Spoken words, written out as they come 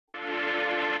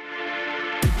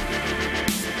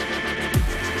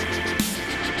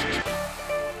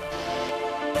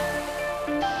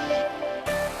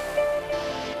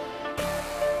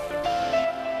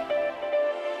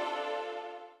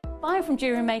from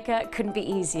Jewellery Maker couldn't be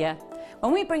easier.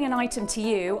 When we bring an item to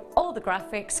you, all the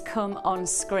graphics come on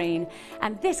screen,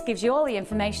 and this gives you all the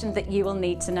information that you will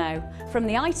need to know, from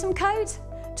the item code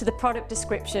to the product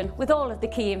description with all of the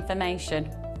key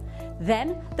information.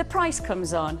 Then the price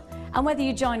comes on, and whether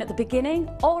you join at the beginning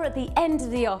or at the end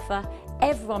of the offer,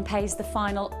 everyone pays the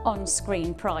final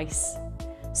on-screen price.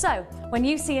 So, when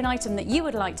you see an item that you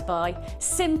would like to buy,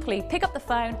 simply pick up the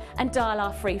phone and dial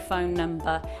our free phone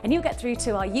number, and you'll get through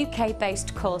to our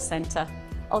UK-based call centre.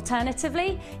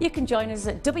 Alternatively, you can join us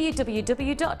at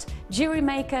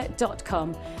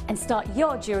www.JewelleryMaker.com and start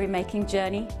your jewellery making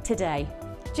journey today.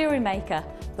 Jewellery Maker,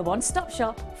 the one-stop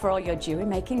shop for all your jewellery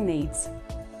making needs.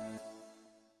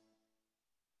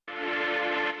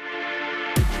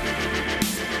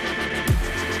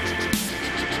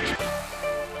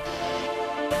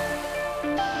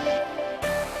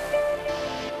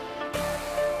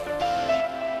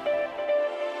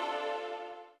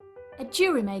 At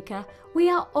Jewellery Maker, we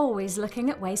are always looking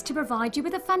at ways to provide you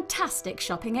with a fantastic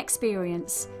shopping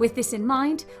experience. With this in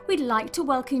mind, we'd like to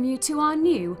welcome you to our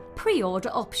new pre-order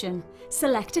option.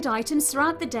 Selected items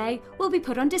throughout the day will be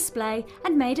put on display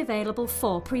and made available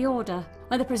for pre-order.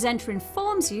 When the presenter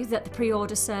informs you that the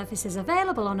pre-order service is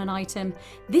available on an item,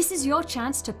 this is your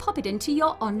chance to pop it into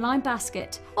your online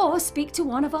basket or speak to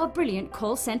one of our brilliant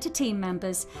call centre team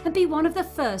members and be one of the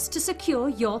first to secure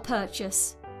your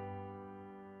purchase.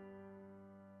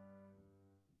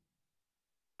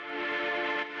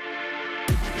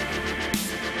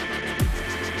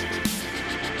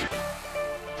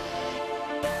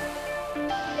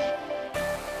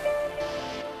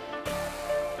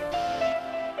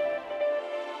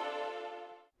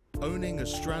 Owning a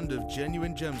strand of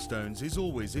genuine gemstones is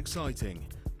always exciting,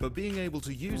 but being able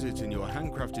to use it in your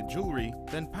handcrafted jewellery,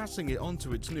 then passing it on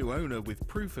to its new owner with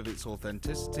proof of its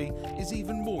authenticity is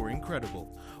even more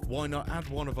incredible. Why not add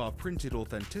one of our printed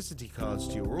authenticity cards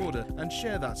to your order and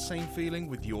share that same feeling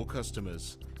with your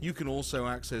customers? You can also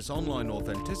access online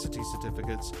authenticity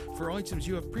certificates for items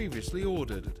you have previously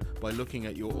ordered by looking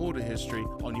at your order history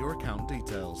on your account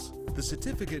details. The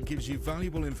certificate gives you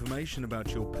valuable information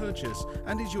about your purchase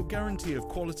and is your guarantee of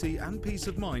quality and peace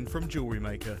of mind from Jewellery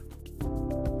Maker.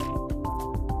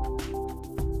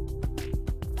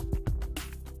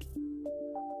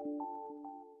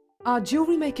 Our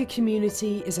Jewellery Maker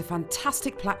community is a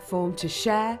fantastic platform to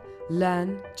share,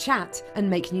 learn, chat and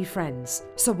make new friends.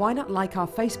 So why not like our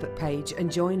Facebook page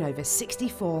and join over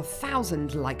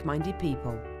 64,000 like-minded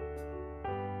people.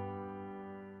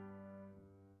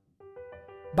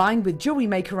 Buying with Jewellery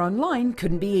Maker online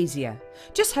couldn't be easier.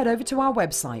 Just head over to our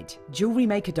website,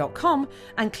 JewelleryMaker.com,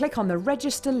 and click on the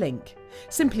register link.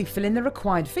 Simply fill in the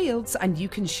required fields and you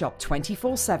can shop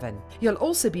 24/7. You'll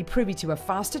also be privy to a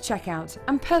faster checkout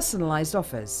and personalised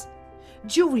offers.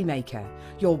 Jewellery Maker,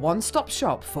 your one-stop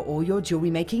shop for all your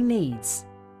jewellery making needs.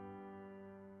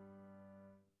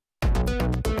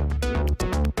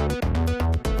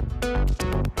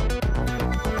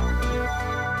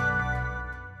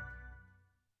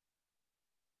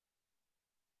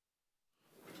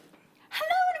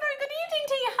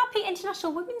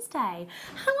 International Women's Day.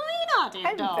 How are you, Nadia?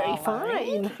 I'm very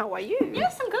fine. How are you?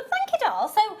 Yes, I'm good, thank you, doll.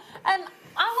 So, I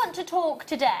want to talk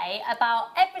today about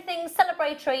everything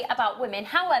celebratory about women.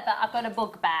 However, I've got a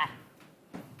bugbear.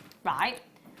 Right?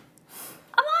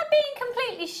 Am I being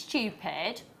completely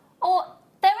stupid? Or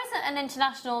there isn't an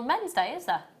International Men's Day, is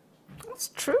there? That's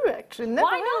true, actually. Never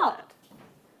Why not?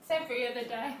 It's every other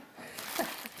day.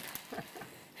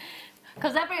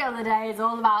 Because every other day is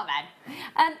all about men.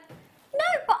 No,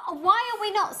 but why are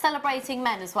we not celebrating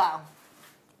men as well?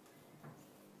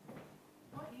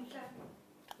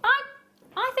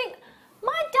 I think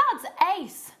my dad's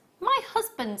ace, my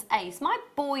husband's ace, my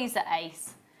boys are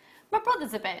ace. My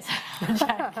brother's a bit. I'm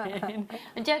joking.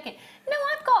 I'm joking. No,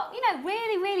 I've got,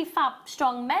 really, really fab,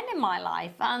 strong men in my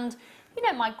life. And,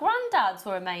 my granddads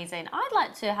were amazing. I'd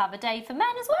like to have a day for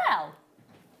men as well.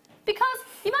 Because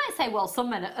you might say, well, some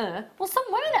men are well, some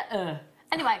women are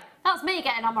Anyway, that's me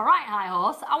getting on my right high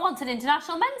horse. I want an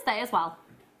International Men's Day as well.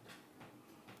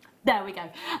 There we go.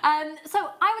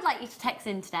 So I would like you to text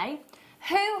in today.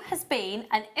 Who has been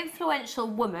an influential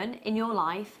woman in your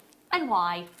life and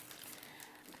why?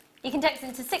 You can text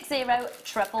into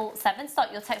 60777.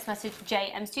 Start your text message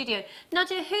JM Studio.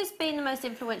 Nadia, who's been the most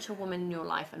influential woman in your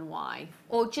life and why?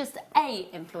 Or just a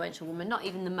influential woman, not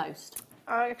even the most?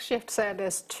 I actually have to say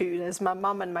there's two. There's my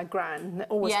mum and my gran. They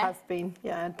always have been.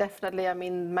 Yeah, definitely. I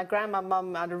mean, my gran and my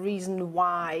mum are the reason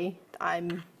why I'm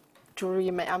a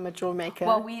jewellery maker.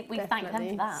 Well, we thank them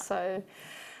for that. So,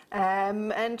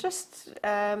 and just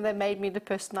they made me the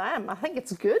person I am. I think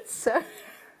it's good. So,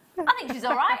 I think she's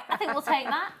all right. I think we'll take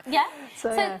that. Yeah.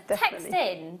 So yeah, text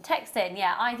in.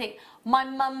 Yeah, I think my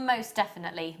mum most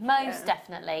definitely.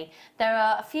 Definitely. There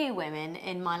are a few women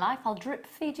in my life. I'll drip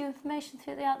feed you information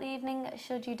throughout the evening,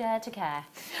 should you dare to care.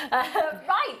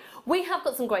 Right, we have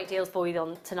got some great deals for you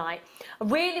on tonight. I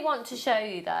really want to show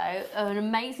you though an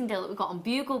amazing deal that we've got on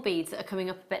bugle beads that are coming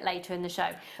up a bit later in the show,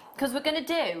 because we're going to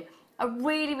do a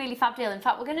really fab deal. In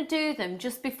fact, we're going to do them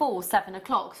just before 7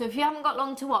 o'clock. So if you haven't got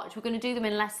long to watch, we're going to do them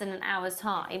in less than an hour's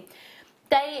time.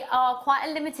 They are quite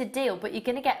a limited deal, but you're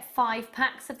going to get 5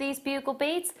 packs of these bugle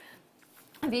beads.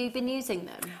 Have you been using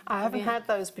them? I haven't had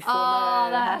those before. Oh,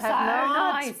 no, they're so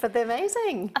nice. But they're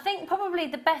amazing. I think probably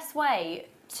the best way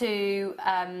to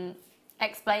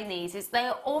explain these is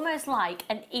they're almost like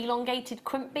an elongated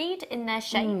crimp bead in their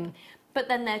shape. But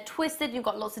then they're twisted, you've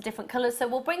got lots of different colours. So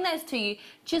we'll bring those to you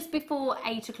just before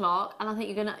 8 o'clock, and I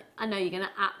think I know you're gonna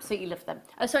absolutely love them.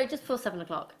 Oh, sorry, just before 7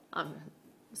 o'clock. I'm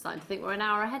starting to think we're an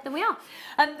hour ahead than we are.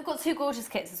 We've got 2 gorgeous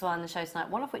kits as well in the show tonight,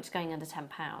 one of which is going under £10.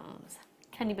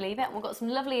 Can you believe it? And we've got some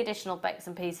lovely additional bits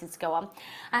and pieces to go on.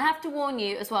 I have to warn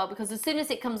you as well, because as soon as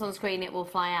it comes on screen, it will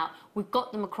fly out. We've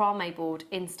got the macrame board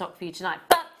in stock for you tonight.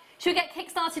 But should we get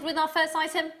kick-started with our first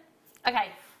item?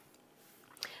 Okay.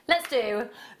 Let's do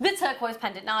the turquoise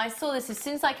pendant. Now, I saw this as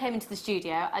soon as I came into the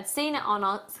studio. I'd seen it on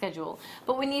our schedule,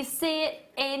 but when you see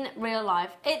it in real life,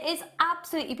 it is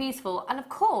absolutely beautiful. And of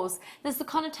course, there's the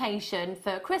connotation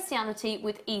for Christianity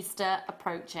with Easter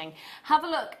approaching. Have a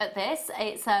look at this.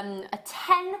 It's a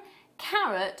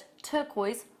 10-carat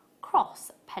turquoise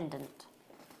cross pendant.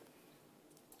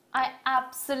 I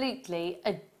absolutely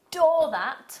adore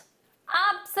that.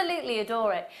 Absolutely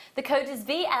adore it. The code is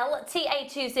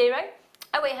VLTA20.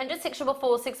 0800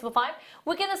 644 655.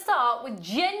 We're going to start with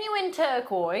genuine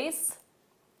turquoise,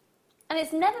 and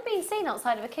it's never been seen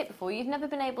outside of a kit before. You've never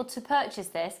been able to purchase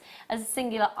this as a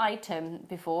singular item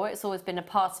before. It's always been a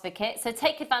part of a kit, so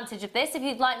take advantage of this if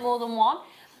you'd like more than one.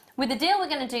 With the deal we're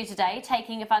going to do today,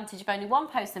 taking advantage of only one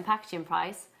post and packaging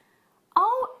price.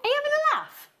 Oh, are you having a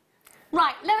laugh?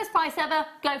 Right, lowest price ever,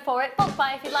 go for it. Bulk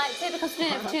buy if you'd like to, because we're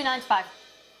doing it for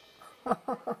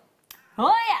 £2.95.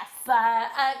 Oh yes,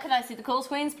 could I see the call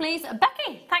screens please?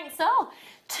 Becky, thanks all.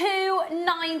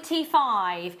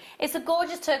 £2.95. It's a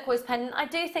gorgeous turquoise pendant. I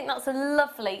do think that's a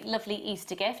lovely, lovely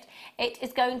Easter gift. It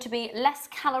is going to be less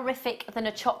calorific than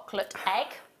a chocolate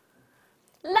egg.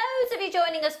 Loads of you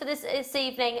joining us for this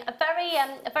evening. A very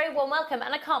warm welcome,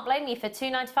 and I can't blame you for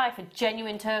 £2.95 for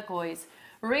genuine turquoise.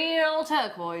 Real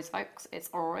turquoise, folks. It's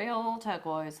real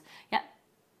turquoise. Yep.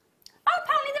 Oh,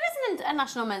 apparently there isn't a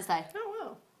National Men's Day. Oh,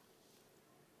 wow.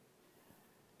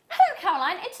 Hello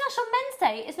Caroline, International Men's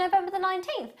Day is November the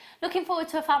 19th. Looking forward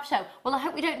to a fab show. Well, I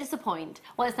hope we don't disappoint.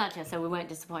 Well, it's Nadia, so we won't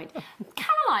disappoint.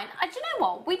 Caroline, do you know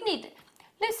what? We'd need...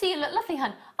 Lucy, you look lovely,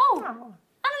 hun. Oh,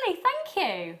 Annalie, thank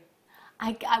you.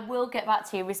 I will get back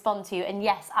to you, respond to you, and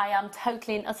yes, I am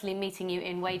totally and utterly meeting you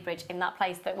in Wadebridge, in that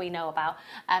place that we know about.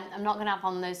 I'm not going to have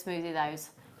one of those smoothie those.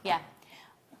 Yeah.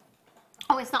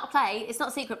 Oh, it's not a play. It's not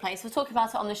a secret place. We're talking about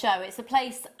it on the show. It's a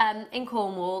place in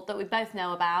Cornwall that we both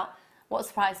know about. What a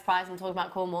surprise, surprise, I'm talking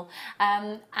about Cornwall.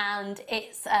 And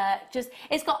it's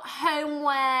it's got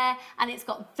homeware, and it's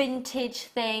got vintage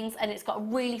things, and it's got a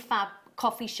really fab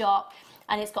coffee shop,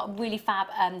 and it's got really fab,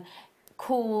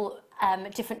 cool,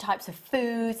 different types of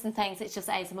foods and things. It's just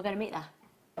ace, and we're going to meet there.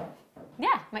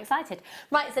 Yeah, I'm excited.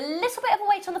 Right, it's a little bit of a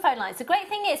wait on the phone lines. The great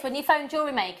thing is, when you phone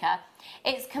Jewellery Maker,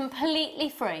 it's completely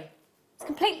free. It's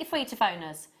completely free to phone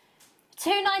us.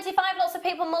 £2.95, lots of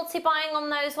people multi-buying on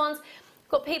those ones.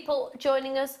 Got people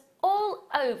joining us all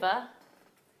over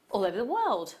the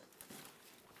world.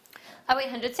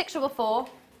 0800 644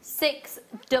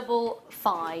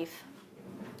 655.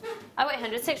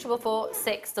 0800 644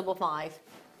 655.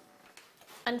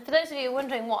 And for those of you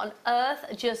wondering what on earth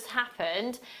just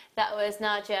happened, that was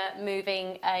Nadia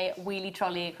moving a wheelie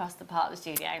trolley across the part of the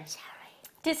studio.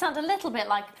 Did sound a little bit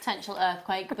like a potential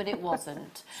earthquake, but it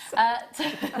wasn't.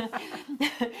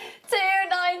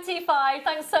 £2.95.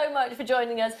 Thanks so much for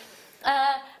joining us.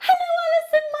 Hello,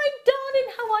 Alison, my darling.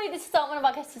 How are you? This is one of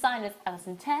our guest designers,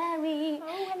 Alison Terry.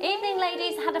 Oh, evening,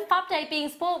 ladies. Had a fab day being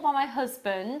spoilt by my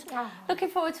husband. Oh. Looking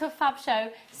forward to a fab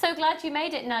show. So glad you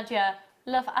made it, Nadia.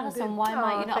 Love, Alison. Why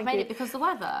might you not have made it? Because of the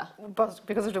weather?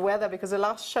 Because of the weather. Because the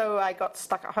last show I got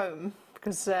stuck at home.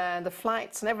 Because the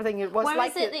flights and everything, it was Where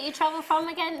like... Where is it that you travel from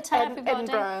again? Tell everybody.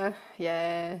 Edinburgh,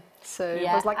 yeah. So it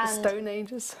was like the Stone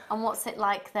Ages. And what's it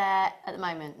like there at the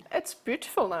moment? It's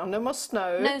beautiful now. No more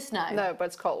snow. No snow? No, but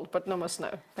it's cold, but no more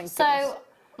snow. Thank goodness. So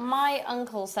my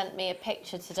uncle sent me a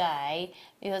picture today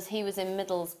because he was in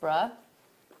Middlesbrough,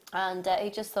 and he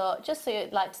just thought, just so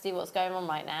you'd like to see what's going on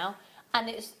right now. And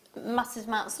it's massive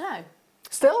amount of snow.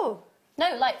 Still?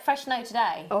 No, like fresh snow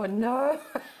today. Oh no.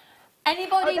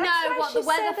 Anybody Oh, that's know why what she the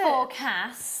weather said it.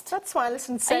 forecast? That's why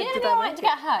Alison Are said, you going to did be I alright make to it?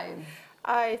 get home?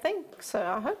 I think so.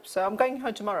 I hope so. I'm going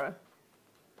home tomorrow.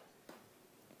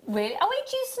 Really? Are we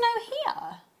due snow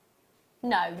here?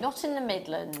 No, not in the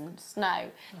Midlands. No.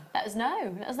 Let us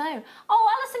know. Let us know. Oh,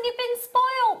 Alison, you've been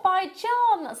spoilt by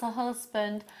John. That's her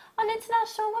husband. On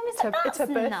International Women's Day. It's her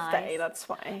birthday, nice. that's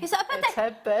why. Is it her birthday? It's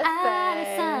her birthday.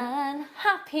 Alison,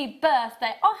 happy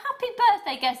birthday. Oh, happy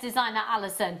birthday, guest designer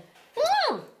Alison.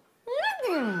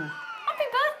 Happy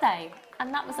birthday.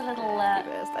 And that was a little... Happy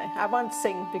birthday. I won't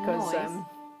sing because... noise.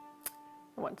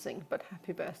 I won't sing, but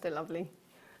happy birthday, lovely.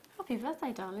 Happy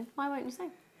birthday, darling. Why won't you sing?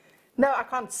 No, I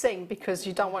can't sing because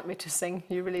you don't want me to sing.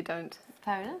 You really don't.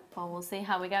 Fair enough. Well, we'll see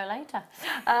how we go later.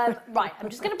 Right, I'm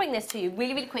just going to bring this to you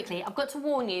really, really quickly. I've got to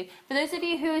warn you, for those of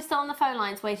you who are still on the phone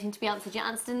lines waiting to be answered, you're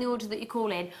answered in the order that you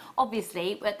call in.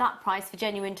 Obviously, at that price for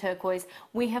genuine turquoise,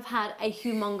 we have had a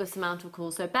humongous amount of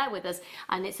calls, so bear with us,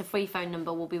 and it's a free phone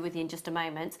number. We'll be with you in just a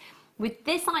moment. With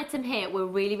this item here, we're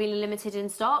really, really limited in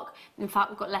stock. In fact,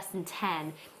 we've got less than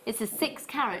 10. It's a 6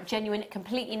 carat, genuine,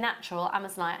 completely natural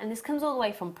Amazonite, and this comes all the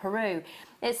way from Peru.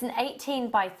 It's an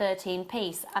 18 by 13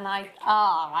 piece, and I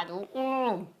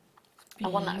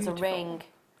want that as a ring.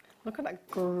 Look at that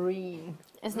green.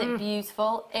 Isn't it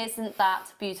beautiful? Isn't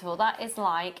that beautiful? That is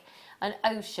like an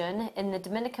ocean in the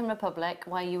Dominican Republic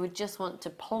where you would just want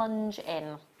to plunge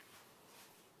in.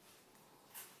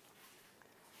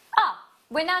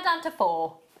 We're now down to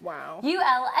 4. Wow.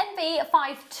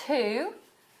 ULNB52.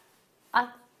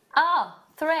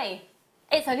 3.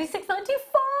 It's only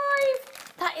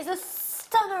 $6.95. That is a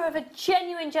stunner of a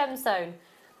genuine gemstone.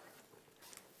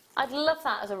 I'd love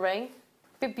that as a ring.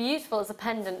 Be beautiful as a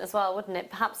pendant as well, wouldn't it?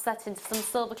 Perhaps set into some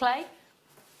silver clay.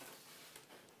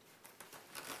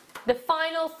 The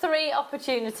final 3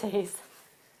 opportunities.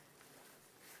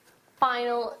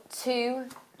 Final 2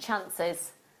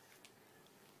 chances.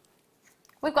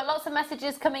 We've got lots of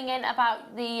messages coming in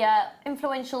about the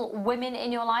influential women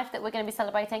in your life that we're going to be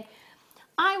celebrating.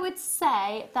 I would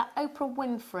say that Oprah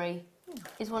Winfrey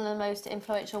is one of the most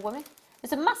influential women.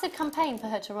 There's a massive campaign for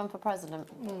her to run for president.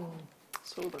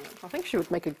 Saw that. I think she would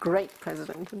make a great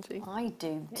president, wouldn't she? I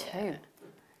do too.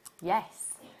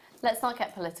 Yes. Let's not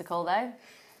get political though.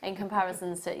 In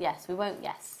comparisons to, yes, we won't,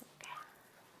 yes.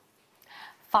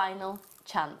 Final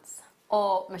chance.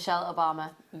 Or Michelle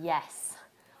Obama, yes.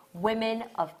 Women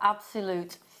of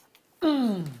absolute...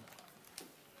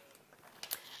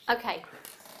 Okay,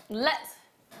 let's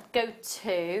go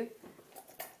to...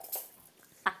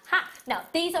 Now,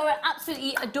 these are an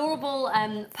absolutely adorable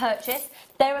purchase.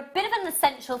 They're a bit of an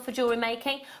essential for jewellery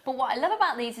making, but what I love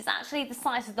about these is actually the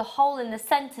size of the hole in the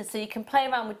centre, so you can play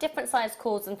around with different size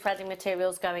cords and threading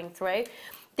materials going through.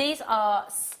 These are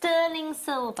sterling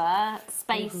silver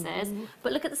spacers,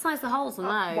 but look at the size of the holes on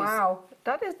those. Wow,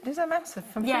 these are massive.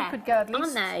 I'm sure you could get at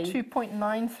least aren't they?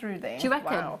 2.9 through there. Do you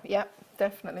reckon? Wow, yep,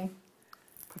 definitely.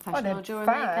 Professional jewellery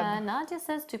maker. Nadia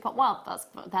says 2. Well,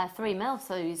 they're 3 mil,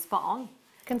 so you're spot on.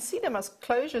 You can see them as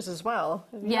closures as well.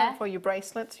 Yeah. For your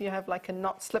bracelets, you have like a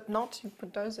knot, slip knot. You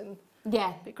put those in.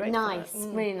 Yeah, Be great nice, for that.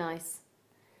 really nice.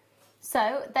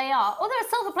 So they are. Oh, they're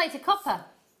a silver-plated copper.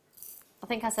 I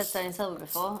think I said sterling silver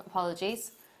before.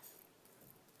 Apologies.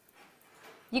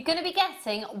 You're going to be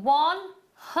getting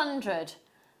 100.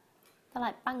 They're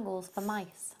like bangles for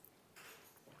mice.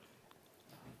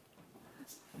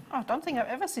 Oh, I don't think I've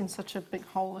ever seen such a big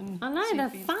hole in. I know, they're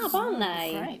seaweed. fab, aren't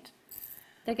they? Great.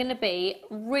 They're going to be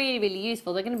really, really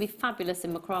useful. They're going to be fabulous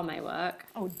in macrame work.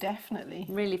 Oh, definitely.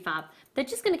 Really fab. They're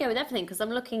just going to go with everything because I'm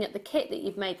looking at the kit that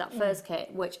you've made, that first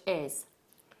kit, which is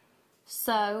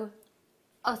so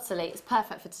utterly, it's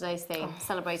perfect for today's theme,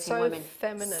 celebrating so women.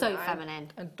 Feminine. So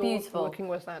feminine. Adored Beautiful. working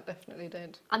with that, definitely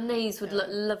did. And these would look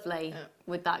lovely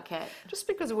with that kit. Just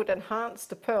because it would enhance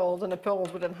the pearls and the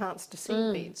pearls would enhance the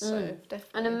seed beads, so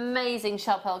definitely. An amazing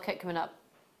shell pearl kit coming up.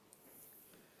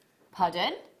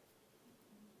 Pardon?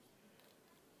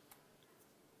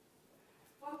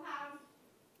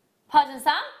 Pardon,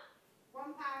 Sam? £1.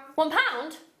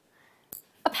 £1?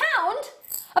 A pound? A pound?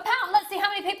 Let's see how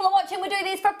many people are watching. We're doing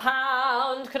these for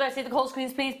 £1. Could I see the call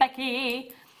screens, please,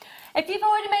 Becky? If you've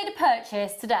already made a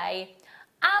purchase today,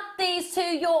 add these to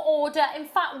your order. In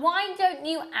fact, why don't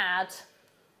you add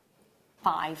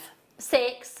 5,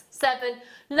 6, 7?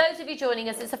 Loads of you joining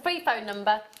us. It's a free phone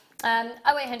number.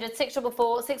 0800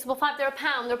 644 655. They're a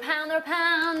pound, they're a pound, they're a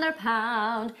pound, they're a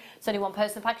pound. It's only one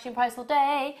person packaging price all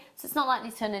day, so it's not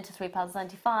likely to turn into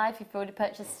 £3.95 if you've already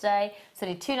purchased today. It's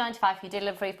only £2.95 for your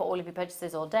delivery for all of your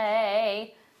purchases all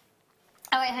day.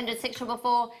 0800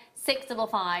 644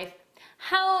 655.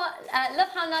 Love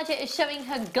how Nadia is showing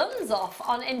her guns off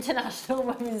on International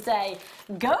Women's Day.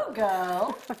 Go,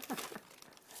 girl.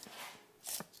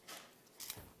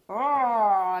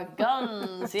 Oh,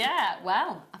 guns. Yeah,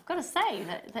 well, I've got to say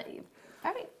that very,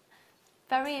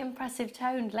 very impressive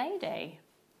toned lady.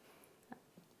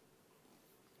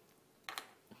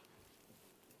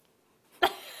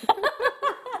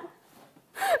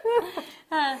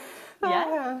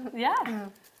 Yeah.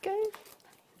 Okay.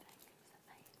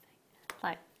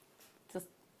 Like, just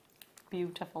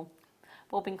beautiful.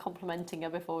 We've all been complimenting her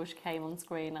before she came on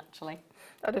screen, actually.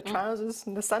 Oh, the trousers,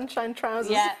 the sunshine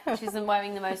trousers. Yeah, she's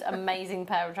wearing the most amazing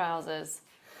pair of trousers.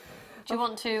 Do you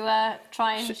want to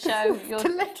try and show your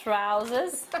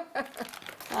trousers?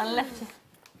 I'll lift it.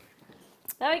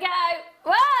 There we go.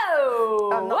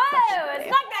 Whoa! Whoa! It's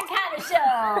like that kind of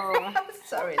show.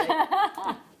 Sorry.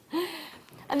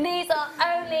 And these are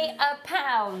only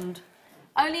 £1.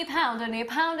 Only £1, only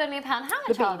 £1, only £1. How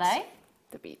much are they?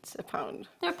 The beads, £1.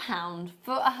 They're £1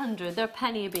 for 100. They're a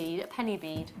penny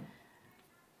bead.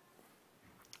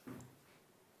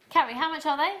 Carrie, how much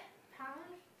are they?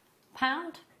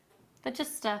 £1. They're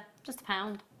just £1.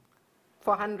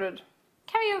 For 100.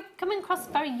 Carrie, you're coming across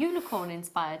very unicorn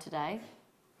inspired today.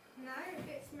 No,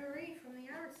 it's Marie from the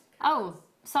Aristocats. Oh,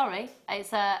 sorry.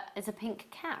 It's a pink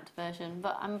cat version,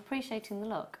 but I'm appreciating the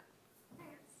look.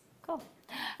 Thanks. Cool.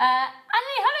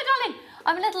 Annie, hello, darling.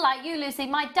 I'm a little like you, Lucy.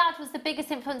 My dad was the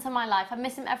biggest influence on my life. I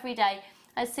miss him every day.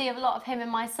 I see a lot of him in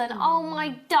my son. Oh, my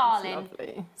darling.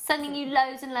 Lovely. Sending you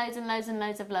loads and loads and loads and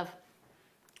loads of love.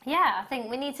 Yeah, I think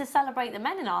we need to celebrate the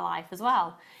men in our life as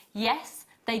well. Yes,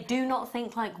 they do not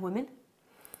think like women.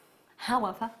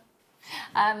 However,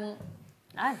 no,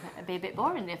 it'd be a bit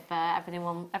boring if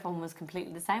everyone was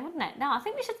completely the same, wouldn't it? No, I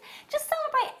think we should just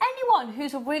celebrate anyone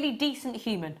who's a really decent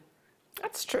human.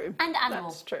 That's true. And animal.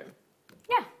 That's true.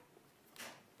 Yeah.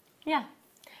 Yeah.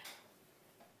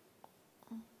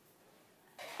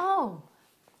 Oh,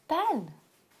 Ben.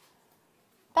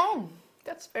 Ben.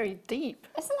 That's very deep.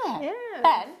 Isn't it? Yeah.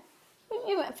 Ben,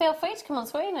 you feel free to come on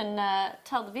screen and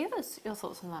tell the viewers your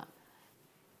thoughts on that.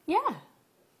 Yeah.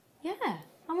 Yeah,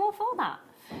 I'm all for that.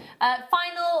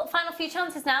 Final few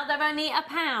chances now. They're only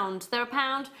 £1. They're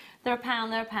 £1. They're £1.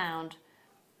 They're £1. £1.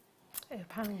 They're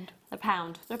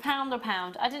 £1. They're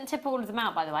 £1. I didn't tip all of them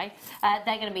out, by the way.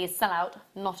 They're going to be a sellout,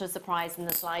 not a surprise in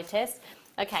the slightest.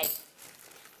 Okay.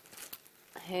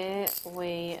 Here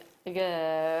we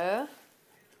go.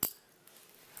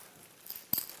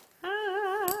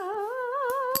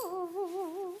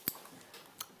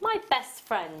 My best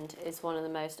friend is one of the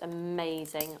most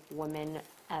amazing women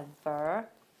ever.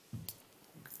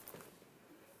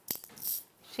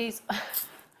 She's...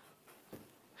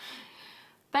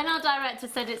 Ben, our director,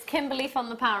 said it's Kimberly from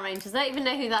the Power Rangers. I don't even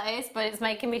know who that is, but it's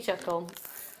making me chuckle.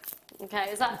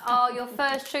 Okay, is that... Oh, your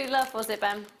first true love, was it,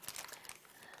 Ben?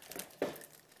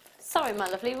 Sorry, my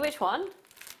lovely, which one?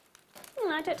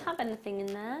 I don't have anything in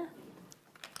there.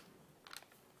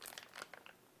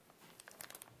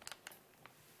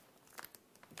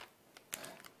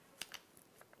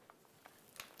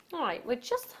 Alright, we're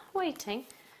just waiting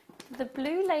for the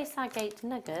blue lace agate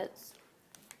nuggets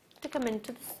to come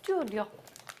into the studio.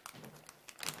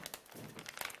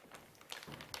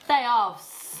 They are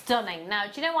stunning. Now,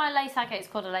 do you know why lace agate is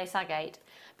called a lace agate?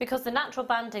 Because the natural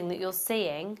banding that you're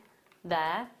seeing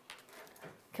there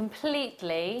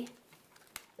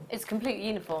is completely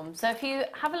uniform. So if you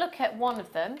have a look at one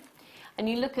of them and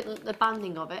you look at the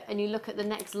banding of it and you look at the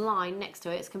next line next to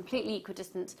it, it's completely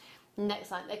equidistant.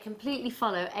 Next line, they completely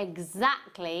follow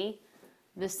exactly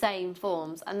the same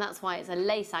forms, and that's why it's a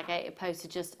lace agate opposed to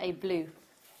just a blue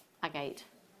agate.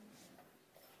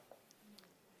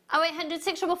 0800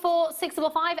 644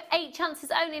 655, 8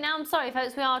 chances only now. I'm sorry,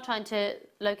 folks, we are trying to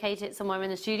locate it somewhere in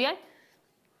the studio. And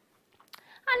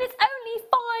it's only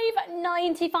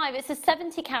 £5.95. It's a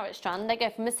 70 carat strand. They go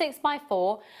from a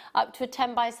 6x4 up to a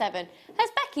 10x7.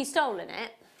 Has Becky stolen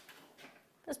it?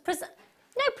 No,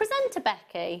 presenter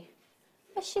Becky.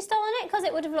 Has she stolen it? Because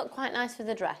it would have looked quite nice with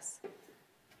the dress.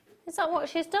 Is that what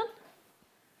she's done?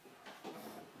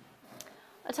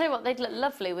 I'll tell you what, they'd look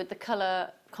lovely with the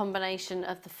colour combination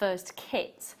of the first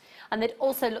kit. And they'd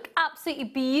also look absolutely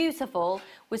beautiful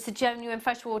with the genuine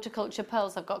freshwater culture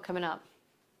pearls I've got coming up.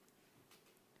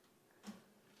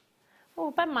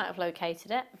 Oh, Ben might have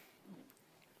located it.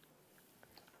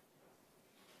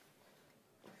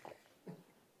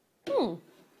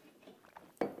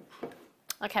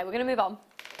 Okay, we're going to move on.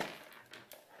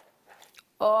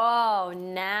 Oh,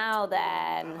 now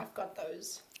then. I've got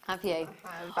those. Have you?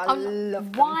 I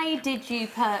love them. Why did you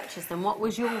purchase them? What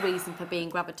was your reason for being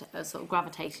sort of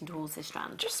gravitating towards this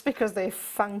strand? Just because they're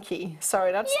funky.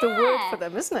 Sorry, that's the word for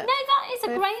them, isn't it? No, that is a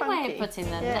They're great way funky. of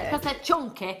putting them. Yeah. Because they're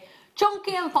chunky.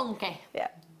 Chunky and funky. Yeah,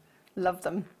 love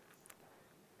them.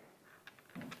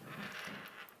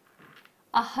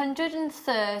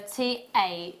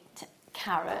 138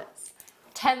 carats.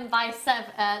 10 by 5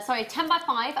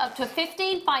 up to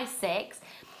 15 by 6.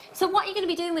 So what are you going to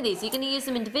be doing with these? Are you going to use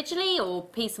them individually or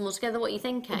piece them all together? What are you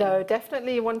thinking? No,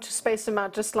 definitely want to space them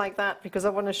out just like that because I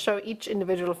want to show each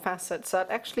individual facet. So I'd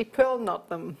actually pearl knot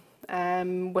them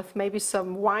with maybe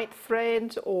some white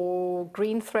thread or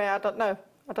green thread. I don't know.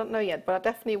 I don't know yet, but I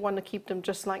definitely want to keep them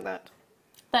just like that.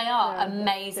 They are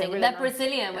amazing. really They're nice.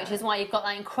 Brazilian, which is why you've got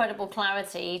that incredible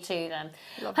clarity to them.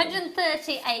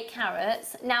 138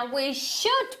 carats. Now we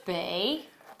should be...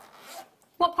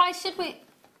 What price should we...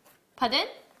 Pardon?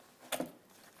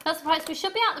 That's the price we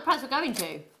should be at, the price we're going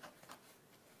to.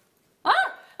 Ah,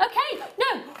 okay,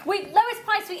 no, lowest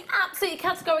price we absolutely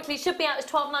categorically should be at is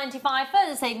 £12.95.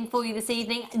 Further saving for you this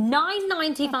evening,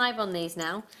 £9.95 on these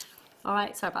now. All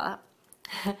right, sorry about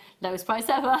that. Lowest price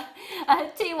ever.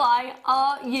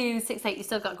 TYRU68, you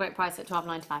still got a great price at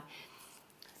 £12.95.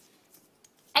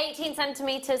 18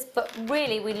 centimetres, but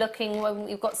really we're looking when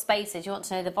you've got spaces, you want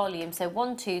to know the volume. So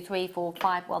 1, 2, 3, 4,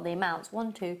 5, well, the amounts,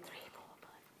 1, 2, 3, 4,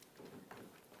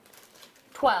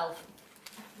 12.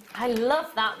 I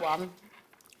love that one.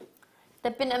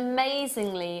 They've been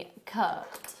amazingly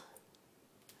cut.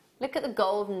 Look at the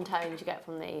golden tones you get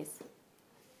from these.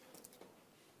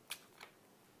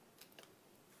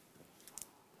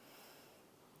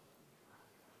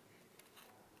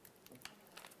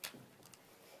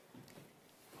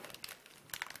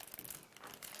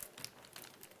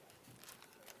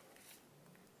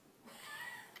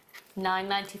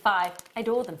 £9.95. I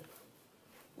adore them.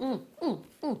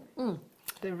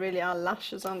 They really are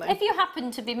luscious, aren't they? If you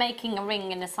happen to be making a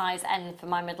ring in a size N for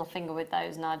my middle finger with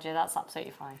those, Nadia, that's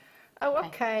absolutely fine. Oh,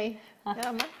 okay. Yeah,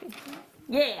 I might be.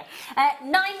 Yeah.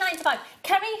 £9.95.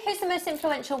 Kerry, who's the most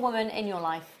influential woman in your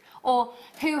life? Or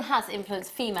who has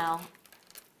influenced female?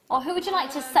 Or who would you like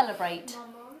to celebrate? My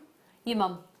mum.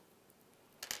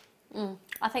 Your mum.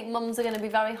 I think mums are going to be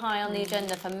very high on the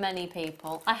agenda for many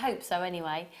people. I hope so,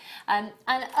 anyway. And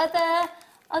other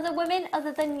women,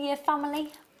 other than your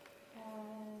family?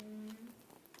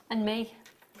 And me,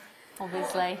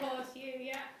 obviously. Of course, you,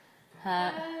 yeah.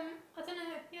 Uh, I don't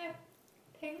know, yeah.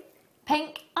 Pink.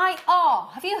 Pink.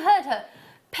 Have you heard her?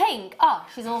 Pink. Oh,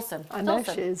 she's awesome. I know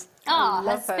awesome. she is. Oh, I her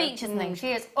love her. speeches and things.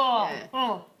 She is.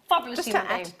 Yeah. Fabulous Just human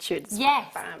her being. attitude.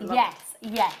 Yes, Bam, love yes,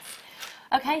 yes.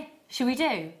 Okay, should we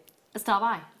do a star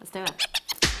by? Let's do it.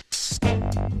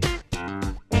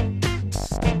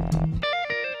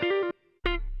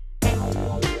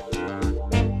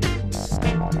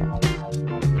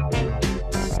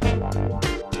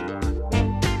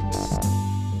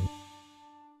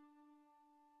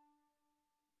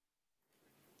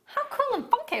 How cool and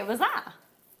funky was that?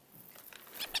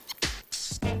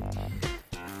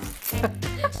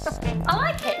 I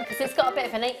like it because it's got a bit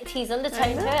of an 80s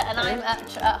undertone to it, and I'm at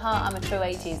heart, I'm a true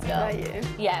 80s girl. Are you?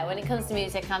 Yeah, when it comes to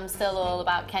music, I'm still all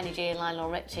about Kenny G and Lionel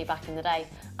Richie back in the day,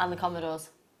 and the Commodores.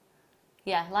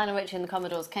 Yeah, Lionel Richie and the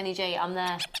Commodores, Kenny G, I'm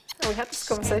there. Oh, we had this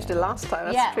conversation the last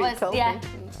time. That's pretty cool. Yeah,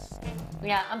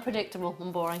 unpredictable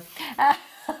and boring.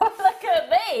 Look at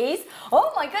these.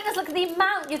 Oh my goodness, look at the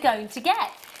amount you're going to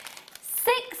get.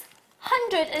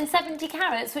 670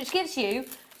 carats, which gives you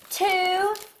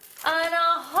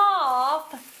 2.5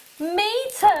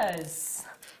 meters.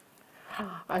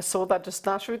 I saw that just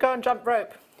now. Should we go and jump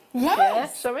rope? Yes. Yeah,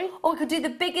 shall we? Or we could do the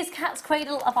biggest cat's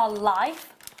cradle of our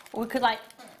life. Or we could I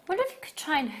wonder if you could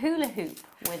try and hula hoop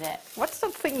with it. What's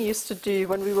that thing you used to do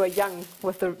when we were young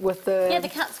with the Yeah, the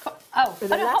cat's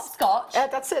hopscotch.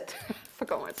 That's it.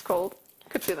 Forgot what it's called.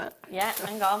 Could do that. Yeah,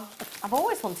 hang on. I've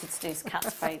always wanted to do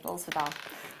cat's cradles with our...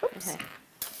 Oops. Okay.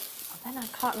 Well, then I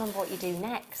can't remember what you do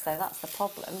next, though. That's the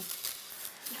problem.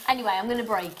 Anyway, I'm going to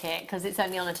break it because it's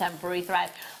only on a temporary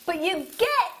thread. But you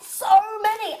get so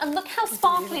many, and look how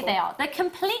sparkly they are. They're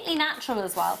completely natural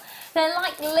as well. They're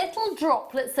like little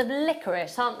droplets of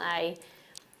licorice, aren't they?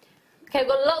 Okay, we've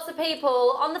got lots of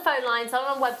people on the phone lines, on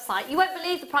our website. You won't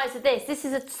believe the price of this. This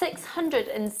is a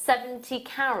 670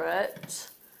 carat.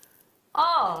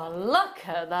 Oh, look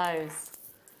at those.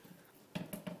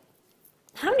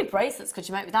 How many bracelets could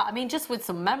you make with that? I mean, just with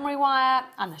some memory wire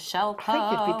and a shell pearl.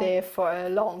 I think you'd be there for a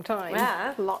long time.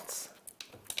 Yeah. Lots.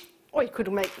 Or you could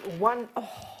make one,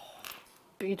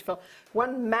 beautiful.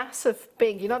 One massive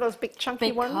big, you know those big chunky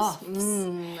Big ones? cuffs.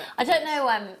 I don't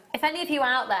know if any of you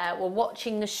out there were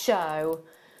watching the show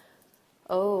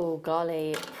Oh,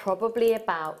 golly, probably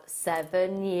about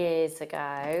 7 years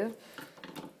ago.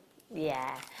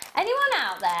 Yeah. Anyone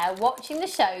out there watching the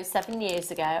show 7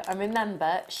 years ago and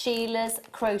remember Sheila's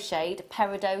crocheted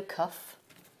peridot cuff?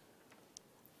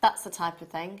 That's the type of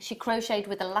thing. She crocheted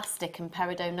with elastic and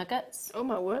peridot nuggets. Oh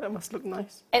my word, it must look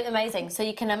nice. It's amazing. So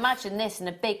you can imagine this in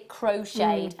a big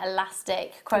crocheted,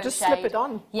 elastic crochet. Just slip it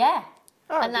on. Yeah.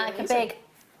 Oh, and then like a big,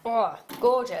 oh,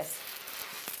 gorgeous.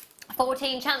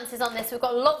 14 chances on this. We've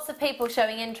got lots of people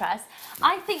showing interest.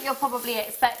 I think you're probably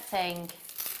expecting...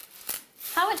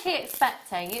 How much are you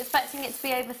expecting? You're expecting it to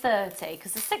be over 30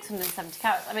 because there's 670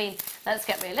 carats. I mean, let's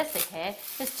get realistic here.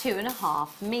 It's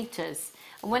 2.5 metres.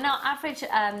 And when our average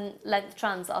length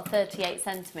strands are 38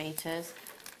 centimetres,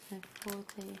 so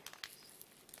 40,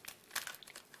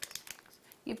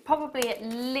 you're probably at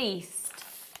least,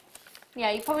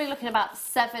 yeah, you're probably looking at about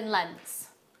 7 lengths.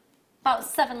 About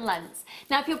 7 lengths.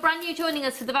 Now, if you're brand new joining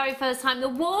us for the very first time, the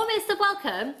warmest of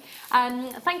welcome.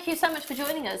 Thank you so much for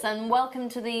joining us and welcome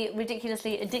to the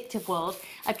ridiculously addictive world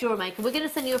of Jewellery Maker. We're going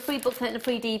to send you a free booklet and a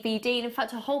free DVD, and in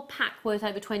fact a whole pack worth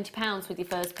over £20 with your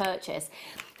first purchase.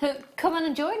 So come on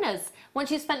and join us. Once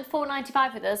you've spent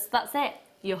 £4.95 with us, that's it.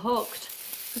 You're hooked.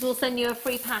 Because we'll send you a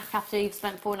free pack after you've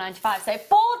spent £4.95. So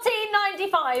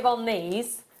 £14.95 on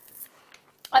these.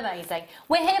 Amazing.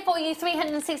 We're here for you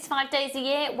 365 days a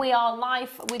year. We are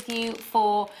live with you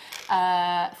for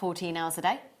 14 hours a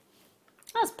day.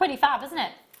 That's pretty fab, isn't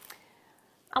it?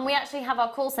 And we actually have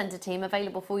our call centre team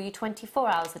available for you 24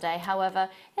 hours a day. However,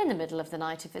 in the middle of the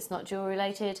night, if it's not jewellery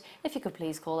related, if you could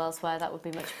please call elsewhere, that would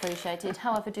be much appreciated.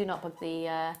 However, do not book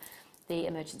the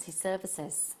emergency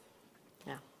services.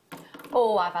 Yeah.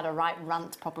 Oh, I've had a right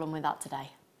rant problem with that today.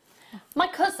 My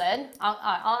cousin,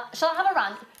 shall I have a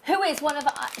rant? Who is one of,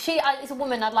 she is a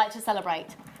woman I'd like to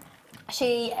celebrate.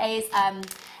 She is a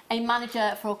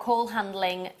manager for a call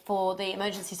handling for the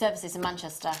emergency services in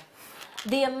Manchester.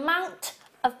 The amount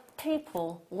of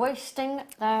people wasting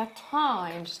their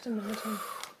time. Just a minute.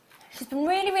 She's been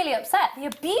really, really upset. The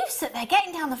abuse that they're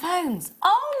getting down the phones.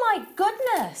 Oh my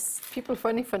goodness. people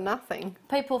phoning for nothing.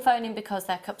 People phoning because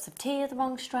their cups of tea are the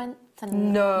wrong strength.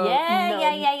 And No.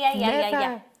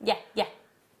 Yeah.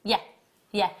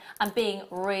 And being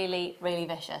really, really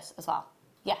vicious as well.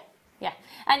 Yeah.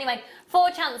 Anyway, 4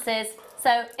 chances.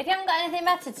 So if you haven't got anything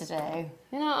better to do,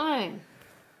 you know what I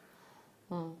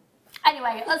mean?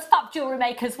 Anyway, us fab jewellery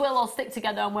makers, we'll all stick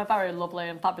together and we're very lovely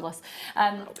and fabulous.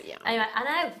 Anyway, I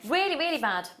know, really, really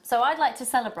bad. So I'd like to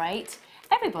celebrate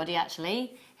everybody,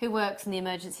 actually, who works in the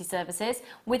emergency services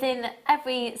within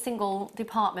every single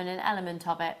department and element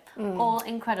of it. All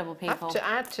incredible people. To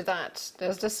add to that,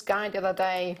 there's this guy the other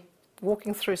day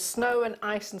walking through snow and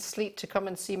ice and sleet to come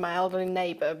and see my elderly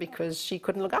neighbour because she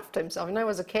couldn't look after himself. And I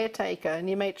was a caretaker and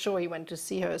he made sure he went to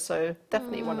see her. So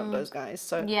definitely one of those guys.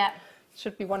 So yeah.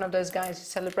 Should be one of those guys who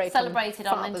celebrated on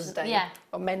Father's Day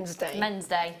or Men's Day. Men's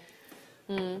Day.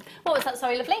 What was that?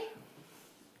 Sorry, lovely?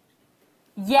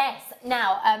 Yes.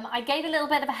 Now, I gave a little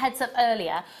bit of a heads up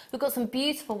earlier. We've got some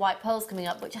beautiful white pearls coming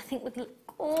up, which I think would look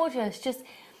gorgeous, just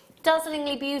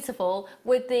dazzlingly beautiful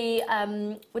with the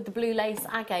blue lace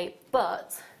agate.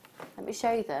 But let me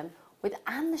show you them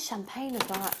and the champagne as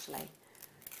well. Actually,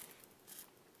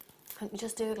 couldn't you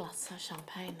just do a glass of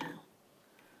champagne now?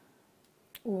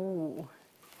 Ooh,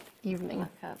 evening. Look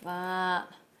at that.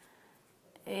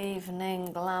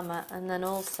 Evening glamour. And then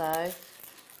also...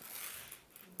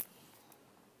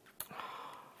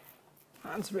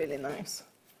 That's really nice.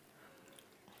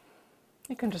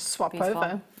 You can just swap beautiful.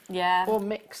 over. Yeah. Or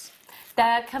mix.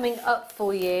 They're coming up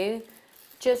for you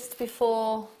just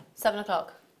before 7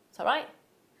 o'clock. Is that right?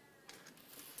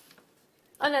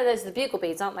 Oh no, those are the bugle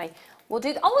beads, aren't they? We'll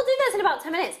do those in about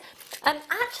 10 minutes.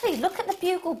 Actually, look at the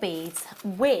bugle beads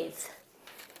with...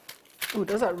 Ooh,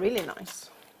 those are really nice.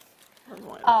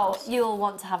 Oh, you'll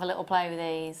want to have a little play with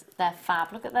these. They're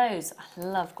fab. Look at those. I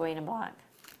love green and black.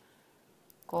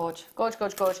 Gorge.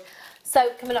 So,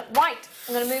 coming up, right,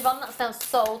 I'm going to move on. That's now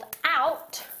sold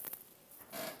out.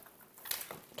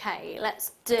 Okay,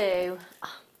 let's do...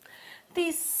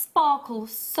 These sparkle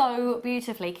so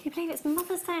beautifully. Can you believe it's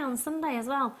Mother's Day on Sunday as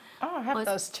well? Oh, I had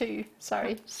those too.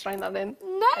 Sorry, just throwing that in.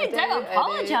 No, don't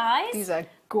apologise. These are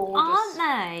gorgeous. Aren't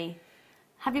they?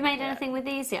 Have you made anything with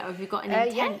these yet, or have you got any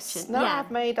intention? Yes. No,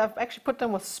 I've actually put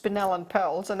them with spinel and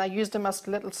pearls, and I used them as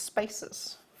little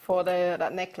spaces for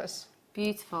that necklace.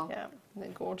 Beautiful. Yeah, they're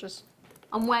gorgeous.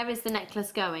 And where is the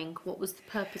necklace going? What was the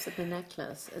purpose of the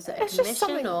necklace? Is it a It's just commission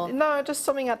something. or? No, just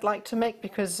something I'd like to make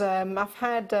because I've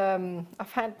had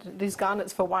these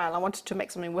garnets for a while. I wanted to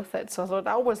make something with it, so I thought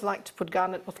I always like to put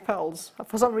garnet with pearls.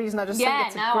 For some reason, I just think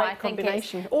it's a great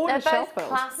combination. Or They're the shelf both pearls.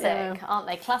 classic, aren't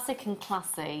they? Classic and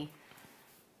classy.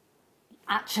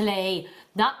 Actually,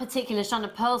 that particular strand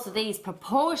of pearls with these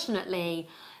proportionately,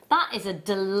 that is a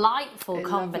delightful They're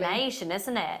combination,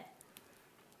 isn't it?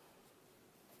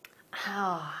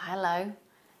 Oh, hello.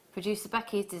 Producer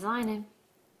Becky's designing.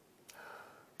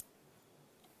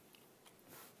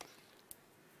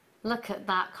 Look at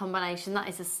that combination. That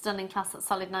is a stunning class. That's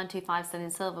solid 925 sterling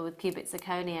silver with cubic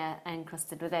zirconia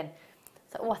encrusted within.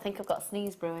 So, oh, I think I've got a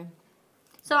sneeze brewing.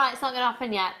 It's all right. It's not going to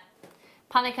happen yet.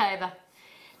 Panic over.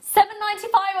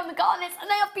 $7.95 on the garnets, and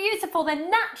they are beautiful. They're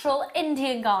natural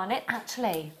Indian garnet,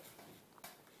 actually.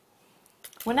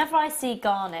 Whenever I see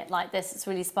garnet like this, it's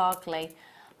really sparkly.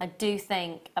 I do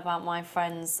think about my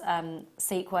friend's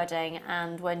Sikh wedding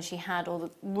and when she had all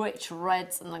the rich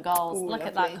reds and the golds. Ooh, Look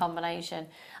at lovely. that combination.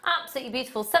 Absolutely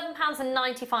beautiful.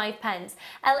 £7.95.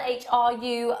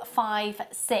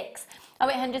 LHRU56.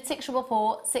 0800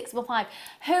 644 655.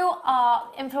 Who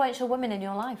are influential women in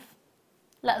your life?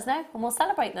 Let us know and we'll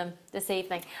celebrate them this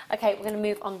evening. Okay, we're going to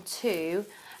move on to...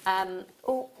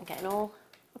 oh, I'm getting all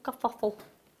a kerfuffle.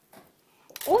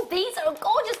 Oh, these are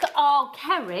gorgeous. Oh,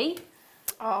 Kerry.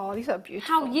 Oh, these are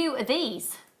beautiful. How new are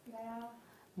these? They are.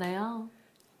 They are.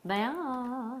 They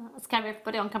are. Let's carry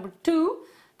everybody on camera 2.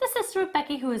 The sister of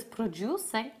Becky who is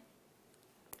producing.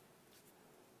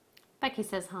 Becky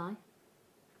says hi.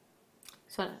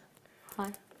 So, hi.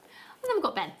 And then we've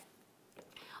got Ben.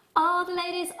 All the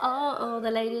ladies, all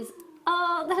the ladies,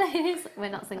 all the ladies. We're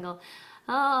not single.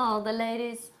 All the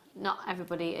ladies. Not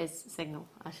everybody is single,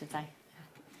 I should say.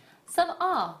 Some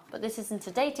are, but this isn't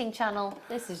a dating channel.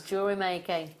 This is jewellery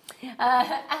making.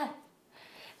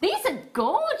 These are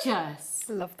gorgeous.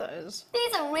 Love those.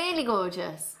 These are really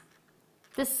gorgeous.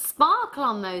 The sparkle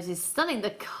on those is stunning. The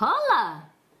colour.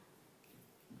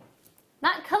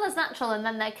 That colour's natural and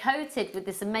then they're coated with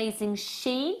this amazing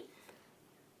sheen.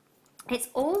 It's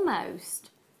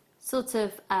almost sort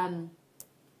of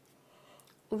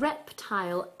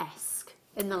reptile-esque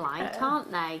in the light, aren't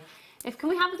they? Can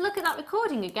we have a look at that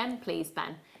recording again, please,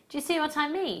 Ben? Do you see what I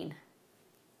mean?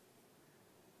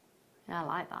 Yeah, I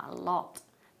like that a lot.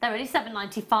 They're only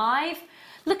 $7.95.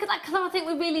 Look at that colour. I think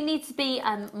we really need to be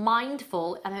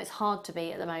mindful. I know it's hard to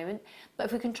be at the moment, but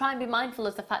if we can try and be mindful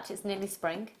of the fact it's nearly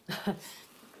spring.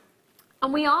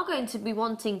 And we are going to be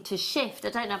wanting to shift. I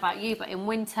don't know about you, but in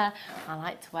winter, I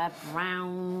like to wear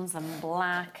browns and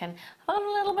black, and I've got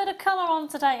a little bit of colour on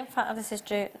today. In fact, this is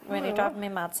really driving me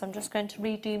mad, so I'm just going to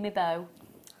redo my bow.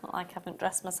 Not like I haven't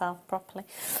dressed myself properly.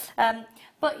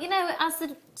 But, you know, as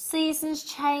the seasons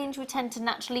change, we tend to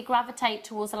naturally gravitate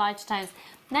towards the lighter tones.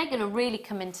 They're going to really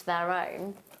come into their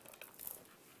own.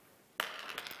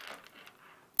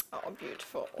 Oh,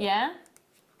 beautiful. Yeah?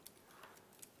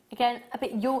 Again, a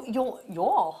bit can't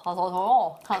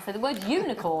say the word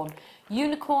unicorn.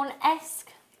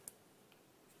 Unicorn-esque.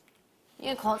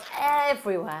 Unicorns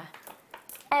everywhere.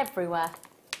 Everywhere.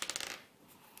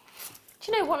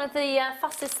 Do you know one of the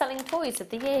fastest selling toys of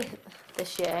the year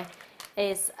this year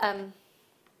is,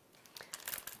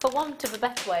 for want of a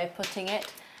better way of putting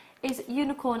it, is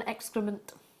unicorn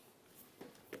excrement.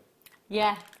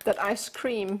 Yeah. That ice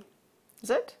cream, is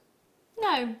it?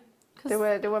 No. They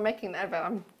were making that, but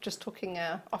I'm just talking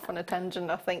off on a tangent,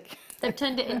 I think. They've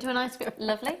turned it into an ice cream.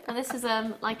 Lovely. And this is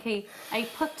like a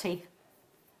putty.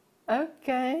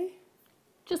 Okay.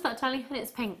 Just that tiny, and it's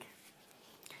pink.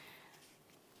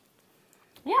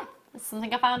 Yeah, that's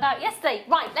something I found out yesterday.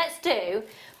 Right, let's do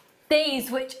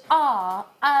these, which are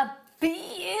a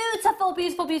beautiful,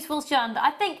 beautiful, beautiful strand.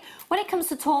 I think when it comes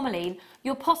to tourmaline,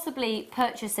 you're possibly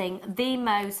purchasing the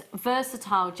most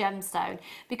versatile gemstone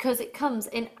because it comes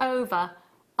in over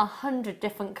 100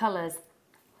 different colours.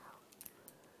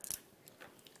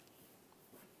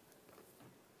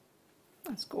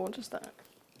 That's gorgeous, that.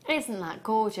 Isn't that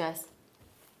gorgeous?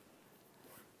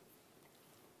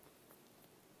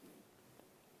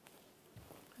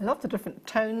 I love the different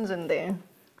tones in there.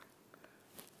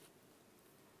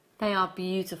 They are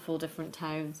beautiful different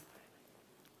tones.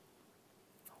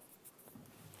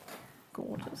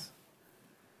 Gorgeous.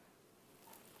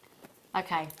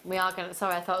 Okay, we are going to...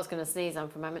 Sorry, I thought I was going to sneeze on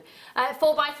for a moment.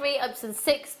 4x3 up to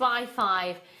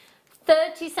 6x5.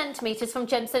 30 centimetres from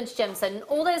gemstone to gemstone. And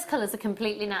all those colours are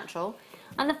completely natural.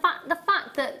 And the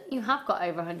fact that you have got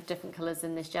over 100 different colours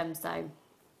in this gemstone.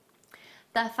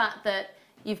 The fact that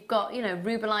you've got, you know,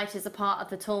 rubellite is a part of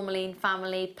the tourmaline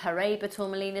family. Paraiba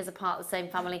tourmaline is a part of the same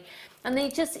family. And they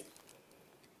just...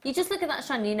 You just look at that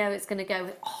strand, you know it's going to go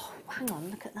with, oh, hang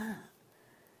on, look at that.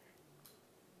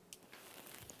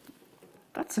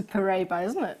 That's a Paraiba,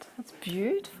 isn't it? That's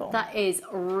beautiful. That is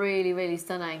really, really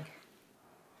stunning.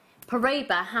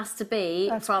 Paraiba has to be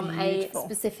from a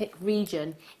specific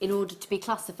region in order to be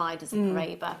classified as a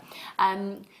Paraiba.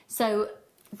 So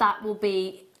that will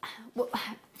be,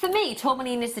 for me,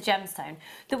 tourmaline is the gemstone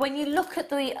that when you look at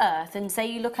the earth and say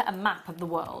you look at a map of the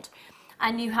world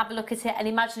and you have a look at it and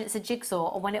imagine it's a jigsaw,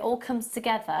 or when it all comes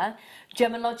together,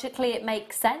 gemologically it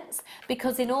makes sense,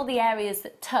 because in all the areas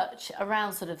that touch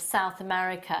around sort of South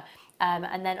America,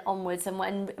 and then onwards, and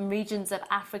when regions of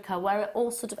Africa where it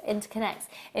all sort of interconnects,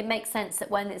 it makes sense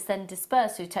that when it's then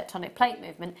dispersed through tectonic plate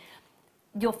movement,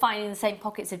 you're finding the same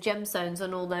pockets of gemstones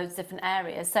on all those different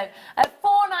areas. So at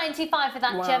 $4.95 for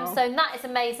that gemstone, that is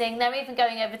amazing. They're even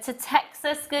going over to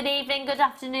Texas. Good evening, good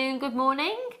afternoon, good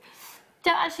morning.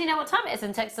 Don't actually know what time it is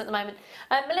in Texas at the moment.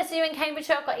 Melissa, you're in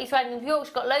Cambridgeshire. I've got East Riding of York.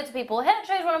 I've got loads of people. Hello,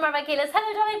 Trace, one of my regulars.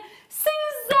 Hello, darling.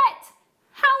 Suzette,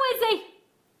 how is he?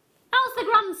 How's the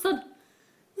grandson?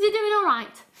 Is he doing all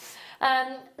right?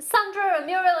 Sandra and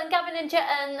Muriel and Gavin and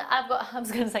I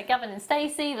was going to say Gavin and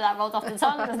Stacey, but that rolled off the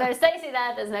tongue. There's no Stacey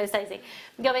there. There's no Stacey.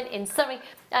 Gavin in Surrey.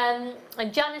 And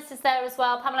Janice is there as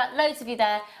well. Pamela, loads of you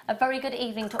there. A very good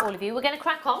evening to all of you. We're going to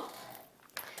crack on.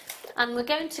 And we're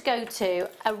going to go to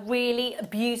a really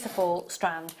beautiful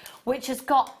strand, which has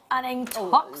got an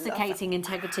intoxicating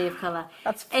integrity of colour.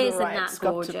 That's Isn't right. that It's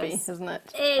got gorgeous? to be, isn't it?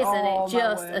 Isn't Oh, it my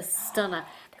just word. a stunner?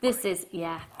 This is,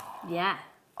 yeah.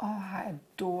 Oh, I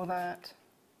adore that.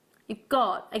 You've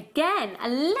got, again, a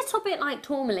little bit like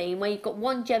tourmaline, where you've got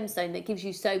one gemstone that gives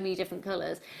you so many different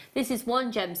colours. This is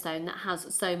one gemstone that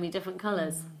has so many different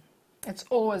colours. It's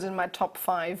always in my top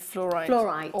 5, fluorite.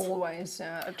 Fluorite. Always,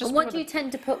 yeah. And what do you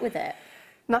tend to put with it?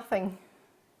 Nothing.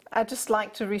 I just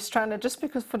like to restrand it just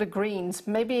because for the greens.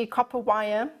 Maybe copper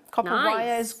wire. Copper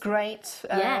wire is great.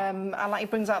 Yeah. I like it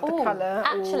brings out the colour.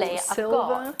 Actually, or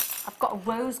silver. I've got a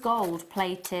rose gold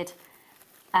plated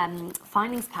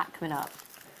findings pack coming up.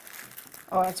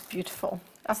 Oh, that's beautiful.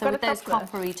 I've So got with a those couple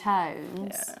of- coppery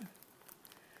tones. Yeah.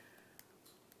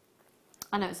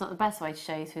 I know it's not the best way to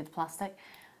show you through the plastic,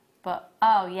 but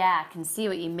oh yeah, I can see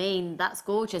what you mean. That's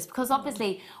gorgeous, because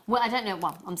obviously, well, I don't know,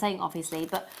 well, I'm saying obviously,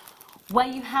 but where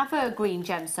you have a green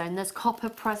gemstone, there's copper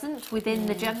present within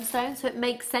the gemstone, so it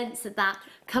makes sense that that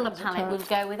colour palette would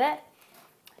go with it.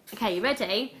 Okay, you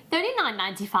ready? They're only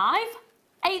 $9.95,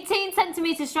 18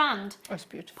 centimetre strand. That's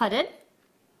beautiful. Pardon?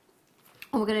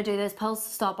 And we're going to do those pearls to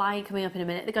start buying coming up in a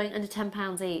minute. They're going under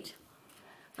 £10 each,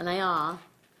 and they are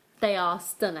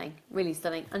stunning, really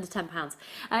stunning, under £10.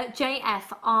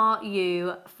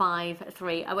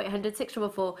 JFRU53 0800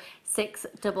 644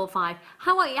 655.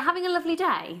 How are you? Having a lovely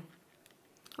day?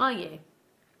 Are you?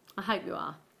 I hope you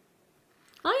are.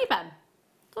 Are you, Ben?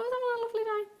 Are you having a lovely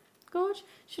day? Gorge.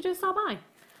 Should we do a star buy?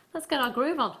 Let's get our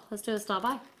groove on. Let's do a star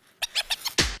buy.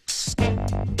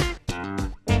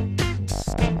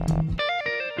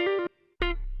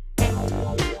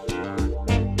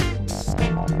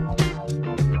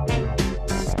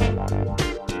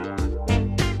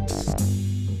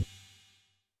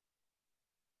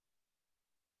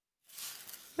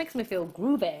 Makes me feel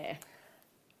groovy.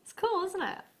 It's cool, isn't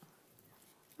it?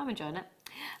 I'm enjoying it.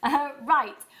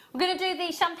 Right, we're going to do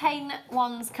the champagne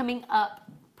ones coming up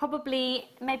probably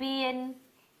maybe in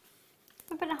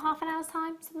a half an hour's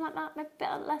time, something like that, maybe a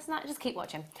bit less than that. Just keep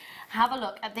watching. Have a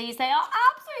look at these. They are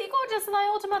absolutely gorgeous, and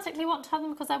I automatically want to have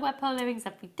them because I wear pearl earrings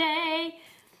every day.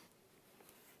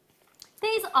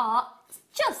 These are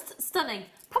just stunning.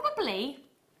 Probably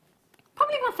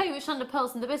my favourite strand of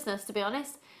pearls in the business, to be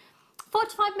honest.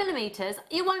 45mm,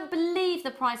 you won't believe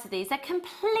the price of these. They're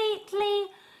completely,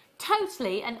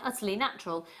 totally and utterly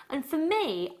natural. And for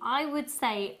me, I would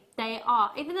say they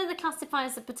are, even though they're classified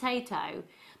as a potato,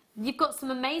 you've got some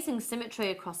amazing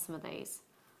symmetry across some of these.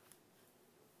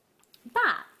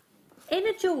 That, in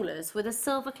a jeweller's with a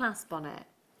silver clasp on it,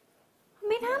 I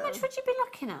mean, how much would you be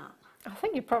looking at? I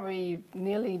think you're probably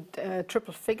nearly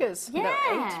triple figures. Yeah.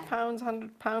 You know,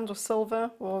 £80, £100 of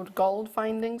silver or gold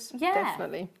findings. Yeah.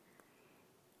 Definitely.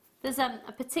 There's a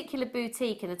particular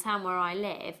boutique in the town where I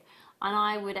live, and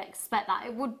I would expect that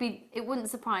it wouldn't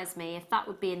surprise me if that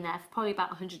would be in there for probably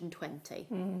about 120.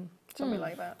 Something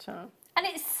like that. Yeah. And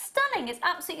it's stunning. It's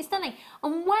absolutely stunning.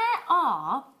 And where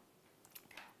are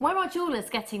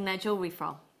jewellers getting their jewellery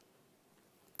from?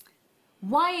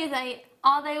 Why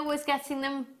are they always getting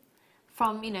them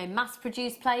from, you know,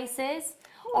 mass-produced places,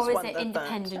 or is it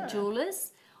independent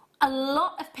jewellers? A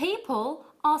lot of people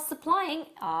are supplying,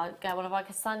 one of our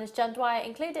designers, John Dwyer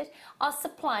included, are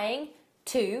supplying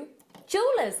to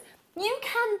jewellers. You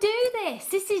can do this.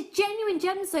 This is genuine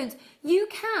gemstones. You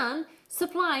can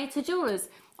supply to jewellers.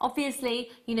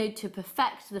 Obviously, you know, to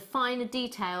perfect the finer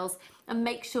details and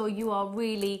make sure you are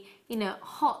really, you know,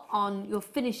 hot on your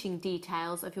finishing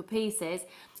details of your pieces.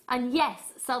 And yes,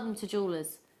 sell them to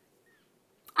jewellers.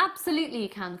 Absolutely you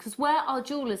can, because where are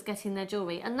jewellers getting their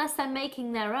jewellery? Unless they're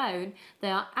making their own,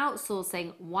 they are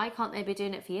outsourcing. Why can't they be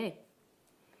doing it for you?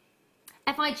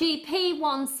 FIG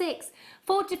P16,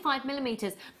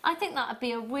 45mm. I think that would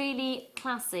be a really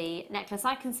classy necklace.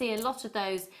 I can see a lot of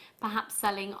those perhaps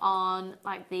selling on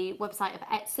like the website of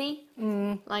Etsy,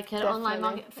 like an online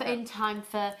market for in time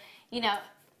for, you know.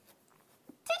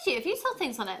 Did you? Have you sold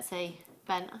things on Etsy,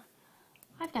 Ben?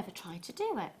 I've never tried to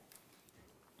do it.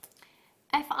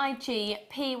 FIG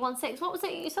P16. What was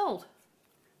it you sold?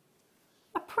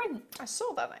 A print. I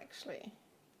saw that actually.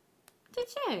 Did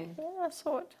you? Yeah, I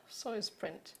saw it. I saw his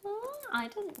print. Oh, I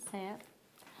didn't see it.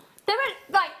 They're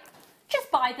like, just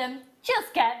buy them,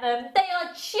 just get them. They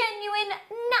are genuine,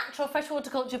 natural freshwater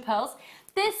culture pearls.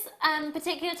 This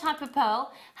particular type of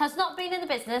pearl has not been in the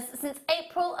business since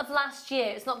April of last year.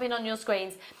 It's not been on your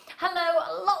screens.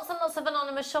 Hello, lots and lots of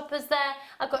anonymous shoppers there.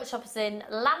 I've got shoppers in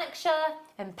Lanarkshire,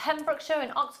 in Pembrokeshire,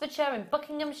 in Oxfordshire, in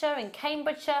Buckinghamshire, in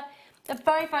Cambridgeshire. A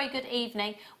very, very good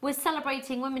evening. We're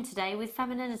celebrating women today with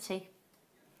femininity.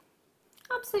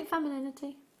 Absolute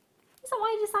femininity. Is that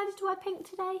why you decided to wear pink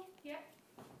today? Yeah.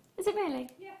 Is it really?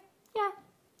 Yeah. Yeah.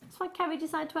 That's why Kerry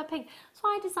decided to wear pink. That's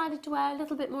why I decided to wear a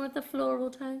little bit more of the floral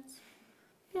tones.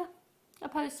 Yeah.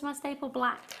 Opposed to my staple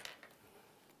black.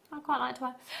 I quite like to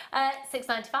wear.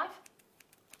 £6.95. I've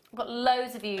got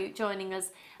loads of you joining us.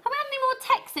 Have we had any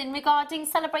more texts in regarding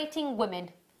celebrating women?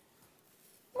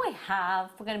 We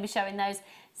have. We're going to be showing those.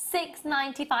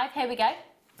 £6.95. Here we go.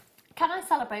 Can I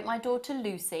celebrate my daughter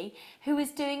Lucy, who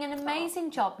is doing an amazing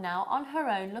job now on her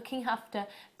own looking after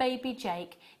baby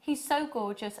Jake. He's so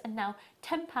gorgeous and now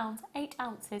 £10, 8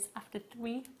 ounces after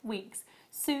 3 weeks.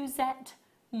 Suzette,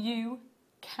 you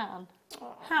can.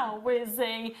 How is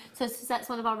he? So Suzette's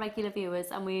one of our regular viewers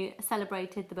and we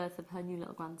celebrated the birth of her new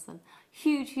little grandson.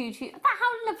 Huge, huge, huge.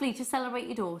 How lovely to celebrate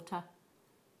your daughter.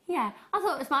 Yeah, I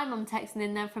thought it was my mum texting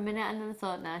in there for a minute and then I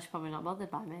thought, no, she's probably not bothered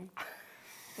by me.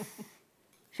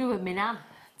 She was with me nan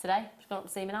today. She's gone up to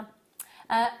see me nan.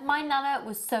 My nana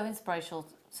was so inspirational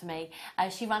to me.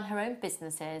 She ran her own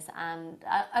businesses and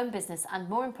and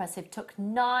more impressive, took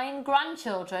 9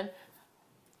 grandchildren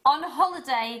on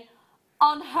holiday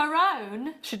on her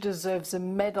own. She deserves a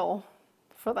medal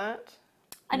for that.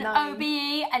 An 9.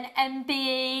 OBE, an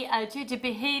MBE, a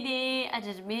GGBHD, a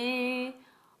GGB.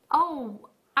 Oh,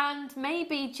 and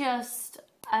maybe just,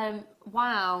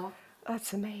 wow.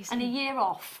 That's amazing. And a year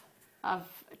off of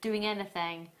doing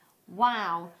anything.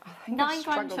 Wow. 9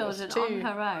 grandchildren on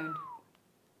her own.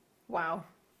 Wow.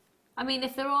 I mean,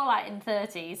 if they're all like in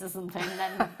 30s or something,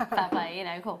 then fair play, you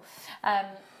know, cool.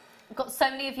 Got so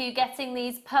many of you getting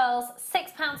these pearls,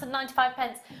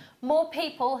 £6.95. More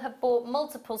people have bought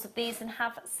multiples of these than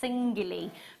have singly.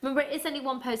 Remember, it is only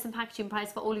 £1 post and packaging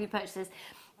price for all of your purchases.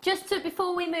 Just to,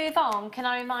 before we move on, can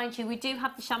I remind you, we do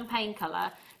have the champagne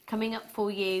colour coming up for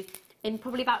you in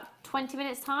probably about 20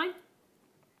 minutes time.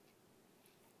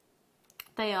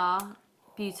 They are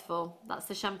beautiful. That's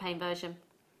the champagne version.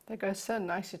 They go so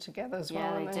nicely together as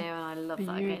well. Yeah, they do, and I love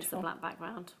that against the black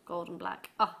background. Gold and black.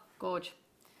 Oh, gorge.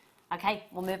 Okay,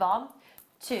 we'll move on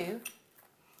to...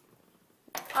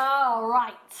 All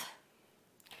right.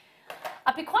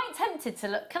 I'd be quite tempted to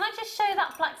look... Can I just show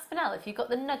that black spinel if you've got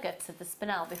the nuggets of the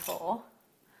spinel before?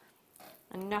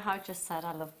 And you know how I just said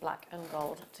I love black and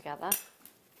gold together?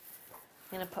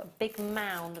 I'm going to put a big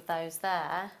mound of those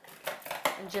there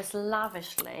and just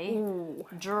lavishly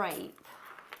drape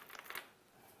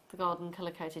the golden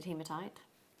colour-coated hematite.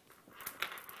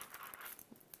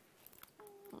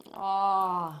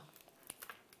 Oh.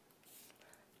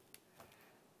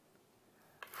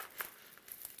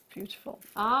 Beautiful.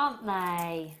 Aren't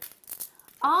they?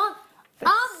 Aren't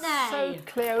they? So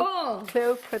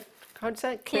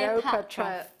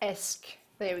Cleopatra-esque.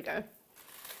 There we go.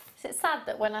 Is it sad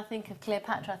that when I think of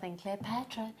Cleopatra, I think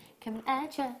Cleopatra, coming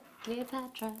at ya,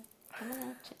 Cleopatra, coming at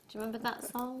ya. Do you remember that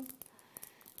song?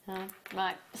 No.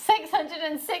 Right,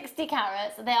 660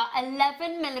 carats. They are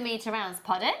 11mm rounds.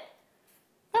 Pardon?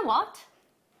 They're what?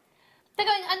 They're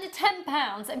going under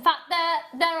 £10. In fact,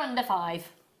 they're under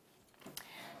 5.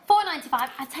 £4.95.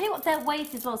 I tell you what, their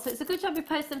weight as well. So it's a good job your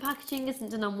post and packaging isn't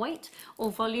done on weight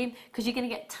or volume because you're going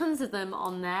to get tons of them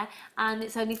on there, and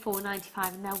it's only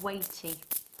 £4.95 and they're weighty.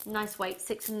 Nice weight,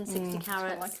 660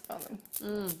 carats. That's what I like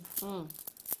about them.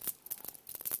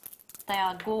 They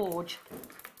are gorge.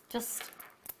 Just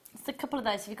Just a couple of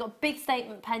those. If you've got a big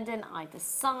statement pendant either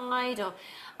side, or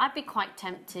I'd be quite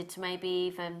tempted to maybe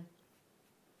even,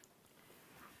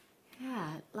 yeah,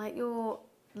 like your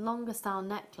longer style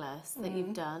necklace that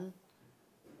you've done.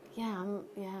 Yeah,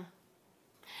 yeah.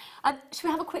 Should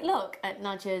we have a quick look at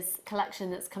Nadja's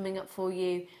collection that's coming up for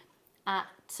you at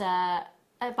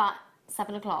about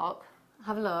 7 o'clock?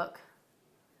 Have a look.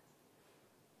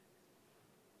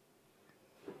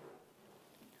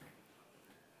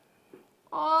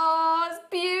 Oh, it's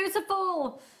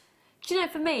beautiful. Do you know,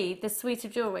 for me, the suite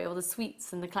of jewellery, or the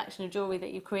suites and the collection of jewellery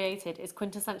that you've created, is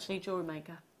quintessentially Jewellery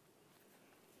Maker.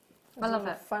 I love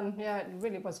it. Fun. Yeah, it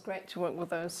really was great to work with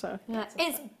those. So yeah,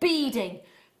 it's beading,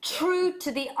 true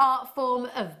to the art form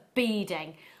of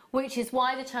beading, which is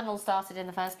why the channel started in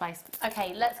the first place.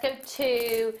 Okay, let's go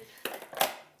to,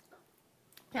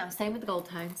 now same with the gold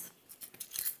tones.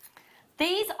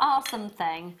 These are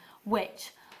something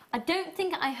which I don't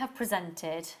think I have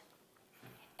presented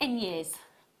in years.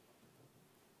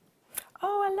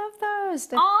 oh, I love those.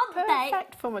 They're Aren't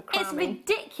perfect they? for macrame. It's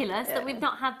ridiculous that we've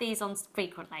not had these on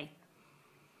frequently.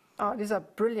 Oh, these are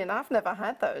brilliant. I've never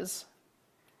had those.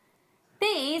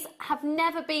 These have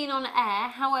never been on air.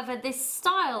 However, this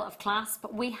style of clasp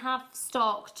we have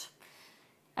stocked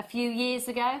a few years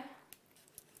ago.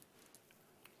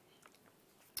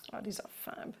 Oh, these are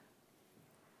fab.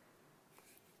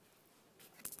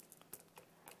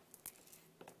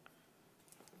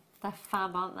 They're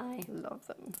fab, aren't they? Love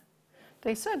them.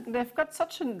 They've got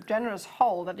such a generous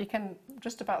hole that you can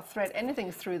just about thread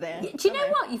anything through there. Do you know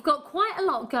what? You've got quite a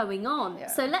lot going on. Yeah.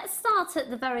 So let's start at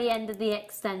the very end of the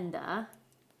extender.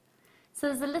 So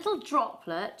there's a little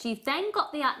droplet. You've then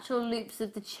got the actual loops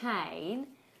of the chain.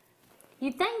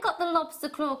 You've then got the lobster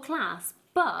claw clasp.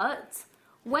 But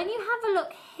when you have a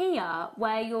look here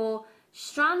where your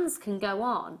strands can go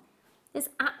on, there's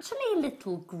actually a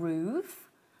little groove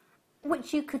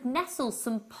which you could nestle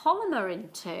some polymer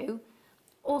into,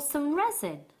 or some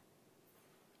resin.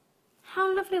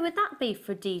 How lovely would that be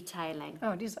for detailing?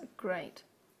 Oh, these are great.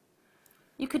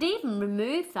 You could even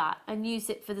remove that and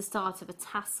use it for the start of a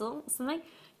tassel or something.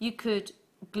 You could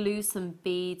glue some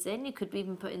beads in. You could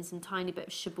even put in some tiny bit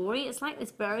of shibori. It's like this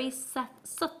very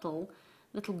subtle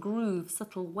little groove,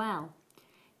 subtle well.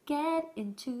 Get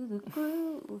into the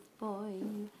groove, boy,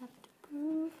 you have to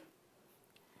prove.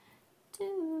 I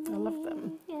love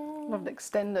them. Yeah. Love the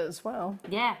extender as well.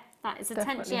 Yeah, that is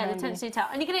Definitely the handy. attention to detail.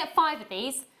 And you're going to get 5 of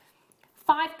these,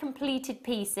 5 completed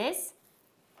pieces.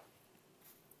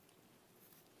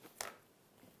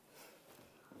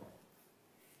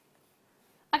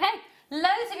 Okay,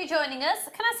 loads of you joining us.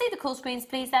 Can I see the call screens,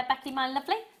 please, there, Becky, my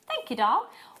lovely? Thank you, doll.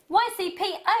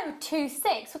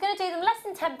 YCP026. We're going to do them less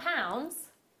than £10.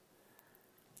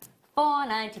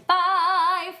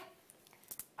 $4.95.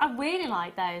 I really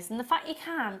like those, and the fact you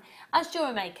can, as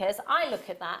jewellery makers, I look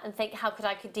at that and think, how could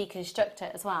I deconstruct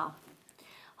it as well?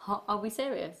 Are we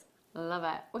serious? Love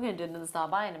it. We're going to do another star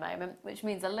buy in a moment, which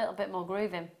means a little bit more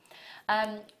grooving.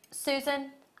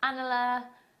 Susan, Anila,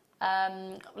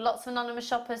 lots of anonymous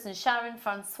shoppers, and Sharon,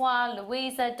 Francois,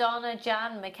 Louisa, Donna,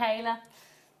 Jan, Michaela.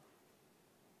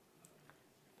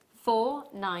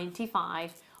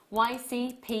 $4.95.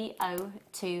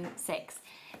 YCP026.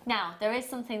 Now, there is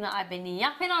something that I've been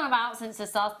yapping on about since the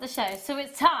start of the show, so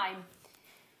it's time.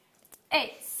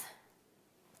 It's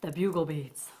the bugle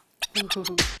beads.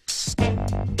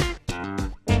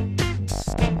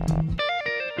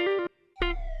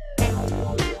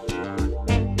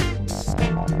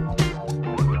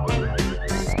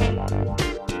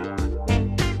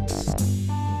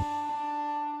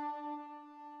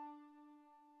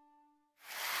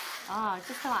 Ah, I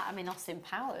just feel like I'm in Austin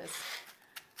Powers.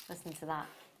 Listen to that.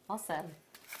 Awesome.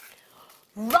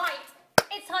 Right,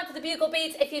 it's time for the bugle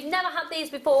beads. If you've never had these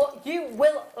before, you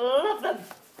will love them.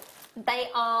 They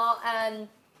are,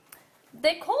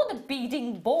 they're called a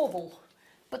beading bauble,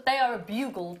 but they are a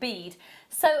bugle bead.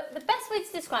 So the best way to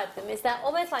describe them is they're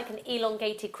almost like an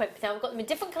elongated crimp. Now, we've got them in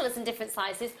different colours and different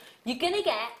sizes. You're going to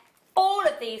get all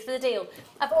of these for the deal.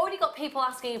 I've already got people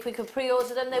asking if we could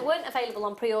pre-order them. They weren't available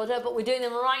on pre-order, but we're doing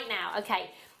them right now.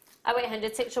 Okay.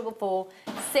 0800 644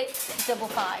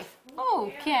 655.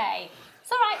 Okay.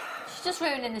 It's all right. She's just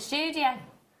ruining the studio.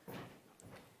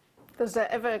 Does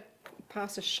there ever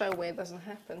pass a show where it doesn't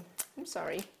happen? I'm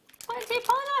sorry. What are you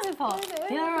apologising for?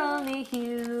 You're only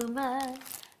human,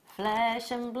 flesh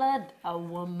and blood, a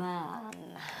woman.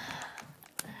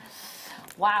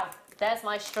 Wow. There's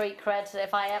my street cred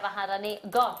if I ever had any.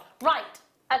 Gone. Right.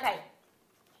 Okay.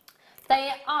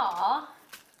 They are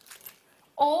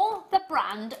all the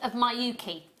brand of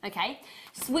Miyuki, okay?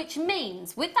 Which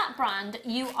means with that brand,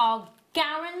 you are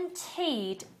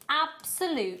guaranteed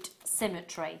absolute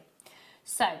symmetry.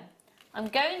 So I'm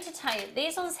going to tell you,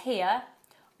 these ones here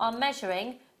are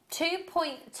measuring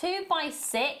 2.2 by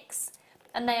 6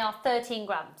 and they are 13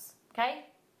 grams, okay?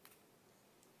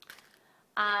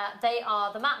 They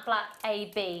are the matte black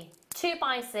AB, 2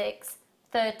 by 6,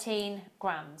 13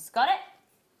 grams. Got it?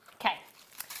 Okay.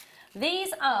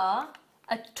 These are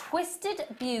a twisted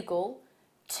bugle,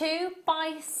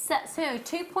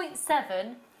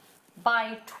 2.7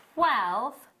 by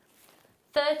 12,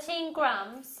 13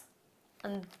 grams,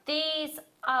 and these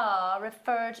are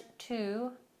referred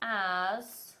to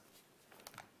as,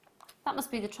 that must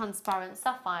be the transparent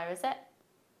sapphire, is it?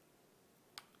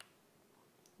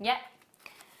 Yep.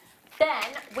 Then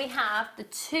we have the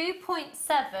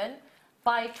 2.7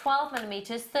 by 12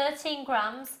 millimeters, 13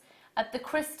 grams of the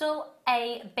crystal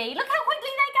AB. Look how quickly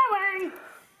they're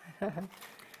going!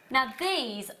 Now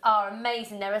these are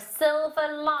amazing. They're a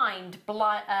silver lined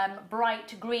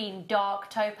bright green dark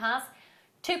topaz,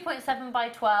 2.7 by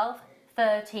 12,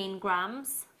 13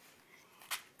 grams.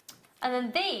 And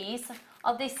then these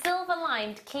are the silver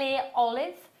lined clear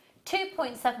olive,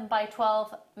 2.7 by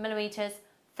 12 millimeters,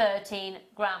 13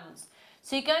 grams.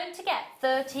 So you're going to get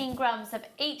 13 grams of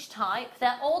each type.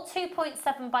 They're all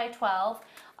 2.7 by 12,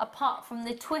 apart from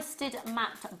the twisted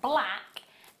matte black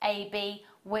AB,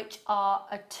 which are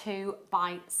a 2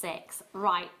 by 6.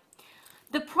 Right.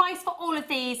 The price for all of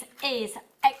these is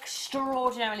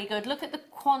extraordinarily good. Look at the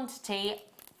quantity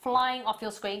flying off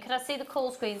your screen. Could I see the call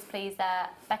screens, please,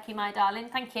 there, Becky, my darling?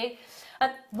 Thank you.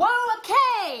 Whoa,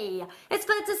 okay. It's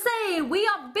fair to say we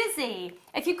are busy.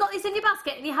 If you've got these in your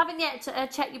basket and you haven't yet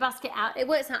checked your basket out, it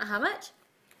works out how much?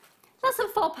 Less than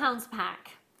 £4 a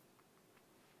pack.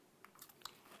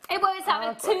 It works out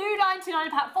at $2.99 a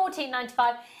pack,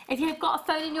 $14.95. If you've got a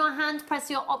phone in your hand, press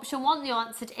your option 1. You're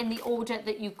answered in the order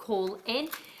that you call in.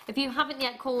 If you haven't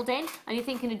yet called in and you're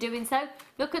thinking of doing so,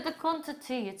 look at the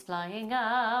quantity, it's flying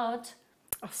out.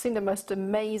 I've seen the most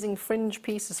amazing fringe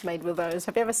pieces made with those.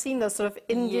 Have you ever seen those sort of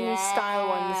Indian style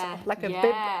ones? Like a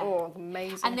bib? Oh,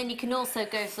 amazing. And then you can also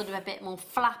go sort of a bit more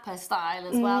flapper style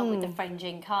as well with the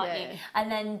fringing, can't you?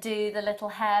 And then do the little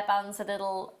hairbands, the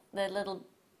little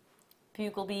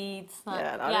bugle beads. Like,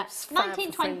 yeah,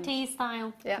 1920s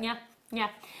style. Yeah.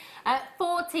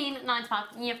 $14.95.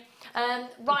 Yeah.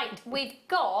 Right, we've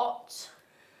got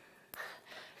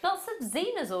lots of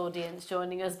Zena's audience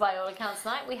joining us by all accounts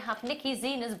tonight. We have Nikki,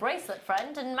 Zena's bracelet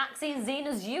friend, and Maxine,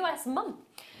 Zena's US mum.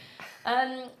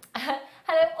 Hello,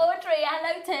 Audrey.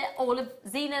 Hello to all of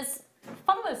Zena's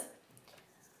followers.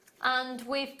 And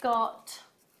we've got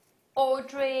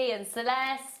Audrey and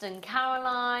Celeste and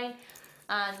Caroline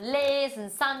and Liz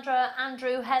and Sandra,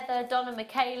 Andrew, Heather, Donna,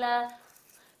 Michaela,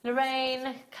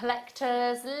 Lorraine,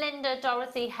 collectors, Linda,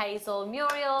 Dorothy, Hazel,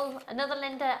 Muriel, another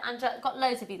Linda, Angela. Got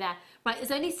loads of you there. Right,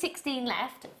 there's only 16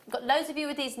 left. Got loads of you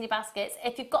with these in your baskets.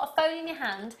 If you've got a phone in your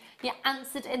hand, you're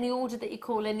answered in the order that you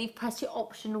call in. You've pressed your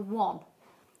option 1.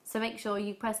 So make sure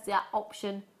you press that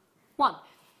option 1.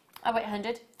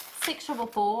 0800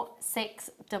 644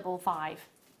 655.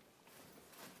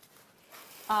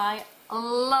 I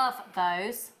love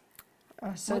those.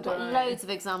 Oh, so We've got loads of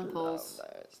examples.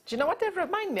 Do you know what they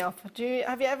remind me of? Have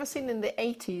you ever seen in the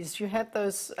 80s, you had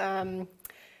those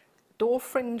door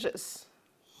fringes?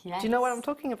 Yes. Do you know what I'm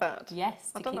talking about?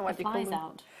 Yes, I don't know what the you call flies them.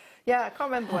 out. Yeah, I can't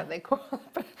remember what they call them,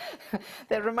 but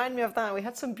they remind me of that. We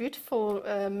had some beautiful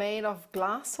made of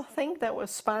glass, I think, that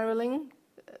was spiralling,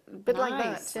 a bit like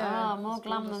that. Yeah, more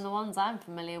glam than the ones I'm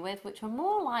familiar with, which were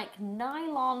more like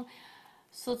nylon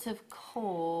sort of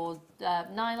cord,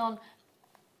 nylon,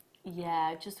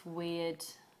 yeah, just weird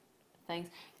things.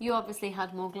 You obviously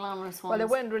had more glamorous ones. Well, they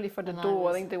weren't really for the door.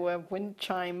 I think they were wind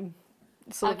chime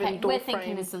sort of indoor we're frame.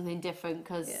 thinking of something different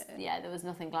because, there was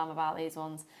nothing glam about these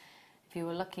ones. If you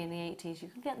were lucky in the 80s, you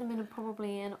could get them in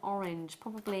probably an orange,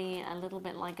 probably a little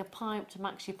bit like a pipe to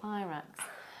match your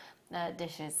Pyrex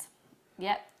dishes.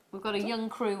 Yep, we've got a young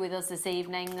crew with us this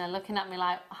evening. They're looking at me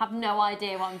like, I have no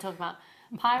idea what I'm talking about.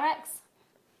 Pyrex?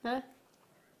 No?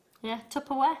 Yeah,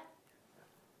 Tupperware?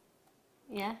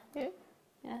 Yeah? Yeah.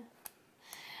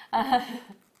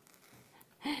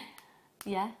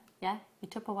 Yeah. Your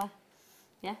Tupperware.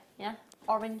 Yeah.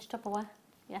 Orange Tupperware.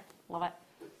 Yeah, love it.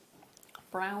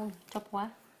 Brown Tupperware.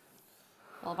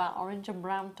 All about orange and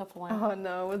brown Tupperware. Oh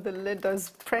no, with the lid, those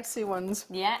pressy ones.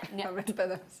 Yeah. I remember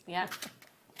those. Yeah.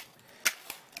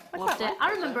 Loved it.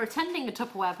 I remember attending a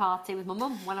Tupperware party with my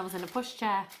mum when I was in a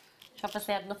pushchair. She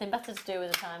obviously had nothing better to do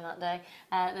with the time that day.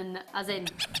 As in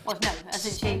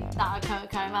she, that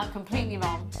came out completely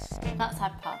wrong. That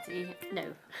type of party,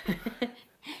 no.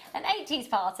 An 80s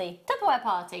party, Tupperware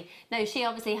party. No, she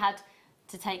obviously had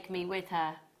to take me with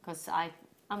her because I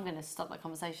I'm going to stop that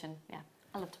conversation. Yeah,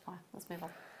 I love to cry. Let's move on.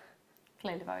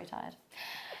 Clearly very tired.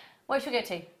 Where should we go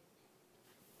to?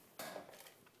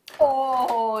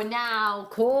 Oh, now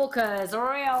corkers,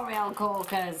 real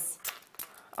corkers.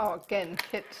 Oh, again,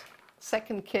 kit.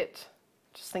 Second kit.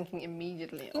 Just thinking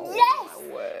immediately. Oh, Yes!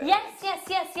 my word. Yes.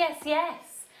 Yeah.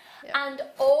 And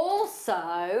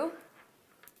also...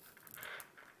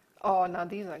 Oh, now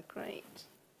these are great.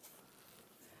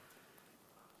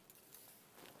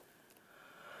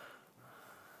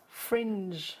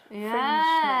 Fringe. Yeah. Fringe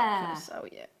necklace. Oh,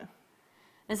 yeah.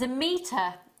 There's a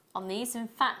meter on these. In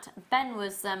fact, Ben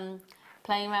was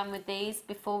playing around with these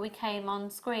before we came on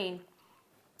screen.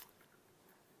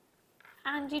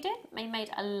 And you did. We made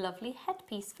a lovely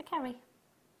headpiece for Kerry.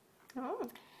 Oh.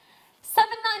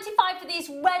 $7.95 for these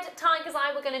red tiger's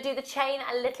eye. We're going to do the chain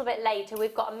a little bit later.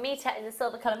 We've got a meter in the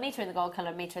silver colour, meter in the gold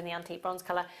colour, meter in the antique bronze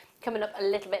colour coming up a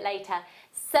little bit later.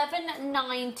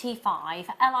 $7.95,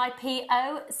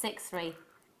 LIPO 63.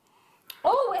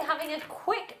 Oh, we're having a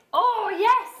quick... Oh,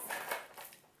 yes!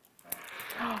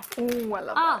 Oh, I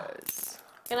love those.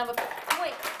 Going to have a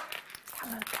quick...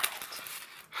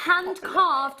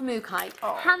 Hand-carved mookaite.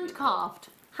 Oh,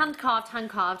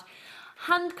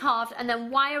 Hand-carved, and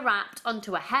then wire wrapped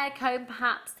onto a hair comb,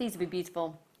 perhaps. These would be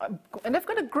beautiful. And they've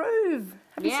got a groove.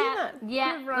 Have you seen that?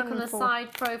 Yeah, Groove look on the run for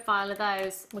side profile of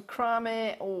those.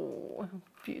 Macrame. Oh,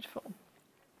 beautiful.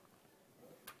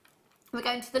 We're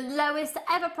going to the lowest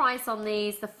ever price on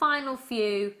these, the final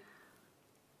few.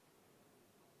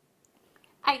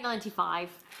 $8.95.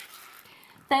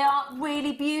 They are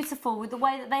really beautiful with the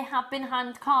way that they have been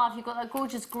hand carved. You've got that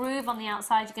gorgeous groove on the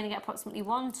outside. You're going to get approximately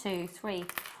 1, 2, 3,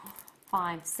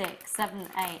 5, 6, 7,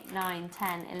 8, 9,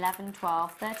 10, 11,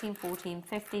 12, 13, 14,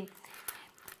 15,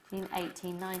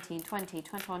 18, 19, 20,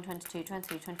 21, 22,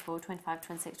 23, 24, 25,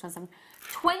 26, 27.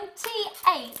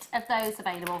 28 of those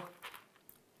available.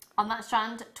 On that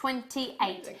strand,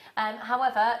 28.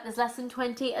 However, there's less than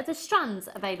 20 of the strands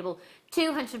available.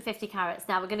 250 carats.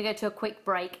 Now, we're going to go to a quick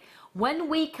break. When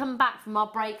we come back from our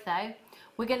break, though,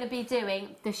 we're going to be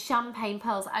doing the champagne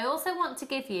pearls. I also want to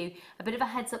give you a bit of a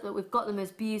heads up that we've got the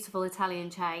most beautiful Italian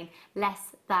chain.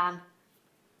 Less than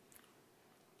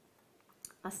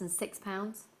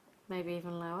 £6, maybe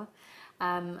even lower.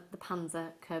 The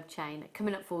Panzer curb chain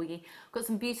coming up for you. I've got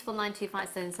some beautiful 925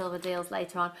 sterling silver deals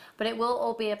later on, but it will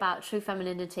all be about true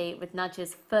femininity with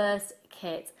Nadja's first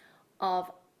kit of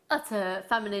utter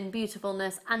feminine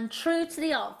beautifulness and true to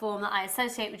the art form that I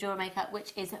associate with Jewellery Maker,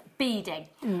 which is beading.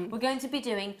 We're going to be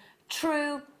doing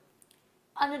true,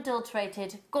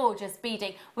 unadulterated, gorgeous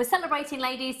beading. We're celebrating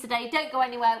ladies today. Don't go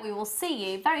anywhere. We will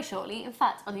see you very shortly, in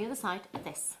fact, on the other side of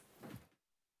this.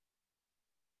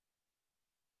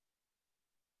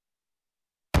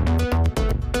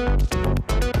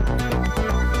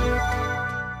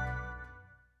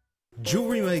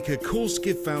 Jewellery Maker course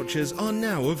gift vouchers are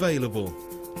now available.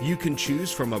 You can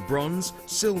choose from a bronze,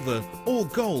 silver or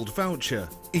gold voucher.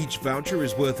 Each voucher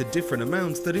is worth a different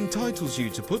amount that entitles you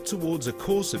to put towards a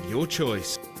course of your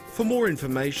choice. For more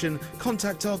information,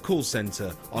 contact our call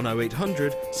centre on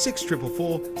 0800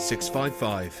 644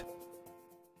 655.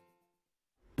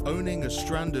 Owning a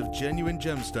strand of genuine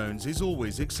gemstones is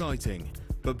always exciting.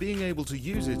 But being able to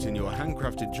use it in your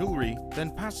handcrafted jewellery, then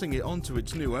passing it on to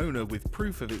its new owner with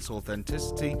proof of its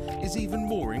authenticity is even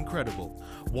more incredible.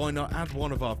 Why not add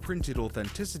one of our printed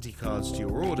authenticity cards to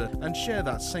your order and share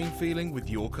that same feeling with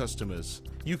your customers?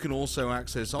 You can also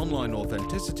access online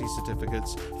authenticity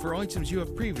certificates for items you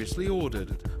have previously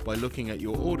ordered by looking at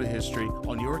your order history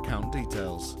on your account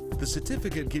details. The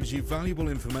certificate gives you valuable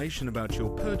information about your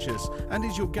purchase and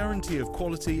is your guarantee of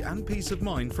quality and peace of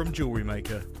mind from Jewellery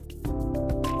Maker.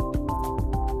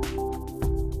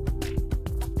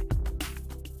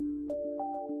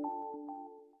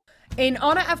 In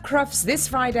honour of Crufts this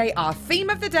Friday, our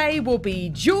theme of the day will be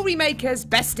Jewellery Maker's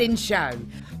Best in Show.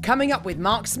 Coming up with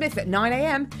Mark Smith at 9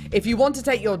 AM. If you want to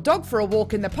take your dog for a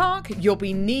walk in the park, you'll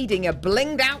be needing a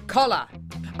blinged out collar.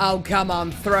 Oh, come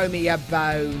on, throw me a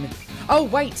bone. Oh,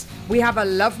 wait, we have a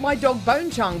Love My Dog bone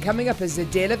charm coming up as the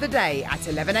deal of the day at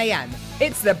 11 AM.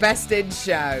 It's the Best in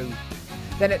Show.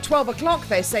 Then at 12 o'clock,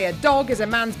 they say a dog is a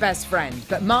man's best friend,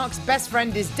 but Mark's best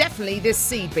friend is definitely this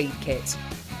seed bead kit.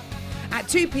 At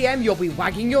 2 PM, you'll be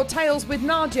wagging your tails with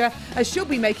Nadia as she'll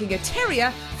be making a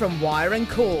terrier from wire and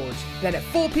cord. Then at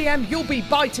 4 PM, you'll be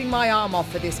biting my arm off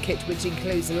for this kit, which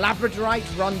includes Labradorite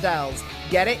rondelles.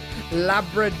 Get it?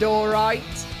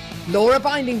 Labradorite. Laura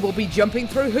Binding will be jumping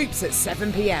through hoops at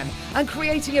 7 PM and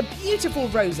creating a beautiful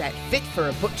rosette fit for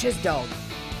a butcher's dog.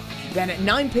 Then at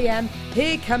 9 PM,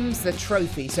 here comes the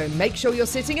trophy, so make sure you're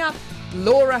sitting up.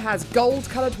 Laura has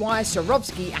gold-coloured wire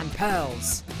Swarovski and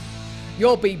pearls.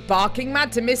 You'll be barking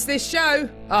mad to miss this show.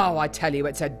 Oh, I tell you,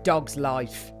 it's a dog's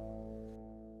life.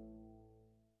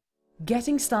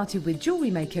 Getting started with Jewellery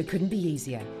Maker couldn't be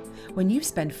easier. When you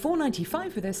spend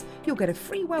 $4.95 with us, you'll get a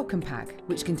free welcome pack,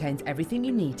 which contains everything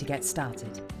you need to get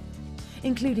started,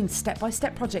 including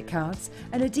step-by-step project cards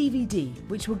and a DVD,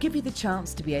 which will give you the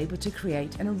chance to be able to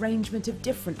create an arrangement of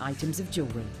different items of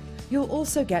jewellery. You'll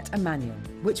also get a manual,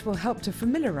 which will help to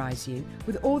familiarise you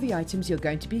with all the items you're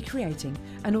going to be creating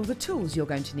and all the tools you're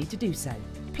going to need to do so.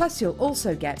 Plus, you'll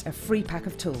also get a free pack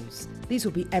of tools. These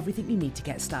will be everything you need to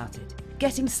get started.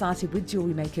 Getting started with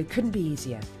Jewellery Maker couldn't be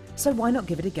easier, so why not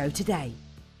give it a go today?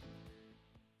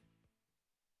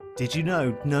 Did you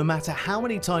know, no matter how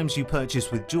many times you purchase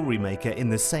with Jewellery Maker in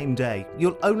the same day,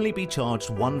 you'll only be charged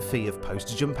one fee of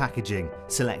postage and packaging.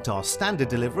 Select our standard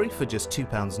delivery for just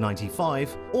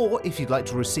 £2.95, or if you'd like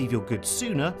to receive your goods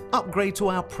sooner, upgrade to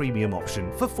our premium option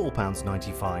for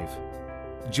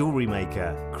 £4.95. Jewellery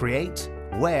Maker. Create,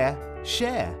 wear,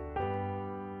 share.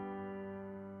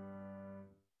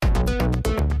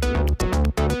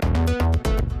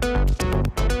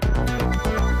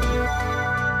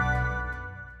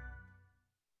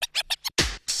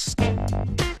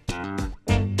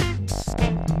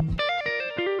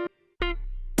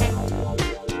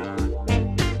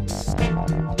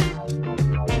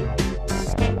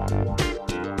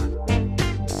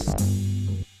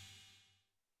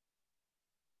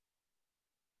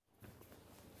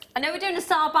 I know we're doing a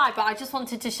star buy, but I just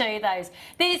wanted to show you those.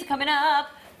 These are coming up.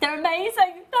 They're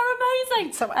amazing. They're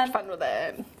amazing. So much fun with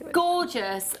them.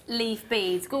 Gorgeous leaf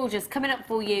beads. Gorgeous. Coming up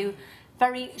for you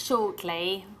very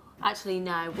shortly. Actually,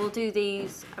 no. We'll do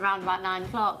these around about 9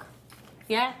 o'clock.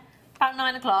 Yeah? About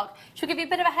 9 o'clock. Should we give you a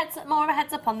bit of a heads up, more of a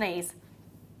heads up on these?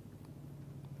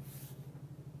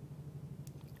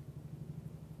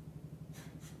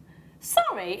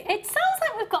 Sorry, it sounds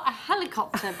like we've got a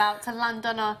helicopter about to land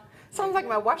on a... Sounds like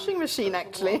my washing machine,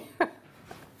 actually.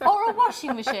 Or a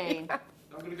washing machine. Yeah.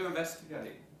 I'm going to go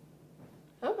investigate.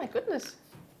 Oh my goodness.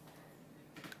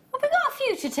 Have we got a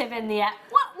fugitive in the air?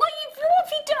 What have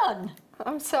you done?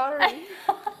 I'm sorry.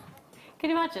 Can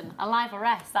you imagine? A live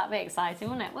arrest. That'd be exciting,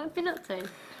 wouldn't it? What have you been up to?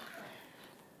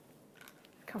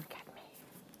 Come get me.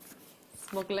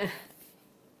 Smuggling.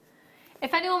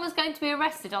 If anyone was going to be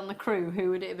arrested on the crew,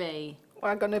 who would it be?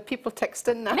 Well, I'm going to people text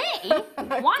in now. Me?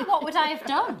 Why? What would I have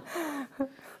done?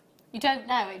 You don't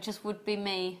know. It just would be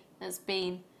me that's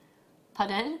been...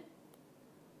 Pardon?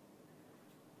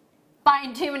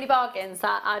 Buying too many bargains.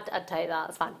 I'd take that.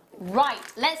 That's fine. Right.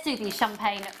 Let's do these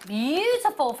champagne,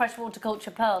 beautiful freshwater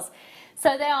culture pearls.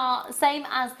 So they are same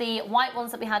as the white ones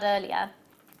that we had earlier,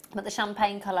 but the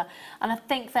champagne colour. And I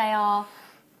think they are...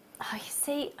 Oh, you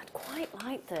see, I'd quite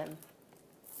like them.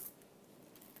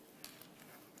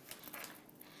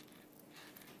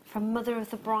 From Mother of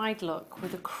the Bride look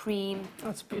with a cream.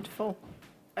 That's beautiful.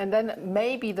 And then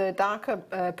maybe the darker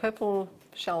purple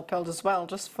shell pearls as well,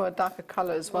 just for a darker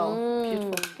colour as well.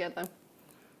 Beautiful together.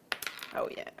 Oh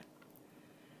yeah.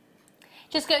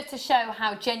 Just goes to show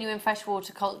how genuine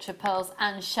freshwater culture pearls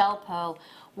and shell pearl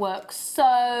work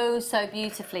so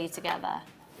beautifully together.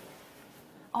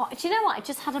 Oh, do you know what? I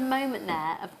just had a moment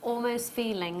there of almost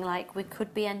feeling like we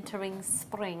could be entering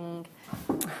spring.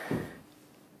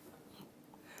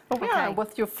 Well, we are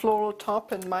with your floral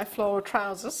top and my floral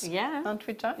trousers. Yeah. Aren't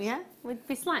we, Josh? Yeah, we'd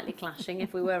be slightly clashing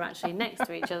if we were actually next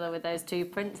to each other with those two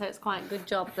prints, so it's quite a good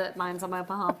job that mine's on my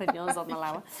upper half and yours on the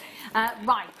lower.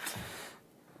 Right.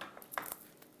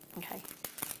 Okay.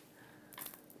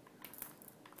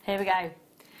 Here we go.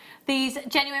 These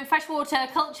genuine freshwater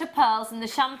culture pearls in the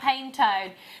champagne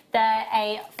tone. They're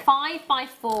a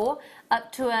 5x4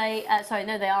 up to a, sorry,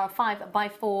 no, they are a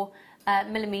 5x4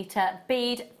 millimetre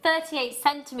bead, 38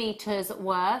 centimetres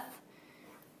worth.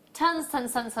 Tons.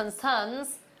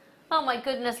 Oh my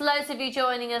goodness, loads of you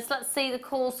joining us. Let's see the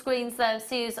call screens there.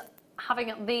 See who's having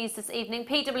up these this evening.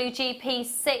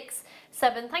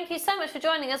 PWGP67. Thank you so much for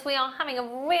joining us. We are having a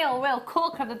real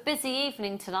corker of a busy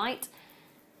evening tonight.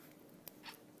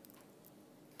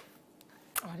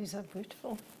 Oh, these are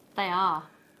beautiful. They are.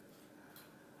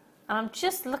 And I'm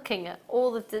just looking at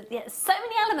all of the... Yeah, so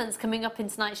many elements coming up in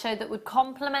tonight's show that would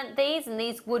complement these, and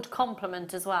these would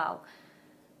complement as well.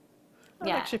 I'd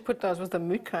actually put those with the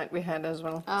moot kite we had as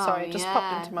well. Oh, sorry, it just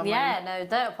popped into my mind. Yeah, no,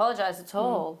 don't apologise at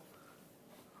all.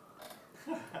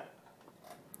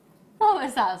 What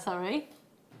was that, sorry?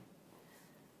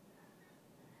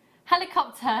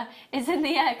 Helicopter is in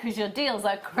the air because your deals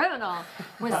are criminal.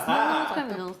 With small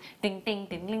criminals. Ding, ding,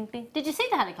 ding, ding, ding. Did you see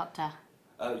the helicopter?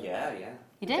 Oh, yeah.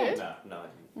 You did? No, I didn't.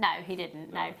 No, he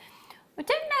didn't, no. I don't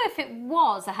know if it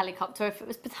was a helicopter, if it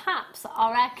was perhaps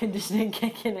our air conditioning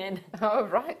kicking in. Oh,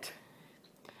 right.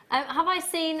 Have I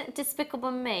seen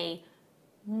Despicable Me?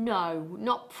 No,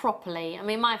 not properly. I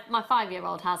mean, my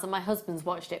 5-year-old has, and my husband's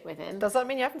watched it with him. Does that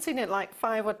mean you haven't seen it like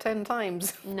 5 or 10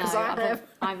 times? No, 'Cause I have.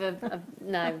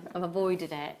 I've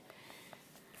avoided it.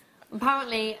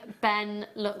 Apparently, Ben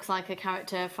looks like a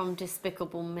character from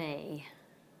Despicable Me.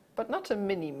 But not a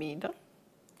mini-me, though.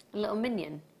 A little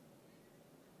minion.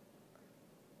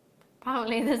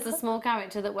 Apparently, there's a small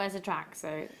character that wears a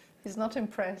tracksuit. He's not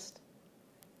impressed.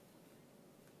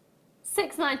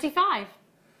 $6.95.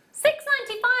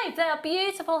 $6.95. They are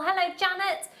beautiful. Hello,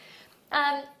 Janet,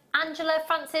 Angela,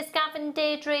 Francis, Gavin,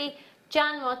 Deirdre,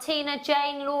 Jan, Martina,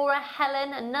 Jane, Laura,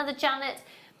 Helen, another Janet.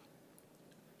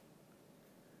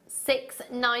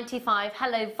 $6.95.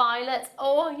 Hello, Violet.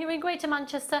 Oh, you're in Greater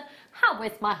Manchester. How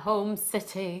is my home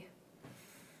city?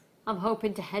 I'm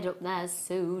hoping to head up there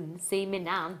soon. See me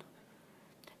nan.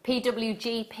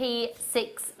 PWGP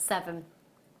 67.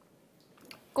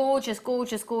 Gorgeous,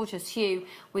 gorgeous, gorgeous hue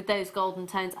with those golden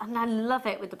tones. And I love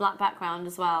it with the black background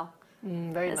as well.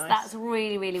 Very nice. That's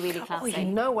really, really, really classy. Oh, you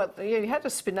know what? You had a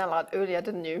spinel out earlier,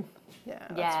 didn't you? Yeah,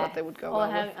 that's what they would go well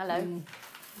with. Hello.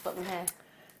 I've got them here.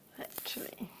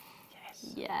 Actually,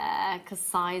 yes. Yeah, because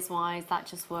size-wise, that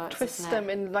just works. Twist them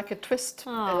in like a twist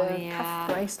cuff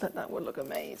bracelet. That would look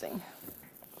amazing.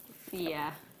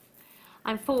 Yeah.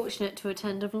 I'm fortunate to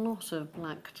attend a lot of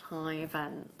black tie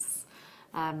events.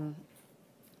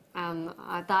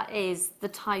 That is the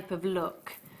type of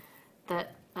look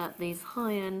that at these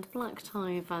high-end black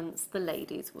tie events the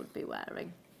ladies would be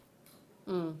wearing.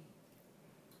 I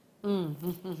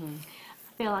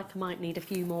feel like I might need a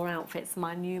few more outfits for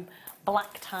my new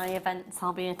black tie events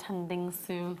I'll be attending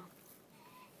soon.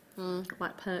 I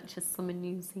might purchase some in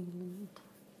New Zealand.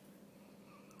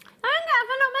 Have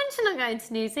I not mentioned I'm going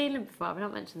to New Zealand before? I've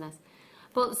not mentioned this.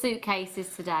 Bought suitcases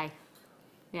today.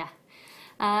 Yeah.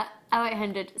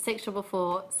 0800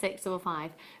 644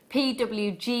 655.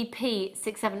 PWGP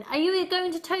 67. Are you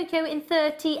going to Tokyo in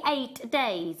 38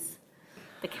 days?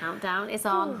 The countdown is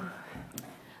on.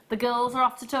 The girls are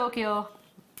off to Tokyo.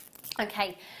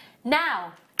 Okay,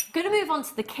 now, I'm going to move on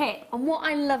to the kit and what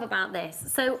I love about this.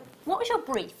 So, what was your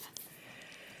brief?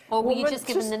 Or were you just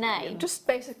given the name? Just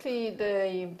basically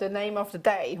the name of the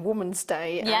day, Women's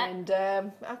Day. Yeah. And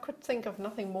I could think of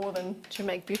nothing more than to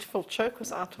make beautiful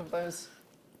chokers out of those.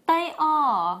 They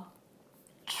are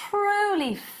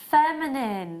truly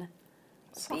feminine.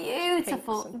 Soft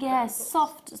Beautiful. pinks and Yes, purples.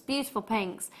 soft, beautiful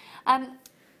pinks.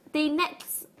 The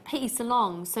next piece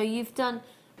along, so you've done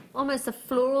almost a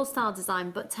floral style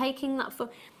design, but taking that for...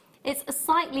 It's a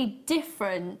slightly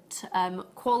different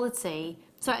quality,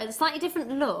 sorry, a slightly different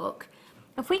look.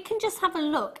 If we can just have a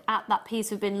look at that piece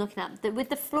we've been looking at, with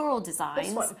the floral designs.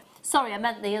 This one. Sorry, I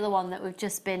meant the other one that we've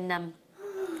just been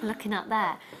looking at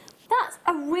there. That's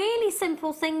a really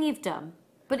simple thing you've done,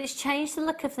 but it's changed the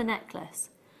look of the necklace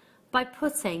by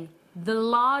putting the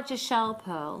larger shell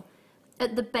pearl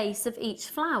at the base of each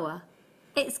flower.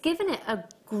 It's given it a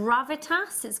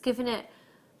gravitas, it's given it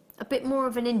a bit more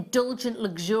of an indulgent,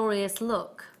 luxurious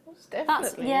look.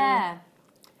 Definitely. Yeah.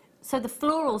 So the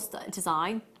floral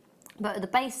design, but at the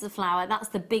base of the flower, that's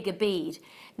the bigger bead.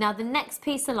 Now the next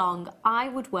piece along, I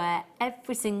would wear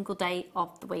every single day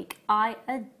of the week. I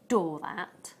adore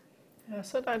that. Yeah,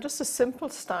 so just a simple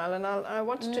style, and I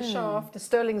wanted to show off the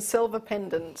sterling silver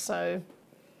pendant, so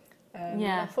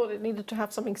I thought it needed to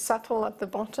have something subtle at the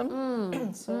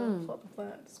bottom. So sort of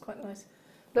that, it's quite nice.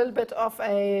 A little bit of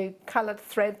a coloured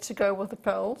thread to go with the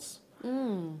pearls.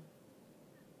 So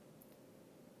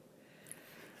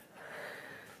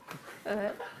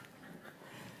yeah,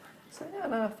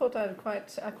 and I thought I'd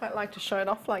quite like to show it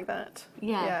off like that.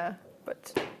 Yeah.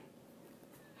 But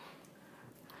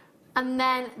And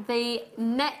then the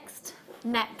next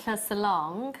necklace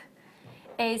along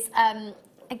is,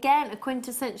 again, a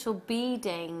quintessential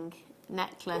beading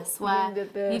necklace where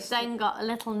you've then got a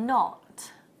little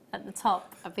knot at the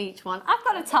top of each one. I've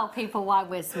got to tell people why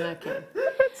we're smirking.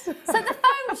 So the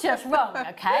phone's just rung,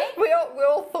 okay? we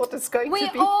all thought it's going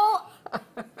to be...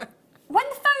 When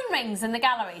the phone rings in the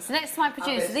gallery, so next to my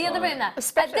producer, the other room there,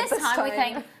 Especially at this time we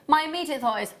think, my immediate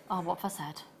thought is, oh, what have I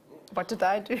said? What did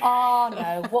I do? Oh no,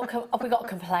 have we got a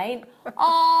complaint?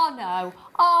 Oh no,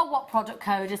 oh what product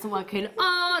code isn't working?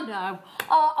 Oh no,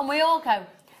 oh, and we all go.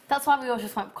 That's why we all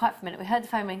just went quiet for a minute. We heard the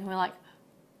phone ring and we were like,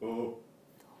 oh,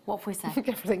 what have we said?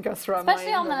 Everything goes through our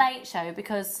Especially mind. on the late show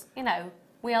because, you know,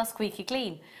 we are squeaky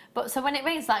clean. But so when it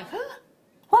rings, like,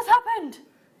 what's happened?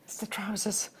 It's the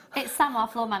trousers. It's Sam, our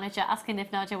floor manager, asking if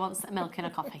Nadia wants milk in a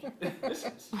coffee.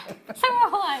 So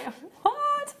we're all like,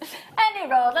 what?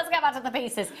 Anyway, let's get back to the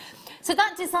pieces. So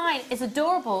that design is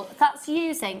adorable. That's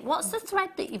using, what's the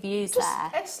thread that you've used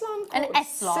there? Eslon cord. An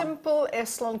Eslon. Simple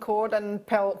Eslon cord and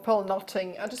pearl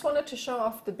knotting. I just wanted to show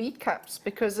off the bead caps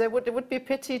because it would be a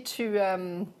pity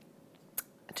to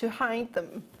hide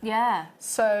them. Yeah.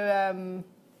 So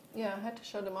yeah, I had to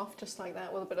show them off just like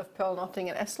that with a bit of pearl knotting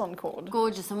and Eslon cord.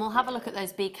 Gorgeous, and we'll have a look at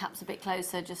those bead caps a bit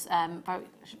closer just very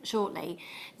shortly.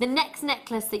 The next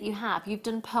necklace that you have, you've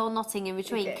done pearl knotting in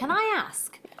between. Okay. Can I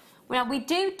ask? Well, we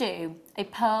do a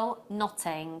pearl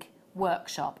knotting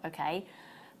workshop, okay?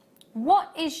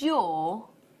 What is your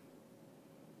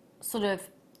sort of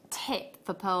tip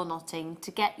for pearl knotting to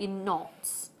get your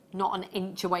knots not an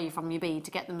inch away from your bead,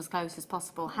 to get them as close as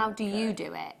possible? How do you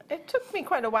do it? It took me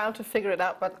quite a while to figure it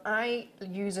out, but I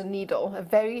use a needle, a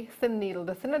very thin needle.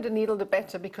 The thinner the needle, the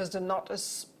better, because the knot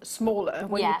is smaller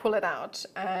when you pull it out.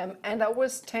 And I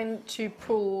always tend to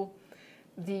pull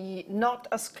the knot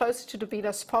as close to the bead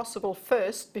as possible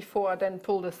first before I then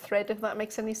pull the thread, if that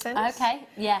makes any sense. Okay,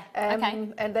 yeah, okay.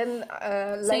 And then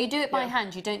so you do it by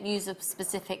hand, you don't use a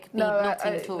specific bead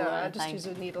knotting tool no, or I anything? just use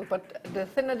a needle, but the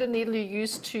thinner the needle you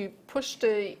use to push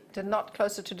the knot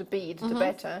closer to the bead, the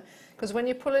better. Because when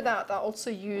you pull it out, I also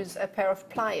use a pair of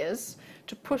pliers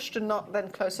to push the knot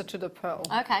then closer to the pearl.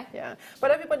 Okay. Yeah,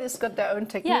 but everybody's got their own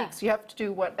techniques. You have to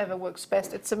do whatever works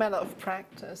best. It's a matter of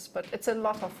practice, but it's a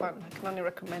lot of fun. I can only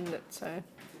recommend it. So.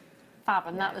 Fab,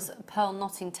 and that was a pearl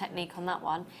knotting technique on that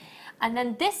one. And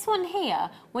then this one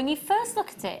here, when you first look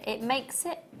at it,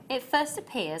 it first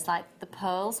appears like the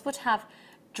pearls would have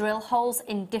drill holes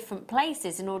in different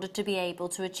places in order to be able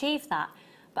to achieve that.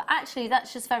 But actually,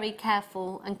 that's just very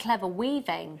careful and clever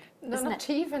weaving, isn't Not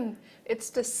it? even. It's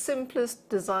the simplest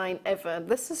design ever.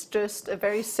 This is just a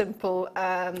very simple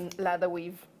ladder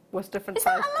weave with different Is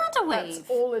that size. a ladder weave? That's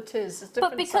all it is. It's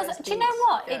different But because, size do you know beads.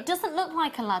 what? Yeah. It doesn't look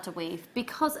like a ladder weave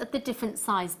because of the different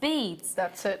size beads.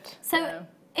 That's it. So yeah.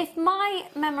 if my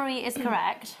memory is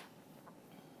correct,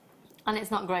 and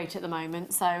it's not great at the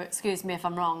moment, so excuse me if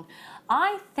I'm wrong,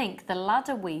 I think the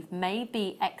ladder weave may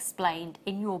be explained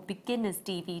in your beginner's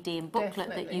DVD and booklet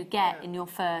that you get in your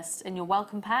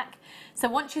welcome pack. So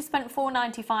once you've spent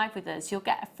 £4.95 with us, you'll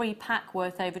get a free pack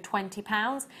worth over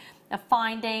 £20 of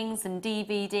findings and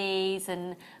DVDs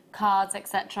and cards,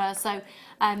 etc. So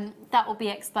that will be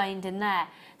explained in there.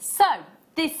 So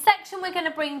this section we're going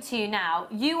to bring to you now,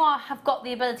 you have got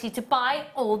the ability to buy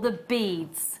all the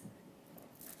beads.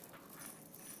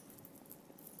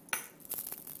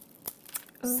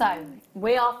 So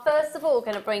we are first of all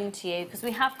going to bring to you, because we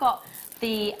have got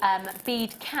the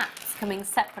bead caps coming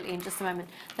separately in just a moment.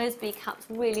 Those bead caps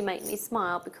really make me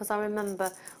smile, because I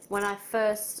remember when I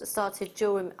first started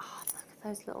jewellery, oh look at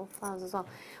those little flowers as well.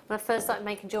 When I first started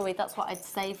making jewellery, that's what I'd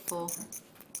save for.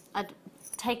 I'd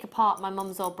take apart my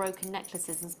mum's old broken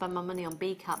necklaces and spend my money on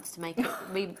bead caps to make it,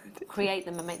 recreate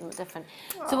them and make them look different.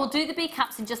 So we'll do the bead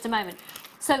caps in just a moment.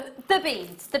 So the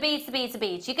beads.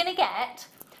 You're going to get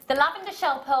the lavender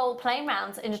shell pearl plain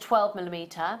rounds in a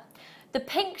 12mm, the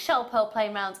pink shell pearl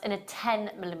plain rounds in a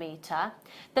 10mm,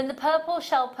 then the purple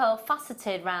shell pearl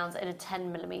faceted rounds in a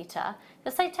 10mm. Did I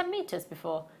say 10 metres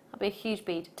before? That'd be a huge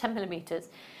bead, 10mm.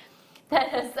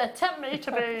 There's a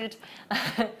 10-metre bead.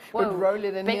 Whoa, roll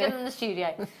it in bigger here. than the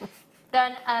studio.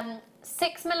 Then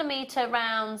 6mm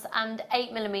rounds and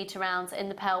 8mm rounds in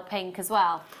the pale pink as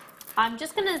well. I'm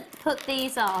just going to put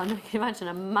these on. Can you imagine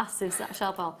a massive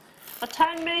shell pearl? A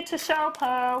 10-metre shell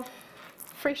pearl.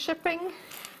 Free shipping.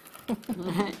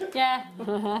 Yeah.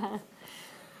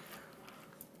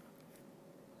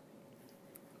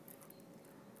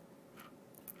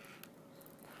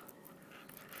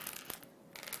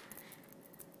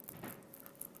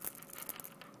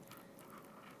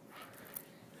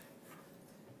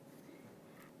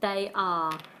 They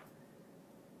are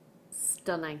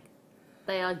stunning.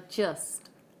 They are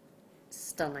just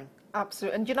stunning.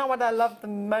 Absolutely. And you know what I love the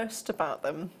most about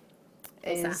them?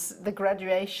 Is the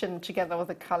graduation together with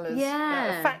the colours.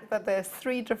 Yeah. The fact that there's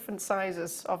 3 different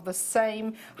sizes of the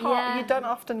same. Yeah. You don't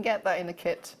often get that in a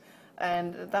kit.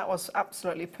 And that was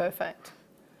absolutely perfect.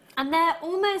 And they're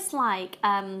almost like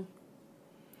a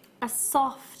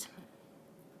soft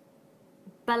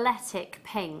balletic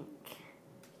pink.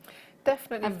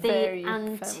 Definitely Of the very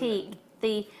antique.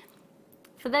 feminine.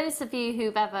 For those of you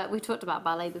who've ever, we talked about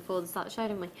ballet before the start of the show,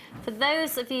 didn't we? For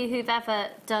those of you who've ever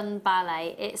done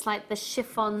ballet, it's like the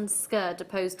chiffon skirt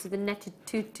opposed to the netted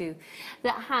tutu.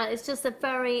 It's just a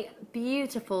very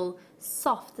beautiful,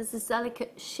 soft, there's this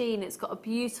delicate sheen, it's got a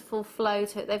beautiful flow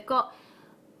to it. They've got,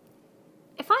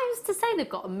 if I was to say they've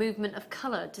got a movement of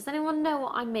colour, does anyone know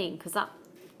what I mean? Because that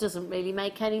doesn't really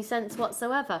make any sense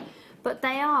whatsoever. But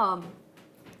they have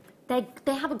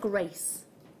a grace.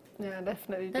 Yeah,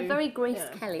 definitely They're do. very Grace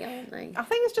Yeah. Kelly, aren't they? I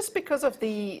think it's just because of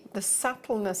the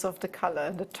subtleness of the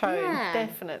colour, the tone, Yeah.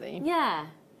 definitely. Yeah.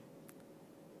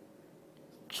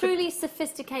 Truly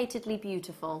sophisticatedly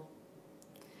beautiful.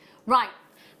 Right,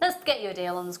 let's get you a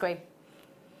deal on the screen.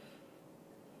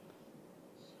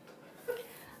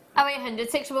 0800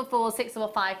 644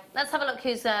 655. Let's have a look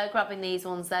who's grabbing these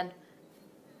ones then.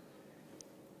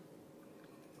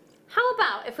 How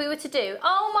about if we were to do,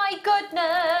 oh my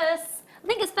goodness! I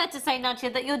think it's fair to say,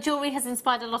 Nadia, that your jewellery has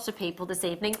inspired a lot of people this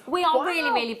evening. We are really,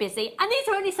 really busy, and these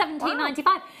are only £17.95.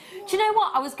 Do you know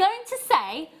what? I was going to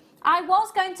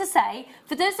say,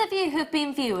 for those of you who've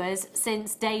been viewers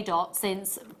since day dot,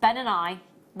 since Ben and I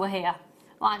were here.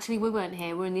 Well, actually, we weren't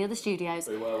here. We're in the other studios.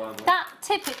 We were, weren't we? That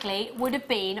typically would have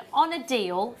been on a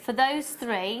deal for those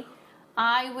three.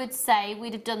 I would say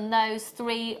we'd have done those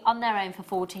three on their own for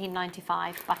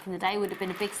 £14.95 back in the day. Would have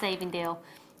been a big saving deal.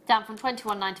 Down from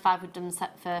 £21.95, we've done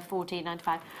for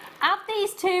 £14.95. Add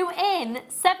these two in,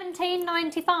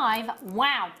 £17.95.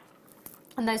 Wow.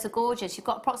 And those are gorgeous. You've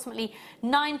got approximately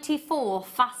 94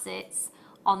 facets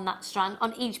on that strand,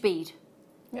 on each bead.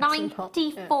 Excellent.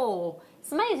 94. Yeah.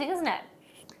 It's amazing, isn't it?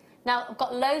 Now, I've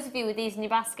got loads of you with these in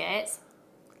your baskets.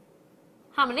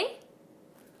 How many?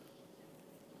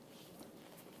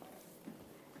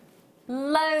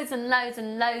 Loads and loads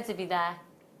and loads of you there.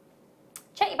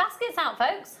 Check your baskets out,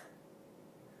 folks.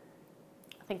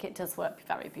 I think it does work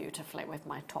very beautifully with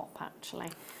my top, actually.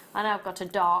 I know I've got a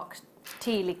dark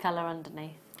tealy colour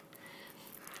underneath.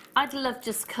 I'd love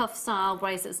just cuff style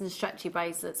bracelets and stretchy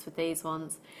bracelets with these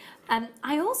ones.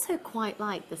 I also quite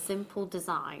like the simple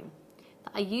design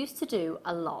that I used to do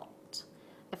a lot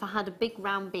if I had a big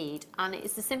round bead, and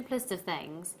it's the simplest of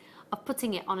things, of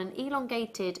putting it on an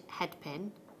elongated head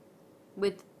pin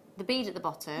with the bead at the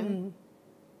bottom,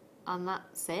 and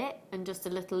that's it, and just a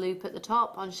little loop at the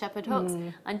top on shepherd hooks,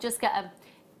 and just get a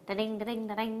da-ding, da-ding,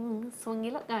 da-ding,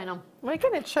 swingy look going on. Well,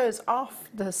 again, it shows off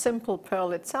the simple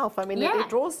pearl itself. I mean, Yeah. it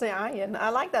draws the eye in. I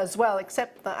like that as well,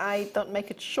 except that I don't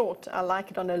make it short. I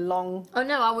like it on a long... Oh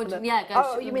no, I would, yeah, go,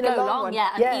 Oh, you mean go a long long, one?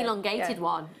 yeah, an Yeah, elongated yeah.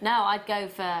 one. No, I'd go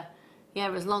for,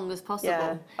 yeah, as long as possible.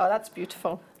 Yeah. Oh, that's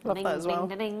beautiful. Love Ding, that as well.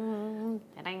 ding, ding,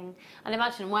 ding, ding. And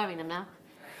imagine wearing them now.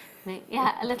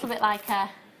 Yeah, a little bit like a...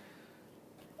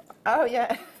 Oh,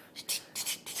 yeah.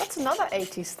 That's another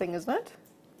 80s thing, isn't it?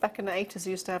 Back in the 80s,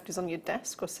 you used to have these on your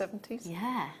desk, or 70s.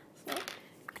 Yeah.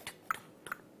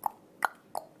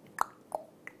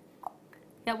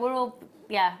 Yeah, we're all...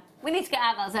 Yeah, we need to get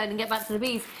out of that zone and get back to the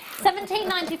bees.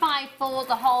 £17.95 for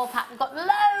the whole pack. We've got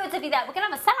loads of you there. We're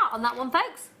going to have a sellout on that one,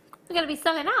 folks. We're going to be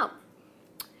selling out.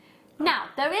 Now,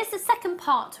 there is a second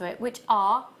part to it, which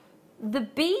are the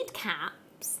bead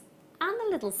caps and a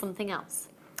little something else.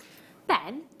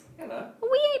 Ben, Hello. are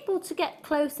we able to get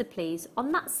closer, please,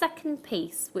 on that second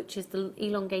piece, which is the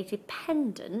elongated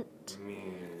pendant?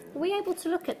 Are we able to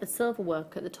look at the silver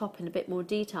work at the top in a bit more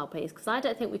detail, please? Because I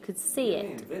don't think we could see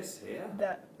it. This here.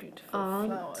 That beautiful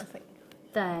Aren't flower, I think.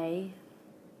 They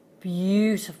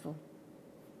beautiful.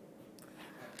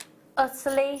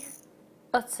 Utterly,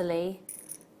 utterly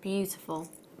beautiful.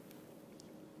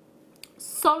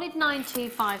 Solid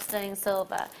 925 sterling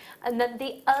silver. And then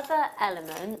the other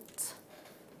element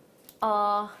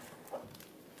are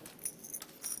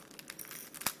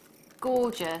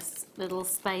gorgeous little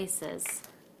spaces.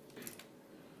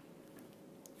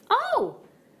 Oh!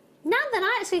 Now then,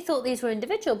 I actually thought these were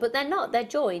individual, but they're not. They're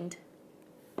joined.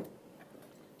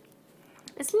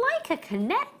 It's like a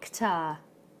connector.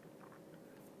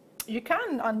 You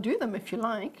can undo them if you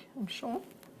like, I'm sure.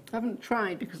 I haven't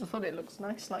tried because I thought it looks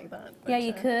nice like that. Yeah,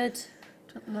 you could.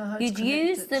 Don't know how it's You'd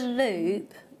use the connected.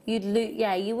 loop.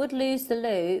 Yeah, you would lose the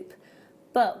loop,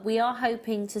 but we are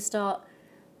hoping to start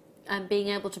being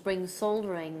able to bring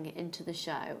soldering into the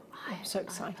show. I'm so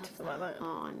excited about that.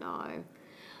 Oh, I know.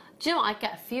 Do you know what? I'd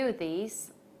get a few of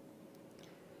these.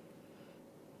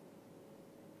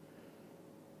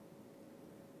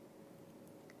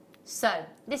 So,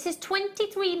 this is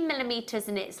 23mm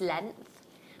in its length.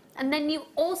 And then you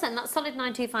also, and that's solid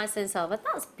 925 sterling silver.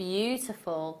 That's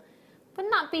beautiful.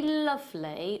 Wouldn't that be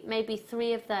lovely? Maybe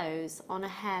 3 of those on a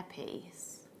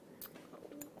hairpiece.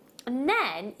 And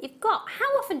then you've got, how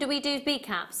often do we do bead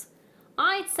caps?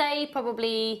 I'd say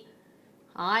probably,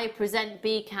 I present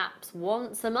bead caps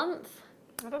once a month.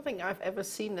 I don't think I've ever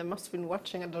seen them. Must have been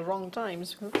watching at the wrong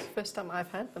times because it's the first time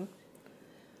I've had them.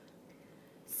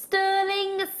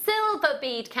 Sterling silver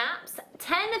bead caps,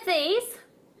 10 of these.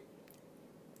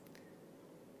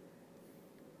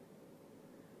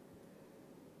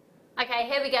 Okay,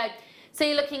 here we go. So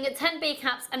you're looking at 10 bead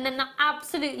caps and then that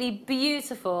absolutely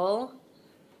beautiful,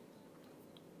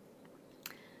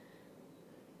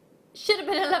 should have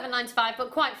been £11.95,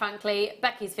 but quite frankly,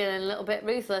 Becky's feeling a little bit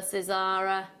ruthless, is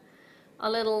our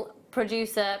little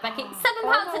producer, Becky.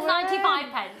 £7.95.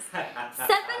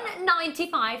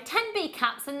 £7.95, 10 bead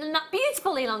caps and then that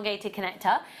beautiful elongated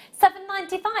connector,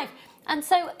 £7.95. And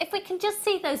so if we can just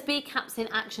see those bead caps in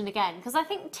action again, because I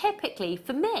think typically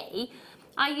for me,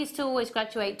 I used to always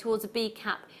graduate towards a bead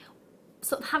cap,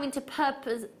 sort of having to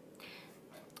perfectly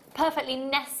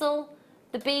nestle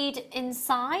the bead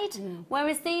inside,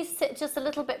 whereas these sit just a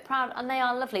little bit proud, and they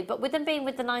are lovely. But with them being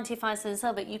with the 95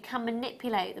 silver, you can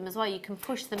manipulate them as well. You can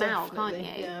push them out, can't you?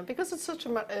 Yeah, because it's such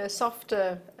a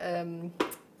softer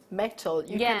metal,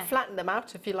 you can flatten them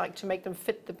out if you like to make them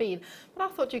fit the bead. But I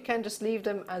thought you can just leave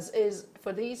them as is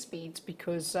for these beads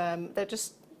because they're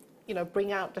just, you know,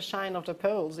 bring out the shine of the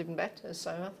pearls even better.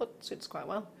 So I thought it suits quite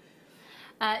well.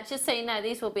 Just so you know,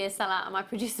 these will be a sellout, and my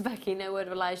producer Becky, no word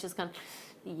of a lie, is just gone,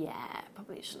 yeah,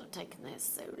 probably shouldn't have taken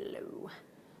this so low.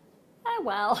 Oh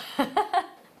well.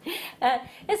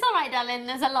 It's all right, darling,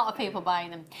 there's a lot of people buying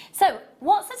them. So,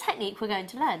 what's the technique we're going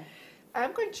to learn?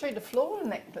 I'm going to show you the floral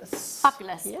necklace.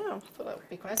 Fabulous. Yeah, I thought that would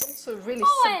be quite. It's also really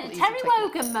Oh, simple. a Terry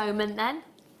Wogan moment then.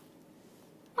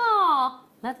 Oh,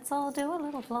 let's all do a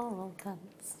little floral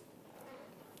dance.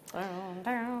 And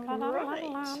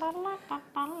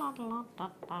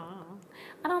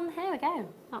here we go.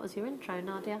 That was your intro,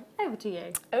 Nadia. Over to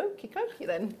you. Okie dokie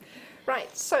then.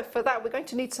 Right, so for that we're going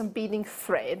to need some beading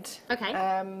thread. Okay.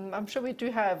 I'm sure we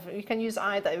do have, you can use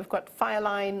either. We've got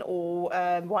Fireline or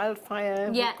Wildfire.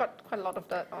 Yeah. We've got quite a lot of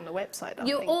that on the website, I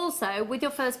You think. also, with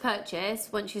your first purchase,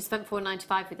 once you spent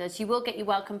 £4.95 with us, you will get your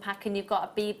welcome pack, and you've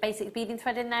got a basic beading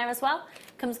thread in there as well.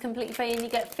 Comes completely free, and you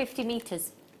get 50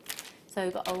 metres. So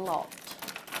you've got a lot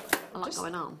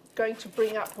going on. Going to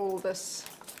bring up all this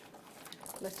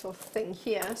little thing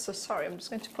here. So sorry, I'm just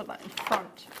going to put that in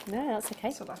front. No, that's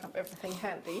okay. So that I have everything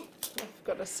handy. I've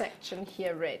got a section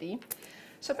here ready.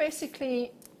 So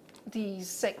basically, these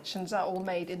sections are all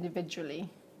made individually.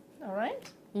 All right?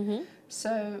 Mm-hmm.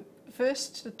 So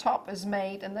first the top is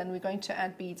made, and then we're going to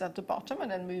add beads at the bottom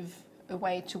and then move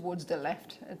away towards the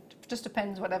left. It just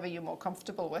depends whatever you're more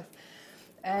comfortable with.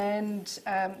 And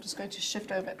I'm just going to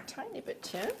shift over a tiny bit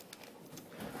here.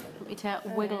 Want me to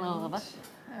wiggle over?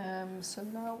 So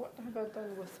now what have I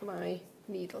done with my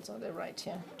needles? Are they right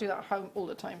here? Do that at home all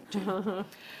the time too,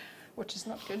 which is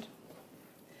not good.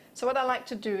 So what I like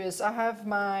to do is I have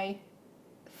my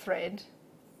thread,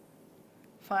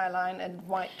 Fireline, and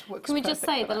white works. Can we just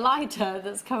say perfect the lighter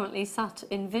that's currently sat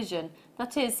in Vision,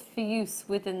 that is for use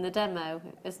within the demo,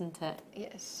 isn't it?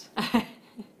 Yes.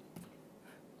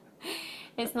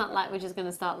 It's not like we're just going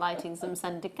to start lighting some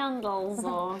scented candles,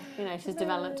 or, you know, she's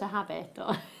developed a habit.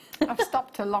 Or I've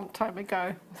stopped a long time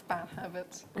ago with bad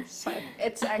habits. So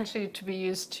it's actually to be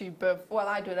used to burn. Well,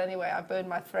 I do it anyway. I burn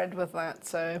my thread with that.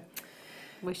 So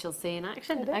we shall see in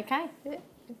action. Okay. Yeah.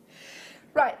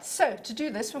 Right, so to do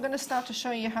this, we're going to start to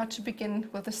show you how to begin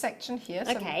with the section here.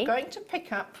 So I'm going to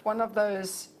pick up one of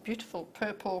those beautiful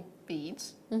purple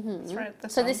beads. Thread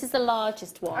this So on. this is the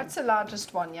largest one. That's the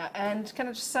largest one, yeah. And can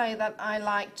I just say that I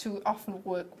like to often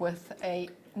work with a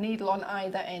needle on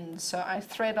either end. So I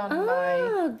thread on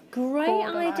my great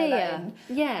cord on either idea. end.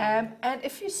 Yeah. And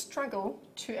if you struggle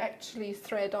to actually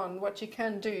thread on, what you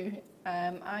can do,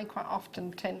 I quite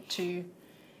often tend to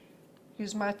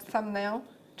use my thumbnail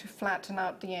to flatten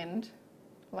out the end,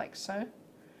 like so.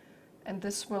 And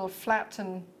this will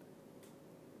flatten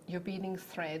your beading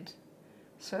thread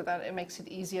so that it makes it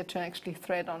easier to actually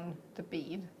thread on the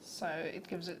bead. So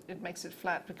it makes it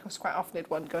flat, because quite often it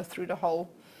won't go through the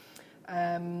hole.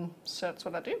 So that's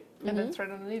what I do, and then thread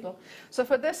on the needle. So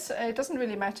for this, it doesn't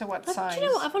really matter what size. Do you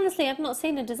know what? I've not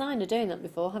seen a designer doing that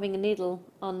before, having a needle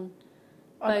on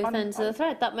both ends of the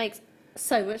thread. That makes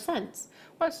so much sense.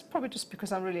 Well, it's probably just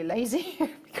because I'm really lazy. No,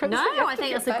 I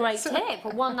think that's a great tip,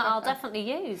 one that I'll definitely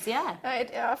use, yeah.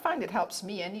 I find it helps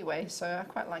me anyway, so I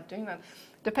quite like doing that.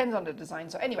 Depends on the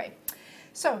design. So anyway,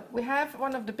 so we have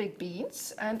one of the big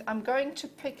beads, and I'm going to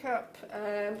pick up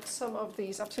some of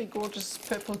these absolutely gorgeous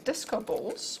purple disco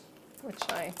balls, which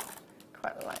I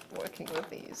quite like working with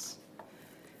these,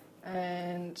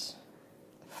 and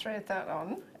thread that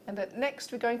on. And then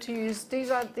next we're going to use, these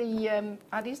are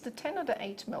these the 10 or the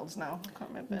 8 mils now? I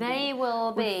can't remember. They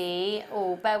will be,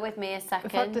 bear with me a We've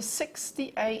got second. the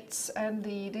 68s, and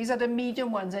these are the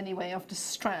medium ones anyway of the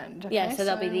strand. Okay? Yeah, so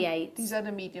they'll be the 8s. These are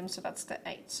the medium, so that's the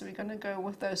 8. So we're going to go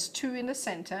with those 2 in the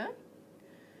center,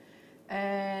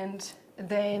 and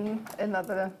then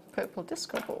another purple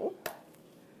disco ball.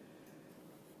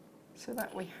 so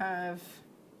that we have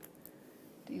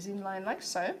these in line like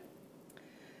so.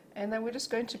 And then we're just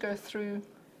going to go through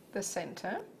the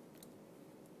center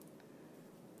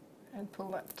and pull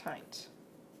that tight.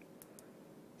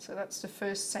 So that's the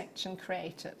first section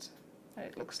created. And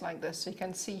it looks like this, so you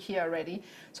can see here already.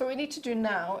 So what we need to do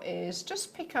now is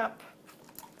just pick up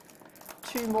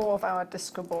 2 more of our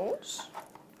disco balls.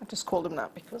 I just call them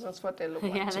that because that's what they look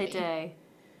like. Yeah, to they me.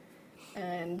 do.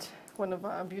 And one of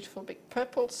our beautiful big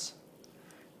purples,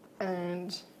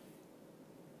 and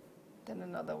then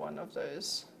another one of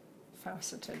those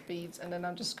faceted beads, and then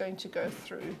I'm just going to go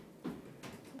through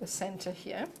the center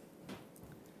here.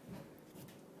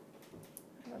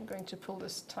 And I'm going to pull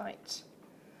this tight,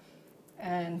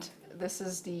 and this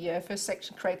is the first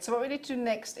section created. So what we need to do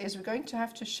next is we're going to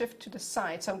have to shift to the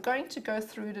side. So I'm going to go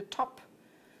through the top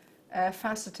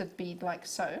faceted bead like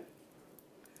so.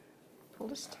 Pull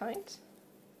this tight.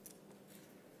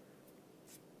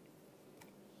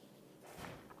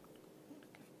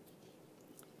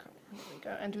 There we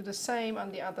go, and do the same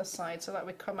on the other side so that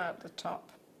we come out the top.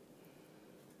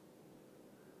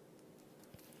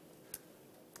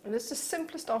 And it's the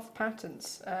simplest of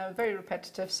patterns, very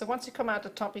repetitive. So once you come out the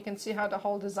top, you can see how the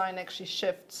whole design actually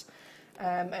shifts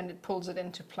and it pulls it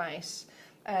into place.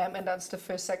 And that's the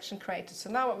first section created.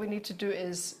 So now what we need to do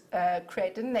is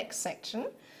create the next section.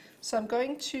 So I'm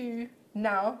going to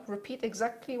now repeat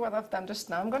exactly what I've done just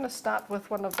now. I'm going to start with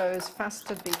one of those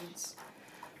faceted beads,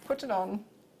 put it on,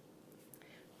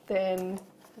 then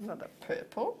another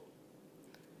purple,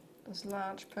 those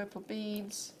large purple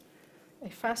beads, a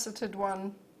faceted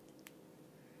one,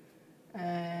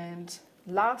 and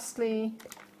lastly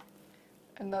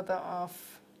another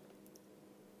of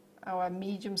our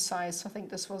medium size. I think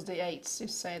this was the 8s you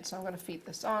said, so I'm going to feed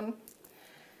this on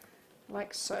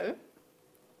like so.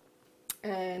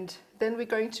 And then we're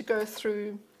going to go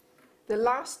through the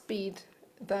last bead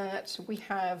that we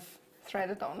have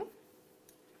threaded on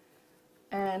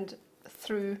and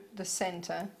through the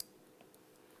center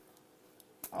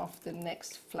of the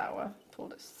next flower. Pull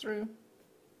this through,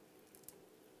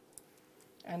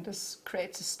 and this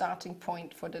creates a starting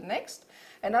point for the next.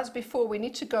 And as before, we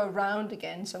need to go around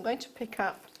again, so I'm going to pick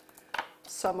up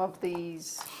some of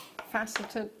these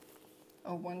faceted,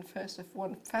 or one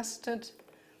faceted,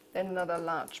 then another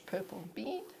large purple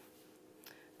bead,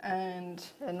 and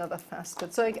another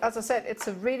faceted. So as I said, it's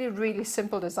a really, really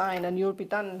simple design, and you'll be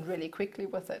done really quickly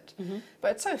with it.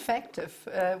 But it's so effective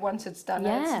once it's done.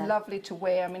 And Yeah. it's lovely to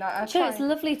wear. I mean, I Sure, try. it's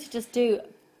lovely to just do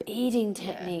beading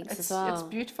techniques as well. It's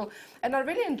beautiful, and I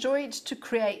really enjoyed to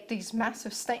create these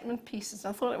massive statement pieces.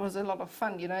 I thought it was a lot of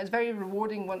fun. You know, it's very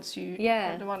rewarding once you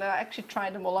Yeah. put them on. I actually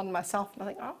tried them all on myself, and I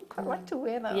think, oh, I'd quite like to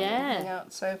wear that. Yeah. And everything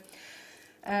out. So,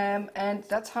 and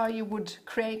that's how you would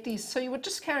create these. So you would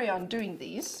just carry on doing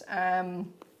these,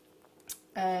 and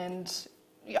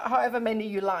however many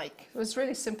you like. It was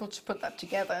really simple to put that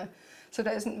together, so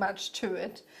there isn't much to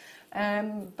it.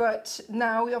 But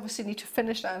now we obviously need to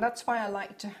finish that, and that's why I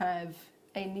like to have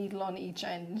a needle on each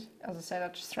end. As I said, I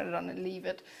just thread it on and leave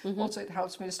it. Also, it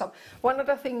helps me to stop. One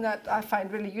other thing that I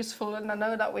find really useful, and I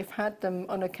know that we've had them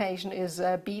on occasion, is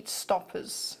bead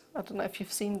stoppers. I don't know if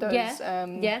you've seen those.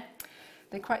 Yeah.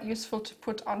 They're quite useful to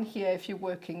put on here if you're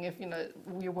working, if you know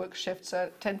your work shifts. I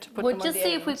tend to put We'll them on just the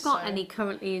see if we've ends, got so- any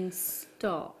currently in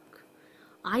stock.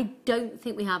 I don't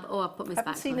think we have. Oh, I've put my I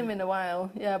haven't specs seen on. them in a while,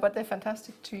 yeah, but they're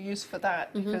fantastic to use for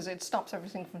that because it stops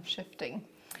everything from shifting.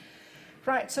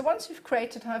 Right, so once you've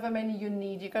created however many you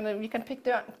need, you can pick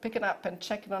it up and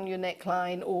check it on your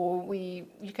neckline, or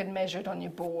you can measure it on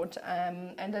your board.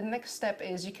 And the next step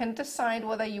is you can decide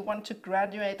whether you want to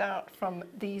graduate out from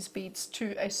these beads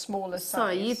to a smaller size.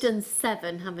 Sorry, you've done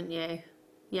 7, haven't you?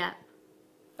 Yeah.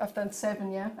 I've done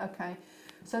 7, yeah? Okay.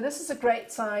 So this is a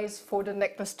great size for the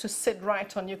necklace to sit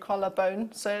right on your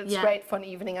collarbone. So it's Yeah. great for an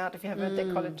evening out if you have a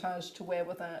décolletage to wear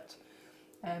with that.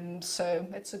 So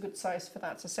it's a good size for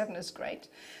that. So 7 is great.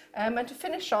 And to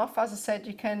finish off, as I said,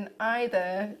 you can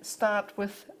either start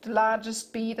with the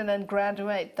largest bead and then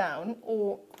graduate down,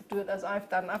 or do it as I've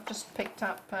done. I've just picked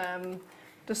up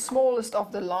the smallest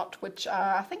of the lot, which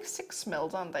are, I think, 6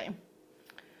 mils, aren't they?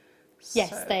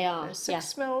 Yes, So they are, they're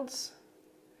 6 mils.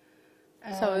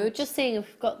 So we were just seeing if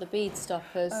we've got the bead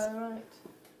stoppers. Right. Have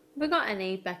we got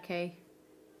any, Becky?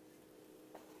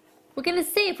 We're going to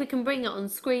see if we can bring it on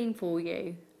screen for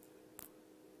you.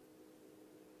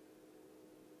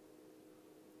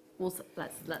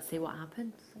 Let's see what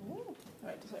happens. Ooh,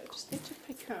 right, so I just need to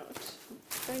pick out.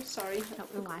 Very sorry. I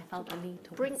don't know why I felt the need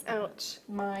to Bring out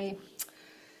my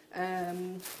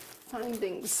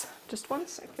findings. Just 1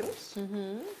 second.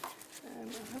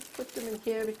 I have put them in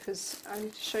here because I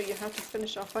need to show you how to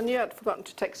finish off. I knew I'd forgotten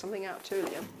to take something out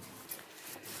earlier.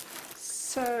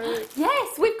 So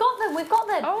Yes, we've got them, we've got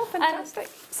them. Oh, fantastic.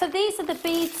 So these are the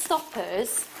bead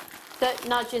stoppers that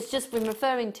Nudge has just been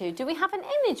referring to. Do we have an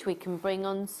image we can bring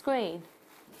on screen?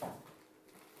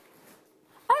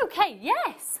 Okay,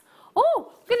 yes. Oh,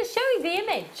 I'm going to show you the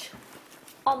image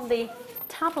on the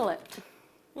tablet.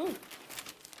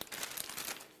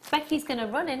 Becky's going to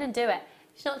run in and do it.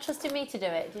 She's not trusting me to do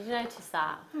it. Did you notice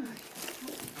that? You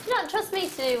don't trust me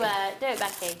to do it,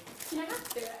 Becky. You don't have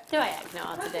to do it. Do I know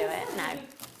how to do it? No.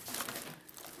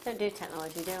 Don't do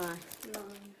technology, do I? No.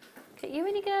 Are you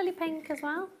in a girly pink as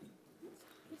well?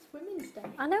 It's Women's Day.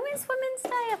 I know it's Women's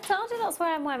Day. I've told you that's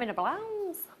why I'm wearing a blouse.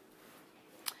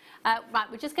 Right,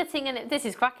 we're just getting in. This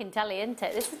is cracking telly, isn't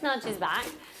it? This is Nudge's back.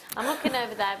 I'm looking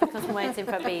over there because I'm waiting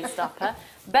for a bead stopper.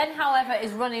 Ben, however,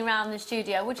 is running around the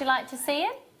studio. Would you like to see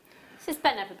him? This is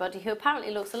Ben, everybody, who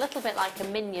apparently looks a little bit like a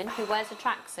minion who wears a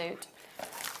tracksuit.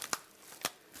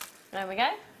 There we go.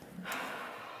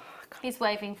 He's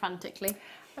waving frantically.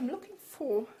 I'm looking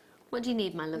for What do you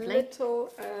need, my lovely?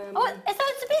 little. Oh, is there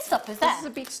a bead stoppers there? This is a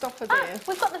bead stopper there. Ah,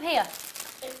 we've got them here.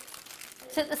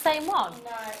 Is it the same one?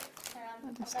 No.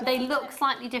 They look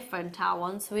slightly different, our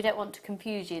ones, so we don't want to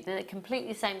confuse you. They're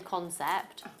completely the same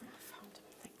concept. Oh, I found them,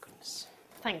 thank goodness.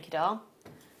 Thank you, doll.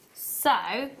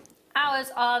 So,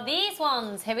 ours are these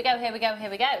ones. Here we go, here we go, here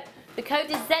we go. The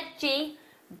code is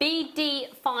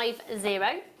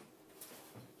ZGBD50.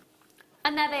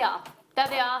 And there they are. There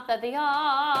they are, there they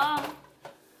are.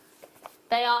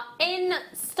 They are in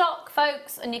stock,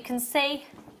 folks, and you can see.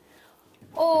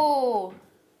 Oh,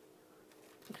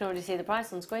 you can already see the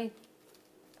price on screen.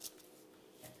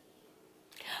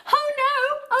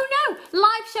 Oh no,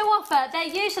 live show offer. They're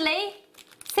usually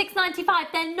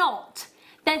 £6.95. They're not.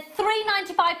 They're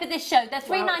 £3.95 for this show. They're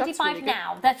 £3.95 Wow, really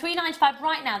now. They're £3.95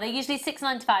 right now. They're usually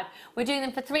 £6.95. We're doing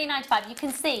them for £3.95. You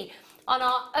can see on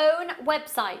our own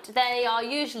website, they are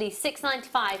usually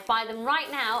 £6.95. Buy them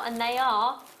right now and they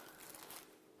are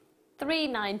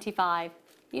 £3.95.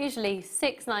 Usually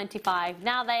 £6.95.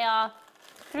 Now they are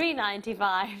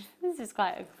 £3.95. This is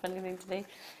quite a funny thing to do.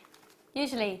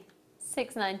 Usually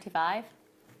 £6.95.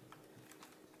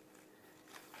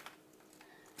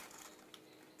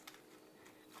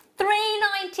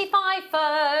 £3.95,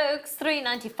 folks.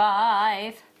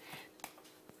 £3.95.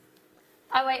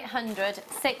 0800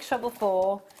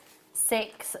 644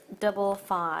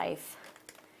 655.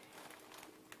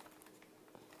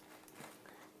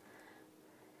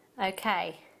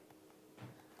 Okay.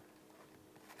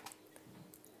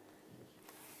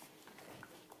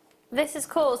 This has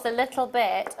caused a little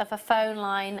bit of a phone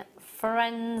line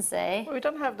frenzy. Well, we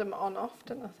don't have them on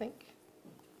often, I think.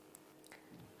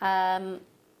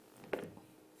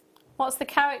 What's the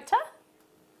character?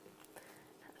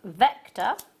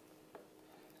 Vector.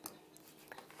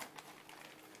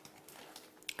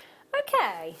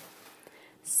 Okay.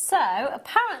 So,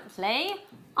 apparently,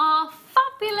 our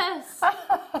fabulous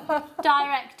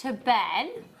director, Ben,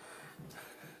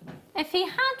 if he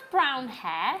had brown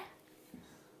hair,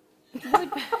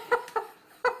 would...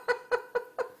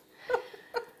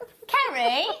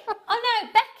 Kerry? Oh no,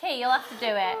 Becky, you'll have to do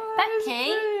it.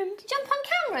 Becky, jump on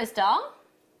cameras, doll.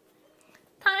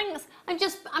 Thanks. I'm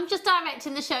just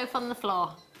directing the show from the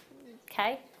floor.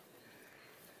 Okay.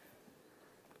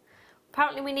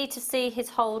 Apparently we need to see his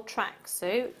whole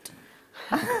tracksuit.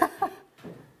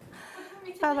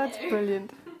 Oh, that's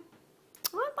brilliant.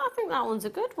 I think that one's a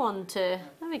good one to...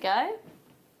 There we go.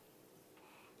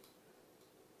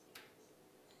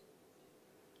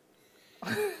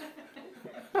 Tell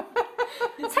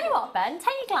you what, Ben, take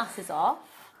your glasses off.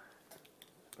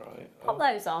 Right. Pop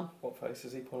those on. What face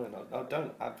is he pulling on? I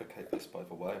don't advocate this, by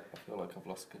the way. I feel like I've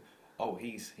lost... Oh,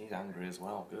 he's angry as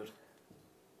well. Good.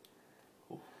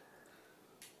 Ooh.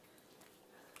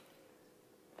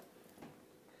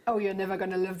 Oh, you're never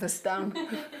going to live this down.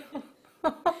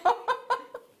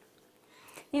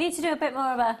 You need to do a bit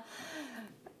more of a...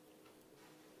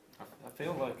 I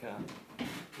feel like...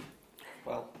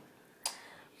 well...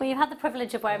 Well, you've had the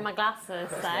privilege of wearing my glasses,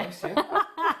 so... That's nice, yeah.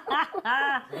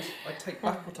 I take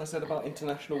back what I said about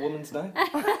International Women's Day.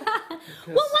 What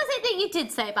was it that you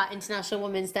did say about International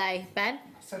Women's Day, Ben? I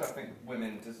said I think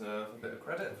women deserve a bit of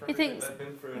credit for You everything think they've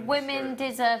been through in women history.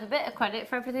 deserve a bit of credit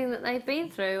for everything that they've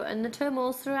been through and the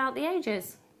turmoils throughout the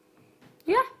ages?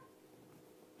 Yeah.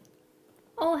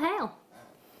 All hail.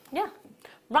 Yeah.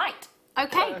 Right.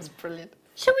 Okay. That's brilliant.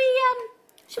 Shall we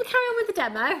carry on with the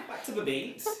demo? Back to the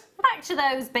beads. Back to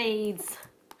those beads.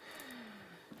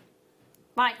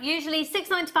 Right, usually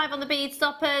 £6.95 on the bead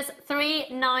stoppers,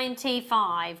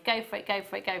 £3.95. Go for it, go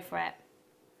for it, go for it.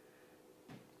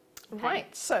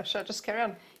 Right, so shall I just carry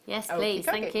on? Yes, Okey please.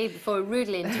 Thank dokey. you. Before we're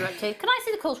rudely interrupted. Can I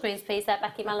see the call screens, please, there,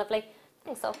 Becky, my lovely?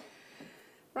 Thanks, all.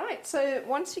 Right, so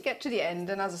once you get to the end,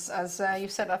 and as you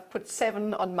said, I've put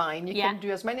 7 on mine. You can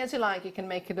do as many as you like. You can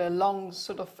make it a long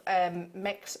sort of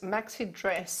maxi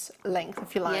dress length,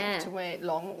 if you like, to wear it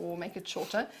long, or make it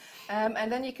shorter.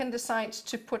 And then you can decide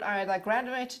to put either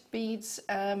graduated beads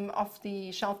of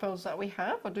the shell pearls that we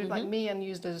have, or do it like me and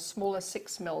use the smaller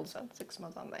 6 mils, 6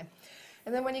 mils on there.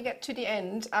 And then when you get to the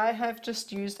end, I have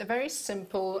just used a very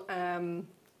simple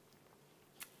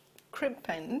crimp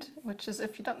end, which is,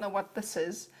 if you don't know what this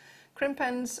is, crimp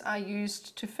ends are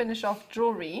used to finish off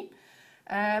jewellery,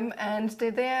 and they're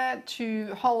there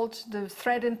to hold the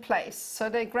thread in place. So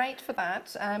they're great for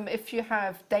that. If you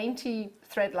have dainty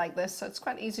thread like this, so it's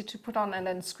quite easy to put on and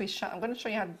then squeeze shut. I'm going to show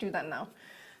you how to do that now.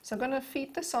 So I'm going to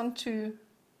feed this onto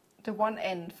the one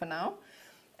end for now.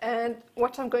 And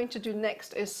what I'm going to do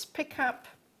next is pick up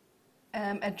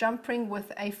a jump ring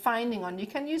with a finding on. You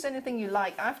can use anything you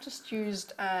like. I've just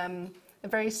used a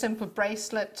very simple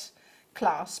bracelet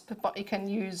clasp, but you can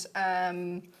use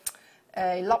a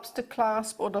lobster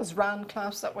clasp or those round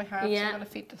clasps that we have. So I'm going to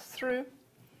feed this through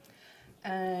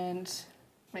and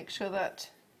make sure that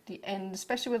the end,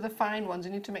 especially with the fine ones,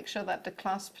 you need to make sure that the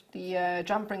clasp, the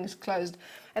jump ring is closed.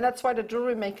 And that's why the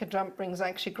Jewellery Maker jump rings are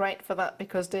actually great for that,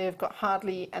 because they've got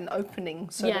hardly an opening,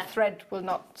 so the thread will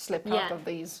not slip out of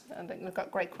these, and they've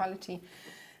got great quality.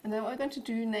 And then what we're going to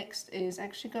do next is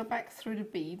actually go back through the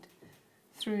bead,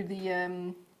 through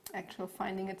the actual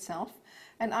finding itself.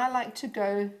 And I like to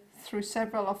go through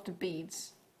several of the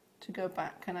beads to go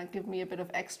back, and that give me a bit of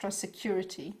extra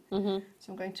security. So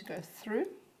I'm going to go through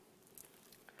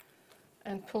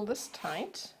and pull this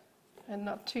tight, and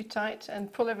not too tight,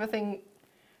 and pull everything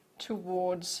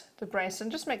towards the bracelet,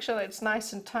 and just make sure that it's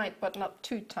nice and tight but not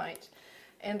too tight.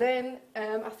 And then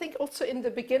I think also in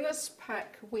the beginner's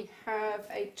pack we have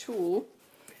a tool.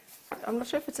 I'm not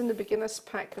sure if it's in the beginner's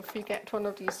pack, if you get one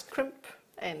of these crimp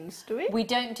ends, do we? We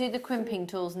don't do the crimping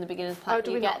tools in the beginner's pack. Oh,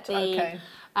 do we get not? the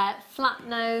flat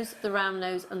nose, the round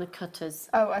nose and the cutters.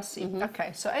 Oh, I see.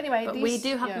 Okay, so anyway, but these, we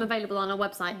do have them available on our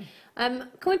website. Can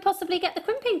we possibly get the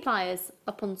crimping pliers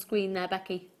up on screen there,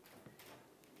 Becky?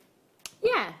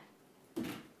 Yeah.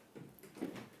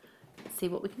 Let's see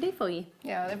what we can do for you.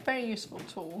 Yeah, they're a very useful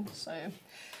tool. So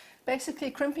basically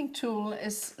a crimping tool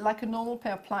is like a normal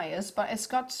pair of pliers, but it's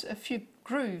got a few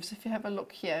grooves. If you have a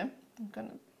look here, I'm going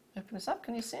to open this up.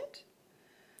 Can you see it?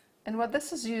 And what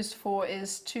this is used for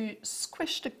is to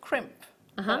squish the crimp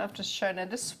that I've just shown. And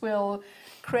this will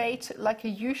create like a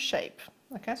U shape.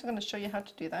 Okay, so I'm going to show you how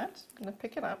to do that. I'm going to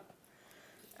pick it up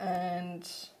and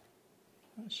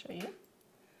I'll show you.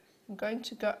 I'm going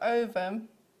to go over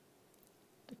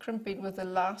the crimp bead with the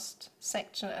last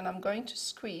section, and I'm going to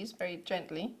squeeze very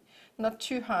gently, not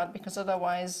too hard, because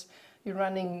otherwise you're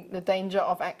running the danger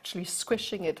of actually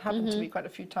squishing it. Happened to me quite a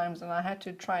few times, and I had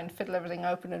to try and fiddle everything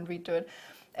open and redo it.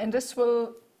 And this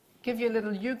will give you a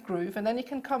little U groove, and then you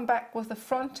can come back with the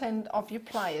front end of your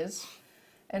pliers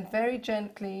and very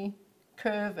gently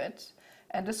curve it,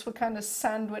 and this will kind of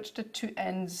sandwich the two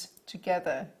ends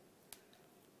together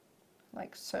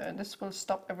like so, and this will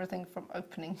stop everything from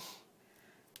opening.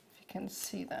 If you can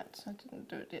see that, I didn't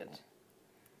do it yet.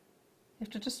 You have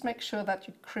to just make sure that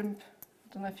you crimp.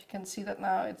 I don't know if you can see that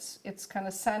now. It's kind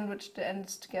of sandwiched the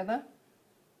ends together.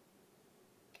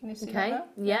 Can you see that now?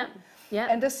 Yeah, yeah.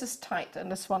 And this is tight,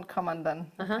 and this won't come undone.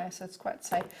 Okay, so it's quite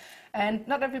safe. And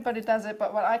not everybody does it,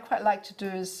 but what I quite like to do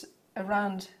is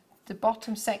around the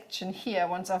bottom section here,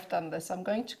 once I've done this, I'm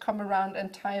going to come around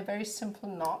and tie a very simple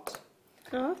knot.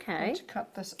 Oh, okay. To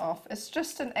cut this off. It's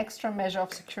just an extra measure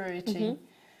of security.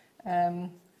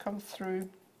 Come through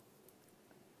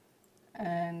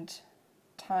and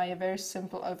tie a very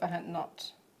simple overhand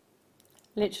knot.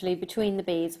 Literally between the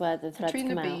beads where the threads come out.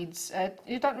 Between the beads.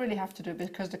 You don't really have to do it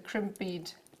because the crimp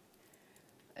bead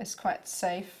is quite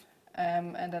safe.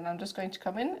 And then I'm just going to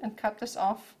come in and cut this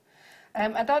off.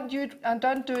 I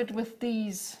don't do it with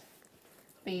these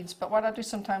beads, but what I do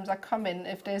sometimes, I come in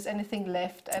if there's anything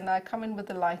left, and I come in with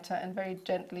the lighter and very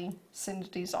gently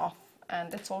singe these off,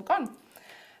 and it's all gone.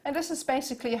 And this is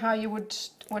basically how you would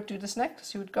do this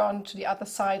necklace. You would go on to the other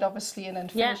side, obviously, and then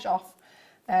finish off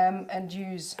and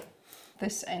use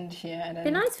this end here. And then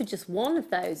it'd be nice for just one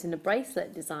of those in a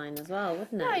bracelet design as well,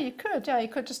 wouldn't it? Yeah, you could. Yeah, you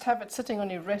could just have it sitting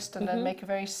on your wrist and then make a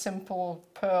very simple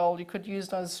pearl. You could use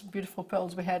those beautiful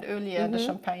pearls we had earlier, the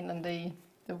champagne and the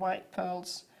white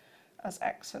pearls as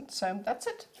accents. So that's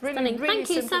it. Really, stunning. really Thank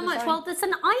you so much. Well, there's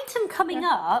an item coming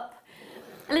up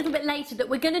a little bit later that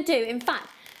we're going to do. In fact,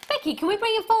 Vicky, can we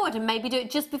bring it forward and maybe do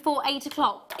it just before 8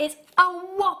 o'clock? It's a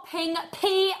whopping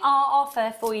PR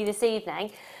offer for you this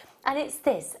evening. And it's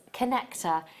this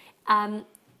connector.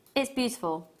 It's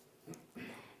beautiful.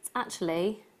 It's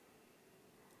actually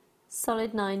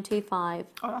solid 925.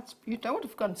 Oh, that's beautiful. That would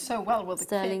have gone so well with the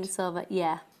Sterling kit. silver,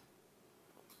 yeah.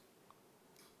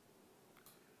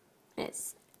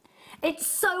 It's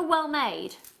so well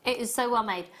made. It is so well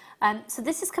made. So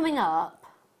this is coming up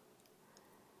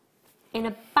in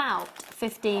about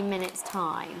 15 minutes'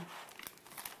 time.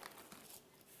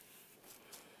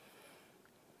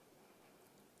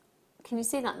 Can you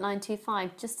see that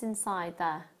 925 just inside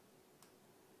there?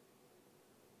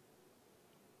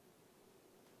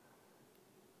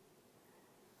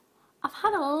 I've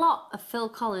had a lot of Phil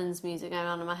Collins music going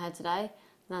on in my head today.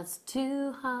 That's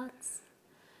two hearts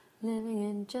living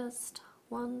in just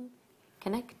one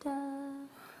connector.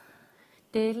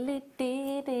 Diddly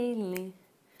diddly.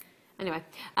 Anyway,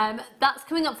 that's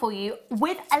coming up for you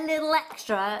with a little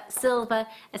extra silver,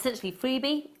 essentially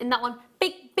freebie in that one.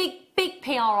 Big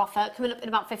PR offer coming up in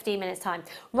about 15 minutes time.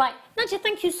 Right, Nadia,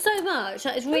 thank you so much.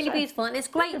 That is really beautiful, and it's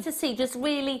great to see just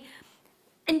really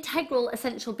integral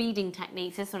essential beading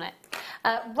techniques, isn't it?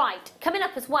 Right, coming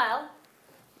up as well.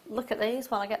 Look at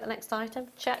these while I get the next item.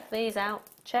 Check these out.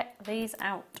 Check these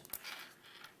out.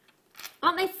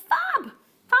 Aren't they fab?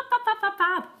 Fab, fab, fab, fab,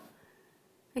 fab.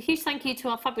 A huge thank you to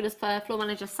our fabulous floor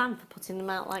manager Sam for putting them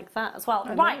out like that as well.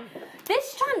 Right,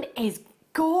 this strand is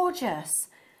gorgeous.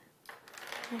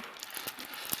 I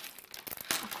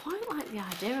quite like the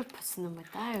idea of putting them with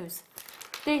those.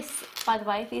 This, by the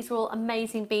way, these are all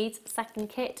amazing beads. Second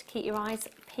kit, keep your eyes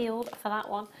peeled for that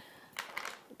one.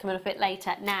 Coming up a bit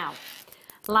later. Now,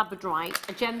 labradorite,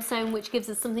 a gemstone which gives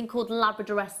us something called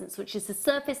labradorescence, which is the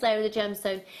surface layer of the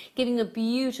gemstone, giving a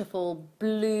beautiful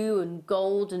blue and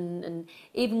gold and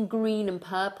even green and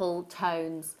purple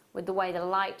tones with the way the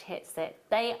light hits it.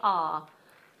 They are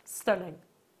stunning.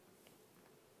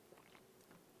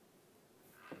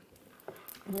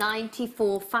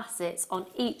 94 facets on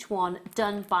each one,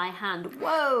 done by hand.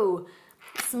 Whoa!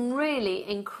 Some really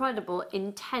incredible,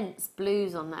 intense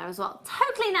blues on there as well.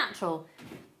 Totally natural.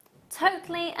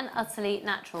 Totally and utterly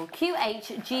natural.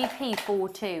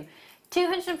 QHGP42.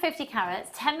 250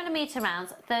 carats, 10mm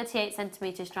rounds,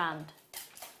 38cm strand.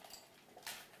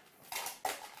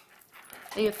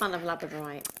 Are you a fan of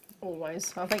labradorite?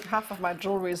 Always. I think half of my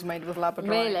jewellery is made with labradorite.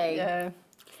 Really? Yeah.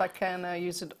 If I can, I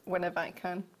use it whenever I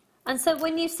can. And so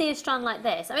when you see a strand like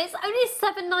this, I mean, it's only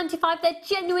 $7.95. They're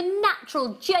genuine,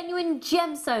 natural, genuine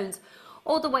gemstones,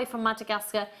 all the way from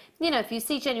Madagascar. You know, if you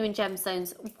see genuine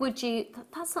gemstones, would you?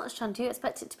 That's not a strand. Do you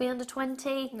expect it to be under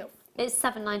 20? No. It's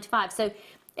 $7.95. So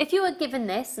if you were given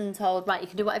this and told, right, you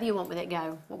can do whatever you want with it,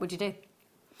 go, what would you do?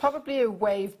 Probably a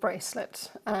wave bracelet.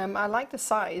 I like the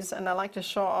size, and I like to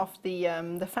show off the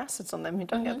facets on them. You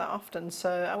don't get that often,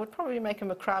 so I would probably make a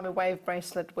macrame wave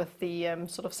bracelet with the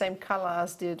sort of same colour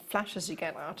as the flashes you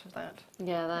get out of that.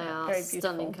 Yeah, they are very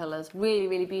stunning beautiful. colours. Really,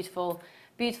 really beautiful,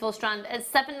 beautiful strand. At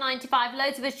 $7.95.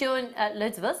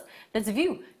 Loads of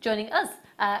you joining us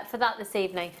for that this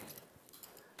evening.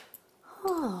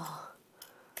 Oh,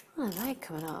 what are they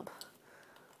coming up?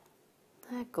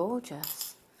 They're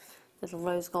gorgeous. Little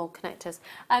rose gold connectors.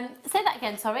 Say that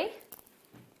again, sorry.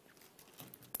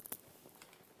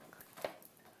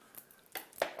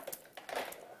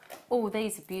 Oh,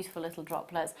 these are beautiful little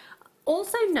droplets.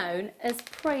 Also known as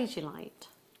praisiolite.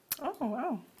 Oh,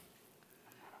 wow.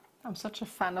 I'm such a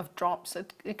fan of drops.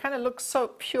 It kind of looks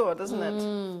so pure, doesn't it?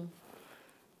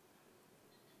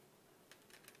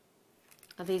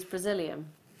 Are these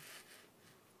Brazilian?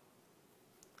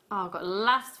 Oh, I've got the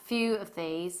last few of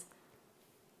these.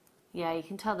 Yeah, you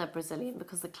can tell they're Brazilian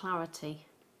because of the clarity.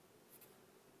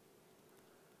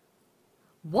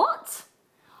 What?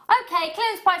 Okay,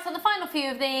 clearance price on the final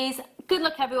few of these. Good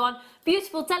luck, everyone.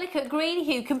 Beautiful, delicate green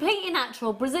hue, completely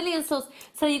natural, Brazilian source.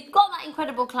 So you've got that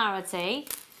incredible clarity.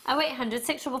 0800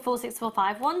 644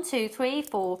 645 1 2 3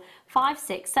 4 5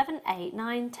 6 7 8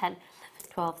 9 10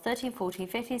 12 13 14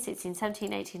 15 16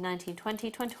 17 18 19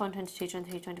 20 21 22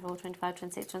 23 24 25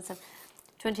 26 27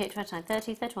 28, 29,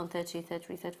 30, 31, 32,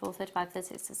 33, 34, 35,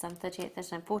 36, 37, 38,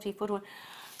 39, 40, 41.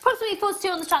 Approximately 42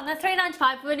 on the strand. They're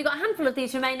 $3.95. We've only got a handful of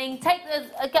these remaining. Take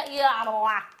the, get you have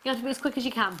to be as quick as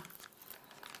you can.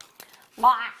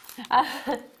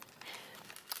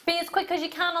 Be as quick as you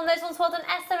can on those ones. Well done,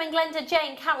 Esther and Glenda,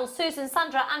 Jane, Carol, Susan,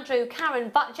 Sandra, Andrew,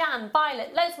 Karen, Jan,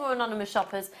 Violet, loads more anonymous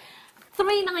shoppers.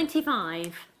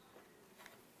 $3.95.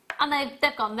 And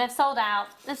they've gone. They've sold out.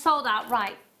 They've sold out.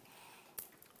 Right.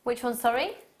 Which one,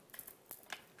 sorry?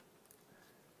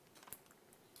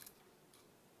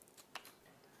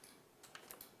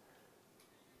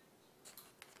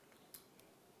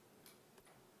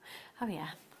 Oh yeah.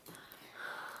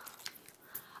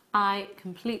 I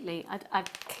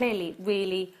clearly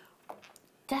really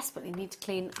desperately need to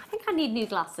clean. I think I need new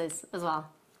glasses as well.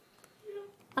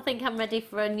 I think I'm ready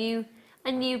for a new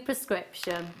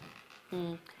prescription.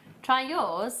 Try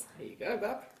yours. Here you go,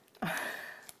 Bab.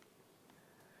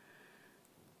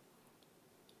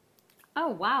 Oh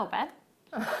wow, Ben.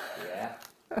 Yeah.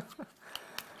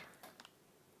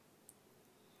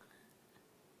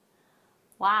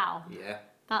 Wow. Yeah.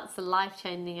 That's a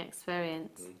life-changing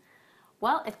experience.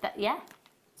 Well, it's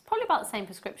probably about the same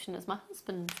prescription as my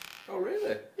husband's. Oh,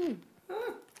 really?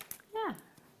 Ah, Yeah.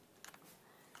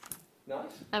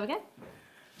 nice. There we go.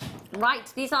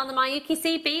 Right, these are the Mayuki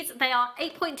seed beads. They are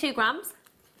 8.2 grams.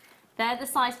 They're the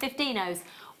size 15 O's,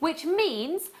 which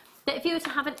means that if you were to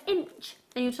have an inch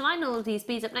and you were to line all of these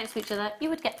beads up next to each other, you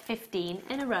would get 15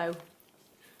 in a row.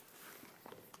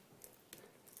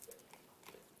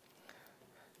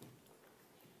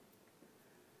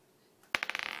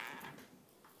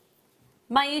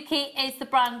 Mayuki is the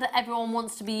brand that everyone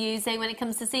wants to be using when it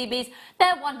comes to seed beads.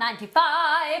 They're $1.95,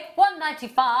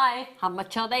 $1.95. How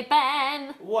much are they,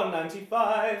 Ben?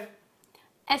 $1.95.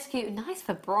 SQ, nice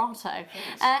vibrato.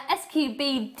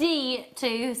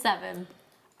 SQBD27.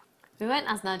 We won't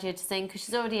ask Nadia to sing because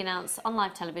she's already announced on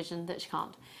live television that she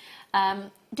can't.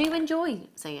 Do you enjoy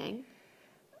singing?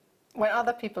 When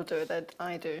other people do it,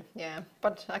 I do, yeah.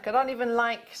 But like, I don't even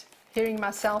like hearing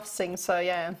myself sing, so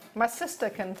yeah. My sister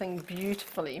can sing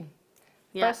beautifully.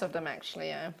 Yeah. Both of them actually,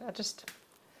 yeah.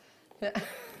 Yeah.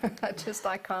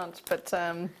 I can't. But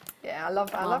yeah, I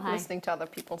love hey. listening to other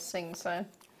people sing, so.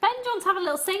 Ben, do you want to have a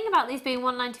little sing about these being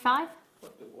 $1.95?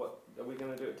 What are we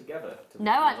going to do it together?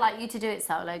 No, I'd like you to do it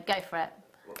solo. Go for it.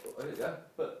 Yeah,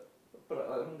 but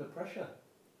I'm under pressure.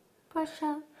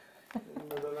 Pressure.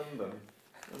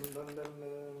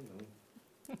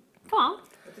 Come on.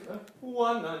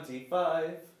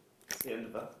 $1.95. That's the end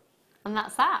of that. And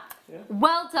that's that. Yeah.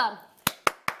 Well done.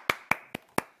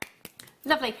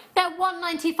 Lovely. They're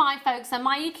 $1.95, folks. They're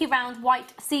Mayuki round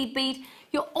white seed bead.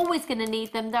 You're always going to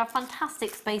need them. They're a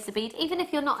fantastic spacer bead. Even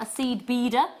if you're not a seed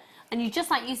beader and you just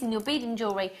like using your beading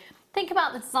jewellery, think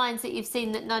about the designs that you've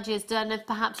seen that Nadia's done. If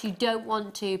perhaps you don't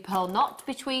want to pearl knot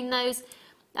between those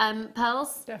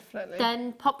pearls, Definitely.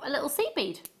 then pop a little seed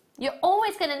bead. You're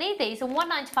always going to need these, and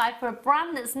 $1.95 for a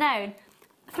brand that's known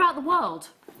throughout the world.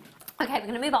 Okay, we're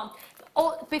going to move on.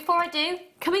 Before I do,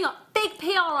 coming up, big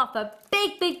PR offer,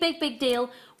 big deal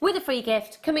with a free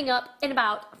gift coming up in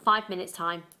about 5 minutes'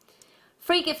 time.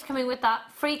 Free gift coming with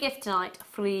that, free gift tonight,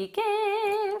 free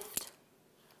gift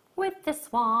with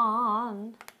this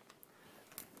one.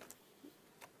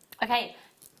 Okay,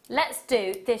 let's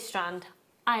do this strand.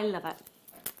 I love it.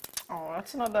 Oh,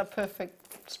 that's another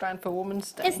perfect strand for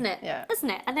Women's Day. Isn't it? Yeah. Isn't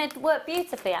it? And they'd work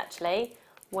beautifully actually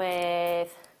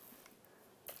with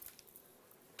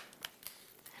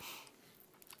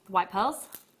white pearls.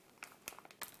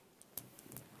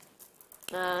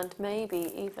 And maybe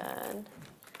even...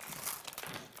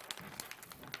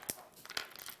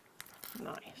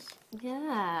 Nice.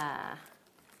 Yeah.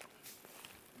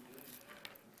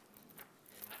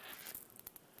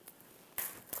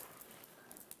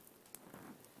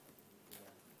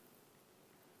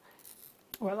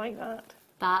 Oh, I like that.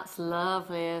 That's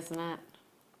lovely, isn't it?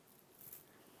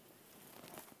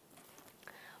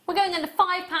 We're going under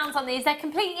 £5 on these. They're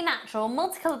completely natural,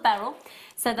 multicoloured beryl.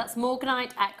 So that's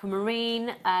morganite,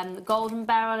 aquamarine, golden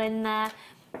beryl in there.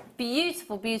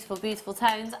 Beautiful, beautiful, beautiful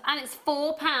tones. And it's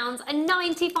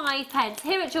 £4.95.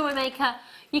 Here at Jewellery Maker,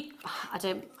 I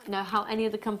don't know how any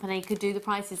other company could do the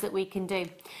prices that we can do.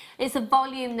 It's a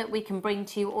volume that we can bring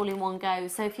to you all in one go.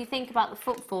 So if you think about the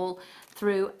footfall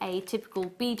through a typical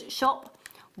bead shop,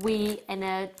 we, in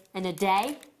a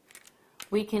day,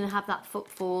 we can have that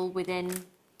footfall within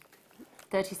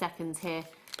 30 seconds here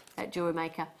at Jewellery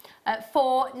Maker at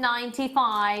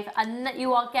 $4.95, and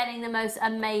you are getting the most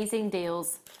amazing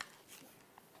deals.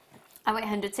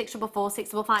 0800 644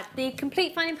 655. The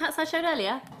complete finding packs I showed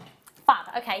earlier. Fab.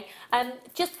 Okay.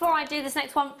 Just before I do this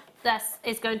next one, this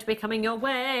is going to be coming your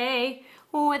way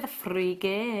with a free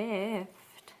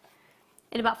gift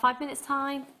in about 5 minutes'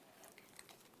 time.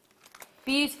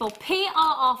 Beautiful PR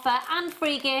offer and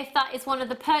free gift. That is one of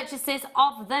the purchases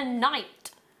of the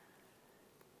night.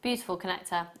 Beautiful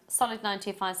connector. Solid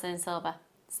 925 sterling silver.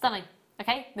 Stunning.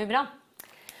 Okay, moving on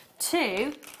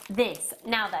to this.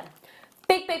 Now then,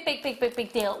 big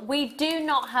deal. We do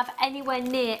not have anywhere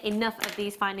near enough of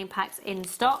these finding packs in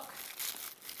stock.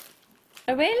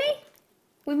 Oh, really?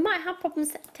 We might have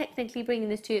problems technically bringing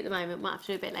this to you at the moment. Might have to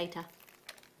do a bit later.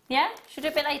 Yeah? Should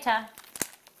we do a bit later?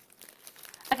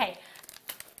 Okay.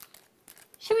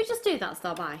 Should we just do that,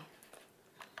 Star By?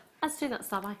 Let's do that,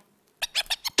 Starby.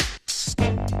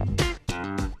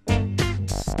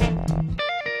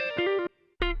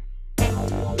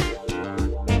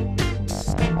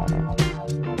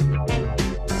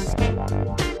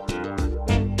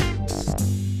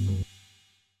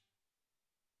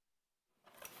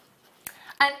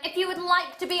 If you would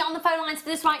like to be on the phone lines for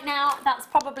this right now, that's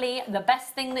probably the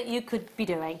best thing that you could be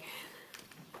doing.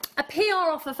 A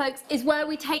PR offer, folks, is where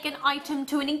we take an item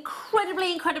to an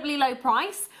incredibly, incredibly low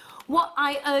price. What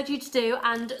I urge you to do,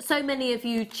 and so many of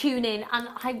you tune in, and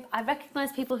I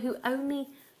recognise people who only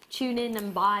tune in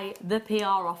and buy the PR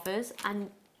offers, and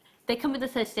they come with a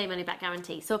 30-day money-back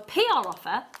guarantee. So a PR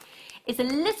offer is a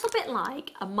little bit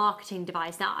like a marketing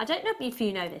device. Now, I don't know if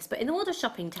you know this, but in the world of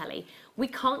shopping telly, we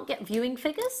can't get viewing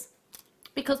figures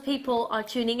because people are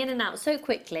tuning in and out so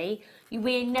quickly.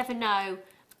 We never know,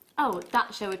 oh,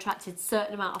 that show attracted a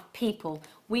certain amount of people.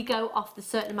 We go off the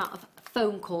certain amount of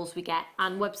phone calls we get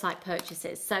and website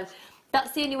purchases. So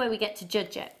that's the only way we get to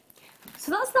judge it.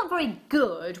 So that's not very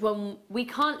good when we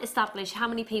can't establish how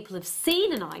many people have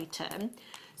seen an item.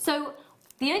 So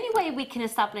the only way we can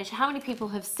establish how many people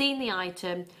have seen the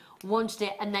item, wanted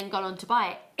it, and then gone on to buy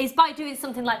it is by doing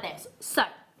something like this. So,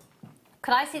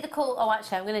 could I see the call? Oh,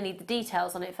 actually, I'm going to need the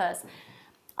details on it first.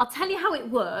 I'll tell you how it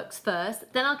works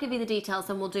first, then I'll give you the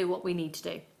details and we'll do what we need to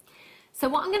do. So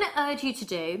what I'm going to urge you to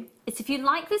do is, if you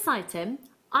like this item,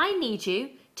 I need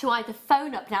you to either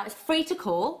phone up. Now, it's free to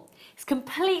call. It's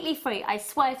completely free, I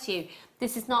swear to you.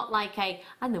 This is not like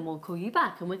and then we'll call you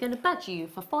back and we're going to badger you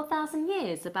for 4,000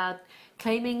 years about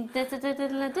claiming yeah,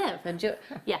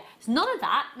 it's none of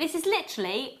that. This is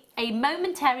literally a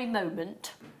momentary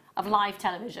moment of live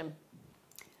television.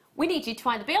 We need you to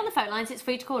either be on the phone lines, it's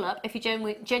free to call up if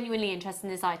you're genuinely interested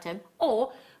in this item,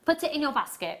 or put it in your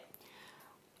basket.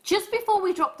 Just before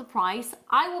we drop the price,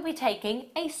 I will be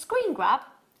taking a screen grab,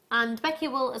 and Becky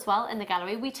will as well in the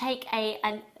gallery. We take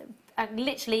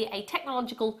literally a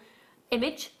technological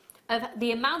image of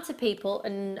the amount of people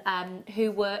and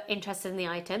who were interested in the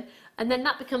item, and then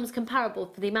that becomes comparable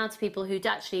for the amount of people who'd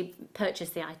actually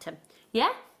purchased the item.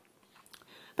 Yeah?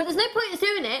 But there's no point in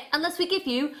doing it unless we give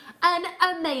you an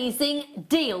amazing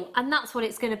deal, and that's what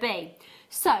it's going to be.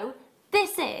 So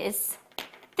this is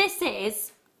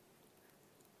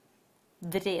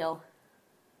the deal.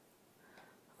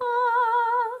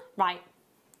 Right.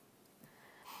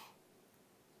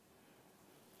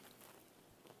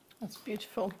 That's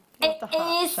beautiful. It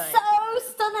is so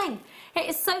stunning. It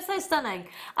is so, so stunning.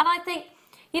 And I think,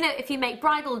 you know, if you make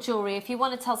bridal jewellery, if you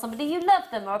want to tell somebody you love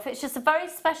them, or if it's just a very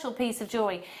special piece of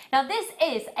jewellery. Now, this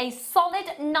is a solid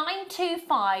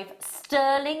 925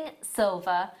 sterling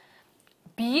silver,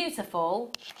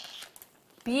 beautiful,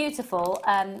 beautiful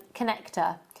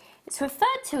connector. It's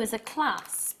referred to as a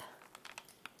clasp,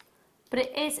 but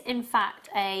it is in fact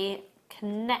a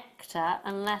connector,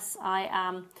 unless I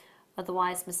am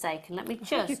otherwise mistaken. Let me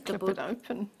just clip it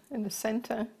open in the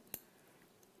centre.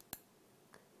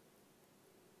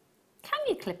 Can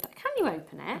you clip it? Can you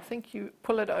open it? I think you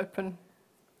pull it open.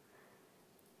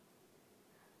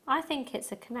 I think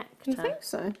it's a connector. You think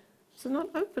so? It's not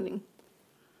opening.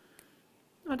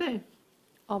 I do.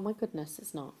 Oh my goodness,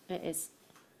 it's not. It is.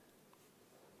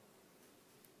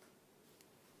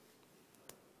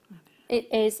 It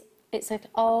is. It's like,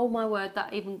 oh my word,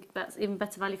 that's even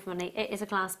better value for money. It is a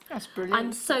clasp. That's brilliant.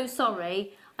 I'm so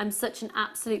sorry. I'm such an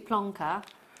absolute plonker.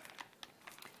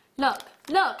 Look,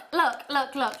 look, look,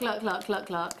 look, look, look, look, look,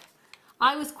 look.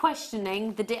 I was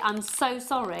questioning the I'm so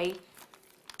sorry.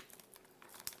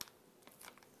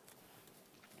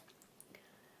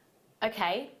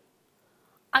 Okay.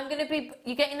 I'm going to be,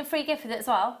 you're getting a free gift with it as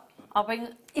well. I'll bring,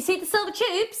 you see the silver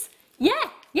tubes? Yeah,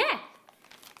 yeah.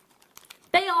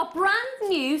 They are brand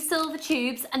new silver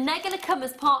tubes, and they're going to come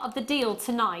as part of the deal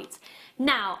tonight.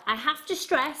 Now, I have to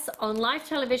stress on live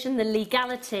television the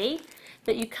legality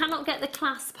that you cannot get the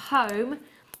clasp home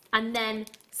and then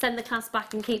send the clasp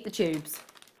back and keep the tubes.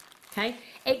 Okay?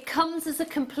 It comes as a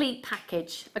complete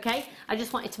package. Okay? I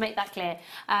just wanted to make that clear.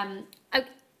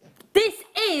 This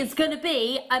is going to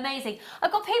be amazing.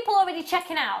 I've got people already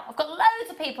checking out. I've got loads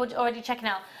of people already checking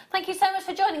out. Thank you so much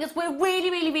for joining us. We're really,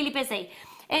 really, really busy.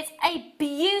 It's a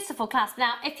beautiful clasp.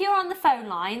 Now, if you're on the phone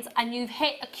lines and you've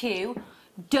hit a queue,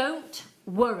 don't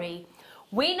worry.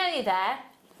 We know you're there.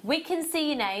 We can see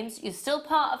your names. You're still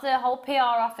part of the whole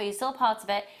PR offer. You're still part of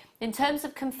it. In terms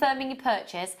of confirming your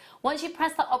purchase, once you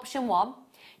press that option 1,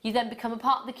 you then become a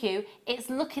part of the queue. It's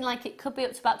looking like it could be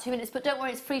up to about 2 minutes, but don't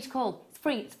worry, it's free to call. It's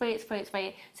free, it's free, it's free, it's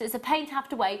free. So it's a pain to have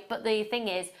to wait, but the thing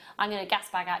is, I'm going to gas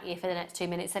bag at you for the next 2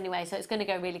 minutes anyway, so it's going to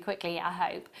go really quickly, I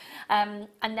hope.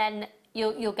 And then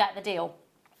you'll get the deal.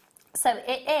 So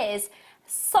it is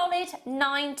Solid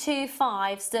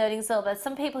 925 sterling silver.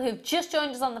 Some people who've just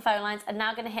joined us on the phone lines are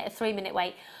now going to hit a 3-minute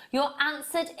wait. You're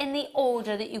answered in the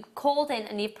order that you called in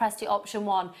and you've pressed your option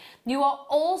 1. You are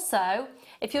also,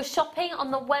 if you're shopping on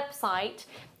the website,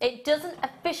 it doesn't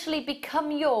officially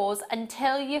become yours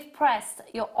until you've pressed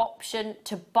your option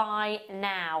to buy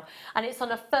now. And it's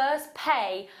on a first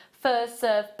pay, first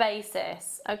serve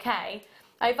basis, okay?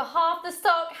 Over half the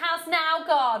stock has now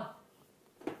gone.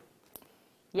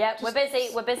 Yep, we're busy,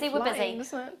 we're busy, we're busy.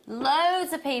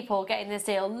 Loads of people getting this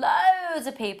deal, loads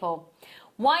of people.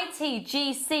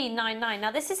 YTGC99,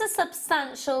 now this is a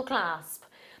substantial clasp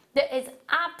that is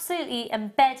absolutely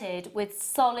embedded with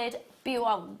solid,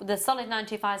 the solid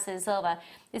 925 sterling silver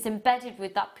is embedded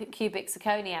with that cubic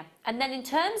zirconia. And then in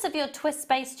terms of your twist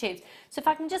spacer tubes, so if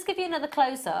I can just give you another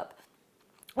close-up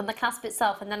on the clasp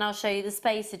itself and then I'll show you the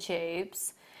spacer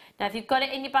tubes. Now, if you've got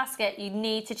it in your basket, you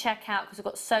need to check out, because we've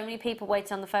got so many people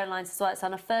waiting on the phone lines as well. It's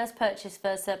on a first purchase,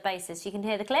 first serve basis. You can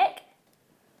hear the click.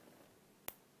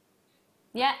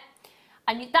 Yeah.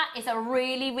 And that is a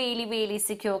really, really, really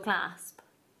secure clasp.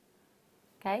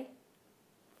 Okay.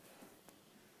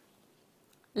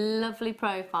 Lovely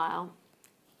profile.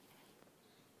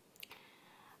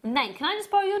 And then, can I just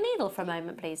borrow your needle for a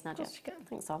moment, please, Nadia? Of course you can.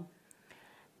 Thanks, Tom.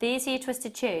 These are your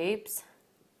twisted tubes.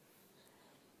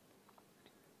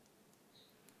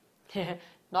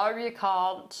 No, you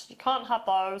can't. You can't have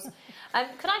those.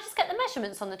 Can I just get the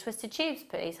measurements on the twisted tubes,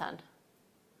 please, hon?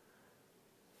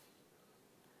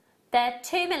 They're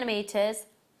 2mm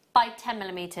by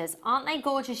 10mm. Aren't they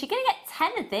gorgeous? You're going to get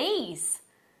 10 of these.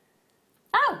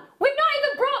 Oh, we've not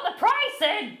even brought the price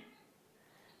in.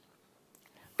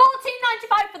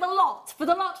 $14.95 for the lot. For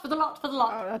the lot, for the lot, for the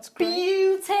lot. Oh, that's great.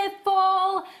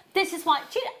 Beautiful. This is why.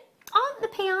 Aren't the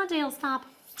PR deals fab?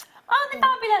 Aren't they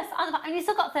fabulous? And you've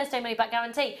still got Thursday money back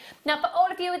guarantee. Now, for all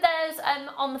of you with those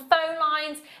on the phone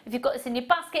lines, if you've got this in your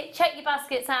basket, check your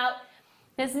baskets out.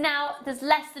 There's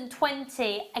less than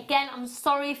 20. Again, I'm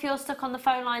sorry if you're stuck on the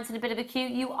phone lines in a bit of a queue.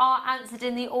 You are answered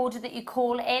in the order that you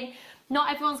call in.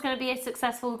 Not everyone's going to be as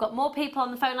successful. We've got more people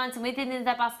on the phone lines and within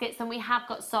their baskets than we have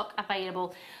got stock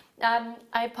available.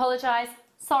 I apologise.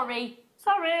 Sorry.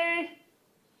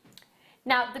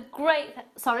 Now,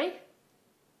 sorry?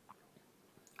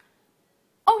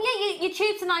 Oh, yeah, your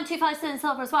tubes are 925 sterling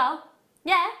silver as well.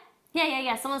 Yeah.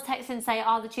 Someone's texting and say,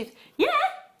 are the tubes?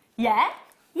 Yeah.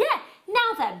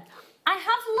 Now then, I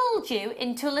have lulled you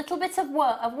into a little bit of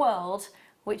a world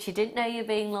which you didn't know you're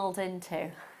being lulled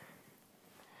into.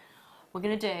 We're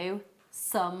going to do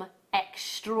some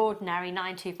extraordinary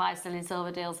 925 sterling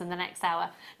silver deals in the next hour.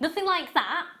 Nothing like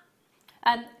that.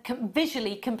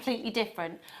 Visually completely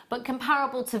different, but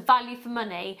comparable to value for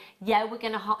money. Yeah, we're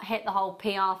going to hit the whole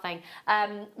PR thing.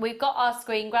 We've got our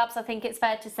screen grabs. I think it's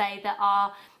fair to say that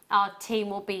our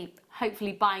team will be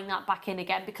hopefully buying that back in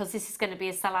again, because this is going to be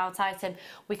a sellout item.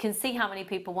 We can see how many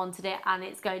people wanted it and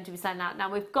it's going to be sent out. Now,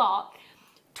 we've got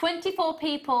 24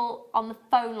 people on the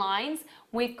phone lines.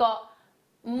 We've got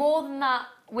more than that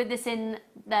with this in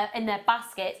their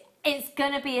basket. It's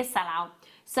going to be a sellout.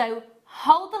 So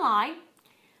hold the line.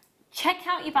 Check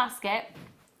out your basket.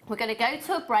 We're going to go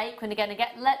to a break. We're going to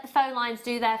let the phone lines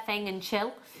do their thing and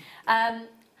chill.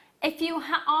 If you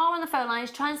are on the phone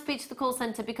lines, try and speak to the call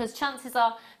centre, because chances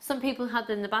are some people had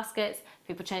them in the baskets,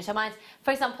 people change their minds. For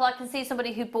example, I can see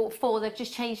somebody who bought 4, they've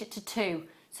just changed it to 2.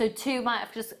 So 2 might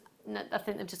have just, no, I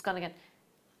think they've just gone again.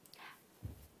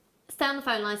 Stay on the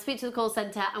phone line, speak to the call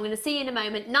centre. I'm going to see you in a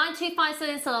moment. 925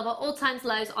 sterling silver, all times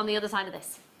lows on the other side of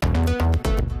this.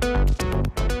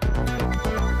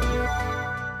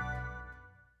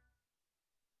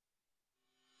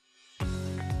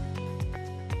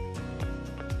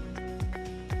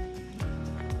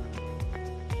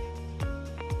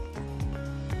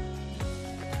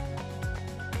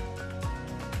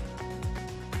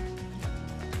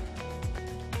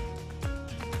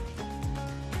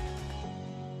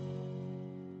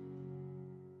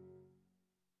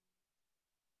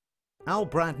 Our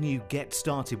brand new Get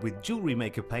Started with Jewellery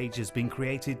Maker page has been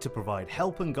created to provide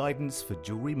help and guidance for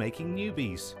jewellery making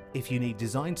newbies. If you need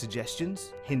design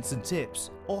suggestions, hints and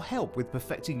tips, or help with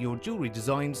perfecting your jewellery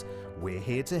designs, we're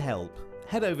here to help.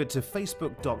 Head over to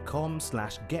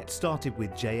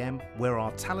facebook.com/getstartedwithjm, where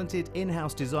our talented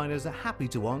in-house designers are happy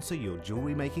to answer your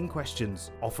jewellery making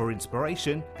questions, offer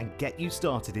inspiration, and get you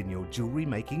started in your jewellery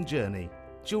making journey.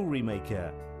 Jewellery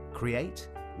Maker. Create,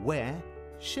 wear,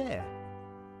 share.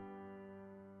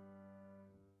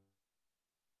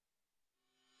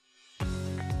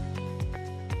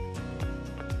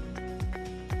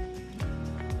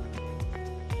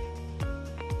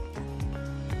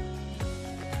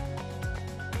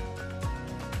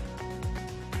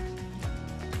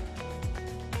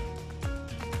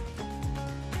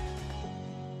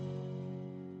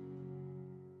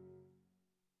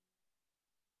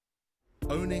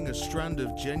 Owning a strand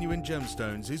of genuine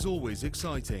gemstones is always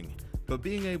exciting, but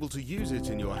being able to use it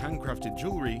in your handcrafted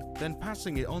jewellery, then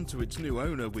passing it on to its new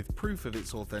owner with proof of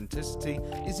its authenticity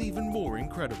is even more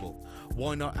incredible.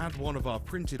 Why not add one of our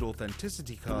printed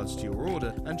authenticity cards to your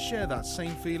order and share that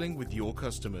same feeling with your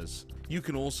customers? You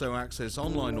can also access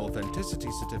online authenticity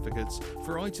certificates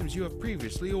for items you have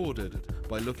previously ordered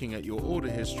by looking at your order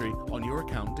history on your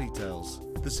account details.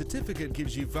 The certificate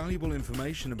gives you valuable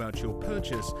information about your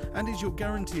purchase and is your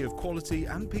guarantee of quality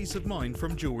and peace of mind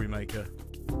from Jewellery Maker.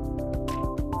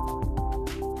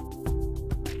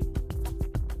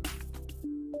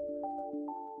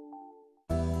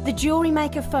 The Jewellery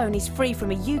Maker phone is free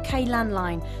from a UK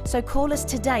landline, so call us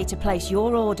today to place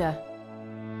your order.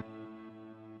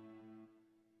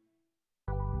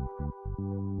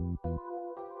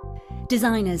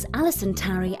 Designers Alison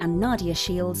Tarry and Nadia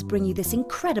Shields bring you this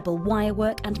incredible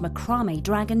wirework and macrame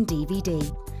dragon DVD.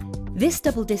 This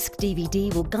double disc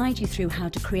DVD will guide you through how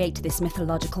to create this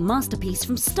mythological masterpiece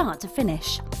from start to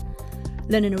finish.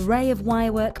 Learn an array of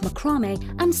wirework, macrame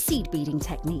and seed beading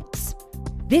techniques.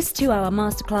 This 2-hour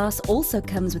masterclass also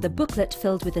comes with a booklet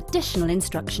filled with additional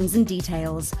instructions and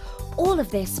details. All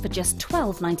of this for just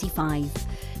 $12.95.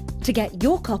 To get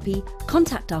your copy,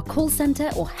 contact our call centre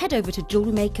or head over to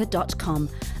JewelleryMaker.com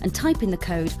and type in the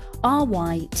code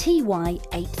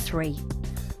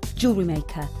RYTY83. Jewellery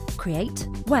Maker. Create,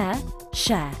 wear,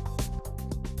 share.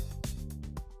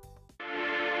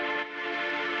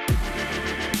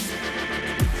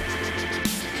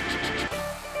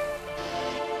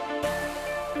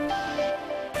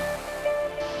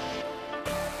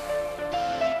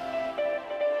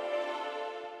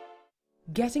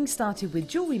 Getting started with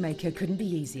Jewellery Maker couldn't be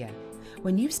easier.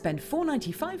 When you spend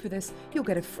 $4.95 with us, you'll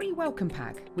get a free welcome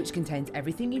pack which contains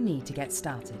everything you need to get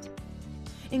started,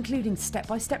 including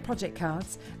step-by-step project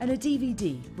cards and a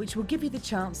DVD which will give you the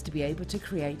chance to be able to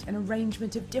create an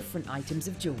arrangement of different items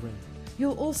of jewellery.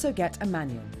 You'll also get a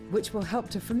manual which will help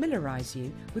to familiarise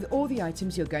you with all the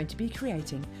items you're going to be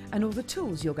creating and all the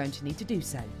tools you're going to need to do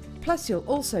so. Plus you'll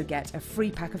also get a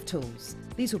free pack of tools.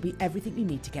 These will be everything you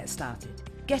need to get started.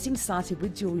 Getting started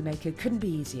with Jewellery Maker couldn't be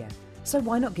easier, so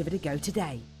why not give it a go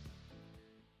today?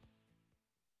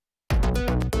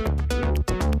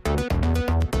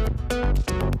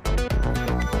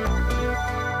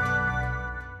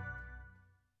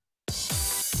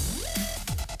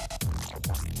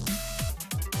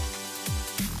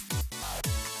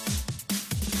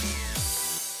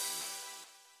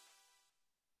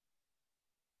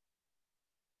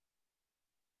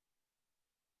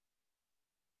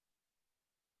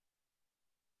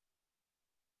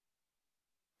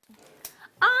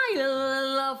 I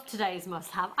love today's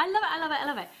must-have. I love it, I love it, I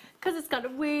love it. Because it's got a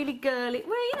really girly,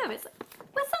 well, you know, we're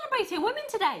celebrating women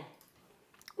today.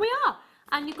 We are.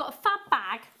 And you've got a fab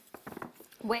bag,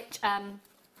 which,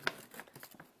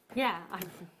 yeah, I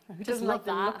just love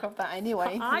the look of that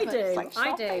anyway. I do, It's like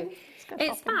I do. shopping.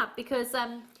 It's fab because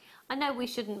I know we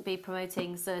shouldn't be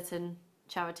promoting certain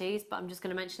charities, but I'm just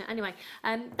going to mention it anyway.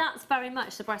 That's very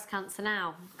much the Breast Cancer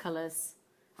Now colours,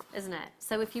 isn't it?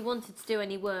 So if you wanted to do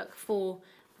any work for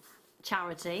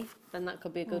charity, then that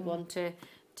could be a good one to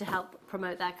help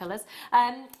promote their colours.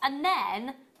 And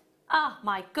then, oh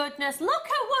my goodness, look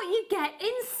at what you get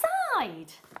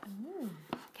inside.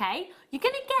 Okay, you're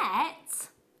going to get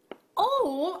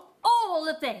all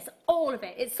of this, all of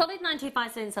it. It's solid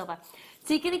 925 sterling silver.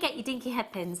 So you're going to get your dinky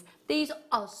head pins. These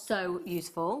are so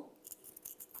useful.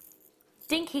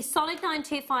 Dinky solid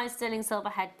 925 sterling silver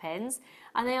head pins,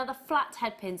 and they are the flat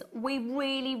head pins. We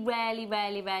really rarely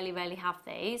have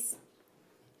these.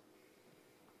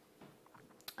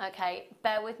 Okay,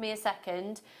 bear with me a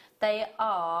second. They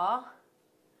are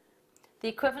the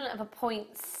equivalent of a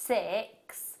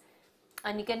 0.6,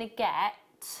 and you're going to get,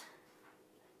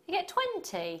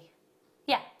 20.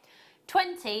 Yeah,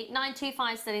 20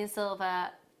 925 sterling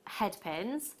silver head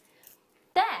pins.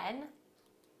 Then,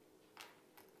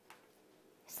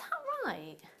 is that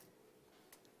right?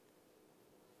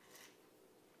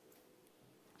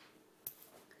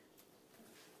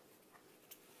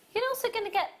 You're also going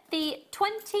to get the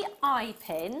 20 eye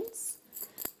pins.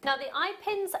 Now the eye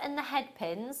pins and the head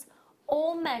pins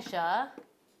all measure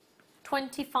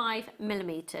 25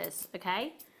 millimeters,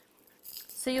 okay?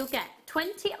 So you'll get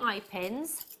 20 eye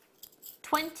pins,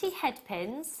 20 head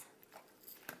pins,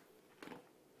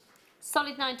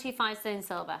 solid 925 sterling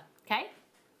silver, okay?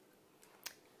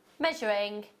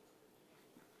 Measuring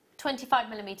 25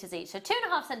 millimeters each, so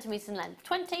 2.5 centimeters in length,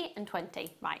 20 and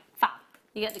 20, right, fab,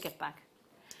 you get the gift bag.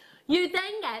 You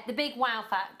then get the big wow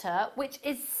factor, which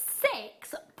is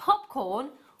 6 popcorn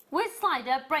with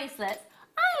slider bracelets.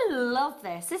 I love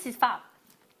this. This is fab.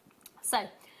 So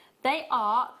they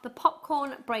are the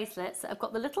popcorn bracelets that have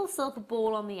got the little silver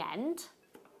ball on the end.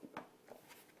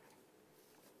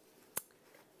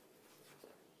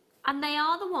 And they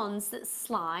are the ones that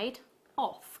slide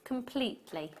off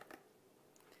completely.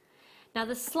 Now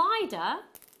the slider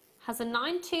has a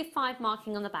 925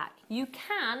 marking on the back. You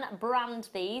can brand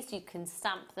these, you can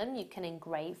stamp them, you can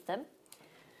engrave them.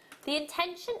 The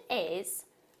intention is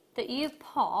that you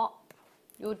pop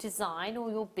your design or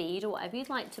your bead or whatever you'd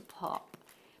like to pop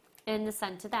in the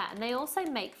centre there. And they also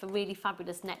make for really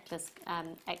fabulous necklace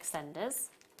extenders.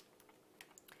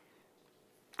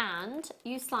 And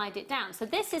you slide it down. So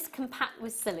this is compact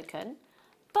with silicone,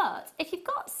 but if you've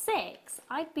got 6,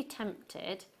 I'd be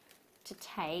tempted to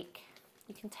take,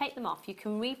 you can take them off, you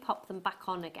can repop them back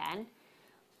on again,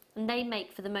 and they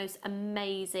make for the most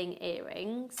amazing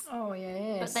earrings. Oh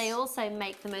yes. But they also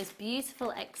make the most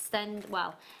beautiful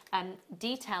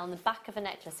detail on the back of a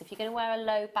necklace. If you're going to wear a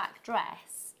low back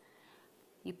dress,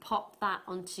 you pop that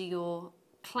onto your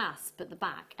clasp at the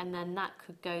back, and then that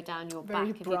could go down your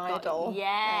Very back. bridal.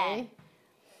 Yeah.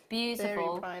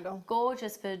 Beautiful. Very bridal.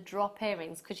 Gorgeous for drop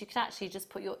earrings, because you could actually just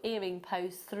put your earring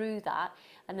post through that,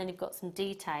 and then you've got some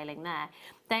detailing there.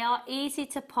 They are easy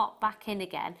to pop back in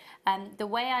again. The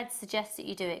way I'd suggest that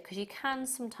you do it, because you can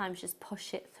sometimes just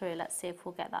push it through. Let's see if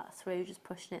we'll get that through, just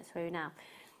pushing it through now.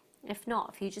 If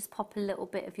not, if you just pop a little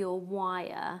bit of your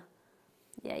wire,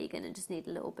 yeah, you're going to just need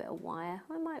a little bit of wire.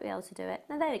 I might be able to do it.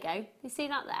 Now, there we go. You see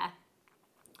that there?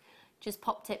 Just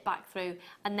popped it back through,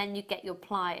 and then you get your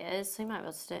pliers. So you might be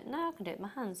able to do it. No, I can do it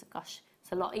with my hands. Gosh,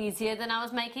 it's a lot easier than I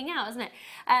was making out, isn't it?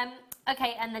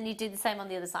 Okay, and then you do the same on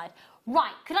the other side.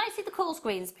 Right, could I see the call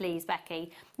screens, please,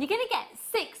 Becky? You're going to get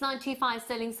 6 925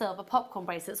 sterling silver popcorn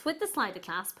bracelets with the slider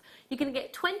clasp. You're going to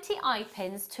get 20 eye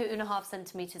pins, 2.5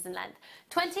 centimetres in length,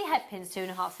 20 head pins,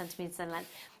 2.5 centimetres in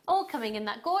length, all coming in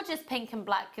that gorgeous pink and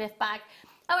black gift bag.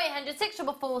 0800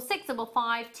 644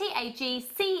 655 TAG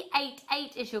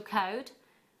C88 is your code.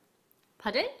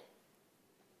 Pardon?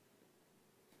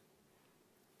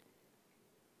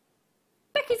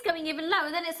 Becky's going even lower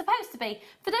than it's supposed to be.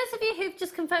 For those of you who've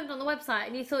just confirmed on the website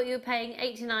and you thought you were paying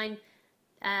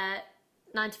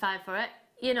 $89.95 for it,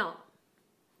 you're not.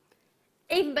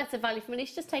 Even better value for money,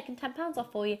 she's just taken £10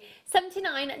 off for you.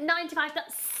 $79.95,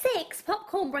 that's 6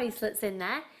 popcorn bracelets in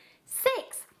there.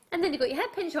 6. And then you've got your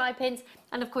head pins, your eye pins,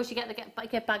 and of course you get the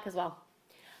gift bag as well.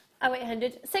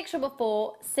 0800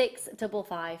 644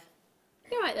 655.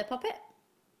 You're right there, Poppet.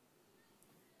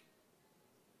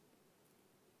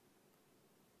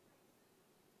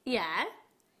 Yeah.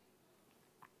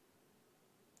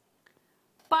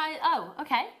 Oh,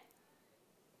 okay.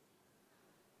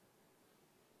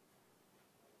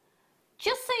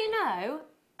 Just so you know,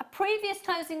 a previous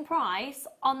closing price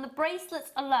on the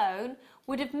bracelets alone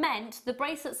would have meant the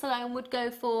bracelets alone would go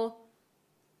for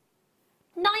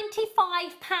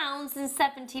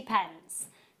 £95.70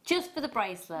 just for the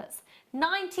bracelets.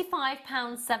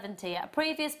 £95.70 at a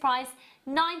previous price,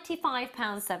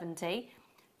 £95.70.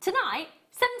 Tonight,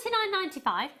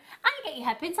 $79.95, and you get your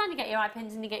head pins, and you get your eye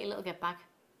pins, and you get your little gift bag.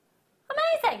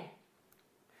 Amazing!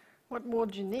 What more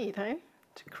do you need, hey?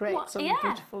 To create some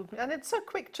beautiful... And it's so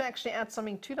quick to actually add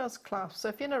something to those clasps. So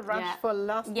if you're in a rush for a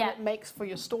last-minute makes for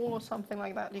your stall or something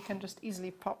like that, you can just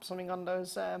easily pop something on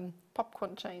those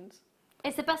popcorn chains.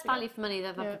 It's the best value for money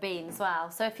they've ever been as well.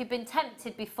 So if you've been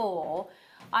tempted before,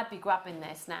 I'd be grabbing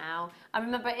this now. And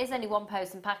remember, it is only £1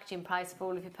 post and packaging price for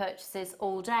all of your purchases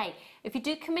all day. If you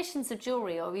do commissions of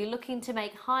jewellery or you're looking to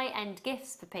make high-end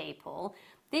gifts for people,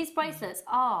 these bracelets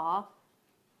are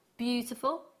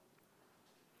beautiful.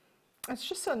 It's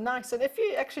just so nice. And if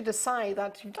you actually decide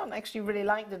that you don't actually really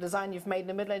like the design you've made in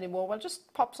the middle anymore, well,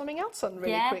 just pop something else on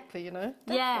really quickly, you know?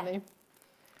 Definitely.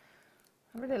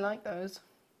 I really like those.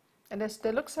 And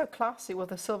they look so classy with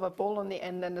the silver ball on the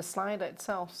end and the slider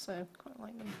itself, so I quite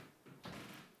like them.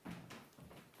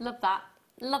 Love that.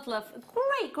 Love, love.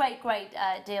 Great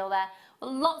deal there.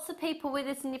 Well, lots of people with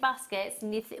this in your baskets,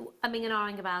 and you're umming and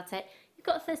ahhing about it. You've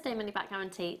got a 30-day money-back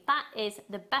guarantee. That is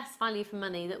the best value for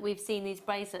money that we've seen these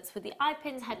bracelets with the eye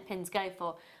pins, head pins go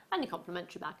for, and your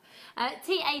complimentary bag.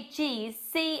 TAG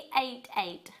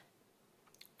C88.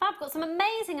 Fab, got some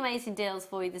amazing deals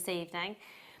for you this evening.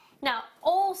 Now,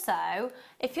 also,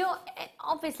 if you're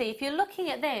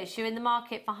looking at this, you're in the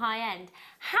market for high-end.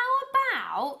 How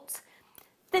about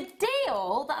the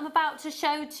deal that I'm about to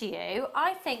show to you?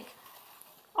 I think,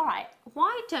 all right,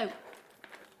 can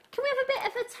we have a bit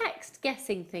of a text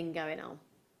guessing thing going on?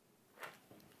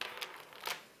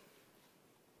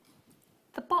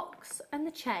 The box and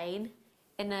the chain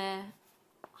in a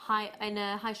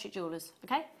high street jewellers,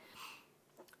 okay?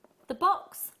 The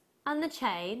box and the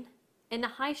chain in the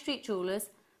high street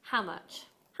jewellers, how much?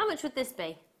 How much would this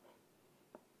be?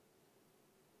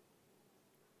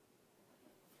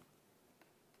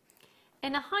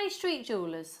 In a high street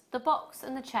jewellers, the box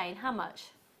and the chain, how much?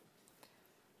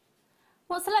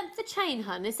 What's the length of the chain,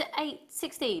 hun? Is it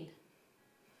 8/16?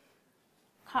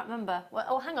 Can't remember. Well,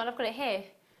 oh, hang on, I've got it here.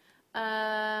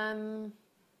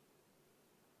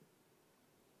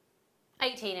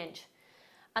 18-inch.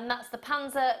 And that's the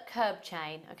Panzer curb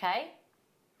chain, okay?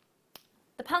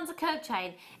 The Panzer curb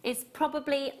chain is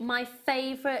probably my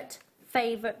favourite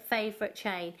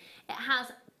chain. It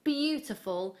has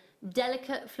beautiful,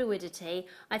 delicate fluidity.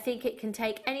 I think it can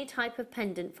take any type of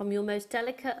pendant from your most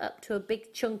delicate up to a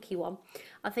big chunky one.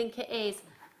 I think it is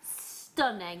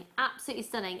stunning, absolutely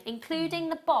stunning, including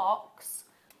the box.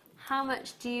 How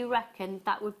much do you reckon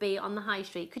that would be on the high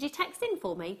street? Could you text in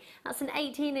for me? That's an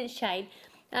 18-inch chain.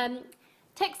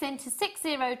 Text in to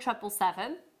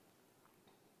 60777.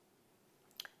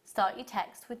 Start your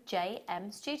text with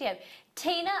JM Studio.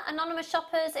 Tina, anonymous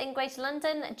shoppers in Greater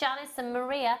London, Janice and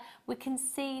Maria, we can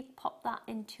see, pop that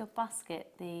into your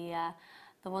basket, the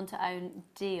one to own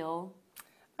deal.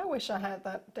 I wish I had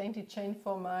that dainty chain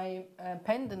for my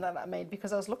pendant that I made,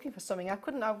 because I was looking for something.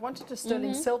 I wanted a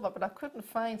sterling silver, but I couldn't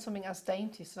find something as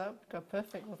dainty, so that would go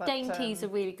perfect with that. Dainty is a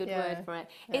really good word for it.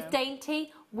 Yeah. It's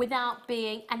dainty without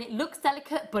being, and it looks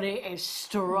delicate, but it is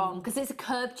strong, because it's a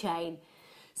curb chain.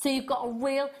 So you've got a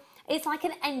real, it's like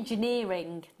an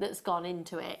engineering that's gone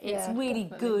into it. It's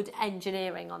really good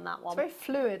engineering on that one. It's very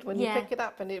fluid when you pick it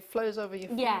up and it flows over your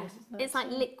fingers. Yeah, it's like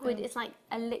liquid, it's like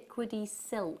a liquidy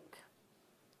silk.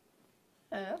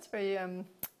 That's very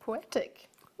poetic.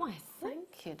 Why,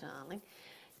 thank you, darling.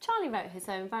 Charlie wrote his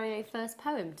own very first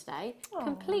poem today,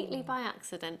 completely by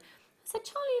accident. I said,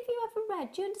 Charlie, have you ever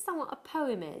read, do you understand what a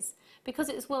poem is? Because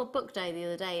it was World Book Day the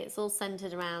other day, it's all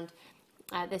centred around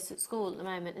this at school at the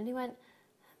moment. And he went,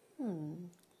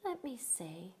 let me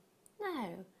see.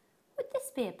 No, would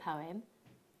this be a poem?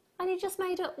 And he just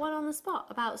made up one on the spot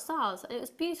about stars. It was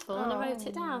beautiful, and I wrote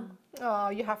it down. Oh,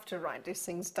 you have to write these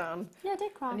things down. Yeah, I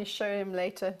did cry. And you show him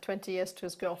later, 20 years, to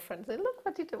his girlfriend. Say, look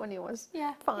what he did when he was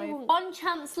 5. One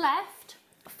chance left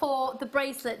for the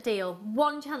bracelet deal.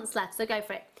 One chance left, so go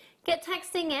for it. Get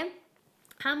texting in.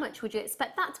 How much would you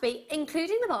expect that to be,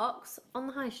 including the box, on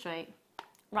the high street?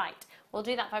 Right, we'll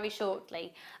do that very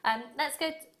shortly. Let's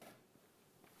go.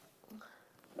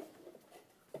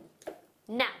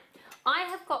 Now, I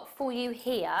have got for you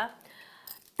here,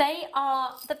 they've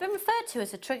been referred to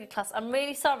as a trigger class. I'm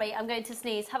really sorry, I'm going to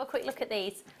sneeze. Have a quick look at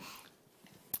these.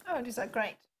 Oh, these are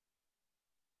great.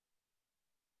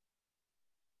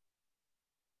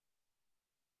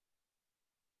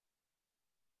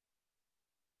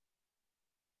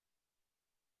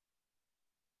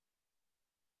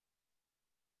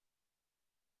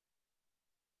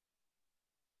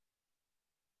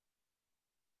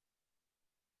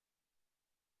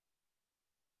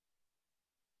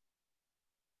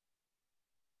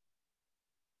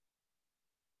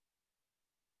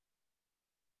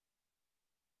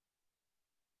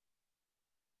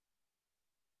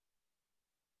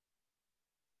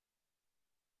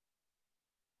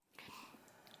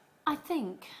 I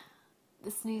think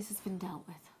the sneeze has been dealt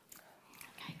with.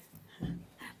 Okay.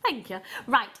 Thank you.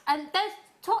 Right, and they're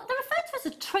referred to as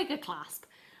a trigger clasp.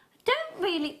 Don't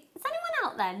really, does anyone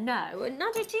out there know?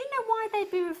 Nadia, do you know why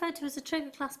they'd be referred to as a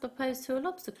trigger clasp opposed to a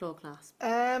lobster claw clasp?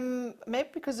 Maybe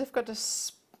because they've got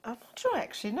I'm not sure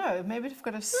actually, no. Maybe they've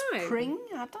got a spring,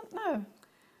 I don't know.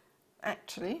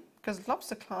 Actually, because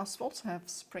lobster clasps also have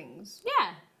springs.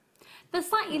 Yeah. They're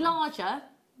slightly larger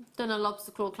than a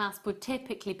lobster claw clasp would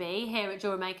typically be here at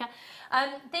Jewellery Maker.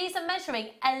 These are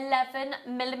measuring 11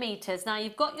 millimetres. Now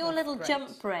you've got your little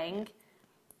jump ring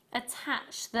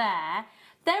attached there.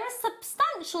 They're a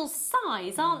substantial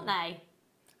size, aren't they?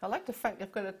 I like the fact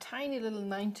they've got a tiny little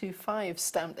 925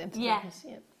 stamped into them. Yeah, You can see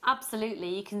it.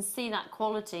 absolutely. You can see that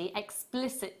quality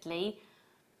explicitly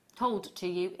told to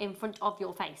you in front of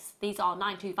your face. These are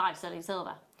 925 sterling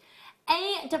silver.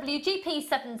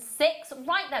 AWGP76,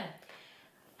 right then.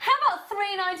 How about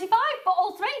 $3.95 for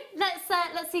all three?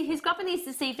 Let's see who's grabbing these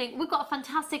this evening. We've got a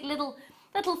fantastic little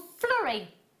flurry.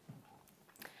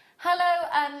 Hello,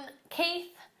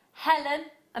 Keith,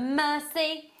 Helen, and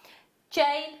Mercy,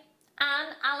 Jane,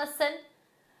 Anne, Alison,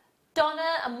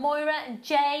 Donna, and Moira, and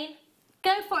Jane.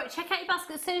 Go for it. Check out your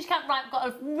basket as soon as you can. Right, we've got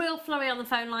a real flurry on the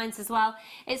phone lines as well.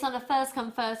 It's on a first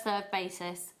come, first served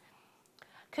basis.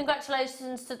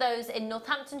 Congratulations to those in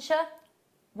Northamptonshire,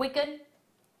 Wigan,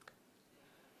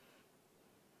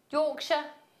 Yorkshire,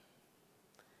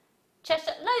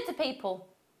 Cheshire, loads of people.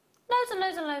 Loads and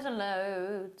loads and loads and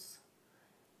loads.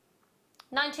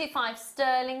 925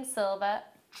 sterling silver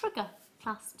trigger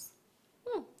clasps.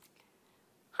 How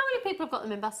many people have got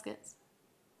them in baskets?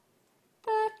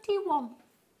 31.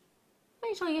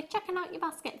 Make sure you're checking out your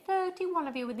basket. 31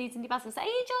 of you with these in your baskets. Are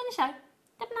you enjoying the show?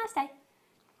 Have a nice day.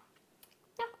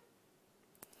 Yeah.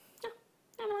 Yeah.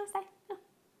 Have a nice day. Yeah.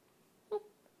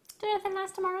 Do anything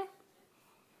nice tomorrow?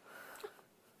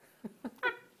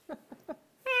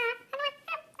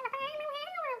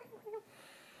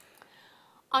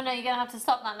 Oh no, you're going to have to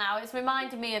stop that now. It's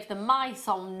reminding me of the mice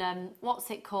on, what's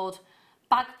it called?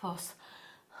 Bagpuss.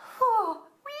 Oh,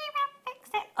 we will fix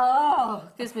it. Oh,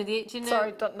 gives me the itchy.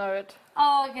 Sorry, don't know it.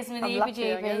 Oh, it gives me the I'm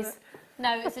lucky, I get heebie-jeebies. it.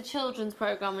 No, it's a children's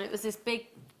programme and it was this big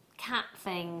cat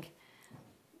thing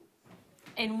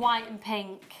in white and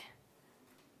pink.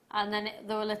 And then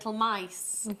there were little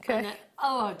mice. Okay.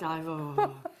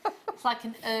 And it's like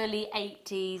an early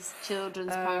 80s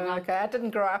children's programme. Okay, I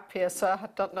didn't grow up here, so I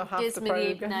don't know half Gives the me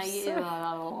programs.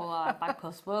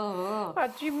 Bagpuss. Whoa.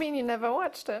 What do you mean you never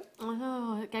watched it? I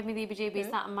know, it gave me the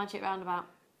heebie-jeebies, that and Magic Roundabout.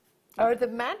 Oh, I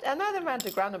know the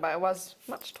Magic Roundabout was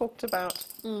much talked about.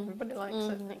 Everybody likes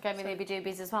it. It gave me the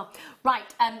heebie-jeebies as well.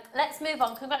 Right, let's move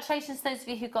on. Congratulations to those of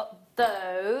you who got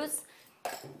those.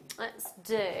 Let's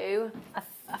do a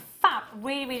fab,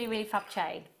 really fab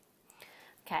chain.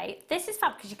 Okay, this is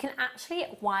fab because you can actually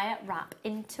wire wrap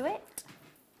into it.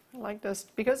 I like this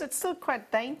because it's still quite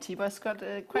dainty, but it's got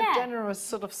quite generous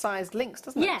sort of sized links,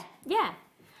 doesn't it? Yeah.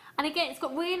 And again, it's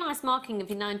got really nice marking of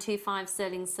your 925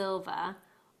 sterling silver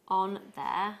on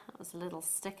there. That was a little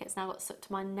sticker. It's now got stuck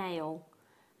to my nail.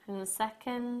 Hang on a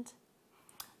second.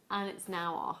 And it's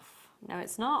now off. No,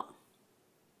 it's not.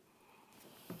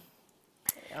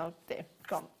 Oh, there,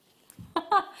 gone.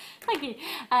 Thank you.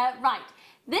 Right,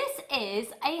 this is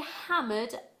a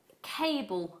hammered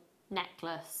cable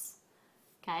necklace.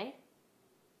 Okay.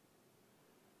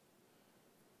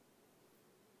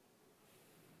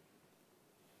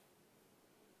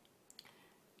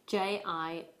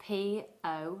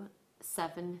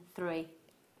 JIPO73.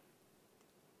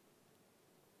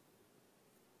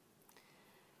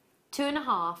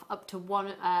 2.5 up to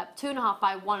 2.5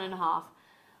 by 1.5.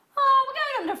 Oh, we're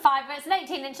going under 5 minutes. An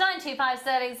 18-inch 925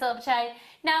 sterling silver chain.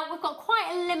 Now, we've got quite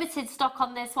a limited stock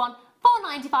on this one.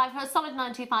 $4.95 for a solid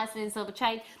 925 sterling silver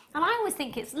chain. And I always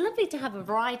think it's lovely to have a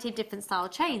variety of different style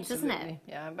chains, isn't it?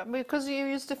 Yeah, but because you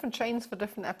use different chains for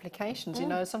different applications, you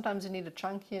know, sometimes you need a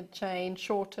chunkier chain,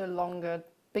 shorter, longer,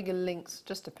 bigger links,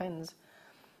 just depends.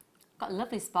 Got a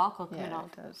lovely sparkle coming on.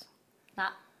 Yeah, it does.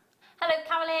 That. Hello,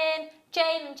 Caroline,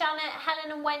 Jane and Janet,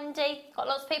 Helen and Wendy. Got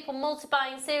lots of people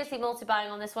multi-buying, seriously multi-buying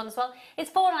on this one as well.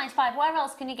 It's $4.95. Where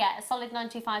else can you get a solid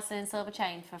 925 sterling silver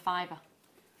chain for £5?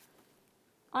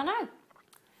 I know.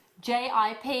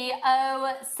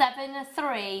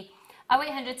 JIPO73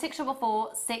 0800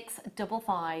 644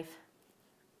 655.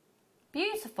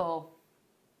 Beautiful.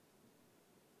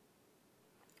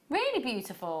 Really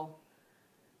beautiful.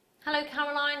 Hello,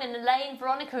 Caroline and Elaine,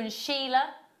 Veronica and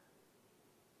Sheila.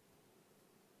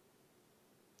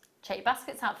 Check your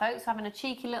baskets out, folks. We're having a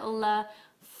cheeky little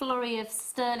flurry of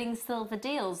sterling silver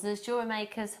deals. There's jewellery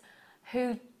makers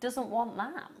who doesn't want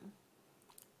that.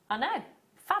 I know.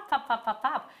 Fab, fab, fab, fab,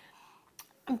 fab.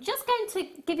 I'm just going to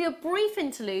give you a brief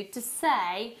interlude to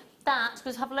say that,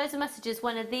 because I have loads of messages,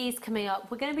 when are these coming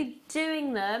up? We're going to be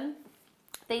doing them.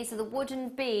 These are the wooden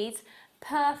beads.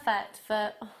 Perfect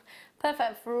for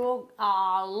all. Oh,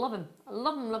 I love them. I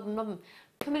love them, love them, love them.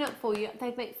 Coming up for you.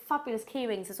 They make fabulous key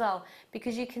rings as well,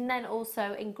 because you can then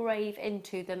also engrave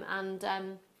into them and,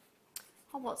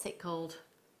 oh, what's it called?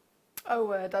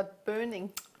 Oh, that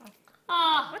burning.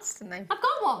 Ah, What's the name? I've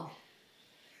got one.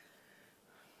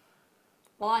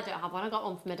 Well, I don't have one. I got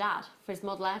one from my dad for his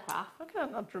model aircraft. How can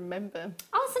I not remember?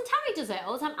 Alison Terry does it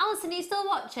all the time. Alison, are you still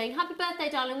watching? Happy birthday,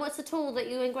 darling. What's the tool that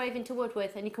you engrave into wood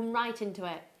with? And you can write into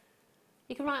it.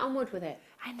 You can write on wood with it.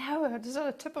 I know, it's on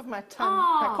the tip of my tongue.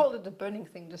 Oh. I called it the burning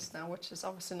thing just now, which is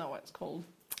obviously not what it's called.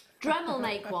 Dremel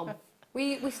make one.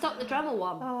 We stocked the Dremel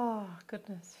one. Oh,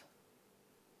 goodness.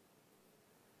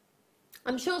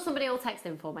 I'm sure somebody will text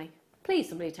in for me. Please,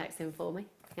 somebody text in for me.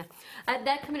 Yeah.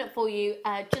 They're coming up for you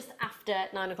just after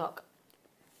 9 o'clock.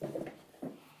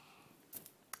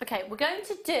 Okay, we're going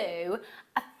to do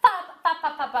a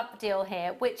fab deal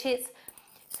here, which is,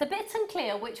 it's a bit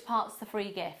unclear which part's the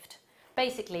free gift.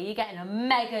 Basically, you're getting a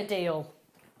mega deal,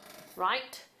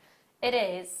 right? It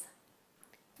is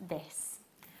this.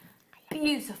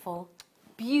 Beautiful,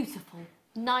 beautiful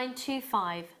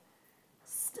 925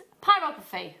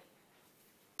 pyrography.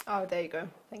 Oh, there you go.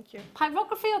 Thank you.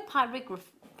 Pyrography or pyrography?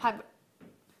 Pyrography.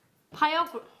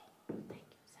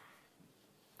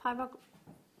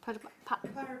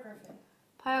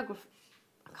 Pyrography.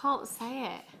 I can't say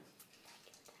it.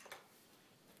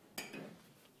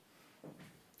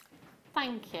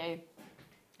 Thank you,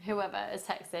 whoever is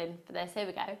texting for this. Here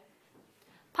we go.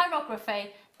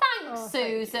 Pyrography. Thanks,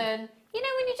 Susan. You know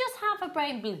when you just have a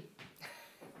brain blue.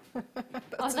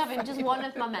 I was having just one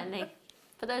of my many.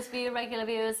 For those of you regular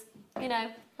viewers, you know,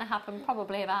 they happen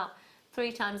probably about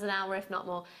 3 times an hour, if not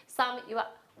more. Sam, you are...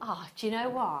 Oh, do you know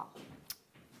what?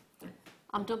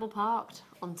 I'm double parked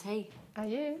on tea. Are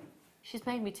you? She's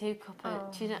made me 2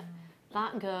 cuppas. Do you know,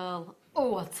 that girl...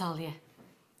 Oh, I tell you.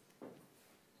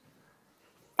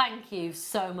 Thank you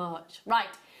so much. Right.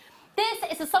 This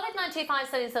is a solid 925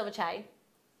 sterling silver chain.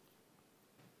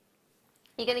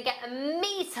 You're going to get a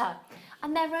metre.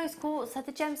 And they're rose quartz, so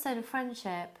the gemstone of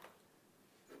friendship.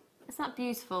 Isn't that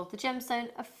beautiful? The gemstone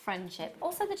of friendship.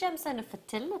 Also the gemstone of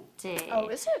fertility. Oh,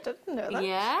 is it? I didn't know that.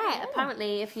 Yeah,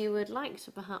 apparently if you would like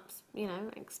to perhaps, you know,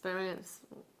 experience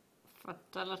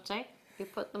fertility, you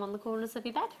put them on the corners of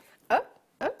your bed. Oh,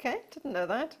 okay. Didn't know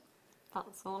that.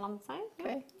 That's all I'm saying.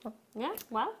 Okay. Yeah,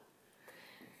 well,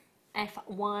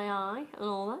 FYI and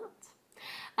all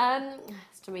that.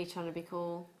 It's to me trying to be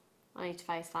cool. I need to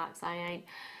face facts. I ain't.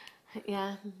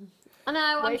 Yeah. I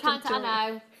know, I'm trying to,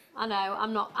 I know,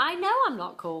 I'm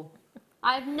not cool.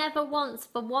 I've never once,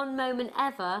 for one moment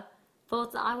ever,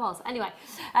 thought that I was. Anyway,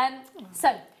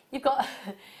 so you've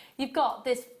got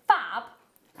this fab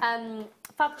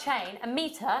chain, a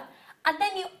metre, and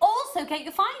then you also get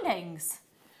your findings.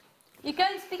 You're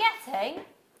going to be getting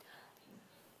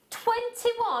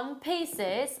 21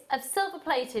 pieces of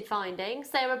silver-plated findings.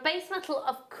 They're a base metal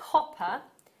of copper.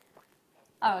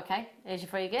 Oh, okay. Here's your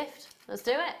free gift. Let's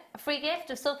do it. A free gift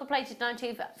of silver-plated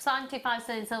 925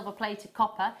 sterling silver-plated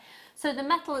copper. So the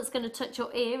metal that's going to touch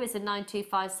your ear is a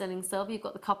 925 sterling silver. You've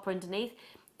got the copper underneath.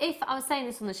 If I was saying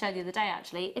this on the show the other day,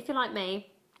 actually, if you're like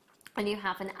me and you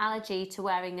have an allergy to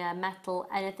wearing a metal,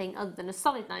 anything other than a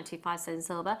solid 925 sterling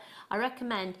silver, I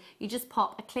recommend you just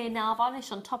pop a clear nail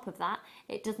varnish on top of that.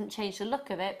 It doesn't change the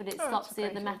look of it, but it stops the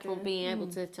other metal being able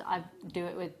to. I do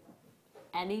it with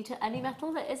any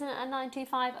metal that isn't a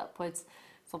 925 upwards.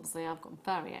 So obviously I've got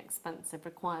very expensive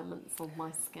requirements on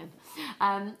my skin.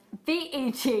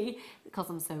 VEG, because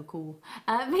I'm so cool.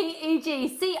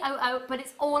 VEG COO, but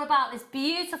it's all about this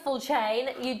beautiful chain.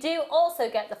 You do also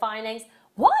get the findings.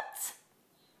 What?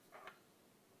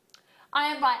 I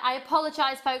am right. I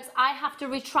apologise, folks. I have to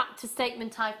retract a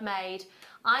statement I've made.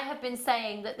 I have been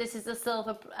saying that this is a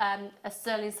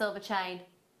sterling silver chain,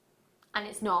 and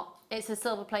it's not. It's a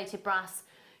silver-plated brass.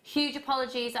 Huge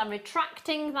apologies. I'm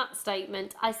retracting that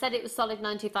statement. I said it was solid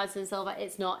 925 sterling silver.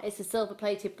 It's not. It's a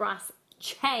silver-plated brass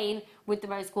chain with the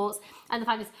rose quartz, and the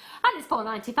findings, and it's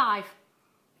 $4.95.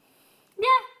 Yeah.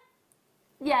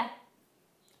 Yeah.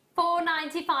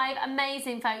 $4.95,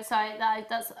 amazing, folks. Sorry,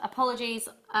 that's apologies.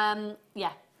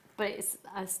 Yeah, but it's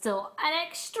still an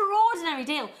extraordinary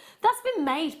deal. That's been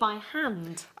made by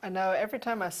hand. I know. Every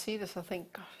time I see this, I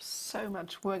think, God, so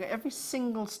much work. Every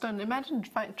single stone. Imagine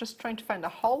just trying to find a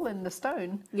hole in the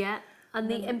stone. Yeah,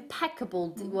 and the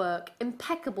impeccable work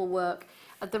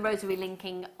of the rosary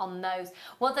linking on those.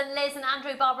 Well done, Liz and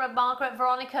Andrew, Barbara, Margaret,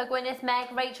 Veronica, Gwyneth,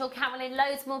 Meg, Rachel, Carolyn,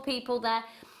 loads more people there.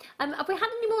 Have we had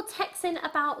any more texts in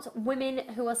about women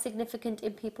who are significant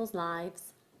in people's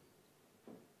lives?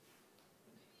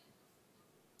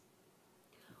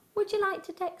 Would you like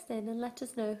to text in and let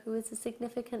us know who is a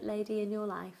significant lady in your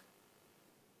life?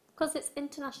 Because it's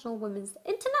International Women's...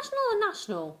 International or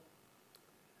national?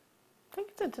 I think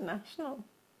it's international.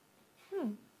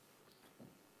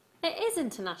 It is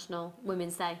International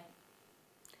Women's Day.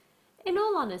 In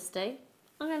all honesty,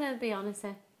 I'm going to be honest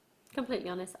here. Completely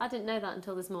honest. I didn't know that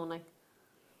until this morning.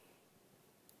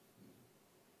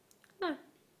 No.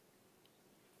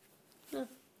 No.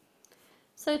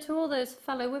 So to all those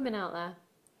fellow women out there,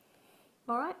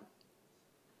 all right?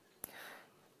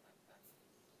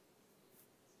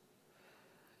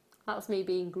 That's me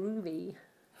being groovy.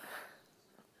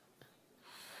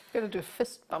 You're going to do a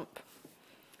fist bump.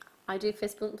 I do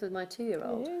fist bumps with my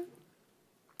 2-year-old. Yeah.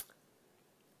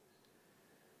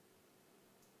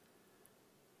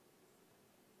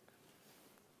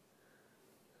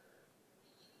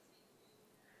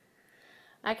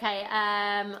 Okay,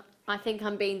 I think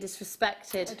I'm being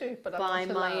disrespected by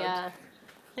my. I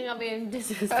think I'm being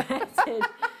disrespected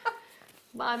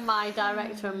by my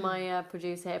director and my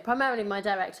producer here. Primarily my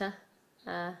director,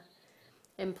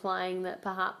 implying that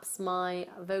perhaps my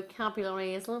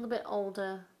vocabulary is a little bit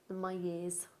older than my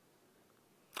years.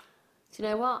 Do you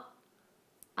know what?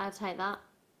 I'd take that.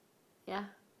 Yeah,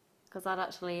 because I'd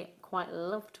actually quite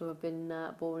love to have been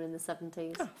born in the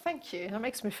 70s. Oh, thank you. That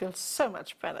makes me feel so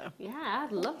much better. Yeah,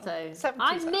 I'd love to. 70s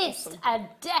I are missed awesome. a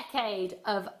decade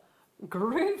of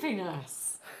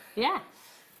grooviness. Yeah.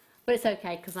 But it's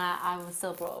okay, because I was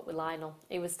still brought up with Lionel.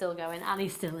 He was still going, and he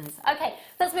still is. Okay,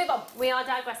 let's move on. We are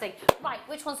digressing. Right,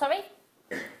 which one, sorry?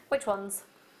 Which ones?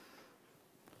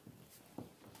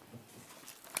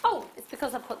 Oh, it's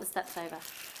because I put the steps over.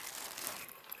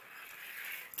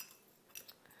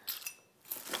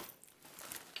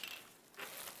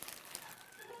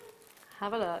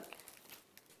 Have a look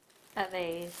at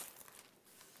these.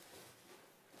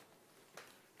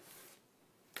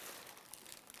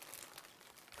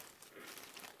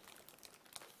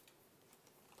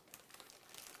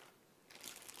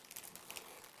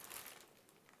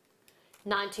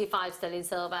 $925 sterling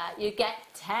silver. You get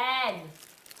 10.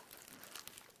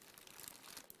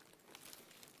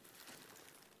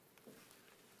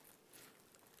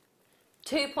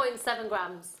 $2.7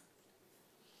 grams.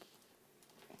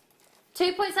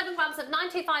 2.7 grams of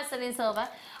 925 sterling silver.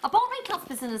 A bolt ring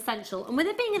clasp is an essential, and with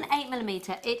it being an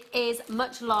 8mm, it is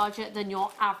much larger than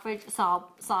your average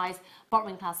size bolt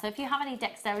ring clasp. So if you have any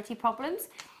dexterity problems,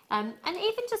 and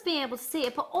even just being able to see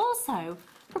it, but also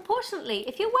proportionately,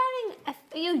 if you're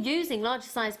using larger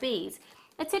size beads,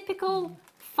 a typical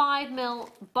 5mm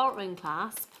bolt ring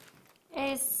clasp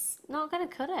is not going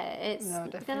to cut it. It's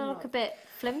going to look a bit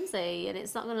flimsy, and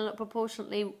it's not going to look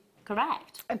proportionately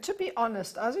correct. And to be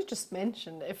honest, as you just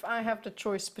mentioned, if I have the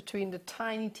choice between the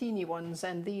tiny, teeny ones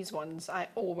and these ones, I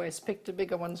always pick the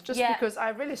bigger ones, just because I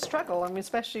really struggle. I mean,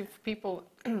 especially for people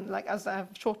like us that have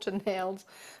shorter nails,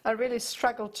 I really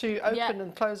struggle to open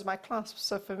and close my clasps.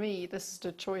 So for me, this is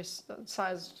the choice,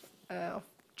 size of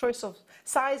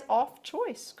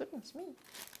choice. Goodness me.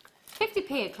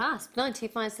 50p a clasp,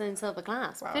 95 sterling silver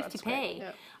clasp, Wow, 50p.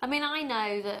 Yeah. I mean, I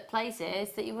know that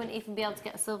places that you wouldn't even be able to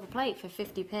get a silver plate for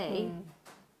 50p.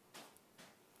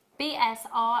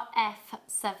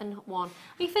 BSRF71. Are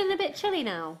you feeling a bit chilly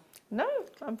now? No,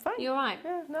 I'm fine. You're right.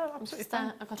 Yeah, no, absolutely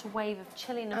fine. I got a wave of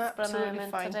chilliness for a Absolutely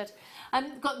moment. fine. I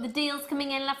did. Got the deals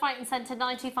coming in left, right, and centre.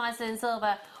 95 sterling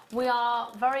silver. We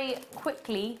are very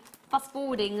quickly fast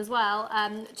forwarding as well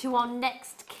to our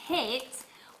next kit,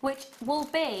 which will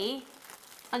be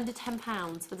under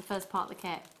 £10 for the first part of the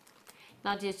kit.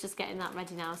 Nadia's just getting that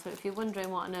ready now, so if you're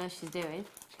wondering what on earth she's doing,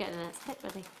 she's getting the next kit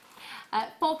ready.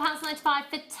 £4.95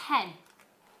 for 10.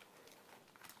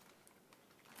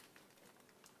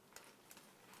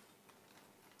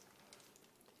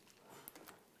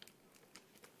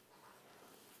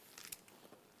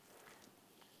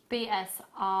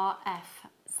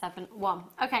 BSRF71.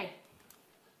 Okay.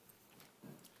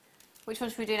 Which one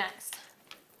should we do next?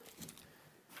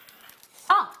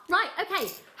 Ah, right,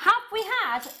 okay. Have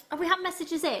we had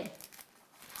messages in?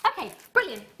 Okay,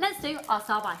 brilliant. Let's do our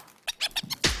star buy.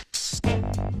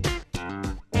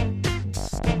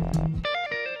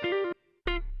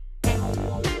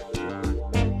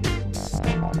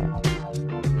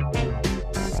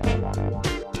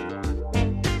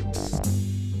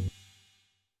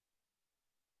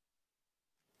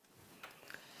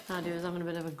 What I do is I'm in a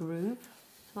bit of a groove.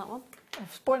 That one. I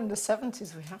was born in the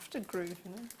 70s, we have to groove,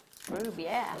 you know. Groove,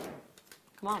 yeah.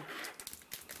 Come on.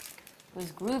 It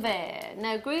was groovy.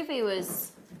 No, groovy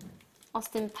was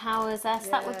Austin Powers-esque.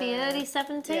 That would be early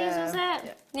 70s, was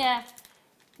it? Yeah.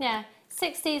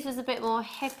 60s was a bit more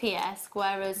hippie-esque,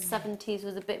 whereas 70s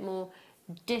was a bit more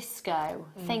disco.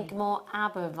 Think more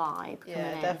ABBA vibe.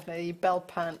 Yeah, definitely. Bell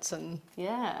pants and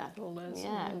all those.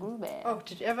 Yeah, groovy. Oh,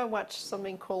 did you ever watch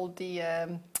something called the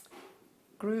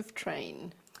Groove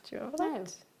Train? Do you ever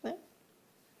that? No.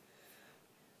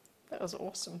 That was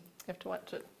awesome. You have to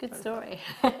watch it. Good story.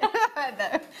 I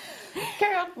know.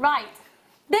 Carry on. Right.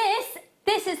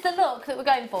 This is the look that we're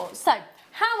going for. So,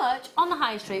 how much on the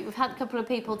high street? We've had a couple of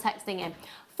people texting in.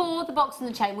 For the box and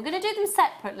the chain, we're going to do them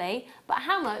separately, but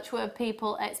how much would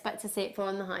people expect to see it for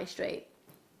on the high street?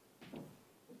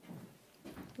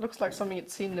 Looks like something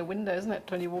you'd seen in the window, isn't it,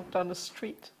 when you walk down the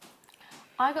street?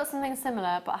 I got something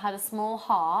similar, but I had a small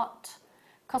heart.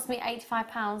 Cost me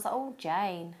 £85. Oh,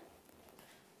 Jane.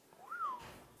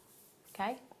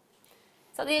 Okay.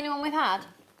 Is that the only one we've had?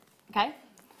 Okay.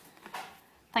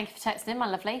 Thank you for texting in, my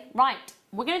lovely. Right,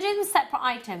 we're going to do them separate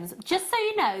items. Just so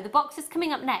you know, the box is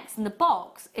coming up next, and the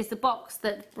box is the box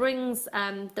that brings,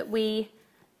 that we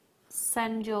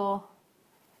send your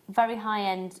very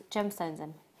high-end gemstones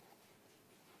in.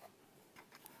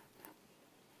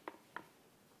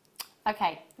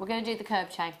 Okay, we're going to do the curb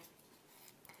chain.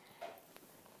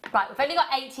 Right, we've only got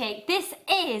 88. This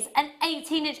is an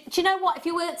 18-inch. Do you know what? If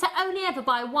you were to only ever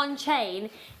buy one chain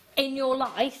in your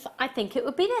life, I think it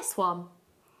would be this one.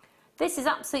 This is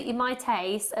absolutely my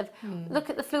taste of,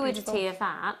 look at the fluidity of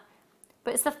that.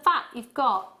 But it's the fact you've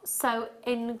got so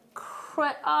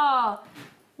incredible. Oh,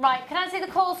 right, can I see the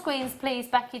call screens, please,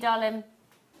 Becky, darling?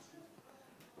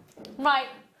 Right,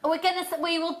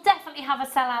 we will definitely have a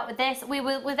sellout with this. We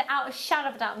will, without a shadow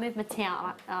of a doubt, move my tea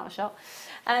out of shot.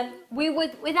 We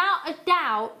would, without a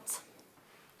doubt,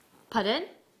 pardon?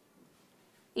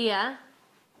 Yeah.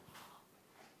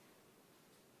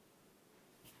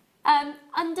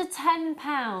 Under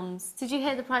 £10. Did you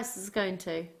hear the prices are going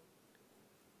to?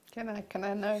 Can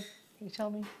I know? Can you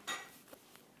tell me?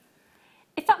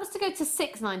 If that was to go to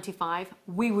 £6.95,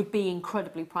 we would be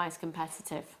incredibly price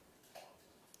competitive.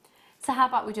 So how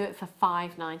about we do it for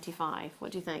 £5.95?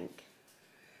 What do you think?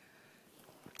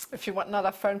 If you want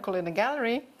another phone call in the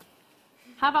gallery.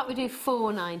 How about we do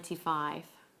 £4.95?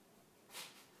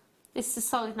 This is a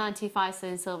solid 95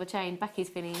 sterling silver chain. Becky's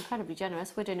feeling incredibly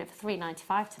generous. We're doing it for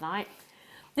 £3.95 tonight.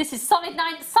 This is solid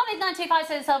 95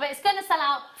 sterling silver. It's going to sell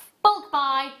out. Bulk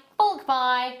buy, bulk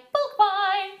buy, bulk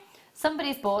buy.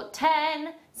 Somebody's bought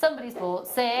 10, somebody's bought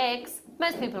 6.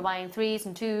 Most people are buying 3s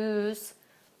and 2s.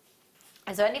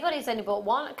 Is there anybody who's only bought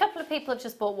 1? A couple of people have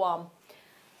just bought 1.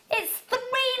 It's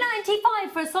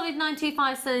 £3.95 for a solid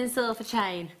 95 sterling silver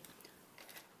chain.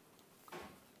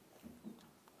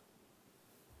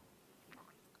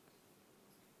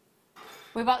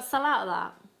 We're about to sell out of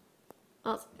that.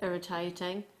 That's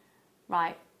irritating.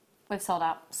 Right, we've sold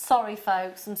out. Sorry,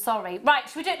 folks, I'm sorry. Right,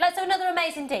 should we do? Let's do another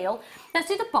amazing deal. Let's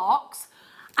do the box.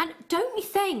 And don't you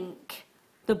think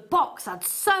the box adds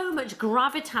so much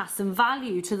gravitas and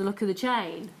value to the look of the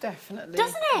chain? Definitely.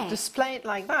 Doesn't it? Display it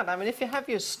like that. I mean, if you have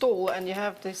your stall and you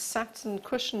have these satin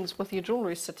cushions with your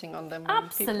jewellery sitting on them, people will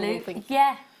Absolutely, think,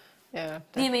 yeah. yeah.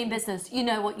 You mean business, you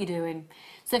know what you're doing.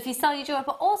 So if you sell your jewellery,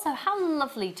 but also how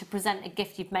lovely to present a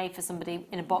gift you've made for somebody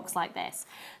in a box like this.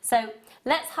 So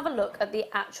let's have a look at the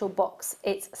actual box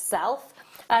itself.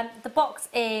 The box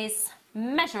is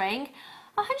measuring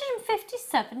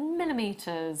 157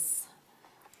 millimetres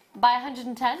by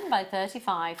 110 by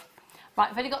 35. Right,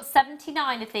 we've only got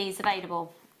 79 of these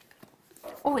available.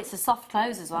 Oh, it's a soft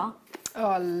close as well. Oh,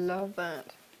 I love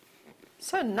that.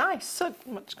 So nice, so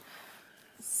much.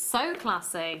 So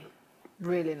classy.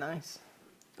 Really nice.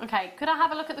 Okay, could I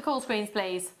have a look at the call screens,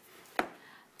 please?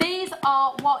 These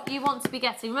are what you want to be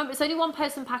getting. Remember, it's only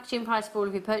 £1 packaging price for all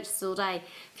of your purchases all day.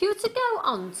 If you were to go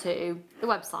onto the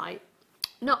website,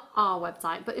 not our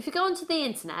website, but if you go onto the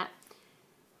internet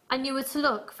and you were to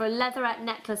look for a leatherette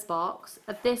necklace box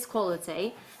of this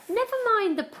quality, never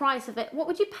mind the price of it, what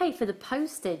would you pay for the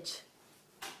postage?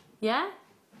 Yeah?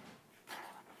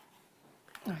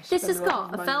 This has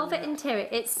got a velvet interior.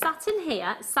 It's satin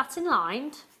here, satin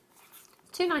lined.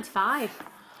 £2.95. For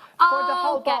the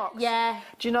whole box. Yeah.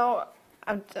 Do you know,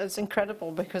 it's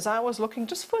incredible because I was looking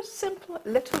just for simple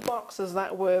little boxes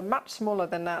that were much smaller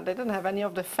than that. They didn't have any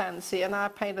of the fancy, and I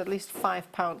paid at least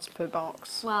 £5 per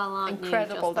box. Well, aren't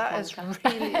incredible. You That is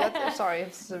really. Sorry,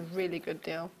 it's a really good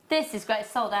deal. This is great. It's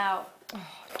sold out. Oh,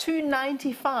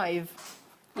 £2.95.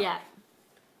 Yeah.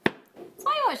 So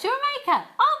you watch JewelleryMaker,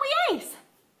 aren't we ace?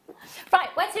 Right,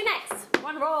 where to next? We're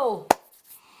on a roll.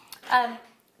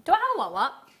 Do I have a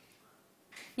what?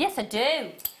 Yes, I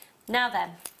do. Now then,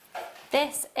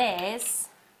 this is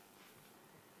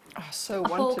Oh, so a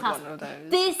full wanted clasp. one of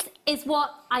those. This is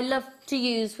what I love to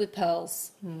use with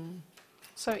pearls.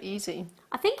 So easy.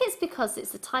 I think it's because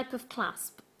it's the type of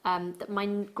clasp that my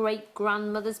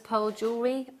great-grandmother's pearl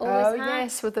jewellery always had. Oh,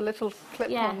 yes, with the little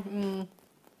clip Yeah. on.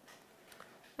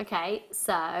 Okay,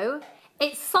 so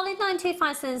it's solid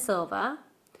 925 sterling silver.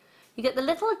 You get the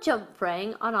little jump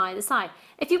ring on either side.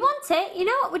 If you want it, you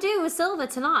know what we're doing with silver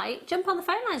tonight. Jump on the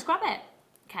phone lines, grab it.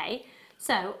 Okay,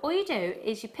 so all you do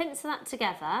is you pincer that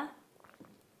together.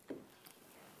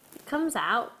 It comes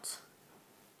out,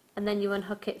 and then you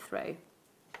unhook it through.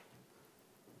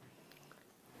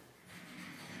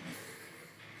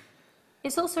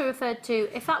 It's also referred to,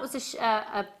 if that was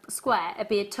a square, it'd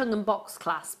be a tongue and box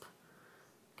clasp.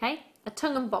 Okay, a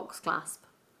tongue and box clasp.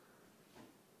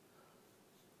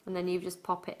 And then you just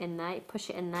pop it in there, you push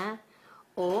it in there,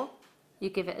 or you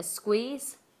give it a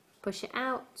squeeze, push it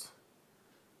out,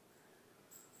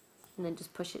 and then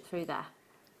just push it through there.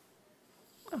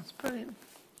 Oh, it's brilliant.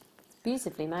 It's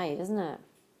beautifully made, isn't it?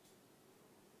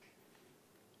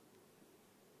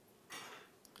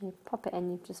 You pop it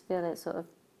in, you just feel it sort of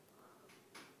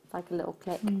like a little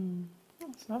click.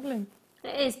 That's lovely.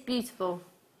 It is beautiful.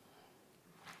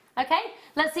 Okay,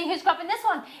 let's see who's grabbing this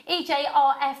one.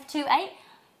 EJRF28.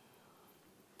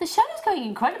 The show is going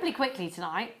incredibly quickly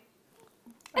tonight.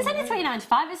 It's only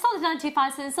 £3.95. It's solid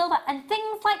 925 sterling silver, and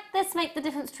things like this make the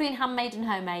difference between handmade and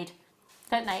homemade.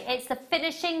 don't they? It's the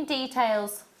finishing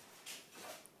details.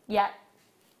 Yep.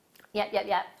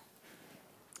 Yep.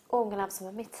 Oh, I'm going to have some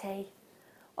of my tea.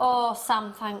 Oh,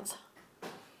 Sam, thanks.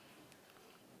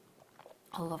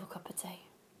 I love a cup of tea.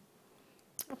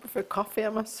 I prefer coffee, I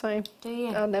must say. Do you?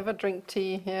 I'll never drink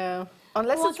tea, yeah.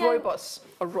 Unless Well, it's rooibos,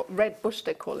 or red bush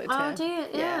they call it. Oh, here. do you?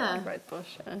 Yeah. Red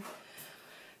bush, yeah.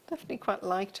 Definitely quite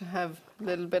like to have a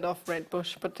little bit of red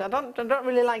bush, but I don't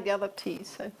really like the other tea,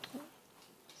 so.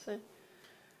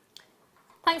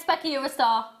 Thanks, Becky, you're a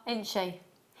star, isn't she?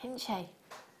 Isn't she?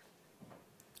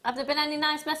 Have there been any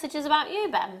nice messages about you,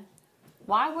 Ben?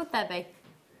 Why would there be?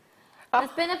 There's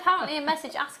been apparently a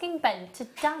message asking Ben to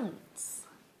dance.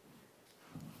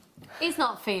 He's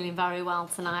not feeling very well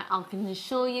tonight. I can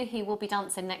assure you he will be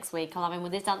dancing next week. I'll have him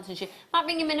with his dancing shoes. Might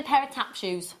bring him in a pair of tap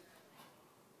shoes.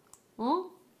 Hmm?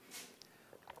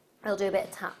 He'll do a bit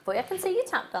of tap for you. I can see you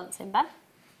tap dancing, Ben.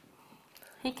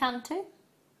 He can too.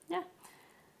 Yeah.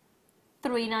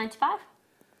 $3.95.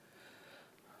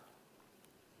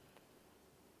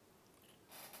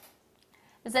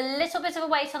 There's a little bit of a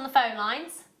wait on the phone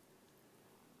lines.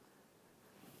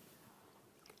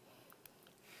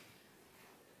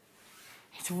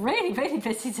 It's really, really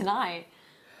busy tonight.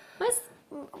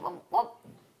 What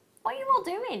are you all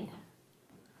doing?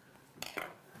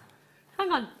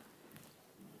 Hang on.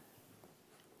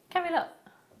 Carry, look.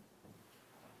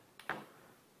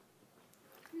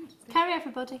 Carry,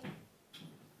 everybody.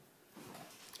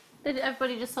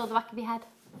 Everybody just saw the back of your head.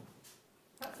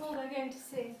 That's all they're going to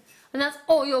see. And that's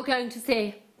all you're going to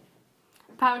see.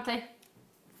 Apparently.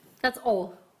 That's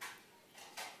all.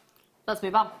 Let's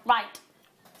move on. Right.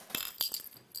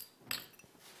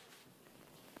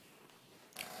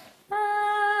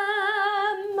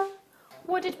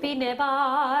 Would it be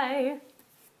nearby?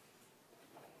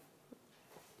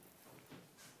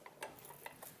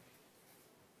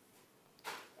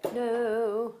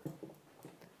 No.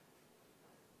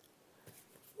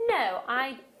 No,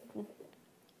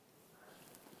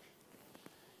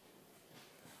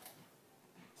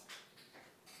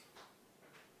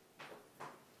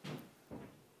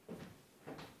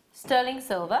 sterling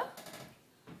silver.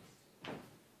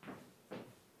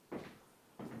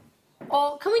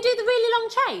 Or can we do the really long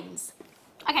chains?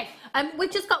 Okay,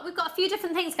 we've got a few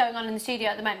different things going on in the studio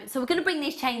at the moment, so we're going to bring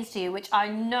these chains to you, which I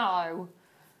know.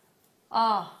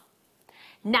 Oh.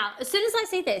 Now, as soon as I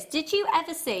see this, did you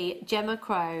ever see Gemma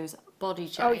Crow's body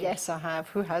chain? Oh yes, I have.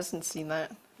 Who hasn't seen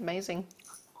that? Amazing.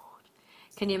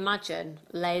 Can you imagine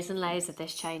layers and layers of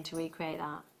this chain to recreate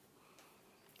that?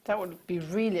 That would be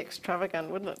really extravagant,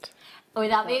 wouldn't it?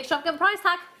 Without the extravagant price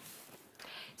tag.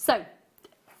 So,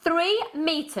 3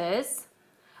 meters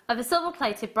of a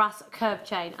silver-plated brass curved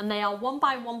chain, and they are 1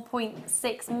 by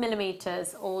 1.6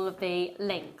 millimeters, all of the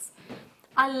links.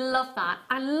 I love that.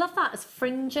 I love that as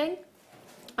fringing.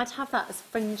 I'd have that as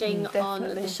fringing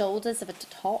on the shoulders of a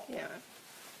top. Yeah.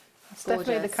 It's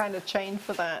definitely the kind of chain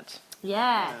for that.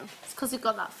 Yeah. It's because you've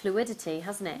got that fluidity,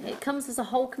 hasn't it? It comes as a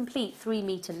whole complete 3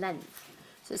 meter length.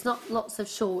 So it's not lots of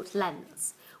short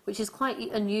lengths, which is quite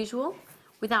unusual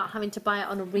without having to buy it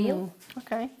on a reel.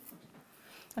 Okay.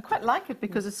 I quite like it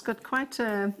because it's got quite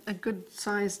a good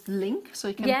sized link, so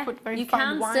you can put very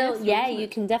fine wire through, you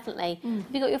can definitely. Have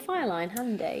you got your fire line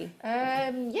handy?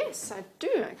 Yes, I do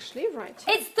actually, right.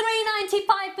 It's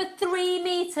 $3.95 for 3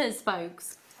 meters,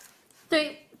 folks.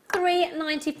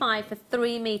 $3.95 for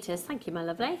 3 meters. Thank you, my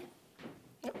lovely.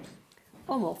 Yep.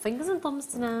 Oh, more fingers and thumbs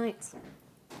tonight.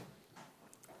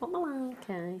 What my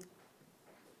okay.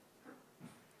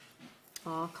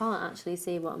 Oh, I can't actually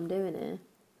see what I'm doing here.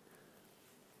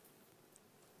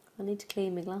 I need to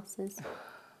clean my glasses.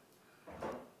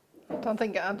 I don't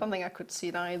think I could see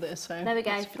it either, so there we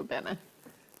go. I feel better.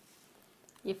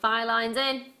 Your fire line's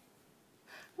in.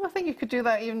 Well, I think you could do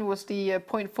that even with the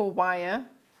 0.4 wire.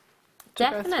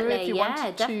 Definitely, if you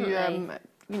wanted definitely. To,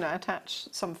 you know, attach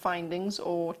some findings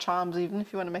or charms, even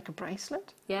if you want to make a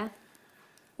bracelet. Yeah.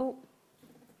 Oh.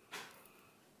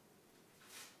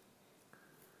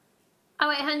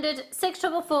 0800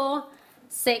 644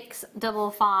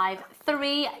 655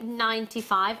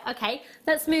 395. Okay,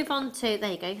 let's move on to,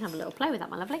 there you go, you can have a little play with that,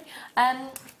 my lovely.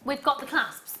 We've got the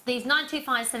clasps, these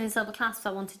 925 sterling silver clasps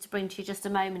I wanted to bring to you just a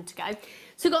moment ago.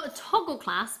 So we've got a toggle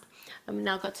clasp, and we've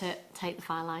now got to take the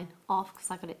fire line off because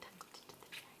I got it tangled into the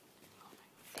chain.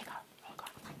 There you go. Oh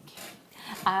God, thank you.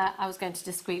 I was going to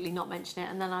discreetly not mention it,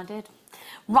 and then I did.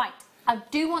 Right. I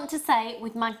do want to say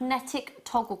with magnetic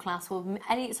toggle clasps, or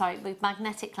with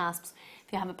magnetic clasps,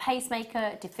 if you have a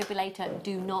pacemaker, defibrillator,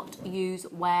 do not use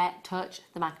touch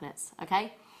the magnets,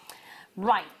 okay?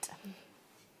 Right.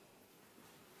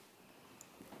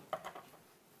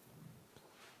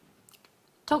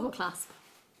 Toggle clasp.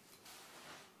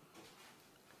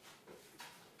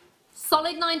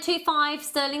 Solid 925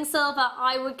 sterling silver.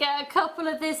 I would get a couple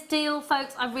of this deal,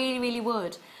 folks. I really, really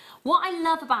would. What I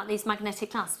love about these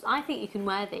magnetic clasps, I think you can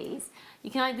wear these. You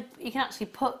can actually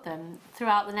put them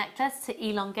throughout the necklace to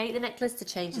elongate the necklace, to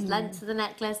change the length of the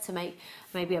necklace, to make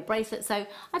maybe a bracelet. So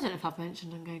I don't know if I've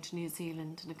mentioned I'm going to New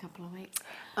Zealand in a couple of weeks.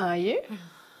 Are you?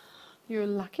 You're a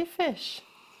lucky fish.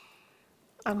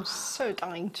 I'm so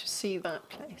dying to see that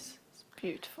place. It's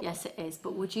beautiful. Yes, it is.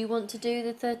 But would you want to do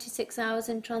the 36 hours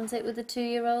in transit with a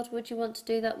 2-year-old? Would you want to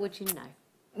do that? Would you? No.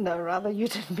 No, rather you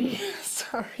than me.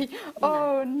 Sorry.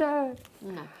 Oh, no.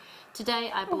 No.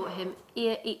 Today I bought him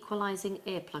ear equalising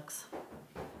earplugs.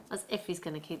 As if he's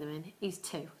going to keep them in. He's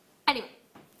 2. Anyway.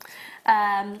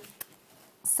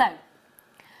 So.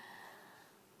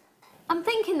 I'm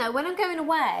thinking though, when I'm going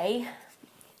away,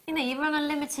 you know, you're on a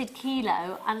limited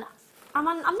kilo, and I'm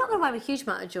not going to wear a huge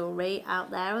amount of jewellery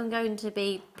out there. I'm going to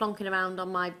be plonking around on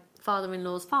my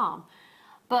father-in-law's farm.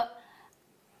 But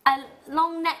a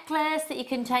long necklace that you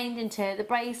can change into the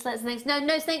bracelets and things.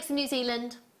 No snakes in New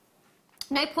Zealand.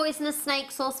 No poisonous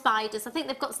snakes or spiders. I think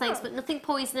they've got snakes, but nothing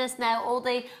poisonous now. All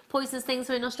the poisonous things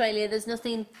are in Australia. There's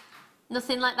nothing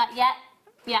like that yet.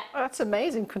 Yeah. Oh, that's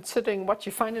amazing considering what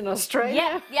you find in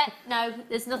Australia. Yeah. No,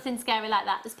 there's nothing scary like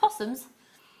that. There's possums.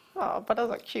 Oh, but those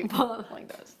are cute. Like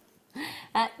those.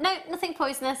 No, nothing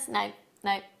poisonous. No.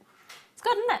 It's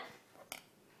good, isn't it?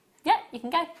 Yeah, you can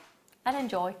go and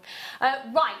enjoy.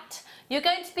 Right, you're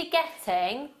going to be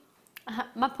getting...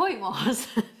 my point was,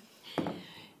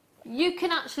 you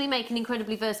can actually make an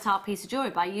incredibly versatile piece of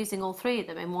jewellery by using all 3 of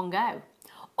them in one go.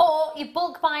 Or you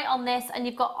bulk buy on this and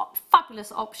you've got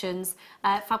fabulous options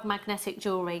for magnetic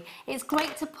jewellery. It's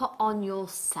great to put on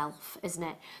yourself, isn't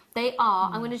it? They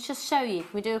are, I'm going to just show you,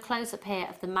 can we do a close-up here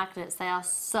of the magnets? They are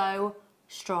so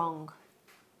strong.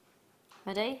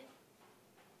 Ready?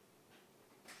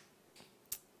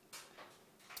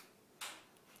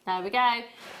 There we go.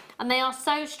 And they are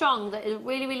so strong that it's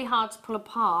really, really hard to pull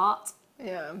apart.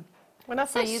 Yeah. When I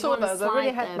first saw those, I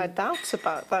really had my doubts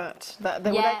about that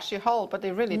they would actually hold, but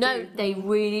they really do. No, they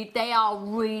are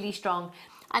really strong.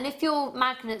 And if your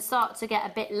magnets start to get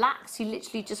a bit lax, you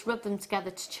literally just rub them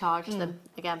together to charge them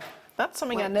again. That's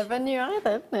something I never knew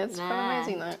either. It's quite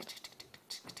amazing, that.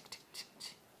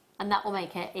 And that will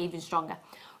make it even stronger.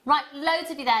 Right,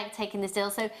 loads of you there taking this deal.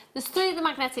 So there's 3 of the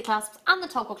magnetic clasps and the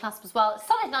toggle clasp as well. It's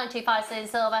solid 925 sterling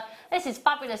silver. This is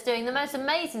fabulous, doing the most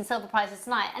amazing silver prices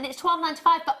tonight. And it's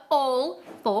 $12.95 for all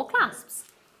 4 clasps.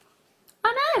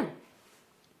 I know.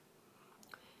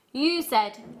 You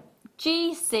said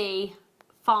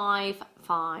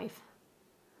GC55.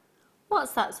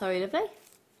 What's that, sorry, lovely?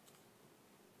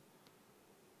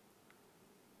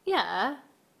 Yeah.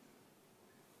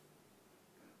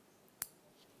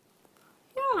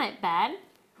 You're alright, Ben.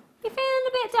 You're feeling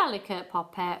a bit delicate,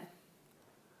 Poppet.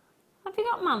 Have you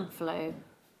got man flu?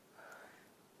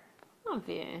 Have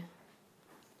you?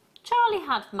 Charlie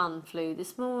had man flu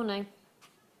this morning.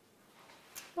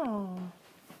 Oh.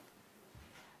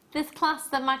 This class,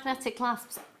 the magnetic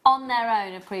clasps on their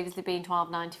own have previously been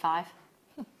 $12.95.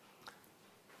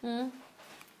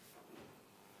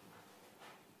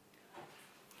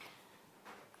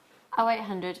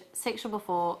 0800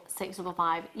 644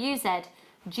 655 UZ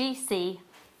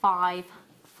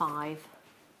GC55.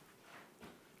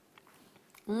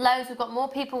 Loads. We've got more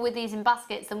people with these in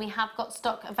baskets than we have got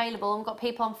stock available, and we've got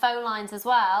people on phone lines as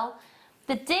well.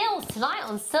 The deals tonight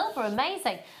on silver,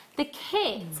 amazing. The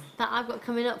kit that I've got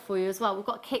coming up for you as well, we've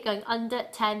got a kit going under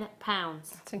 £10.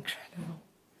 That's incredible.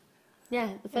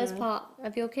 Yeah, the first part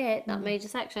of your kit, that major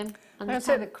section. I'd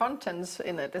say the contents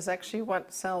in it is actually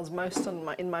what sells most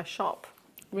in my shop.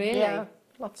 Really? Yeah,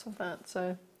 lots of that.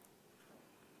 So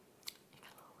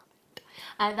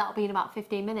that'll be in about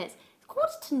 15 minutes.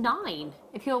 It's 8:45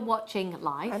 if you're watching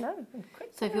live. I know.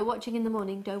 So if you're watching in the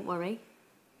morning, don't worry.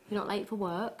 You're not late for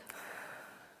work.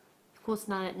 Of course,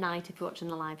 9 at night if you're watching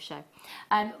the live show.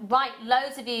 Right,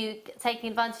 loads of you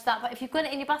taking advantage of that. But if you've got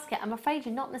it in your basket, I'm afraid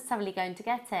you're not necessarily going to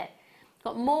get it.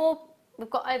 Got more.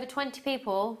 We've got over 20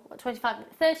 people. 25,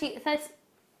 30.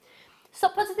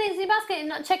 Stop putting things in your basket and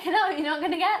not checking out. You're not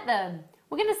going to get them.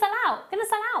 We're going to sell out.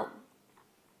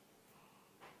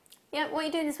 Yeah, what are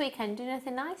you doing this weekend? Doing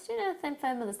anything nice? Doing anything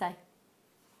for Mother's Day?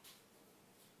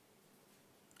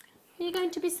 Are you going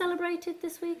to be celebrated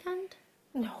this weekend?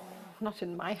 no, not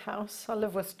in my house. I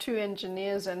live with 2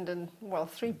 engineers and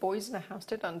 3 boys in the house.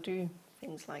 They don't do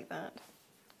things like that.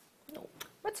 No,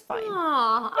 that's fine.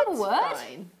 Ah, have a word.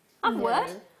 Fine. Have a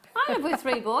word. I live with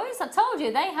 3 boys. I told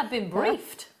you they have been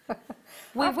briefed.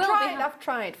 I've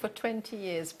tried for 20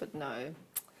 years, but no.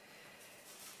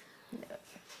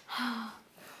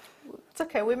 It's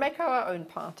okay, we make our own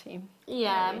party.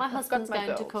 Yeah, Really. my I've got husband's my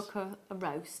going to dolls. cook a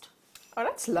roast. Oh,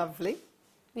 that's lovely.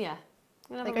 Yeah,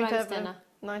 we're They're going going to to have a have roast dinner.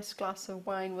 a nice glass of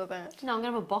wine with that. No, I'm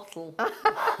going to have a bottle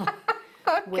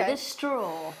with Okay. a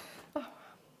straw.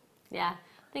 Yeah,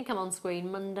 I think I'm on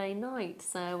screen Monday night,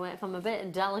 so if I'm a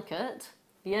bit delicate,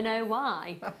 you know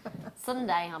why.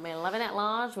 Sunday, I'll be living it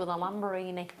large with a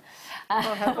Lamborghini.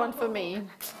 I'll have one for me.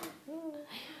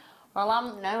 Or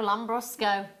no,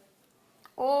 Lambrusco.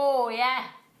 Oh, yeah.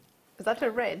 Is that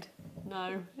a red?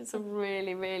 No, it's a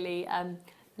really, really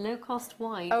low-cost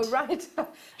white. Oh, right.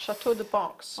 Chateau de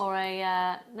Box. Or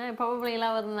a, no, probably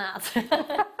lower than that.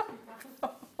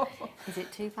 Is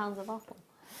it £2 a bottle?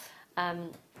 I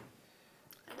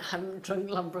haven't drunk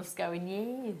Lambrusco in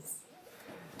years.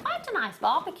 Quite a nice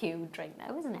barbecue drink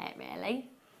though, isn't it, really?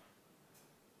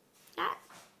 Yeah.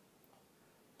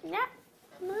 Yeah.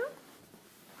 No.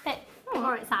 Bit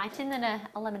more exciting than a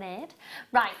lemonade.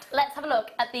 Right, let's have a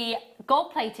look at the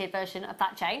gold-plated version of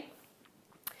that chain,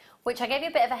 which I gave you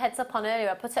a bit of a heads up on earlier.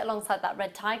 I put it alongside that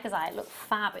red tiger's eye. It looked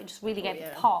fab. It just really gave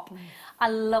it pop. I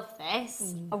love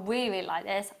this. I really, really like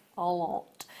this a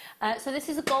lot. So this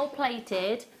is a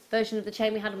gold-plated version of the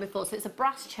chain we had on before. So it's a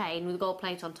brass chain with a gold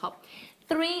plate on top.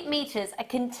 3 metres, a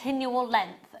continual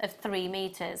length of 3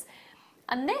 metres.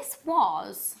 And this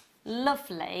was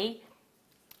lovely.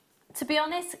 To be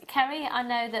honest, Kerry, I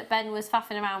know that Ben was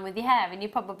faffing around with your hair and you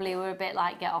probably were a bit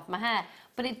like, get off my hair.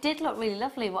 But it did look really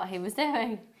lovely what he was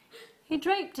doing. He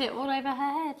draped it all over her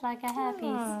head like a hairpiece.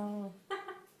 Oh.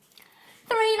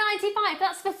 £3.95,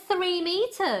 that's for 3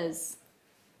 metres.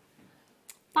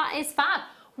 That is fab.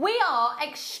 We are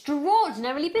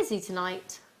extraordinarily busy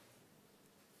tonight.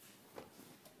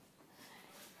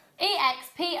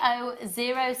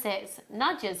 EXPO06,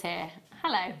 Nadia's here.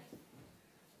 Hello.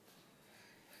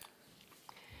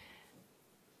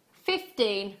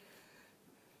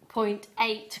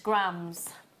 15.8 grams.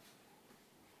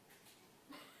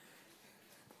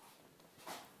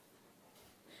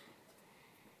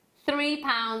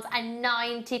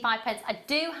 £3.95. I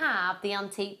do have the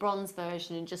antique bronze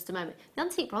version in just a moment. The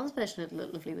antique bronze version would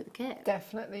look lovely with the kit.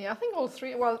 Definitely. I think all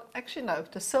three, well, actually no,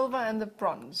 the silver and the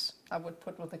bronze I would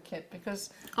put with the kit because...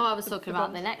 Oh, I was talking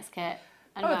about the next kit.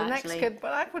 Oh, the next kit,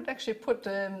 but I could actually put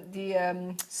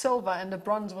the silver and the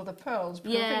bronze with the pearls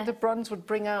because I think the bronze would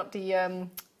bring out the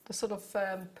sort of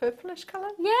purplish colour.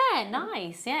 Yeah,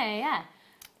 nice. Yeah.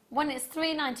 When it's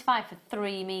 £3.95 for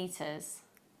 3 metres.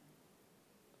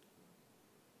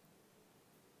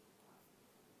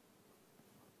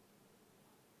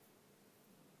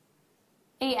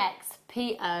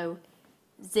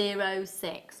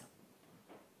 EXPO06.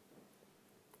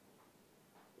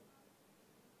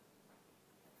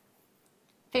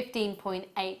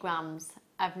 £15.8 grams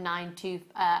of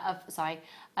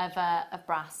of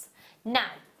brass. Now,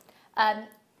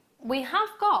 we have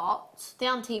got the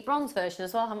antique bronze version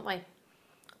as well, haven't we?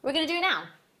 We're going to do it now.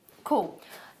 Cool.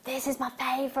 This is my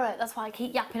favourite. That's why I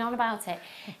keep yapping on about it.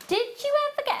 Did you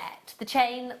ever get the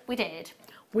chain we did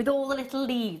with all the little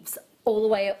leaves all the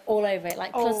way all over it,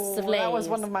 like clusters of leaves? That was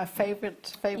one of my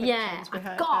favourite chains we had.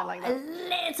 I've got a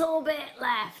little bit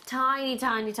left, tiny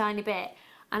bit.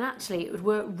 And actually, it would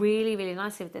work really, really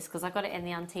nicely with this because I got it in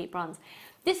the antique bronze.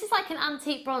 This is like an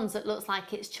antique bronze that looks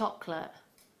like it's chocolate.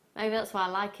 Maybe that's why I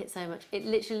like it so much. It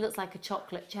literally looks like a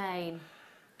chocolate chain.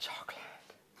 Chocolate.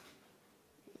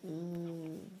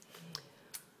 You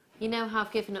know how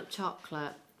I've given up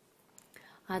chocolate?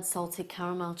 I had salted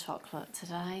caramel chocolate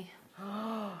today.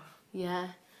 Yeah.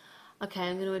 Okay,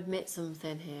 I'm going to admit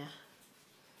something here.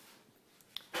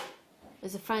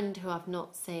 There's a friend who I've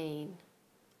not seen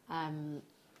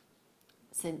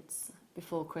since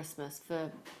before Christmas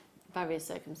for various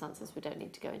circumstances we don't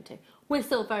need to go into. We're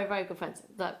still very, very good friends,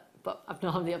 but I've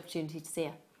not had the opportunity to see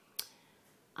her.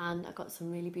 And I got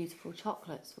some really beautiful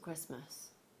chocolates for Christmas.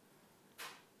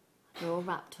 They're all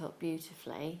wrapped up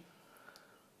beautifully.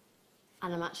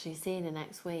 And I'm actually seeing her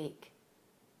next week.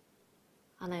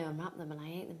 And I unwrapped them and I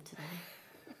ate them today.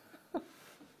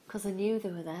 Because I knew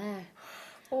they were there.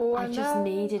 Oh, I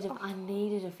needed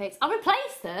a fix. I'll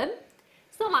replace them.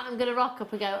 It's not like I'm going to rock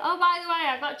up and go, oh, by the way,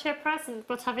 I got you a present,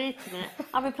 but I've eaten it.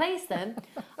 I'll replace them.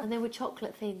 And they were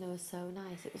chocolate themed. They were so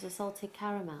nice. It was a salted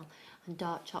caramel and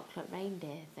dark chocolate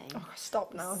reindeer thing. Oh,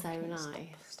 stop now. So nice.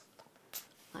 Stop.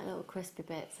 Like little crispy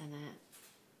bits in it.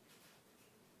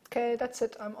 Okay, that's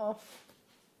it. I'm off.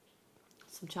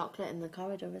 Some chocolate in the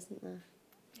corridor, isn't there?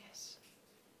 Yes.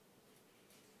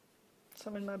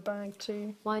 Some in my bag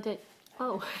too. Why don't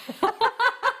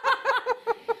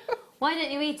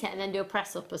you eat it and then do a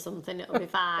press up or something? It'll be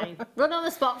fine. Run on the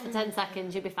spot for 10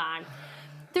 seconds, you'll be fine.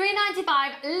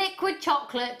 £3.95 liquid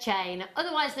chocolate chain,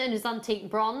 otherwise known as antique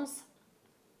bronze.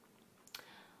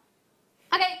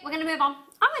 Okay, we're going to move on.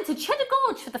 I went to Cheddar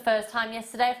Gorge for the first time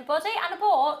yesterday, everybody, and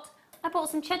I bought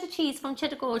some cheddar cheese from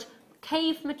Cheddar Gorge,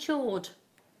 cave matured.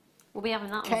 We'll be having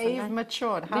that on Sunday. Cave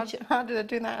matured. How did I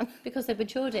do that? Because they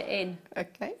matured it in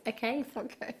Okay. a cave.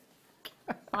 Okay.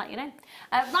 I'll let you know.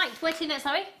 Right, where to next,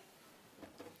 sorry?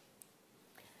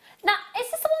 Now, is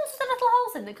this the ones with the little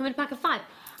holes in that come in a pack of 5?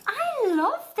 I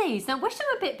love these. Now, I wish they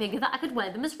were a bit bigger that I could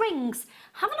wear them as rings.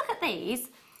 Have a look at these.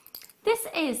 This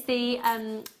is the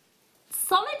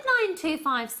solid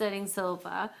 925 sterling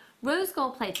silver, rose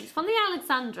gold plated. It's from the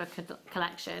Alexandra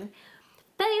collection.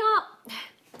 They're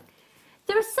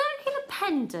a circular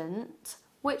pendant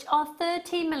which are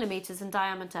 13mm in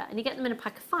diameter, and you get them in a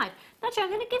pack of 5. Now, Jo, I'm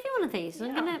going to give you one of these.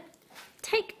 I'm going to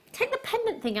take the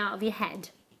pendant thing out of your head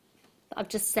that I've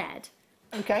just said.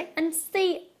 Okay. And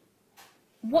see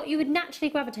what you would naturally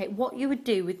gravitate, what you would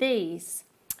do with these.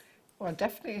 Well,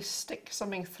 definitely stick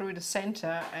something through the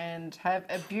centre and have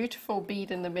a beautiful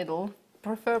bead in the middle,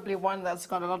 preferably one that's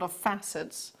got a lot of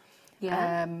facets.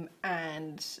 Yeah.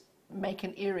 And make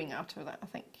an earring out of that, I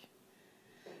think.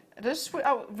 Just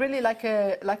really like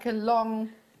a long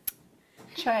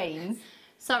chain.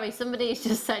 Sorry, somebody's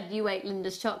just said you ate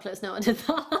Linda's chocolates. No, I did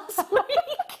that last week.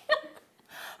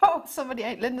 Oh, somebody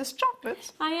ate Linda's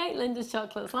chocolates. I ate Linda's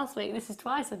chocolates last week. This is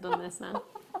twice I've done this now.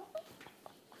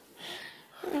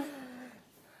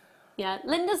 Yeah,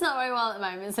 Linda's not very well at the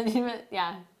moment, so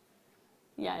yeah.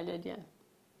 Yeah, I did, yeah.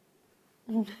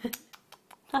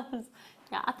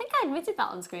 Yeah, I think I admitted that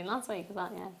on screen last week.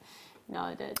 That, yeah. No,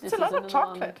 I did. It's a lot of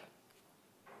chocolate.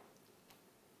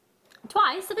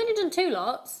 Twice? I've only done 2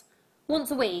 lots.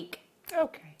 Once a week.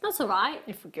 Okay. That's all right.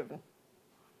 You're forgiven.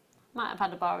 Might have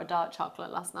had a bar of dark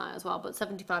chocolate last night as well, but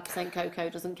 75% cocoa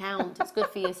doesn't count. It's good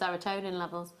for your serotonin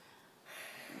levels.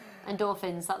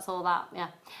 Endorphins, that's all that, yeah.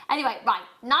 Anyway, right,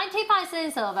 925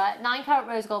 sterling silver, 9-carat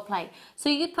rose gold plate. So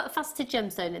you'd put a faceted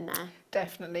gemstone in there?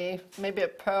 Definitely. Maybe a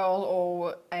pearl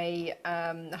or a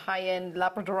high-end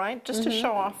labradorite, just to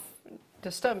show off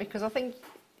the stone, because I think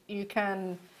you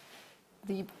can...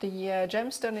 The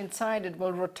gemstone inside it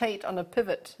will rotate on a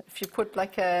pivot. If you put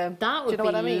like a... That would do you know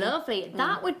what I mean? Lovely.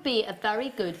 That would be a very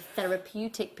good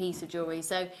therapeutic piece of jewellery.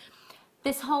 So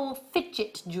this whole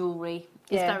fidget jewellery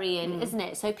is very in, isn't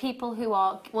it? So people who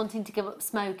are wanting to give up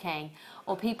smoking,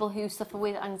 or people who suffer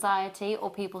with anxiety, or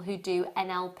people who do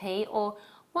NLP, or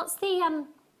what's the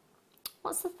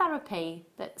therapy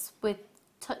that's with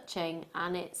touching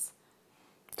and it's...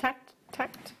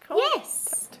 Tactical?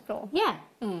 Yes. Tactical. Yeah.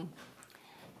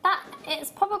 That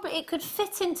it could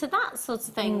fit into that sort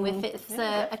of thing with it's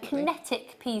a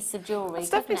kinetic piece of jewellery. It's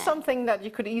definitely something that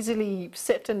you could easily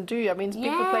sit and do. I mean,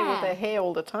 people play with their hair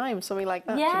all the time, something like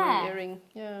that. Yeah. Earring.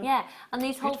 Yeah. Yeah, and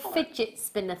these whole fidget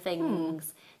spinner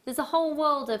things. There's a whole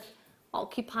world of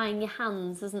occupying your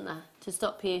hands, isn't there, to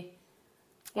stop you.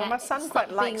 Well, my son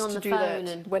quite likes to do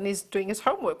that when he's doing his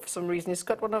homework for some reason. He's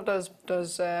got one of those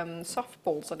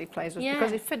softballs that he plays with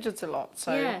because he fidgets a lot.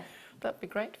 So that'd be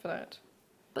great for that.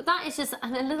 But that is just a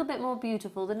little bit more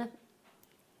beautiful than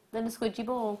a squidgy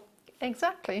ball.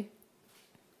 Exactly.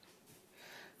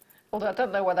 Although I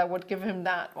don't know whether I would give him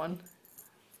that one.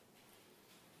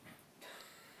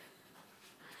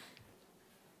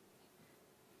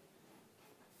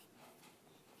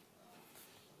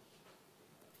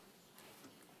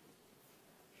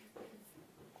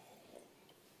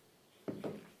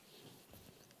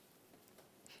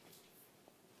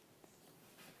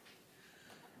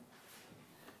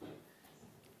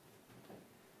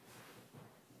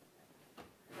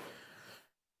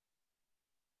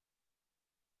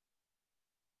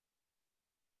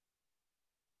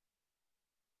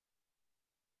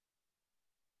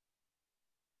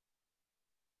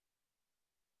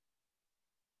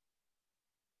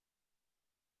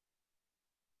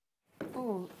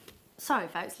 Oh, sorry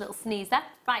folks, little sneeze there.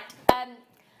 Right,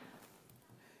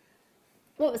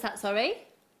 what was that, sorry?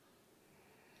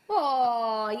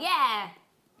 Oh, yeah.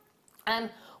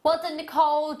 Well done,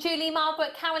 Nicole, Julie,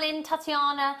 Margaret, Carolyn,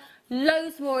 Tatiana,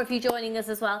 loads more of you joining us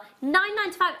as well.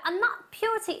 £9.95, and that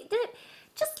purity,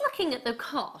 just looking at the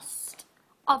cost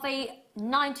of a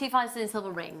 925 sterling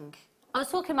silver ring. I was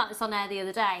talking about this on air the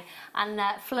other day, and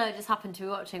Fleur just happened to be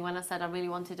watching when I said I really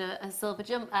wanted a silver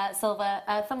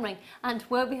thumb ring, and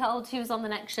lo and behold, she was on the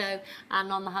next show,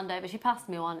 and on the handover she passed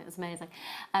me one. It was amazing.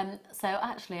 So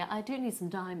actually, I do need some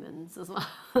diamonds as well.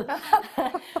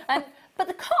 But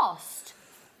the cost,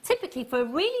 typically for a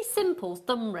really simple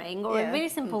thumb ring or a really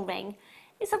simple ring,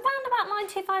 is around about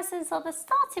 925 sterling silver.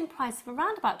 Starting price of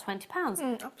around about £20.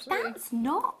 Absolutely. That's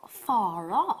not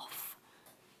far off.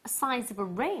 a size of a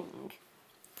ring,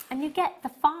 and you get the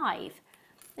 5.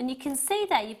 And you can see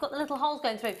there, you've got the little holes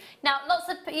going through. Now, lots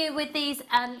of you with these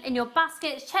in your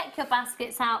baskets. Check your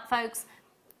baskets out, folks.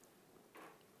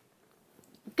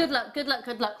 Good luck, good luck,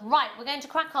 good luck. Right, we're going to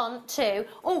crack on to...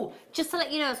 Oh, just to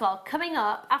let you know as well, coming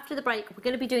up after the break, we're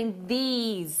going to be doing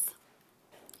these.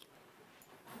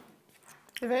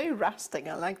 They're very rustic,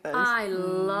 I like those. I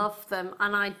love them,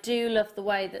 and I do love the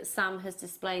way that Sam has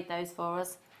displayed those for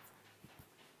us.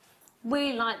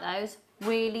 Really like those,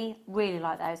 really, really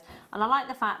like those. And I like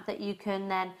the fact that you can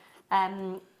then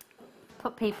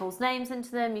put people's names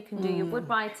into them, you can do your wood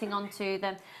writing onto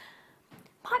them.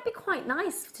 Might be quite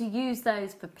nice to use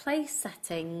those for place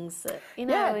settings, you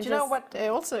know. Yeah, do you know what,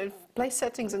 also place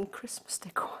settings and Christmas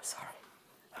decor, sorry.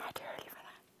 Oh, too early for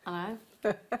that. I know.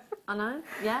 I know,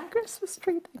 yeah. Christmas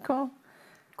tree decor.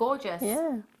 Gorgeous.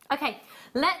 Yeah. Okay,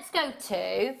 let's go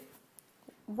to,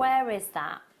 where is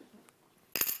that?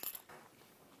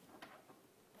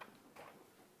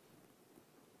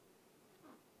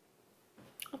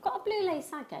 I've got a blue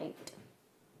lace agate.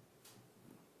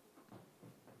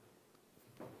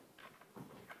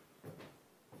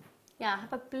 Yeah, I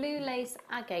have a blue lace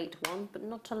agate one, but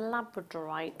not a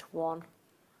labradorite one.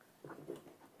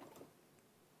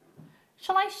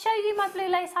 Shall I show you my blue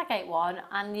lace agate one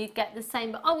and you get the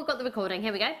same? Oh, we've got the recording.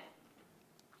 Here we go.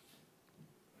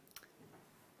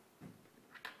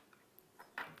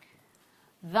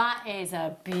 That is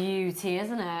a beauty,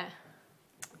 isn't it?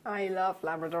 I love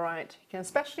labradorite, you can,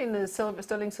 especially in the silver,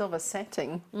 sterling silver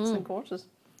setting. It's gorgeous.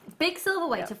 Big silver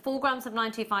weight of 4 grams of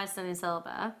 925 sterling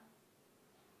silver.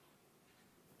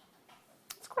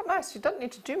 It's quite nice. You don't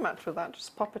need to do much with that.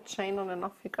 Just pop a chain on and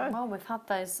off you go. Well, we've had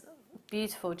those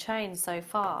beautiful chains so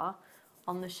far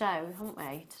on the show, haven't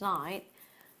we, tonight?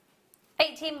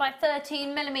 18 by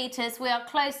 13 millimetres. We are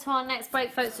close to our next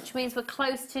break, folks, which means we're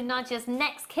close to Nadia's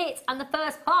next kit, and the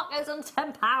first part goes on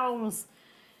 £10.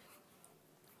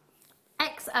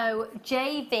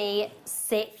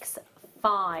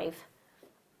 XOJV65.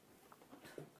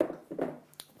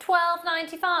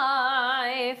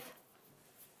 £12.95.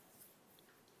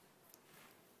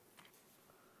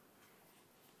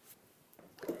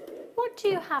 What do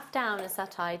you have down as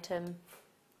that item?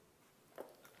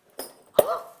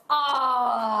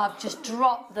 Oh, I've just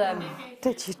dropped them.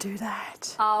 Did you do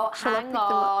that? Oh, Shall I hang pick them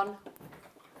up? on.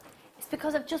 It's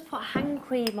because I've just put hand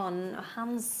cream on,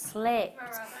 hands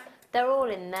slipped. They're all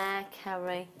in there,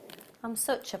 Kerry. I'm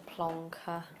such a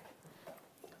plonker.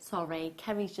 Sorry,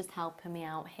 Kerry's just helping me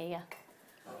out here.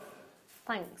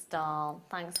 Thanks, doll.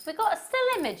 Thanks. We've got a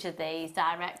still image of these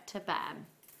direct to Ben.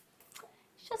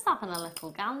 Just having a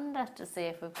little gander to see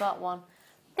if we've got one.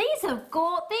 These are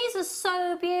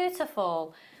so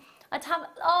beautiful.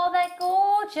 Oh, they're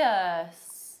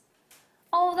gorgeous.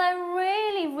 Oh, they're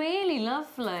really, really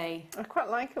lovely. I quite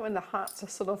like it when the hearts are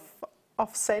sort of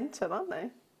off-centre, aren't they?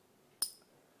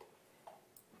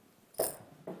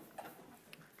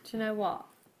 Do you know what?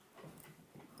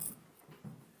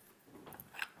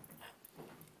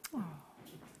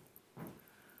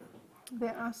 They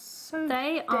are so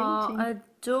They dainty. are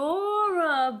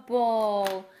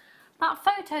adorable. That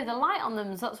photo, the light on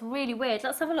them, that's really weird.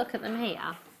 Let's have a look at them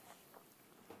here.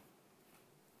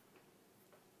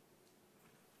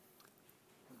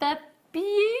 They're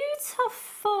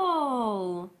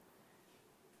beautiful.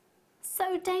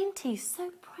 So dainty,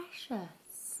 so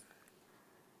precious.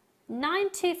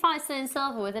 925 sterling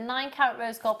silver with a 9-carat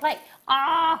rose gold plate.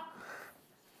 Ah!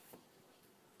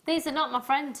 These are not my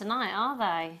friend tonight, are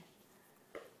they?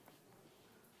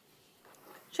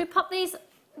 Should we pop these?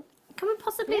 Can we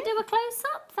possibly do a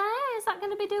close-up there? Is that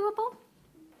going to be doable?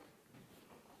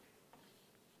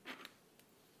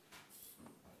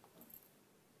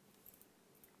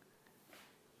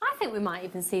 I think we might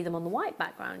even see them on the white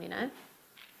background, you know.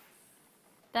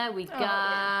 There we go.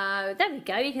 Yeah. There we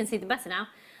go. You can see them better now.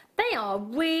 They are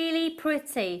really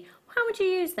pretty. How would you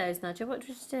use those, Nadia? What would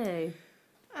you do?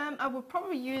 I would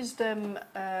probably use them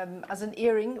as an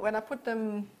earring when I put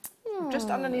them just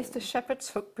underneath the shepherd's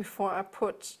hook before I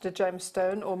put the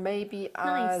gemstone, or maybe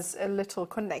as a little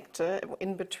connector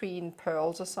in between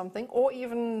pearls or something, or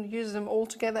even use them all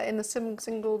together in a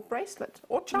single bracelet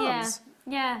or charms.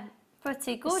 Yeah,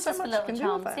 pretty gorgeous so for much you little can do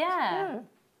charms. with that. Yeah.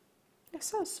 They're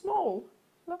so small.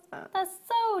 Love that. They're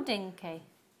so dinky.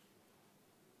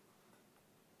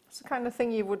 It's the kind of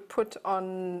thing you would put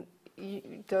on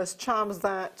those charms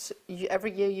that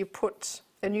every year you put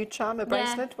a new charm, a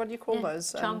bracelet. What do you call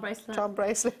those? Charm bracelet. Charm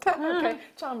bracelet. Okay,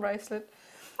 charm bracelet.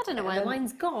 I don't know where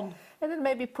mine's gone. And then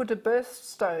maybe put a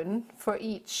birthstone for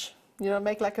each. You know,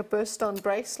 make like a birthstone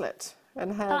bracelet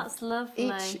and have That's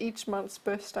lovely. each month's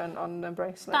birthstone on a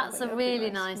bracelet. That's a really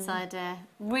nice idea.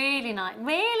 Really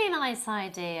nice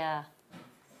idea.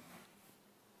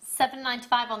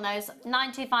 $7.95 on those,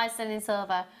 $9.25 sterling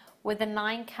silver with a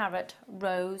 9-carat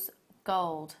rose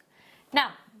gold.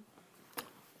 Now,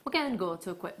 we're going to go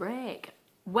to a quick break.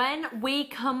 When we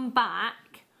come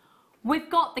back, we've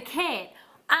got the kit,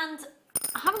 and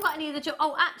I haven't got any of the...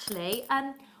 Oh, actually,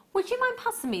 would you mind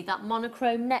passing me that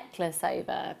monochrome necklace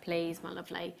over, please, my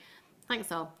lovely?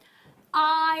 Thanks, all.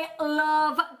 I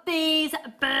love these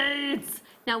beads.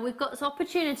 Now, we've got some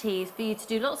opportunities for you to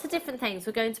do lots of different things.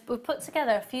 We've put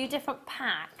together a few different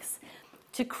packs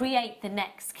to create the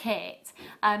next kit.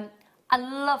 I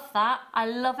love that. I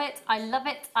love it. I love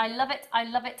it. I love it. I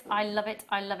love it. I love it.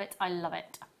 I love it. I love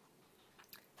it.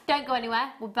 Don't go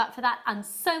anywhere. We'll be back for that and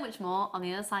so much more on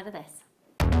the other side of this.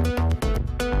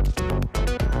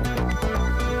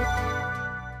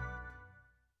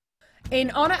 In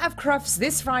honour of Crufts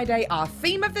this Friday, our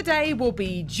theme of the day will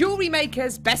be Jewellery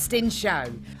Maker's Best in Show.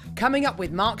 Coming up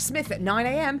with Mark Smith at 9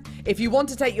 AM. If you want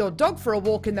to take your dog for a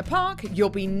walk in the park, you'll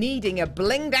be needing a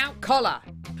blinged out collar.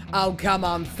 Oh, come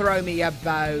on, throw me a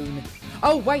bone.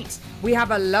 Oh, wait, we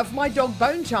have a Love My Dog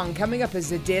bone charm coming up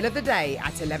as the deal of the day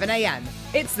at 11 AM.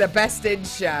 It's the Best in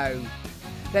Show.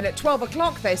 Then at 12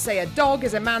 o'clock, they say a dog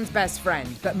is a man's best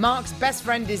friend, but Mark's best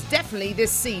friend is definitely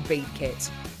this seed bead kit.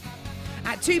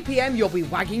 At 2 PM, you'll be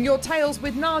wagging your tails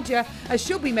with Nadia as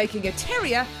she'll be making a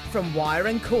terrier from wire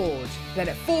and cord. Then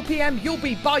at 4 PM, you'll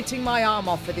be biting my arm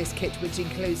off for this kit, which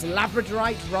includes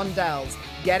Labradorite rondelles.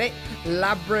 Get it?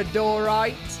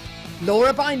 Labradorite.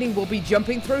 Laura Binding will be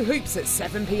jumping through hoops at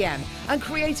 7 PM and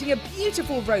creating a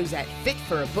beautiful rosette fit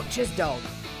for a butcher's dog.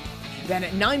 Then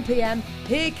at 9 PM,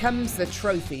 here comes the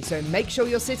trophy, so make sure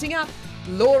you're sitting up.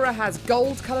 Laura has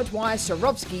gold-coloured wire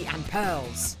Swarovski and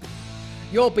pearls.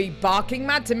 You'll be barking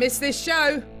mad to miss this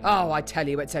show. Oh, I tell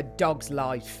you, it's a dog's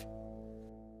life.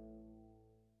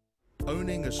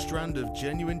 Owning a strand of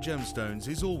genuine gemstones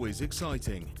is always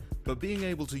exciting, but being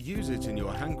able to use it in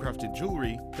your handcrafted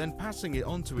jewellery, then passing it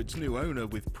on to its new owner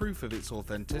with proof of its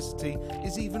authenticity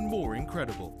is even more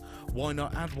incredible. Why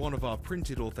not add one of our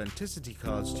printed authenticity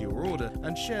cards to your order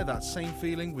and share that same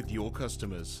feeling with your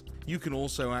customers? You can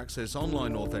also access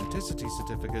online authenticity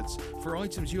certificates for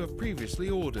items you have previously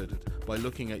ordered by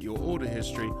looking at your order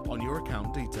history on your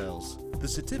account details. The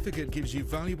certificate gives you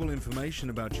valuable information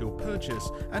about your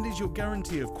purchase and is your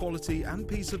guarantee of quality and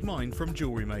peace of mind from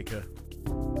Jewellery Maker.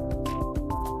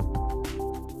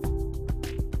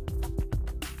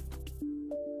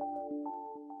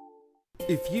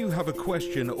 If you have a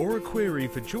question or a query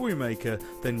for Jewellery Maker,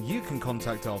 then you can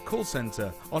contact our call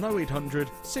centre on 0800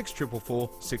 644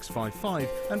 655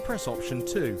 and press option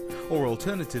 2, or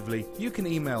alternatively you can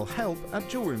email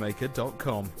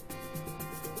help@jewellerymaker.com.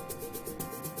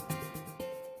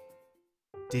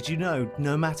 Did you know,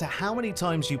 no matter how many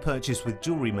times you purchase with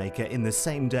Jewellery Maker in the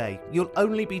same day, you'll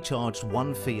only be charged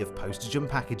one fee of postage and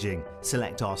packaging.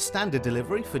 Select our standard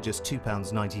delivery for just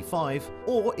 £2.95,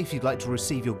 or if you'd like to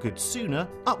receive your goods sooner,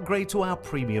 upgrade to our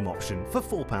premium option for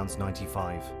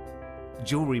 £4.95.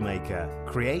 Jewellery Maker.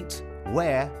 Create,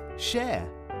 wear, share.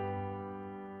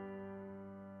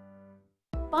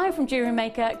 Buying from Jewellery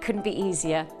Maker couldn't be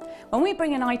easier. When we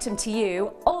bring an item to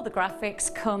you, all the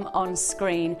graphics come on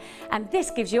screen, and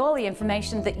this gives you all the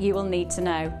information that you will need to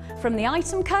know, from the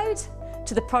item code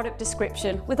to the product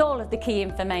description with all of the key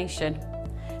information.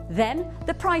 Then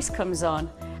the price comes on,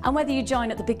 and whether you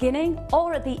join at the beginning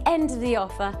or at the end of the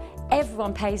offer,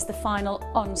 everyone pays the final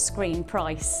on-screen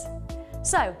price.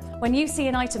 So, when you see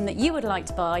an item that you would like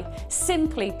to buy,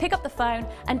 simply pick up the phone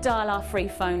and dial our free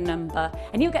phone number,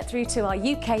 and you'll get through to our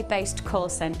UK-based call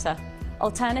centre.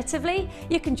 Alternatively,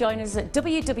 you can join us at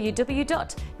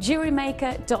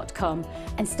www.jewellerymaker.com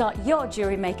and start your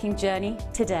jewellery making journey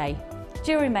today.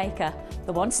 Jewellery Maker,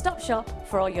 the one-stop shop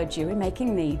for all your jewellery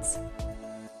making needs.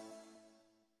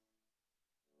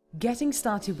 Getting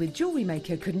started with Jewellery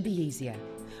Maker couldn't be easier.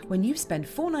 When you spend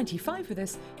 $4.95 with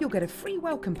us, you'll get a free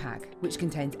welcome pack which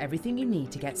contains everything you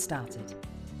need to get started,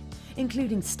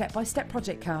 including step-by-step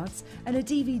project cards and a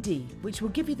DVD which will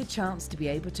give you the chance to be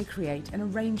able to create an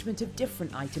arrangement of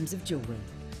different items of jewellery.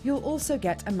 You'll also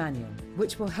get a manual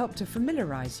which will help to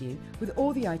familiarise you with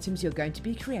all the items you're going to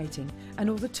be creating and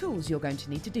all the tools you're going to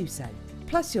need to do so.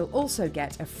 Plus you'll also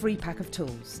get a free pack of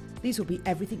tools. These will be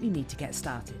everything you need to get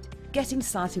started. Getting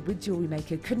started with Jewellery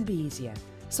Maker couldn't be easier,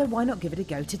 so why not give it a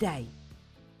go today?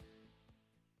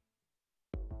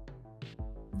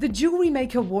 The Jewellery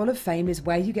Maker Wall of Fame is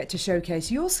where you get to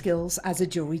showcase your skills as a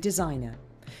jewellery designer.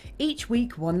 Each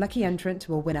week, one lucky entrant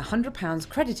will win £100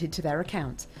 credited to their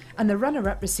account, and the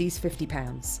runner-up receives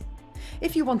 £50.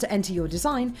 If you want to enter your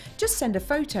design, just send a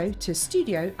photo to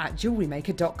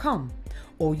studio@jewellerymaker.com.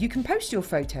 Or you can post your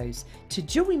photos to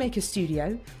Jewellery Maker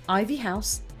Studio, Ivy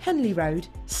House, Henley Road,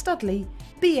 Studley,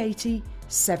 B80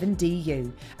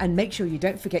 7DU, and make sure you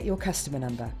don't forget your customer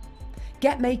number.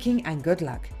 Get making and good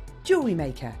luck. Jewellery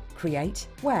Maker. Create,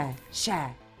 wear,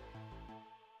 share.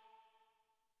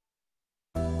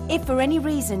 If for any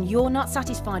reason you're not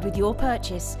satisfied with your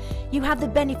purchase, you have the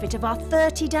benefit of our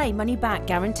 30-day money-back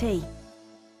guarantee.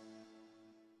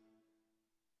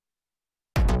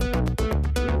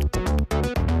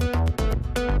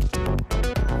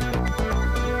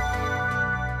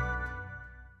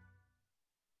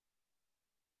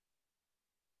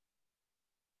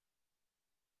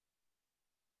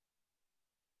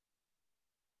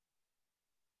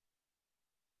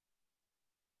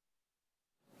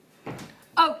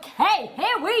 Okay,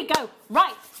 here we go.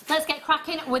 Right, let's get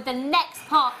cracking with the next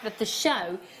part of the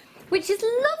show, which is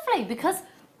lovely because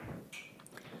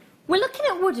we're looking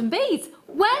at wooden beads.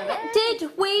 When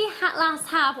did we last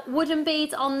have wooden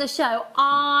beads on the show?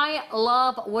 I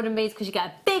love wooden beads because you get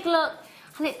a big look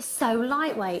and it's so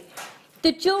lightweight.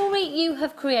 The jewellery you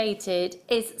have created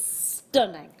is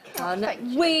stunning.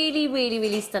 Really, really,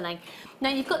 really stunning. Now,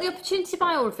 you've got the opportunity to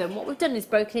buy all of them. What we've done is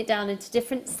broken it down into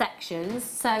different sections.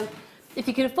 So if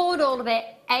you can afford all of it,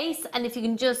 ace, and if you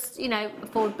can just, you know,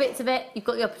 afford bits of it, you've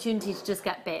got the opportunity to just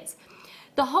get bits.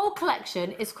 The whole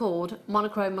collection is called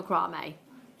Monochrome Macrame.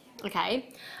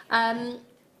 Okay. I'll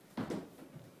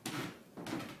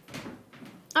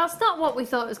start what we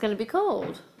thought it was going to be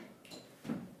called.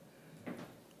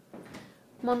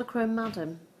 Monochrome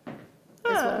Madam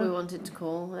is what we wanted to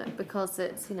call it because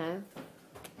it's, you know,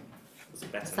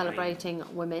 celebrating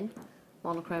women.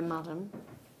 Monochrome Madam.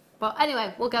 But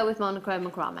anyway, we'll go with Monochrome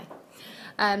Macrame.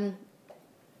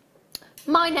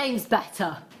 My name's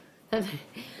better.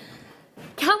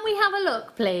 Can we have a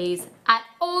look, please, at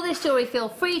all this jewellery? Feel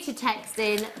free to text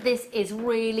in. This is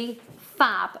really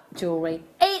fab jewellery.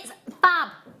 It's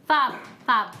fab, fab,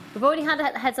 fab. We've already had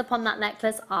a heads up on that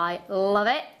necklace. I love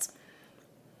it.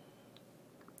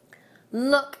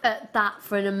 Look at that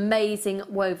for an amazing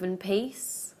woven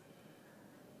piece.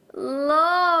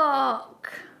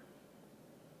 Look.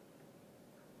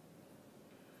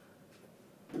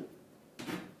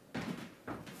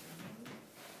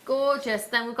 Gorgeous.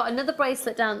 Then we've got another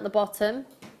bracelet down at the bottom.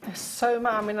 There's so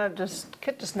much. I mean,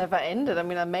 kit just never ended. I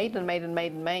mean, I made and made and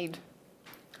made and made.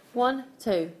 1,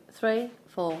 2, 3,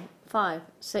 4, 5,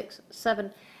 6,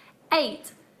 7,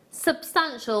 8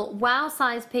 substantial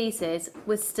wow-sized pieces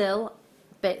with still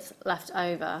bits left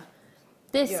over.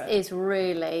 This is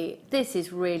really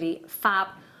fab.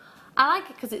 I like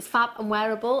it because it's fab and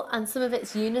wearable, and some of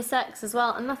it's unisex as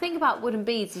well. And the thing about wooden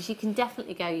beads is you can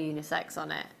definitely go unisex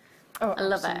on it. Oh, I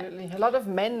love absolutely. it. A lot of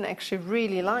men actually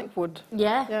really like wood.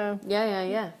 Yeah.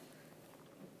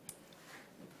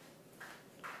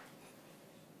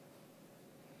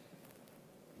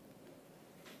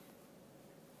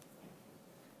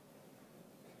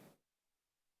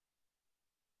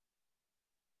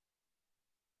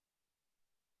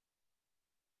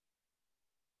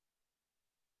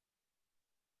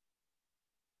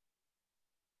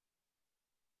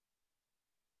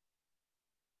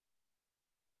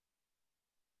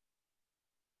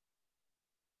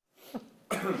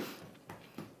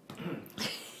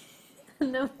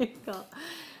 And then we've got,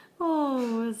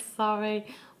 oh, sorry.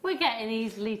 We're getting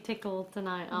easily tickled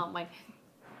tonight, aren't we?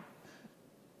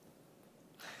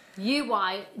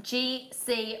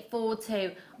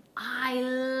 UYGC42. I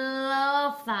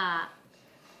love that.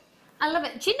 I love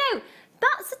it. Do you know,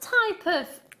 that's a type of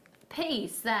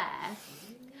piece there.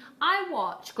 I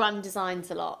watch Grand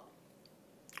Designs a lot.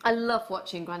 I love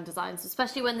watching Grand Designs,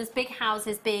 especially when there's big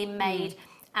houses being made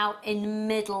out in the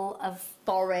middle of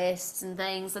forests and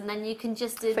things, and then you can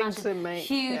just imagine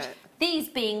huge, these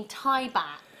being tie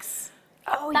backs.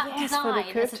 Oh, that yes, design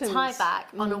for the as a tie back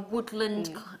on a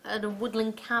woodland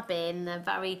cabin, a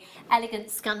very elegant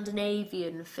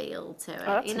Scandinavian feel to it.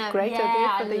 Oh, that's you know, a great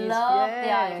idea for these. I love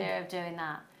the idea of doing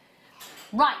that.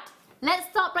 Right, let's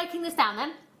start breaking this down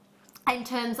then. In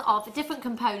terms of different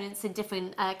components in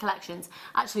different collections.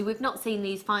 Actually, we've not seen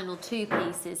these final two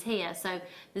pieces here. So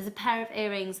there's a pair of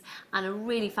earrings and a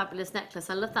really fabulous necklace.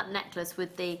 I love that necklace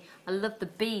with I love the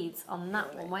beads on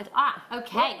that one.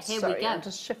 Okay, here we go. I'm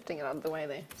just shifting it out of the way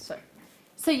there.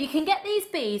 So you can get these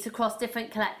beads across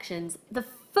different collections. The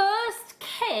first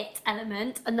kit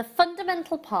element and the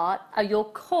fundamental part are your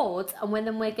cords, and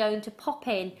then we're going to pop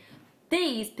in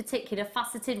these particular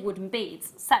faceted wooden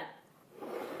beads. So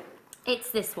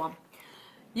it's this one.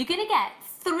 You're going to get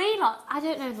 3 lots. I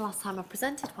don't know the last time I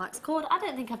presented wax cord. I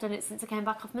don't think I've done it since I came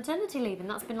back off maternity leave, and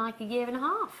that's been like a year and a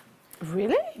half.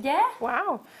 Really? Yeah.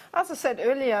 Wow. As I said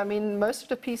earlier, I mean, most of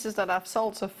the pieces that I've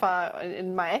sold so far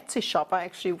in my Etsy shop are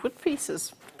actually wood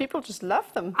pieces. People just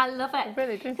love them. I love it. They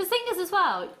really do. The thing is as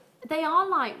well, they are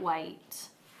lightweight.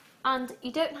 And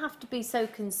you don't have to be so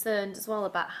concerned as well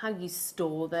about how you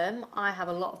store them. I have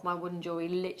a lot of my wooden jewellery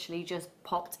literally just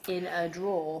popped in a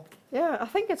drawer. Yeah, I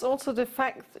think it's also the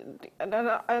fact, and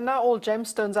not all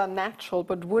gemstones are natural,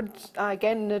 but wood are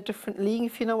again in a different league,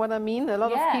 if you know what I mean. A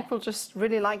lot of people just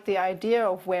really like the idea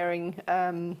of wearing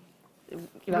wooden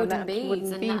beads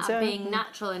and beads, that being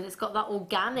natural, and it's got that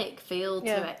organic feel to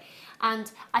Yeah. it.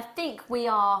 And I think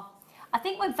we're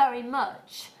very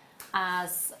much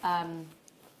as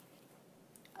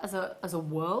a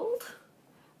world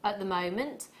at the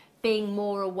moment, being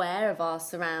more aware of our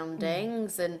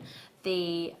surroundings and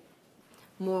the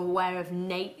more aware of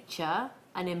nature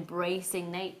and embracing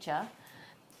nature.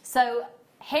 So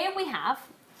here we have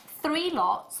 3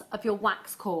 lots of your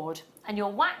wax cord, and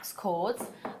your wax cords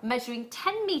measuring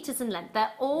 10 metres in length.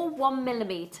 They're all 1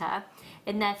 millimetre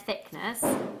in their thickness.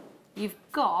 You've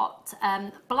got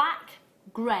black,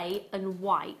 grey and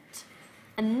white,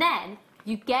 and then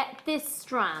you get this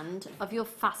strand of your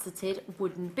faceted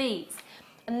wooden beads.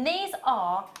 And these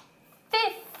are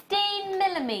 15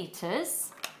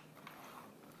 millimetres,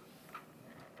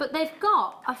 but they've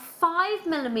got a 5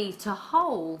 millimetre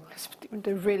hole.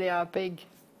 They really are big.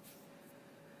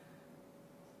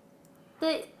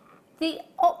 The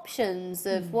options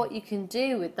of what you can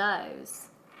do with those.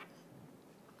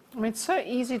 I mean, it's so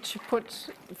easy to put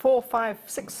 4, 5,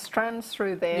 6 strands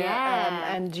through there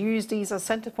and use these as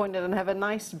center pointed and have a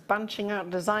nice bunching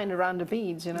out design around the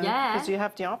beads, you know, because you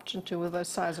have the option to with those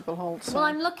sizable holes. So. Well,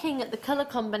 I'm looking at the colour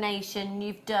combination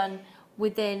you've done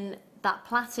within that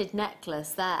plaited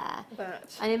necklace there.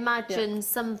 And imagine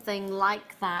something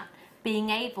like that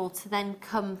being able to then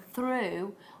come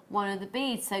through one of the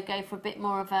beads, so go for a bit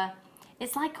more of a,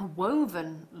 it's like a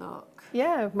woven look.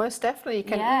 Yeah, most definitely. You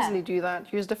can easily do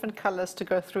that. Use different colours to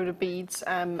go through the beads,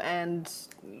 and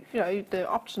you know the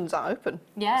options are open.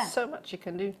 Yeah, so much you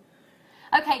can do.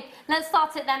 Okay, let's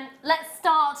start it then. Let's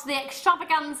start the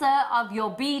extravaganza of your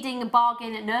beading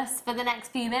bargain-ness for the next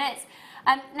few minutes.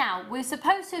 Now we're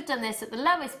supposed to have done this at the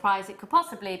lowest price it could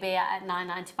possibly be at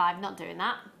 £9.95. Not doing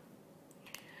that.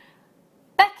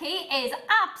 Becky is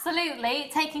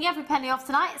absolutely taking every penny off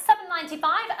tonight. £7.95,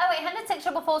 0800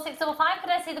 644 655.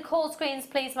 Could I see the call screens,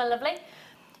 please, my lovely?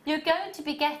 You're going to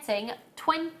be getting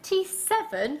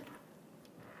 27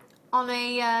 on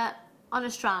a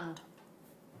strand.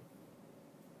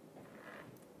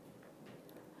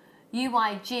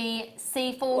 UYG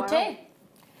C40. Wow.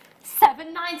 £7.95,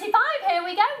 here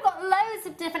we go. We've got loads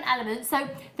of different elements. So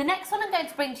the next one I'm going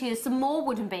to bring to you is some more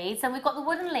wooden beads. Then we've got the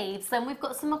wooden leaves. Then we've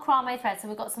got some macrame threads. And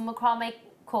we've got some macrame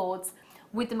cords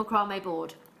with the macrame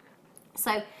board.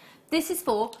 So this is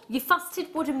for your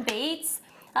faceted wooden beads.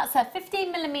 That's a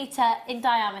 15 millimetre in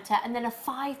diameter and then a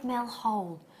 5 mil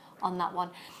hole on that one.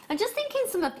 And just thinking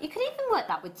you could even work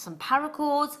that with some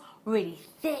paracords, really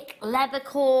thick leather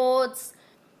cords.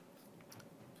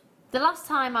 The last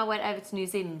time I went over to New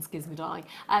Zealand, excuse me darling,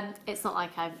 it's not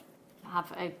like I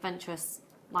have a adventurous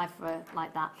life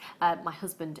like that. My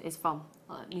husband is from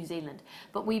New Zealand,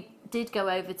 but we did go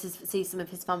over to see some of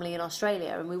his family in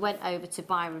Australia, and we went over to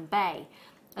Byron Bay,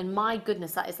 and my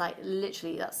goodness, that is like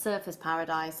literally that surfers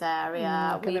paradise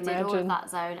area. We did all of that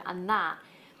zone, and that,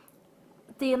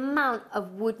 the amount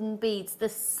of wooden beads, the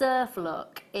surf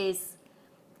look is...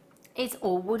 It's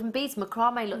all wooden beads,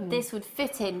 macrame look. This would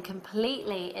fit in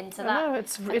completely into that. No,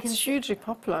 it's hugely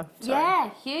popular. Yeah,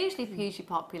 hugely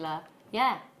popular.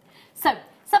 Yeah. So £7.95,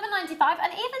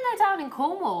 and even though down in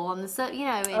Cornwall on the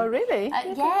oh really?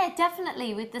 Yeah,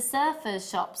 definitely with the surfers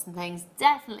shops and things.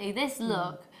 Definitely, this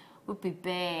look would be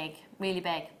big, really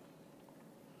big.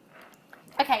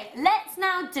 Okay, let's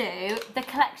now do the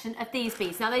collection of these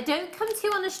beads. Now, they don't come to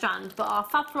you on a strand, but our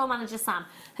fab floor manager, Sam,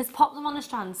 has popped them on a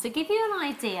strand to give you an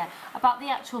idea about the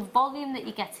actual volume that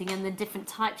you're getting and the different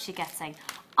types you're getting.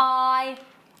 I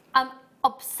am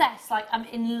obsessed, like I'm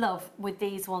in love with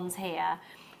these ones here.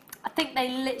 I think they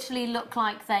literally look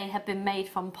like they have been made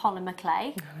from polymer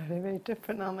clay. They're very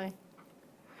different, aren't they?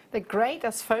 They're great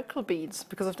as focal beads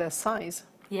because of their size.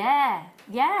 Yeah,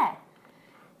 yeah.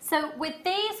 So with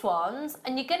these ones,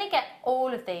 and you're going to get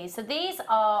all of these, so these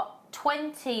are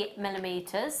 20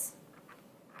 millimetres.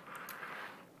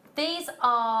 These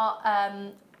are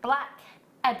black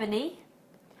ebony,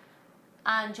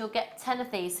 and you'll get 10 of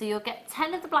these. So you'll get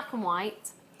 10 of the black and white,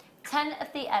 10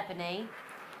 of the ebony,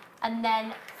 and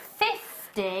then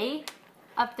 50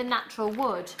 of the natural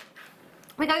wood.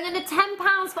 We're going under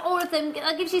 £10 for all of them.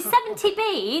 That gives you 70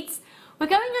 beads. We're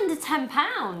going under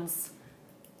 £10.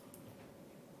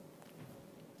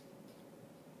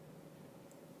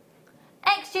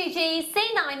 XGG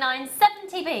C99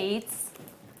 70 beads.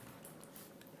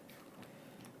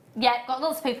 Yeah, got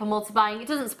lots of people multi-buying. It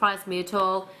doesn't surprise me at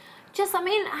all. Just, I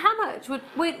mean, how much would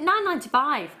we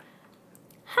 £9.95?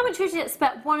 How much would you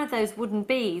expect one of those wooden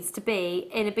beads to be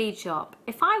in a bead shop?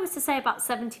 If I was to say about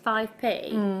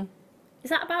 75p, is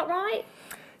that about right?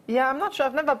 Yeah, I'm not sure.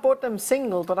 I've never bought them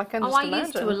single, but I can just imagine. I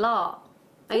used to a lot.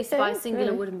 I used to buy singular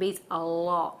really? wooden beads a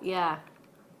lot, yeah.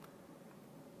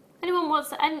 Anyone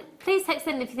wants, and please text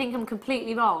in if you think I'm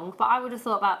completely wrong, but I would have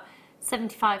thought about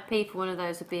 75p for one of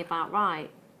those would be about right.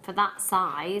 For that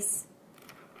size.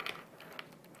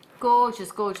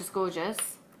 Gorgeous, gorgeous, gorgeous.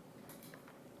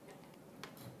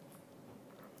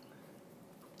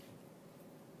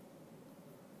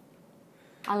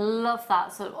 I love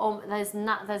that. So there's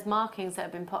markings that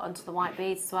have been put onto the white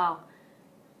beads as well.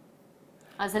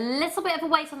 There's a little bit of a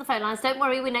wait on the phone lines. Don't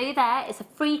worry, we know you're there. It's a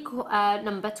free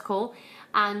number to call,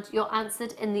 and you're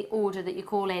answered in the order that you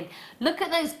call in. Look at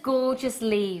those gorgeous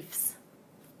leaves.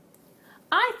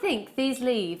 I think these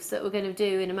leaves that we're going to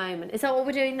do in a moment, is that what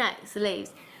we're doing next, the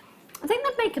leaves? I think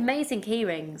they'd make amazing key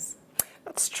rings.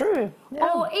 That's true. Yeah.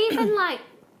 Or even like,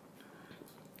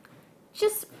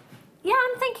 just, yeah,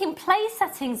 I'm thinking place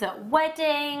settings at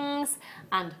weddings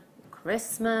and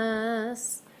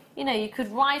Christmas. You know, you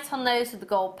could write on those with the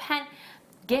gold pen,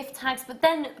 gift tags, but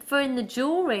then for in the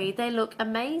jewellery, they look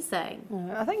amazing.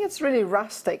 I think it's really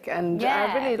rustic, and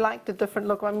I really like the different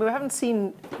look. I mean, we haven't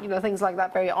seen, you know, things like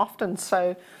that very often,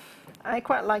 so I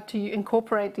quite like to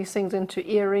incorporate these things into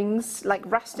earrings, like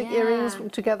rustic earrings,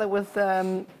 together with,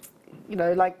 you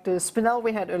know, like the spinel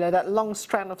we had earlier, that long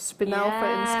strand of spinel, for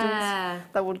instance,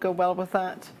 that would go well with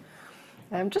that.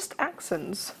 Just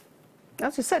accents.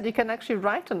 As you said, you can actually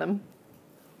write on them.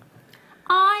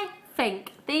 I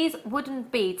think these wooden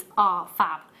beads are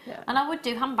fab. Yeah. And I would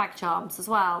do handbag charms as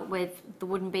well with the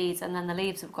wooden beads and then the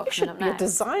leaves we've got coming up next. You should be a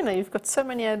designer. You've got so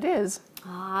many ideas.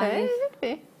 Yeah.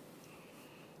 Yeah.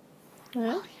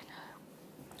 Well, you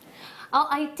know. Oh,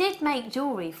 I did make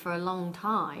jewellery for a long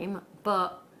time,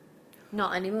 but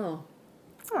not anymore.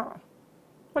 Oh.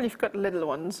 Well, you've got little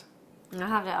ones. I don't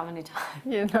have any time.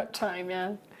 Yeah, not time,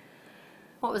 yeah.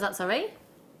 What was that, sorry?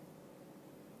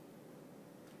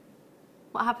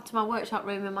 What happened to my workshop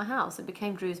room in my house? It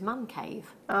became Drew's man cave.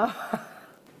 Oh.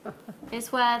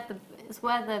 It's where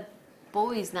the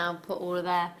boys now put all of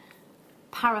their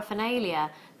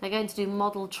paraphernalia. They're going to do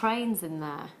model trains in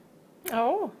there.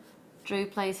 Oh. Drew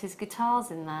plays his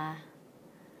guitars in there.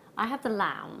 I have the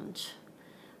lounge,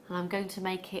 and I'm going to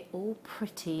make it all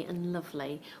pretty and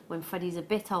lovely when Freddie's a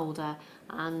bit older,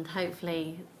 and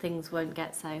hopefully things won't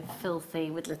get so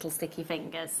filthy with little sticky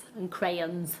fingers and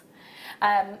crayons.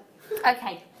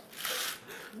 Okay.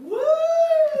 Woo!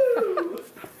 Woo!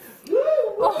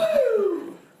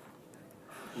 Woo!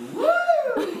 Woo!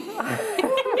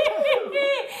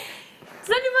 Does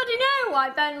anybody know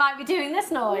why Ben might be doing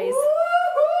this noise?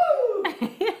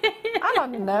 I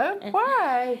don't know.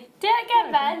 Why? Do it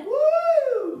again, Ben.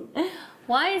 Woo!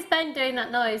 Why is Ben doing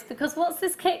that noise? Because what's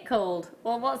this kit called?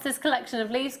 Or what's this collection of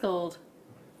leaves called?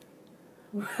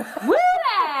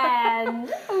 Wooland!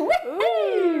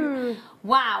 Woohoo!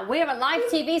 Wow, we're a live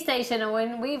TV station and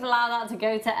when we've allowed that to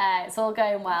go to air, it's all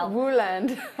going well.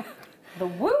 Wooland. The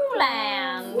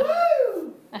Wooland!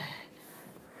 Woo!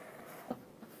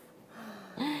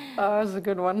 Oh, that's a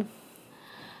good one.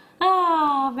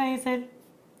 Oh, amazing.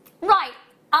 Right,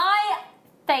 I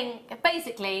think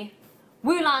basically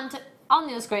Wooland on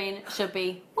your screen should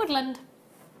be woodland.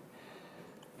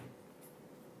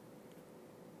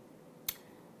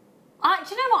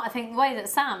 Do you know what? I think the way that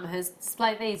Sam has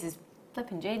displayed these is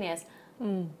flipping genius.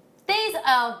 These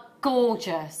are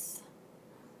gorgeous.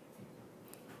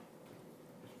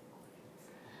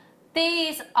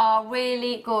 These are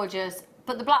really gorgeous,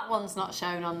 but the black one's not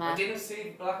shown on there. I didn't see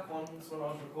the black ones when I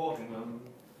was recording them.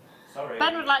 Sorry.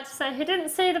 Ben would like to say he didn't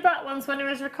see the black ones when he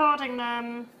was recording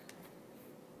them.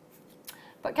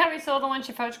 But Kerry saw them when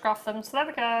she photographed them, so there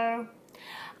we go.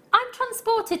 I'm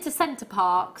transported to Centre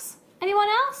Parks. Anyone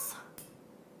else?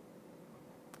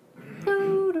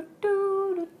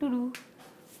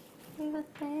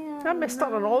 I missed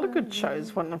out on all the good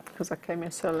shows because I came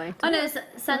here so late. I know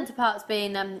Centre Park's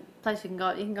being a place you can go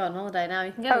on holiday now.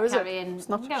 You can go with Kerry and you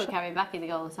can go with Kerry and Becky. They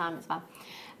go all the time. It's fine.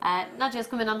 Nadia's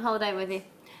coming on holiday with you.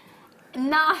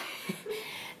 $9.95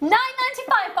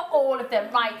 for all of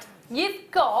them. Right, you've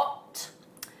got.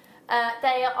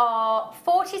 They are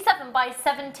 47 by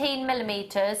 17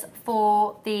 millimeters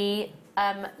for the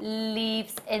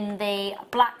leaves in the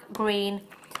black, green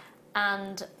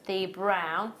and the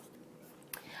brown.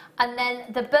 And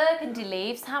then the burgundy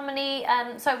leaves, how many,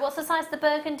 sorry, what's the size of the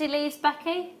burgundy leaves,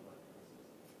 Becky?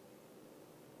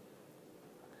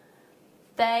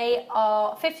 They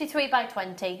are 53 by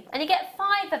 20, and you get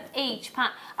 5 of each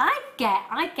pack. I get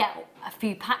a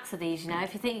few packs of these, you know,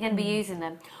 if you think you're going to be using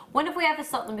them. When have we ever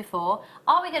stocked them before?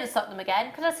 Are we going to stock them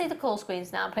again? Could I see the call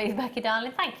screens now, please, Becky,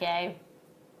 darling? Thank you.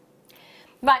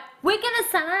 Right, we're going to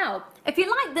sell out. If you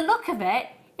like the look of it,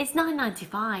 it's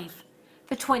 £9.95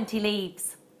 for 20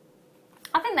 leaves.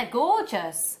 I think they're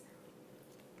gorgeous.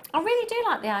 I really do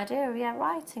like the idea of, yeah,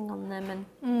 writing on them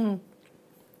and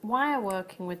wire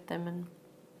working with them. And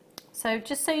so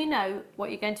just so you know what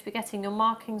you're going to be getting, your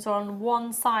markings are on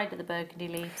one side of the burgundy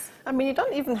leaves. I mean, you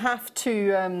don't even have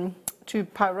to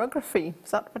pyrography.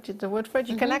 Is that what the word for it?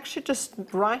 You can actually just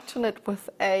write on it with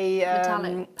a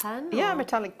metallic pen? Yeah,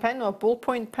 metallic pen or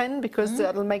ballpoint pen, because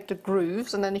that'll make the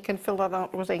grooves, and then you can fill that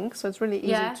out with ink. So it's really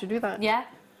easy to do that. Yeah.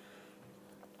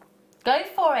 Go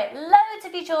for it. Loads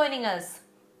of you joining us.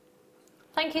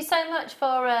 Thank you so much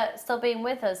for still being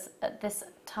with us at this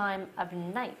time of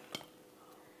night.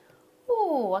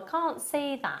 Oh, I can't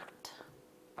see that.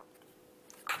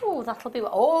 Oh, that'll be...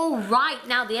 Oh, right,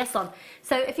 now the S on.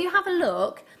 So if you have a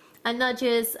look, and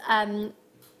Nadia's...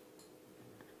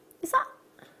 is that...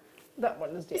 That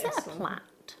one is the S Is that a one.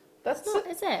 plait? That's Not,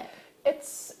 is it?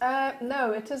 It's...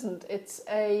 no, it isn't. It's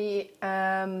a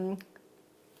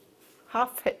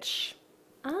half hitch.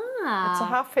 Ah. It's a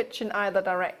half hitch in either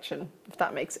direction, if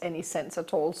that makes any sense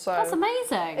at all. So That's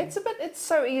amazing. it's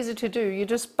so easy to do. You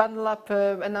just bundle up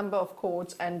a number of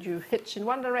cords and you hitch in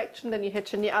one direction, then you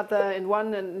hitch in the other in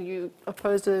one, and you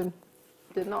oppose the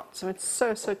knot. So it's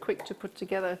so quick to put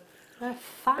together. Oh,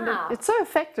 fab. It's so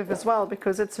effective as well,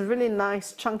 because it's a really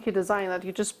nice chunky design that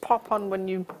you just pop on when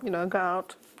you go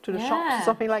out to the shops or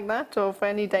something like that, or for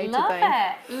any day to day. Love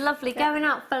it. Lovely. Going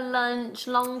out for lunch,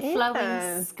 long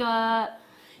flowing skirt.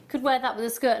 Could wear that with a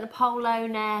skirt and a polo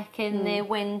neck in the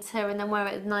winter, and then wear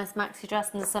it with a nice maxi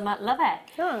dress in the summer. Love it.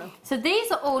 Yeah. So these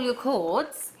are all your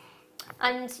cords,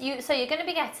 and you're going to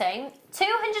be getting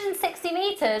 260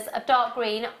 metres of dark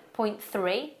green,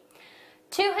 0.3,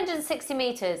 260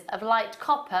 metres of light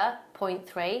copper,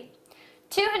 0.3,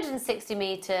 260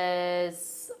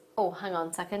 metres... Oh, hang on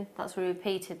a second, that's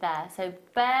repeated there. So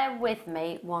bear with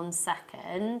me 1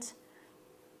 second.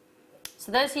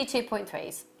 So those are your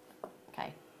 2.3s.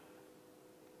 Okay.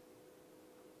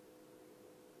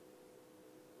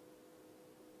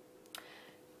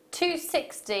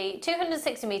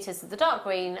 260 metres of the dark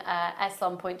green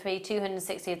S-Lon 0.3,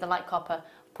 260 of the light copper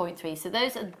 0.3. So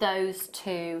those are those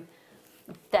two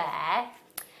there.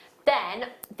 Then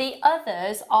the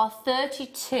others are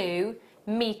 32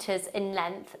 metres in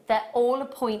length. They're all a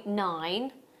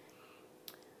 0.9.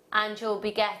 And you'll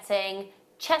be getting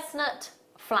chestnut,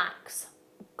 flax,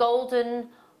 golden,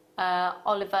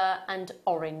 oliver and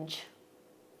orange.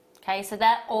 Okay, so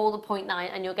they're all the 0.9,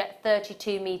 and you'll get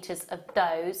 32 metres of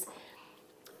those.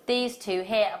 These two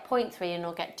here are 0.3, and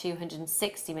you'll get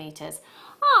 260 metres.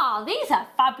 Ah, these are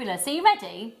fabulous. Are you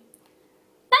ready?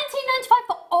 £19.95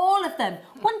 for all of them.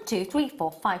 1, 2, 3,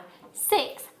 4, 5,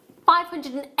 6,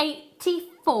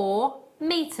 584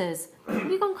 metres.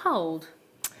 Have you gone cold?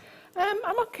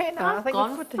 I'm okay now. I think gone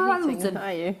I've put the frozen. heating.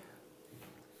 Are you?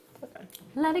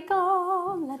 Let it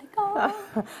go, let it go.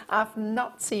 I've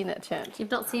not seen it yet. You've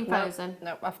not seen Frozen?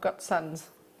 No, I've got sons.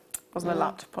 Wasn't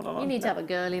allowed to put it on. You need to have a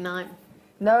girly night.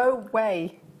 No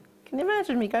way. Can you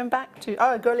imagine me going back to...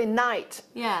 Oh, a girly night.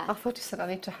 Yeah. I thought you said I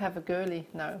need to have a girly.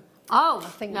 No. Oh, I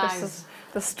think no. this is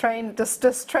this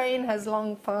train has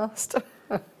long passed.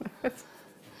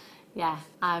 Yeah,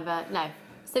 I've no.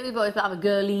 Stick with boys, but have a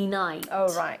girly night. Oh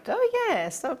right. Oh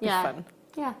yes, that would be fun.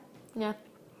 Yeah, yeah.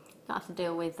 Don't have to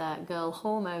deal with girl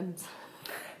hormones.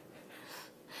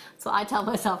 That's what I tell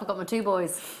myself. I've got my 2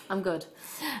 boys. I'm good.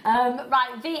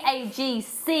 Right,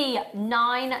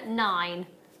 VAGC99.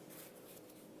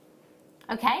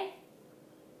 Okay.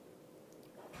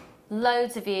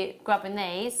 Loads of you grabbing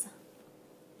these.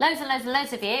 Loads and loads and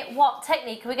loads of you. What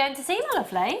technique are we going to see, my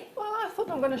lovely? Well, I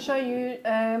thought I'm going to show you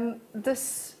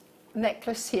this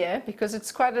necklace here, because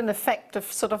it's quite an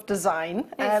effective sort of design.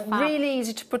 Really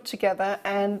easy to put together,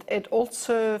 and it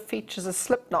also features a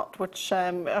slip knot, which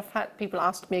I've had people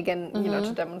ask me again, you know,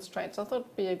 to demonstrate. So I thought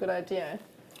it'd be a good idea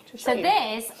to show you.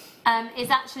 This is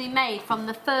actually made from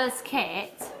the first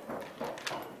kit.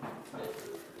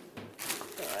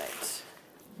 Right.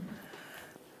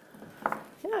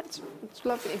 Yeah, it's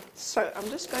lovely. So I'm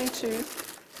just going to...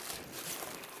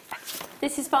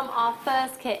 This is from our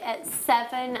first kit at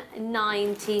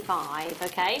 £7.95,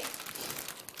 okay?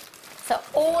 So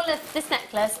all of this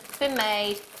necklace has been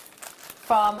made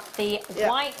from the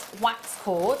white wax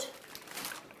cord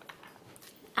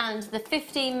and the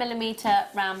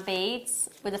 15mm round beads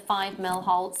with a 5mm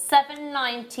hole,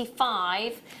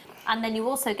 $7.95, and then you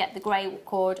also get the grey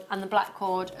cord and the black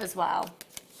cord as well.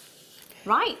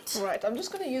 Right. Right, I'm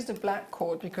just going to use the black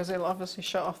cord because it'll obviously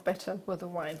show off better with the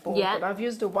white ball. Yeah. But I've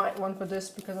used the white one for this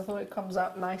because I thought it comes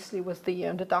out nicely with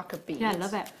the darker beads. Yeah, I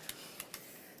love it.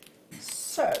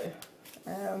 So,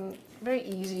 very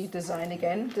easy design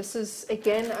again. This is,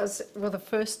 again, as with the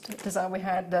first design we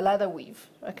had, the leather weave,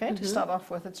 okay, to start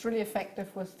off with. It's really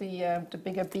effective with the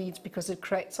bigger beads because it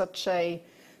creates such a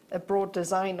broad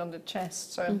design on the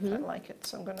chest. So I like it.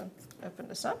 So I'm going to open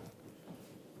this up.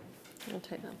 I'll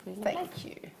take that for you. Thank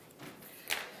you.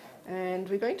 And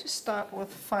we're going to start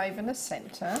with 5 in the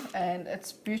center, and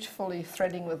it's beautifully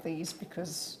threading with these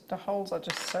because the holes are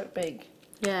just so big.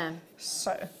 Yeah.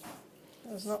 So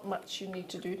there's not much you need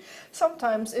to do.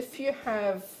 Sometimes if you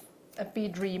have a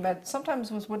bead reamer, sometimes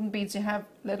with wooden beads you have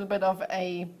a little bit of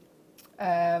a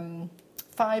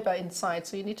fiber inside,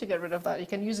 so you need to get rid of that. You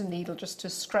can use a needle just to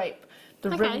scrape the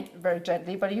rim very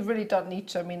gently, but you really don't need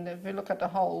to. I mean, if you look at the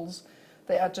holes,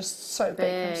 they are just so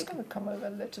big. I'm just going to come over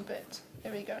a little bit.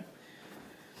 There we go.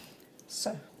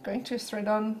 So, going to thread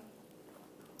on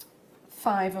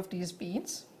 5 of these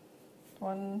beads.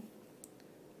 1,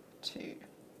 2,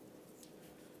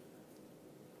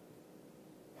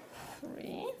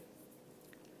 3,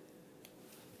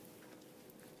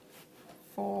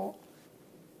 4,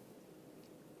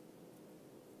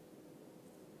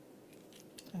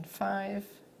 and 5.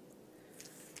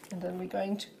 And then we're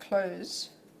going to close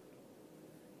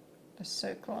a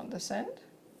circle on this end.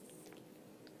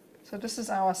 So this is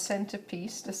our center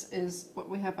piece. This is what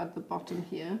we have at the bottom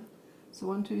here. So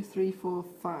 1, 2, 3, 4,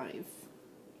 5.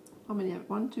 How many?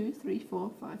 1, 2, 3,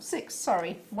 4, 5, 6.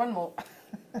 Sorry, one more.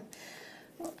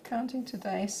 Not counting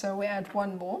today. So we add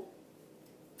one more.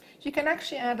 You can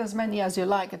actually add as many as you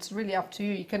like. It's really up to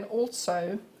you. You can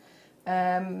also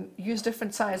use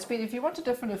different size bead. If you want a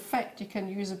different effect, you can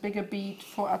use a bigger bead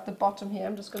for at the bottom here.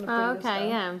 I'm just going to bring this down.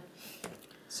 Yeah.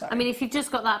 Sorry. I mean, if you've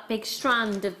just got that big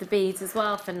strand of the beads as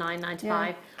well for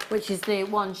 $9.95, which is the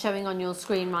one showing on your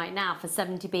screen right now for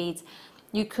 70 beads,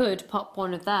 you could pop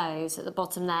one of those at the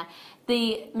bottom there.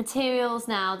 The materials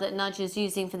now that Nadia's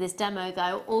using for this demo,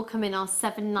 though, all come in our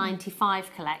 $7.95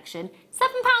 collection.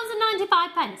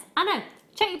 £7.95. I know.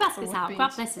 Check your baskets out.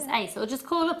 Grab this. It's ace. Or just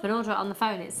call up and order it on the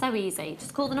phone. It's so easy.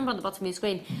 Just call the number on the bottom of your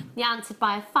screen. You're answered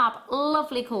by a fab,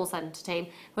 lovely call centre team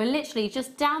who are literally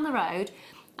just down the road,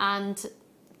 and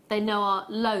they know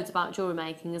loads about jewellery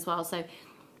making as well. So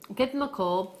give them a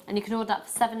call, and you can order that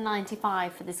for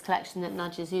 $7.95 for this collection that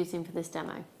Nadia's using for this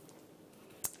demo.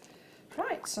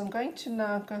 Right, so I'm going to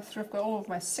now go through. I've got all of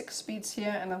my 6 beads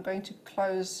here, and I'm going to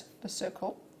close the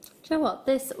circle. Do you know what?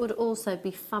 This would also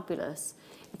be fabulous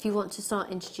if you want to start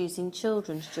introducing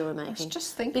children to jewellery making. I was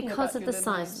just thinking because about of the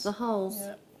size of the holes.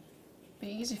 Yeah. Be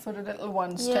easy for the little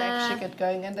ones to actually get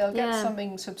going, and they'll get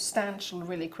something substantial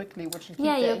really quickly, which will keep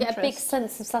their you'll interest. get a big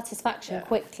sense of satisfaction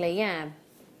quickly.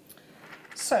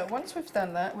 So once we've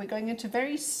done that, we're going into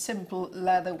very simple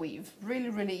leather weave. Really,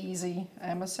 really easy.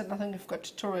 I said I think we've got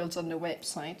tutorials on the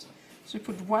website. So we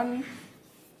put one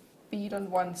bead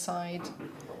on one side,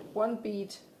 one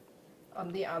bead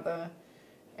on the other,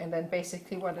 and then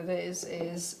basically what it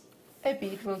is a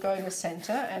bead will go in the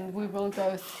center, and we will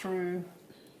go through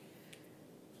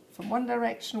from one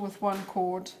direction with one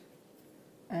cord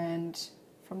and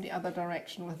from the other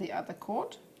direction with the other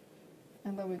cord,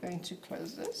 and then we're going to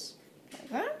close this like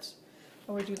that,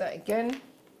 and we do that again,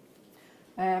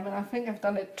 and I think I've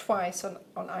done it twice on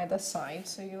either side,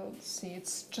 so you'll see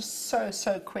it's just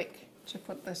so quick to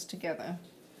put this together,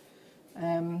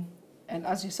 and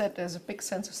as you said, there's a big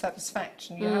sense of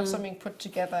satisfaction. You have something put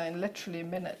together in literally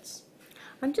minutes.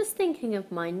 I'm just thinking of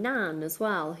my nan as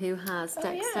well, who has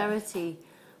dexterity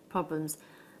problems,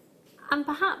 and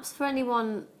perhaps for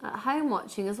anyone at home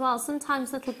watching as well,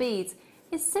 sometimes little beads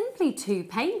is simply too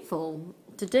painful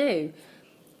to do.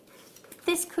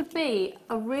 This could be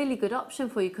a really good option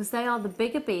for you because they are the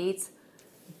bigger beads,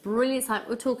 brilliant sight.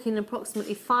 We're talking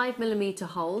approximately 5mm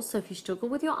holes, so if you struggle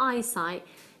with your eyesight,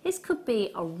 this could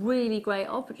be a really great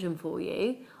option for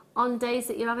you on days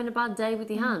that you're having a bad day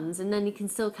with your hands, and then you can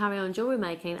still carry on jewellery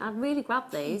making. I'd really grab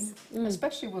these.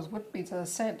 Especially with wood beads, as I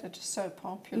said, they're just so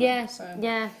popular.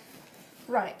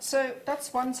 Right, so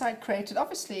that's one side created.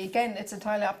 Obviously, again, it's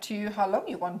entirely up to you how long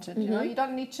you want it. You know, you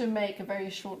don't need to make a very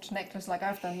short necklace like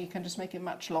I've done. You can just make it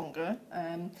much longer.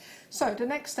 So the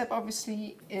next step,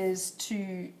 obviously, is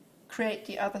to create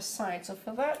the other side. So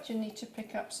for that you need to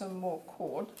pick up some more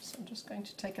cord. So I'm just going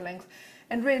to take a length,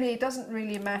 and really it doesn't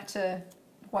really matter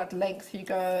what length you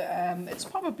go. It's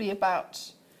probably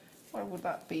about, what would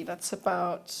that be? That's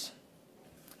about,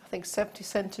 I think, 70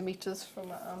 centimeters from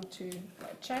my arm to my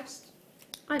chest.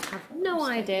 I have no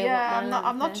idea. Yeah, what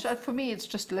I'm not sure. For me, it's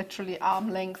just literally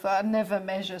arm length. I never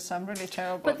measure, so I'm really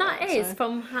terrible. But that is so.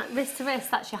 from wrist to wrist.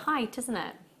 That's your height, isn't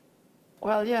it?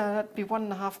 Well, yeah, that'd be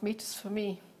 1.5 meters for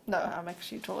me. No, I'm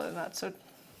actually taller than that. So,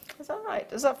 is that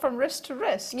right? Is that from wrist to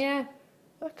wrist? Yeah.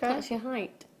 Okay. That's your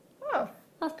height. Oh.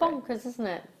 That's bonkers, isn't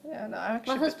it? Yeah, no, I'm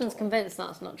actually. My husband's convinced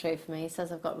that's not true for me. He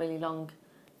says I've got really long,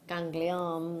 gangly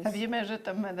arms. Have you measured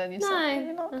them and then you No, said,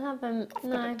 you not? I haven't.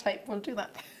 I've got a tape. We'll do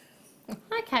that.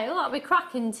 Okay, well that'll be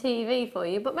cracking TV for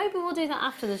you, but maybe we'll do that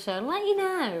after the show and let you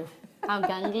know how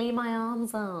gangly my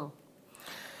arms are.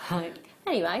 Right.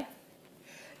 Anyway.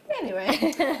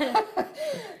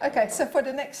 Okay, so for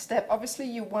the next step, obviously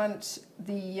you want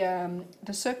the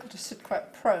circle to sit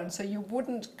quite prone, so you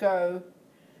wouldn't go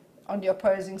on the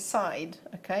opposing side,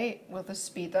 okay, with the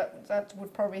speed. That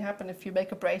would probably happen if you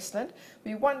make a bracelet.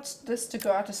 We want this to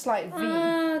go at a slight V.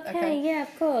 Okay, yeah,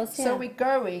 of course. Yeah. So we're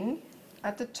going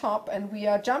at the top and we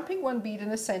are jumping one bead in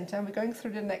the center and we're going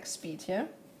through the next bead here.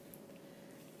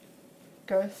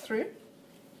 Go through.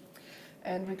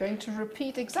 And we're going to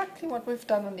repeat exactly what we've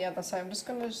done on the other side. I'm just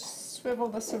going to swivel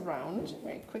this around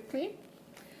very quickly.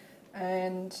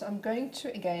 And I'm going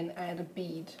to again add a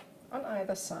bead on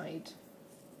either side.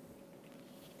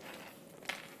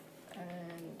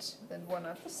 And then one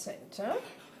at the center.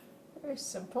 Very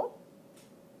simple.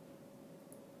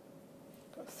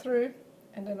 Go through.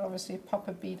 And then obviously pop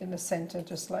a bead in the center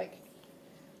just like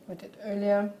we did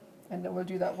earlier. And then we'll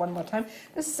do that one more time.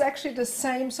 This is actually the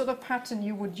same sort of pattern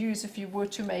you would use if you were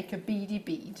to make a beady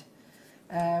bead.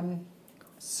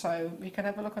 So you can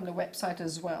have a look on the website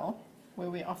as well, where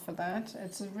we offer that.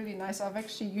 It's a really nice. I've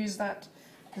actually used that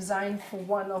design for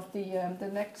one of the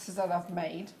necklaces that I've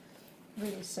made.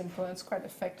 Really simple. It's quite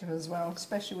effective as well,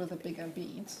 especially with the bigger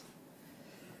beads.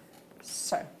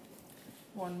 So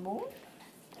one more,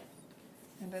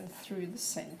 and then through the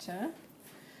center.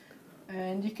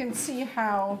 And you can see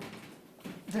how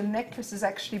the necklace is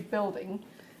actually building,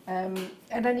 and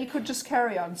then you could just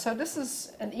carry on. So this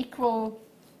is an equal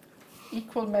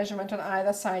measurement on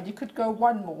either side. You could go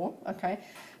one more, okay?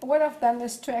 And what I've done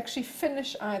is to actually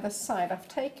finish either side. I've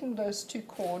taken those two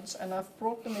cords and I've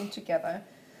brought them in together,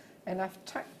 and I've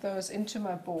tucked those into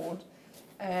my board,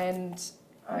 and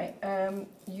I am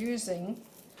using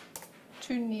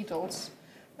 2 needles,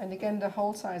 and again the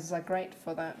hole sizes are great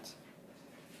for that.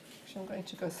 I'm going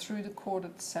to go through the cord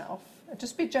itself.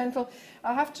 Just be gentle.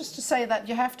 I have just to say that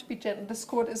you have to be gentle. This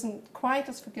cord isn't quite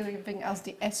as forgiving as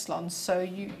the Eslon, so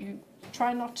you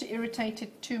try not to irritate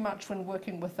it too much when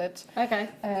working with it. Okay.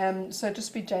 So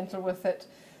just be gentle with it.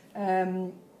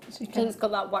 So it's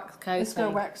got that wax coating. It's got a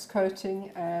wax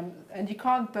coating, and you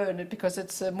can't burn it because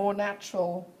it's a more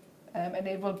natural, and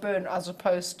it will burn as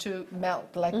opposed to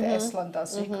melt like the Eslon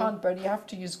does. So you can't burn. You have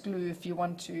to use glue if you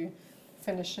want to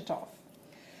finish it off.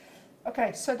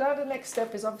 Okay, so now the next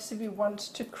step is obviously we want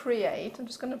to create. I'm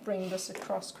just going to bring this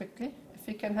across quickly. If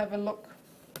you can have a look.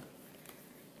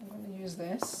 I'm going to use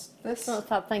this. This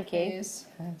thank you. Is,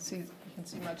 you can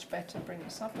see much better. Bring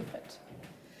this up a bit.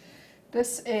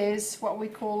 This is what we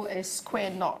call a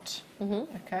square knot.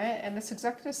 Okay, and it's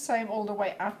exactly the same all the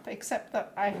way up, except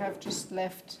that I have just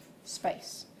left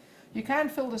space. You can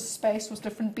fill this space with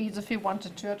different beads if you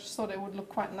wanted to. I just thought it would look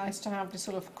quite nice to have these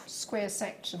sort of square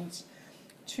sections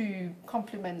to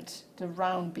complement the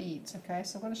round beads. Okay,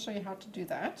 so I'm going to show you how to do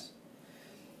that.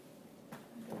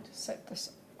 I'm going to set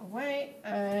this away,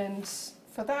 and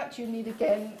for that you need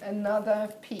again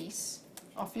another piece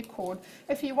of your cord.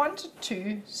 If you wanted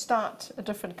to start a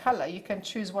different color, you can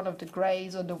choose one of the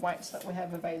grays or the whites that we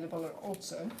have available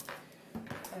also.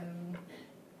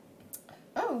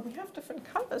 Oh, we have different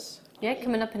colors. Yeah,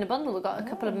 coming up in a bundle. We've got a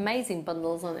couple of amazing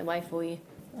bundles on the way for you.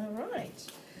 All right.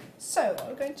 So what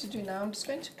we're going to do now, I'm just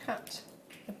going to cut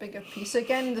a bigger piece.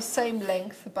 Again, the same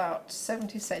length, about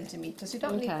 70 centimeters. You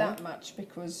don't need that much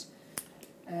because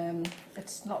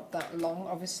it's not that long.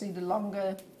 Obviously, the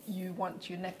longer you want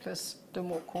your necklace, the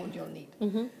more cord you'll need. So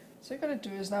what we're going to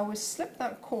do is now we slip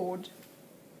that cord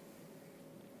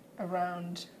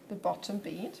around the bottom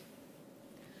bead.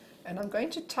 And I'm going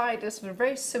to tie this with a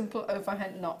very simple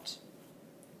overhand knot.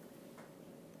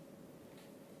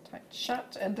 Tight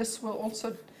shut, and this will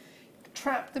also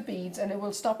trap the beads and it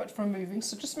will stop it from moving.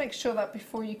 So just make sure that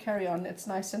before you carry on it's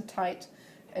nice and tight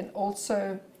and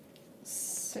also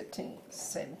sitting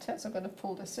center. So I'm going to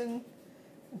pull this in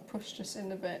and push this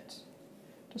in a bit.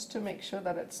 just to make sure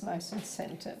that it's nice and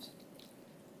centered.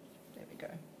 There we go.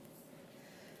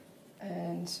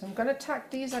 And I'm going to tack,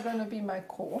 these are going to be my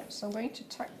core, so I'm going to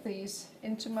tack these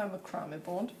into my macrame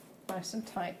board, nice and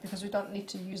tight, because we don't need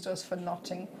to use those for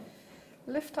knotting.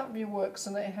 Lift up your work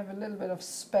so that you have a little bit of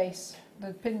space.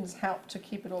 The pins help to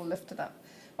keep it all lifted up.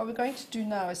 What we're going to do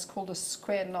now is called a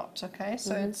square knot, okay?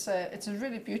 So it's a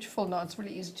really beautiful knot, it's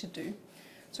really easy to do.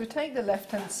 So we take the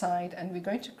left hand side and we're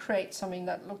going to create something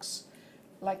that looks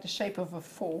like the shape of a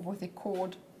 4 with a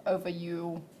cord over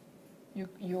your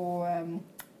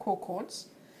core cords.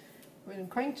 We're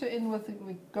going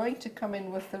to come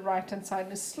in with the right hand side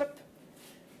and slip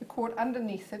the cord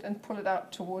underneath it and pull it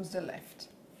out towards the left.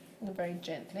 And very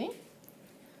gently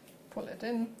pull it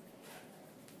in.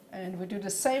 And we do the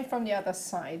same from the other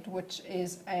side, which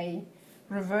is a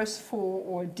reverse 4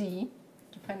 or D,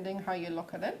 depending how you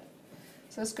look at it.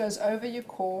 So this goes over your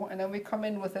core, and then we come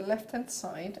in with the left hand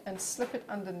side and slip it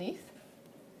underneath.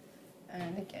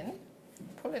 And again,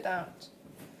 pull it out.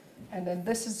 And then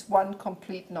this is one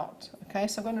complete knot. Okay,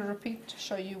 so I'm going to repeat to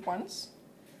show you once.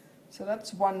 So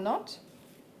that's one knot,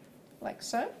 like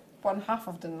so, 1/2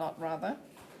 of the knot rather.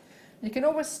 You can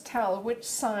always tell which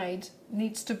side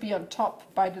needs to be on top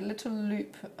by the little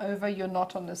loop over your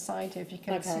knot on the side here, if you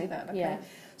can see that. Okay? Yeah.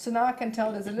 So now I can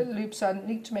tell there's a little loop, so I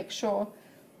need to make sure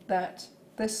that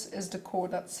this is the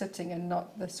cord that's sitting and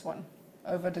not this one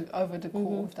over the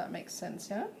core, if that makes sense,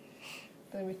 yeah?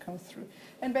 Then we come through.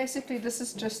 And basically this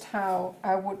is just how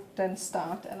I would then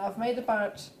start. And I've made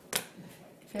about,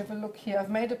 if you have a look here,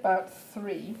 I've made about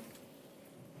three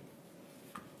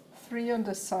on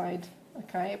the side,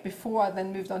 okay, before I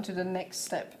then moved on to the next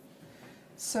step.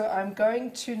 So I'm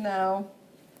going to now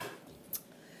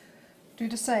do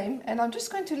the same, and I'm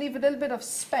just going to leave a little bit of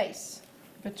space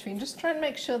between. Just try and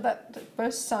make sure that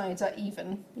both sides are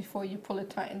even before you pull it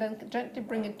tight, and then gently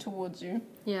bring it towards you.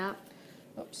 Yeah.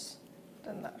 Oops.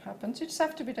 Then that happens. You just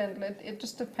have to be gentle. It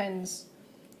just depends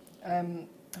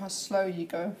how slow you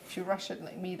go. If you rush it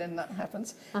like me, then that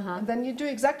happens. And then you do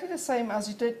exactly the same as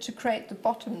you did to create the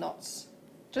bottom knots,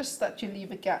 just that you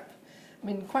leave a gap. I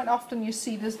mean, quite often you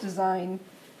see this design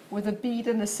with a bead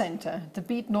in the center. The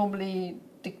bead normally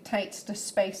dictates the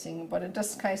spacing, but in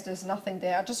this case there's nothing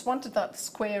there. I just wanted that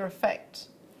square effect.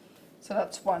 So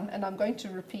that's one, and I'm going to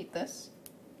repeat this.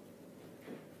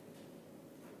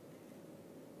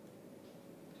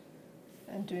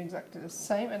 And do exactly the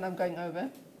same, and I'm going over.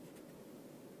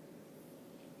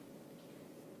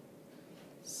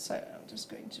 So I'm just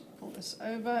going to pull this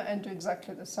over and do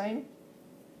exactly the same.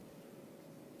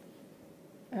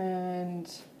 And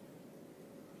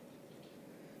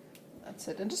that's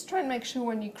it. And just try and make sure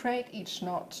when you create each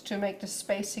knot to make the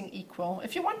spacing equal.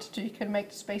 If you wanted to, you can make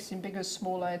the spacing bigger,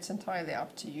 smaller, it's entirely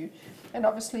up to you. And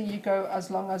obviously you go as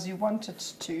long as you want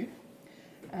it to.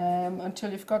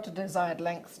 Until you've got the desired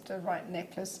length, the right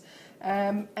necklace.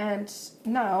 And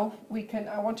now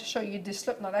I want to show you the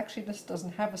slip knot. Actually, this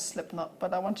doesn't have a slip knot,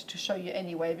 but I wanted to show you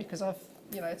anyway because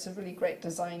it's a really great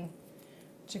design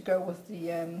to go with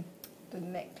the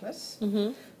necklace. So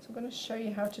I'm going to show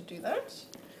you how to do that.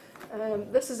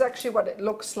 This is actually what it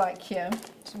looks like here.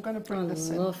 So I'm going to bring this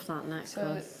in. I love that necklace.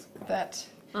 So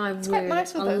it's quite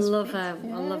nice with those beads. I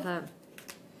love it.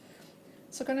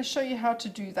 So I'm going to show you how to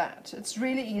do that. It's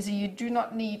really easy. You do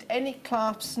not need any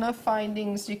clasps, no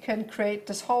findings. You can create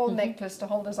this whole necklace, the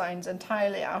whole design's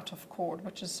entirely out of cord,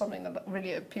 which is something that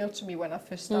really appealed to me when I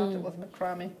first started with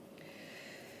macrame.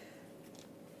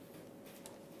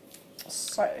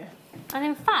 So, and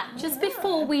in fact, just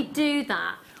before we do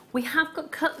that, we have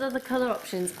got the colour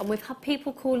options, and we've had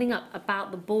people calling up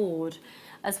about the board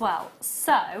as well.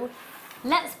 So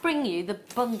let's bring you the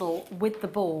bundle with the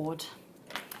board.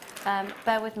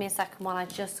 Bear with me a second while I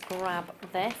just grab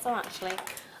this. Oh, actually,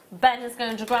 Ben is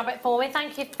going to grab it for me.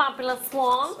 Thank you, fabulous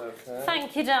one. Okay.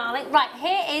 Thank you, darling. Right,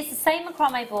 here is the same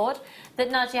macrame board that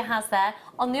Nadia has there.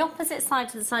 On the opposite side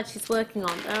to the side she's working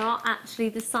on, there are actually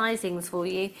the sizings for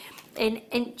you in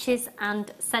inches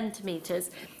and centimetres.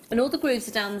 And all the grooves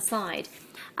are down the side.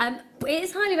 It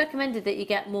is highly recommended that you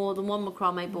get more than one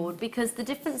macrame board because the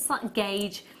different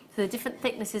gauge, so the different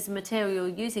thicknesses of material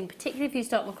you're using, particularly if you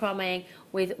start macrameing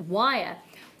with wire,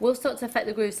 will start to affect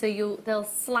the grooves, so they'll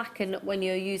slacken when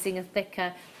you're using a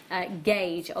thicker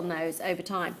gauge on those over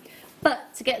time.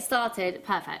 But to get started,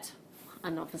 perfect.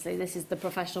 And obviously this is the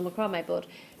professional macrame board.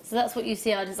 So that's what you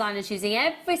see our designers using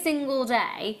every single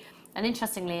day. And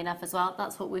interestingly enough as well,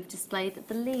 that's what we've displayed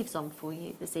the leaves on for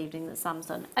you this evening that Sam's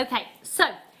done. Okay, so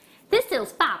this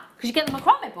deal's fab because you get the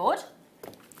macrame board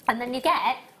and then you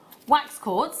get wax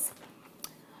cords,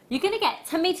 You're going to get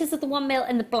 10 metres of the 1 mil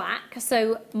in the black,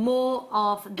 so more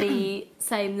of the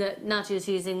same that Nadia's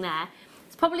using there.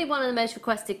 It's probably one of the most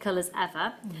requested colours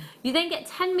ever. You then get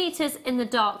 10 metres in the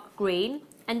dark green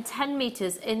and 10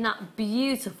 metres in that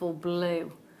beautiful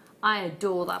blue. I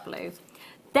adore that blue.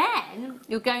 Then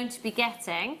you're going to be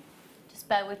getting, just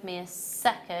bear with me a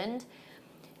second,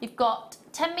 you've got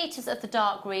 10 metres of the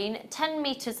dark green, 10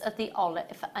 metres of the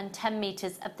olive and 10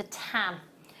 metres of the tan.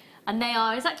 And they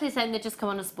are exactly the same, they just come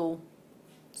on a spool.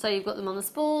 So you've got them on the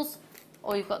spools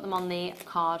or you've got them on the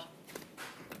card.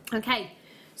 Okay,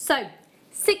 so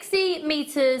 60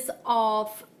 metres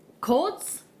of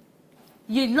cords,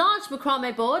 your large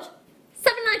macrame board,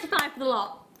 £7.95 for the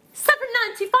lot.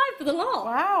 £7.95 for the lot.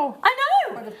 Wow. I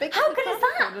know. But a big How good is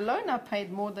that? Alone, I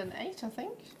paid more than 8, I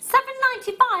think.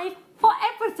 £7.95 for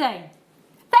everything.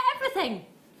 For everything.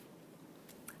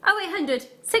 0800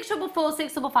 644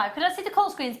 655. Could I see the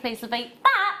call screens, please, Lovey?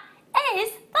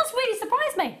 That's really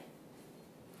surprised me.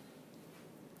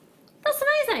 That's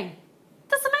amazing.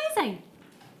 That's amazing.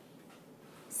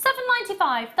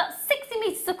 £7.95. That's 60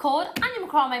 metres of cord and your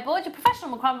macrame board, your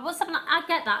professional macrame board. I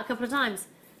get that a couple of times.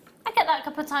 I get that a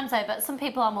couple of times over. Some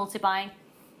people are multi-buying.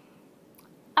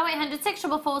 0800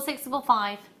 644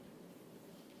 655.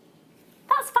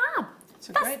 That's fab. It's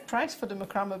a great price for the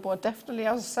macrame board, definitely.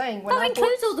 I was saying when that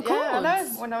includes all the cords. Yeah, I know.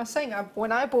 When I was saying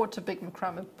when I bought a big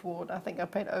macrame board, I think I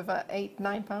paid over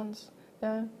 £8-9.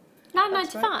 Yeah.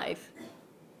 £9.95.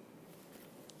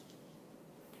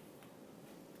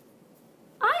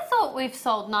 I thought we've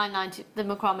sold the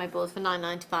macrame boards for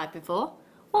 £9.95 before.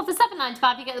 Well, for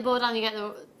 £7.95 you get the board and you get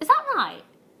the. Is that right?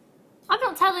 I'm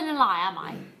not telling a lie, am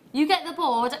I? You get the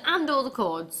board and all the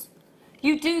cords.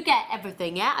 You do get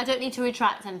everything, yeah? I don't need to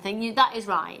retract anything. That is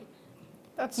right.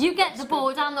 You get the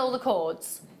board and all the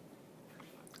cords.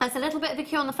 There's a little bit of a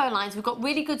queue on the phone lines. We've got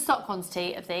really good stock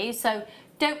quantity of these, so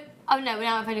don't... Oh no,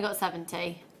 now I've only got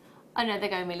 70. Oh no, they're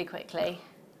going really quickly.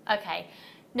 Okay.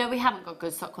 No, we haven't got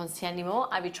good stock quantity anymore.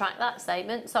 I retract that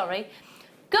statement, sorry.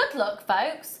 Good luck,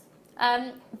 folks.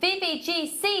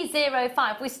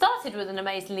 VVGC05. We started with an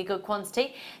amazingly good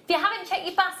quantity. If you haven't checked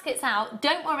your baskets out,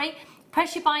 don't worry.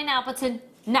 Press your buy now button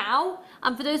now.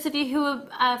 And for those of you who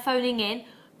are phoning in,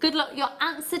 good luck. You're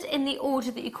answered in the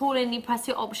order that you call in and you press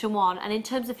your option 1. And in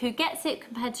terms of who gets it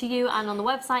compared to you and on the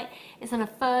website, it's on a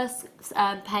first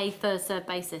pay, first serve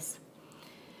basis.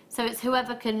 So it's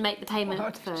whoever can make the payment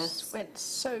first. Just went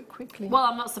so quickly. Well,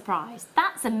 I'm not surprised.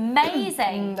 That's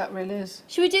amazing. That really is.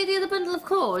 Should we do the other bundle of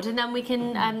cord and then we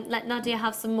can let Nadia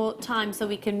have some more time so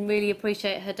we can really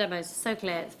appreciate her demos? It's so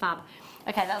clear, it's fab.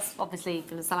 Okay, that's obviously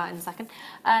going to sell out in a second.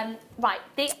 Right,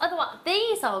 the other one.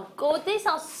 These are good. These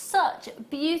are such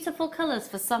beautiful colours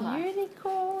for summer.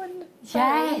 Unicorn.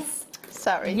 Yes.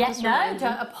 Sorry. Yes, no,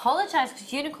 don't apologise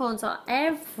because unicorns are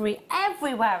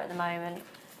everywhere at the moment.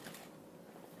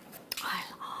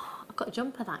 I've got a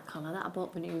jumper that colour that I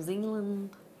bought for New Zealand.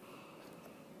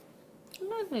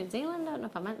 No, New Zealand. I don't know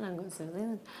if I meant no good New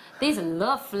Zealand. These are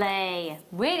lovely.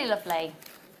 Really lovely.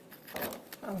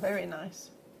 Oh, very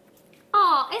nice.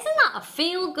 Oh, isn't that a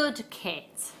feel-good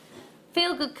kit?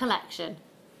 Feel-good collection.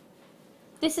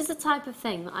 This is the type of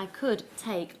thing that I could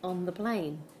take on the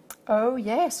plane. Oh,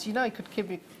 yes. You know, you could keep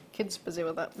your kids busy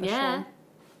with that for sure.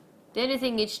 The only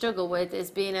thing you'd struggle with is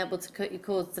being able to cut your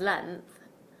cords to length.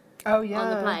 Oh, yeah. On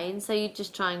the plane, so you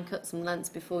just try and cut some lengths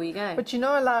before you go. But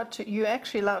you're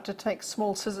actually allowed to take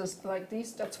small scissors like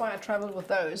these. That's why I travel with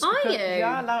those. Are you? You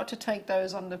are allowed to take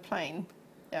those on the plane.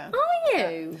 Yeah. Are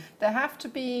you? They have to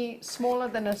be smaller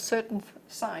than a certain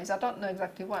size. I don't know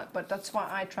exactly what, but that's why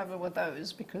I travel with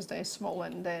those, because they're small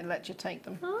and they let you take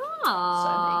them. Ah. So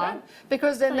there you go.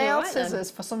 Because they're nail right scissors,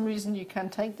 for some reason you can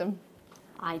take them.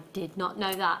 I did not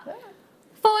know that. Yeah.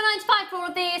 £4.95 for all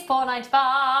of these.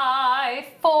 £4.95.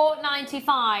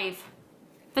 £4.95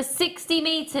 for 60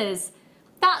 metres.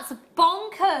 That's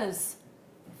bonkers.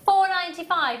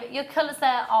 £4.95. Your colours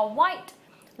there are white,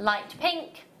 light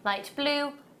pink, light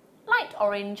blue, light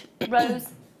orange,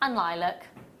 rose and lilac.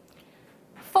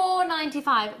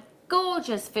 £4.95.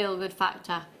 Gorgeous feel-good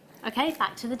factor. Okay,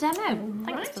 back to the demo.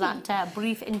 Thanks for that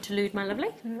brief interlude, my lovely.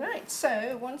 Right,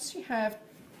 so once you have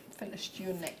finished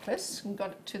your necklace and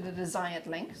got it to the desired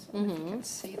length, you can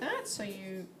see that. So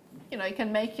you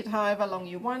can make it however long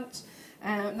you want.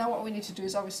 Now what we need to do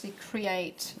is obviously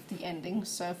create the ending.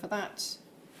 So for that,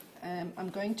 I'm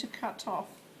going to cut off.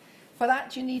 For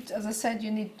that you need, as I said,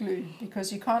 you need glue,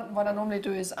 because you can't, what I normally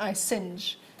do is I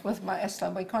singe with my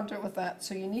Eslan, but you can't do it with that.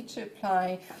 So you need to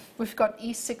apply, we've got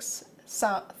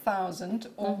E6000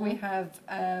 or we have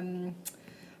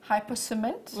Hypo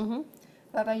Cement.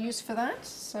 that I use for that.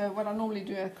 So what I normally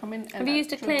do, I come in and Have you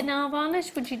used a clear nail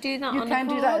varnish? Would you do that You on can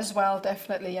the do that cord? as well,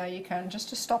 definitely. Yeah, you can. Just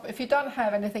to stop. If you don't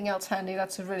have anything else handy,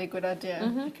 that's a really good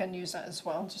idea. You can use that as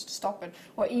well, just to stop it.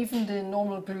 Or even the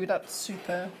normal glue, that's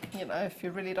super, you know, if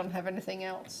you really don't have anything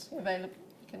else available,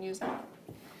 you can use that.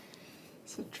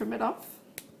 So trim it off.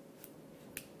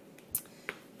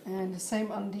 And the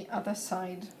same on the other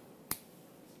side.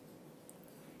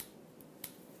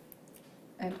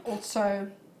 And also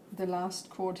the last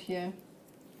cord here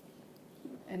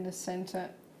in the center,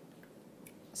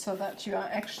 so that you are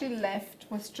actually left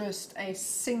with just a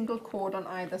single cord on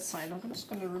either side. I'm just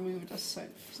going to remove this so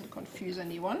it doesn't confuse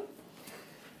anyone.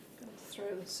 I'm going to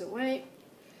throw this away.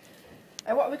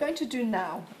 And what we're going to do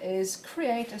now is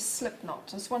create a slip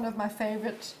knot. It's one of my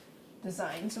favorite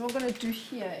designs. And what I'm going to do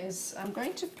here is I'm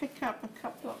going to pick up a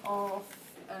couple of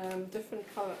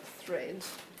different colored threads.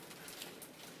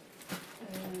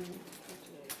 What do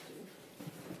I do?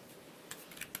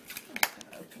 I'm just going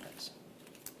to open it.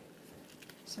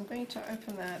 So I'm going to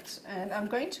open that, and I'm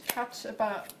going to cut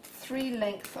about 3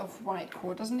 lengths of white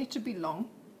cord. Doesn't need to be long.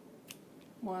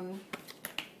 1,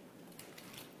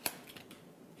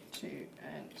 2,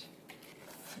 and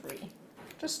 3.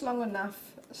 Just long enough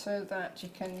so that you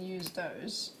can use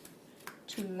those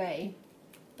to lay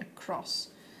across.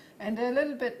 And they're a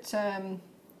little bit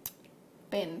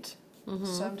bent.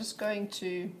 So I'm just going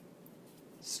to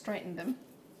straighten them,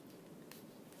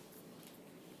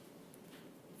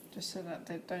 just so that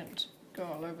they don't go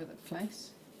all over the place.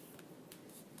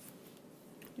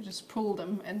 You just pull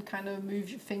them and kind of move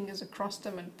your fingers across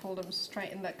them and pull them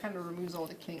straight, and that kind of removes all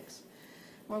the kinks.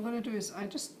 What I'm going to do is I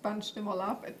just bunch them all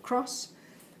up across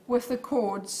with the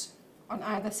cords on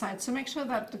either side. So make sure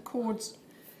that the cords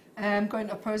go in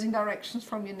opposing directions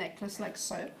from your necklace, like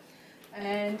so.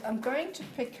 And I'm going to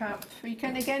pick up, you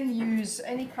can again use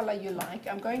any color you like.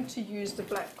 I'm going to use the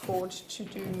black cord to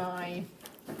do my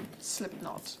slip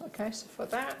knot. Okay, so for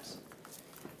that,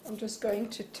 I'm just going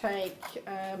to take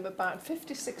about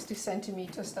 50-60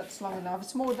 centimeters. That's long enough.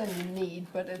 It's more than you need,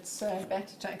 but it's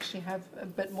better to actually have a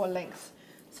bit more length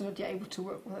so that you're able to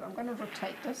work with it. I'm going to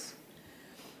rotate this.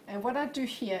 And what I do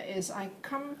here is I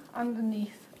come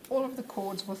underneath all of the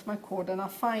cords with my cord, and I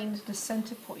find the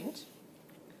center point.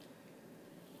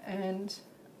 And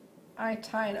I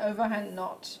tie an overhand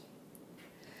knot,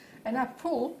 and I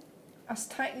pull as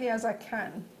tightly as I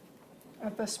can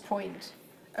at this point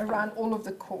around all of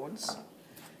the cords.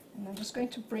 And I'm just going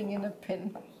to bring in a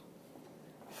pin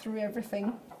through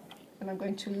everything, and I'm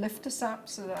going to lift this up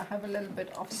so that I have a little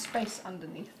bit of space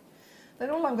underneath. Then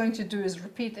all I'm going to do is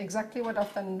repeat exactly what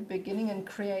I've done in the beginning and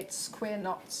create square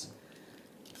knots.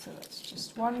 So that's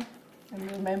just one. And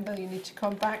remember, you need to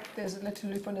come back. There's a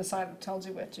little loop on the side that tells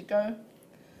you where to go.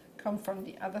 Come from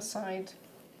the other side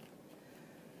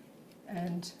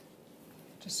and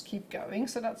just keep going.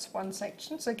 So that's one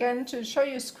section. So again, to show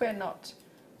you a square knot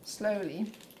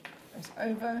slowly, it's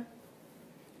over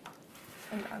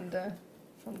and under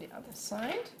from the other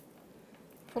side.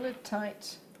 Pull it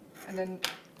tight and then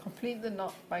complete the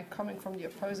knot by coming from the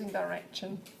opposing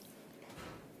direction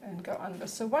and go under.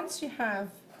 So once you have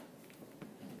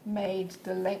made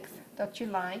the length that you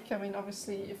like, I mean,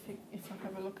 obviously if I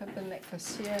have a look at the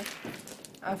necklace here,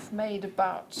 I've made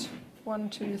about 1,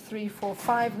 2, 3, 4,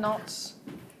 5 knots.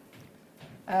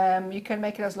 You can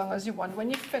make it as long as you want.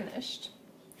 When you're finished,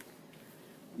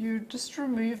 you just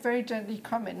remove, very gently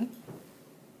come in,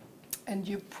 and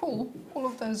you pull all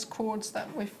of those cords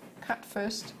that we've cut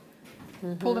first,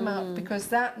 pull them out, because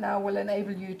that now will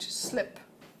enable you to slip.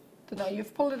 Now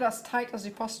you've pulled it as tight as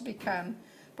you possibly can.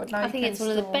 But now I think it's one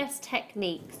of the best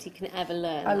techniques you can ever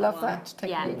learn. I love that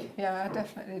technique. Yeah, I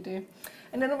definitely do.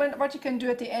 And then what you can do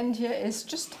at the end here is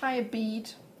just tie a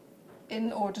bead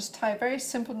in, or just tie a very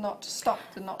simple knot to stop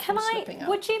the knot from slipping out.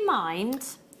 Would you mind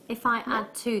if I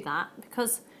add to that?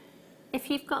 Because if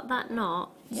you've got that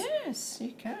knot... Yes,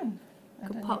 you can. You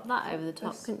could pop that over the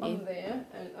top, couldn't you? On there,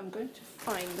 and I'm going to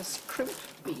find this crimp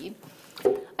bead.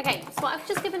 Okay, so what I've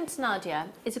just given to Nadia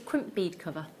is a crimp bead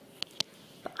cover.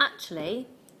 But actually,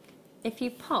 if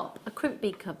you pop a crimp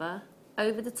bead cover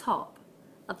over the top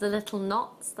of the little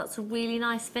knots, that's a really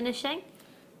nice finishing.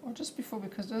 Or just before,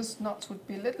 because those knots would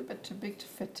be a little bit too big to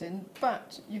fit in,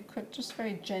 but you could just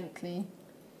very gently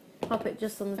pop it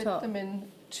just on the top. Fit them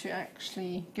in to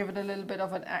actually give it a little bit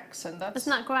of an accent. Isn't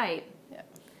that great? Yeah.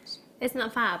 Isn't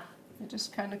that fab? You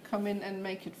just kind of come in and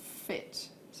make it fit.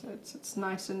 So it's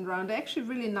nice and round. They're actually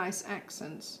really nice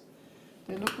accents.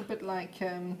 They look a bit like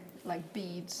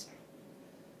beads.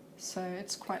 So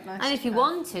it's quite nice. And if you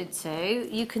wanted to,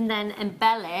 you can then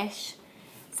embellish.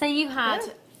 Say you had,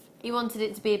 you wanted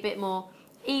it to be a bit more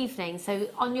evening. So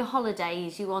on your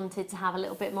holidays, you wanted to have a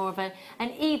little bit more of an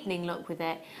evening look with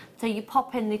it. So you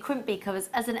pop in the crimp bead covers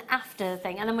as an after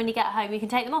thing, and then when you get home, you can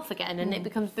take them off again, and it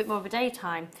becomes a bit more of a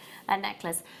daytime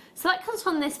necklace. So that comes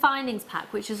from this findings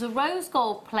pack, which is a rose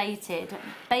gold plated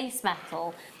base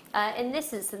metal. In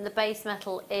this instance, the base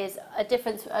metal is a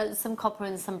difference, some copper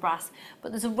and some brass,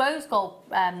 but there's a rose gold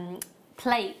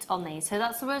plate on these, so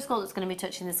that's the rose gold that's going to be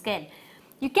touching the skin.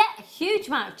 You get a huge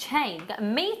amount of chain. You get a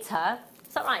metre,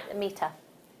 is that right, a metre?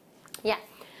 Yeah,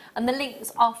 and the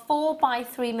links are 4 by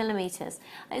 3 millimetres.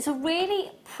 And it's a really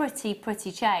pretty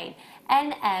chain,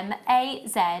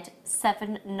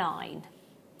 NMAZ79.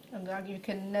 And you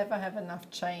can never have enough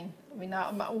chain. I mean,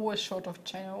 I'm always short of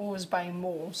chain, I'm always buying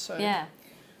more, so yeah,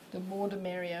 the more the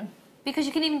merrier. Because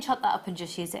you can even chop that up and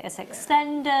just use it as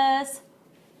extenders,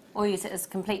 or use it as a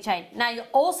complete chain. Now you're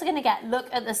also going to get, look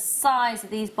at the size of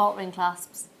these bolt ring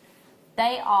clasps.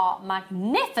 They are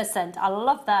magnificent, I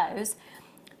love those.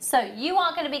 So you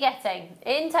are going to be getting,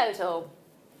 in total,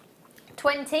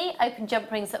 20 open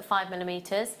jump rings at 5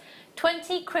 millimetres,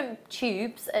 20 crimp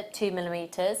tubes at 2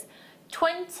 millimetres,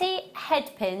 20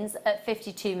 head pins at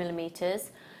 52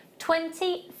 millimetres,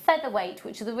 20 featherweight,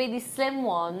 which are the really slim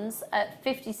ones, at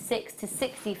 56 to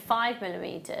 65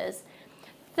 millimetres,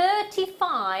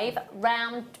 35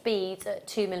 round beads at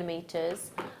 2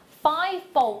 millimetres,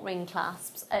 5 bolt ring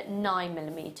clasps at 9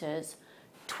 millimetres,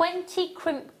 20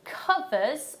 crimp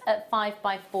covers at 5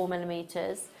 by 4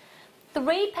 millimetres,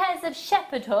 3 pairs of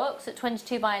shepherd hooks at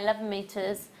 22 by 11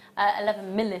 millimetres,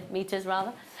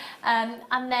 rather, and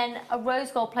then a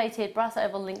rose gold plated brass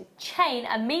oval link chain,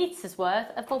 a metre's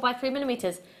worth at 4 by 3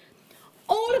 millimetres.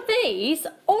 All of these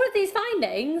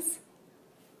findings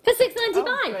for £6.95.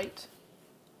 Oh, great.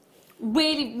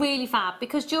 Really fab,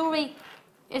 because jewellery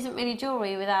isn't really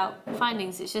jewellery without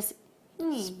findings. It's just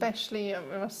Especially, I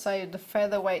must say, the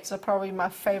featherweights are probably my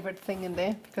favourite thing in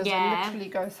there, because I literally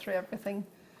go through everything.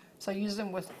 So I use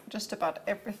them with just about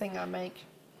everything I make.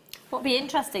 What'll be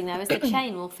interesting though is the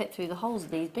chain will fit through the holes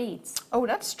of these beads. Oh,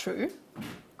 that's true.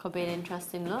 Could be an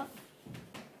interesting look.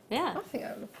 Yeah. I think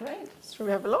that would look great. Shall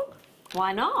we have a look?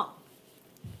 Why not?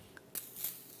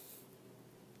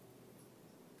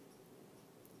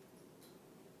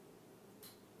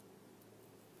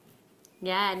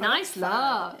 Yeah, nice look.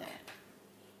 Yeah.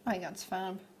 I think that's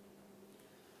fab.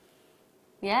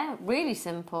 Yeah, really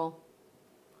simple.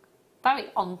 Very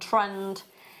on trend.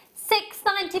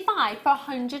 £6.95 for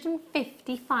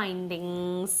 150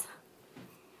 findings.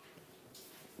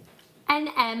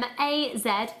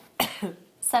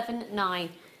 NMAZ79.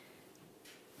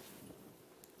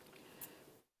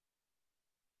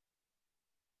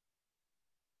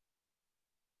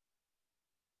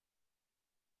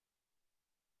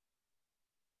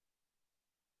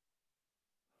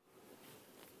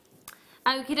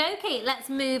 Okie dokie, let's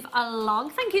move along.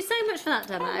 Thank you so much for that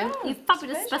demo. Oh, You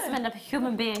fabulous it's a pleasure. specimen of a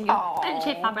human being. You're Aw.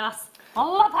 actually fabulous. I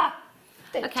love her.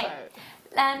 Ditto. Okay,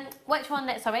 which one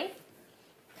next, sorry?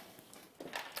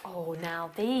 Oh,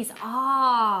 now these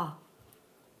are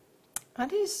Are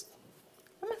these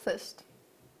amethyst?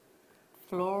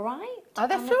 fluorite. Are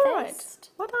they amethyst. fluorite?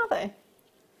 What are they?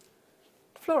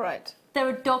 Fluorite. They're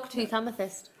a dogtooth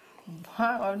amethyst.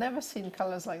 Wow, I've never seen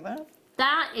colours like that.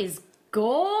 That is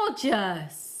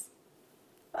gorgeous.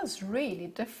 That's really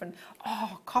different.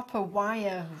 Oh, copper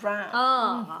wire wrap.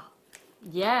 Ah,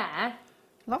 yeah.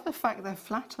 Love the fact they're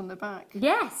flat on the back.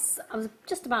 Yes, I was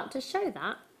just about to show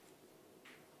that.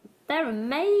 They're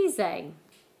amazing.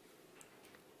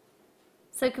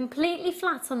 So completely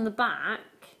flat on the back,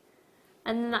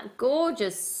 and then that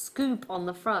gorgeous scoop on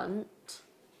the front.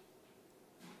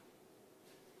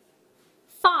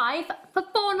 5 for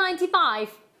 £4.95.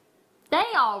 They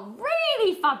are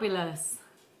really fabulous.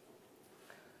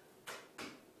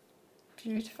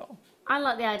 Beautiful. I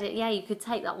like the idea, yeah, you could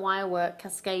take that wire work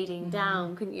cascading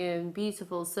down, couldn't you? And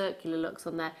beautiful circular looks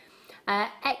on there.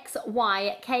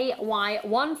 XYKY14,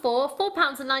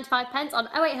 £4.95 on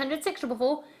 0800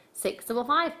 644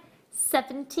 655.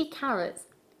 70 carats.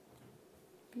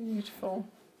 Beautiful.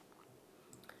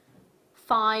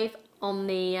 5 on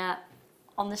the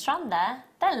strand there.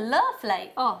 They're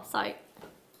lovely. Oh, sorry.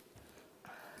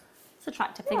 It's an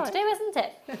attractive thing to do, isn't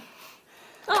it?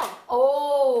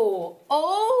 Oh,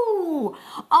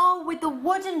 with the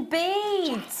wooden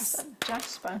beads.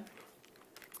 Jasper.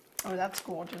 Oh, that's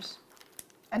gorgeous.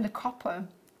 And the copper.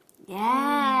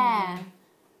 Yeah.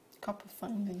 Copper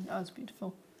finding. Oh, it's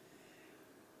beautiful.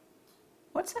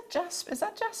 What's that jasper? Is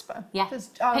that jasper? Yeah. There's,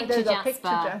 Picture there's a jasper. picture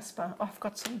jasper. Oh, I've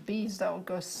got some beads that will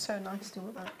go so nicely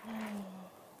with that. Oh.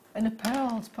 And the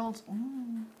pearls.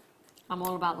 I'm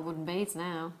all about the wooden beads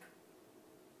now.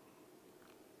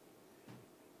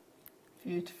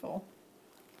 Beautiful.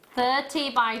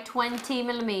 30 by 20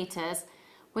 millimeters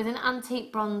with an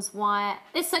antique bronze wire.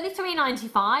 It's only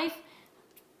 £3.95.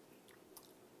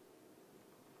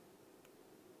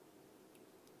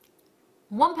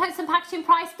 One post and packaging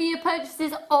price for your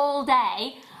purchases all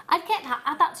day. I'd get that,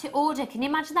 add that to your order. Can you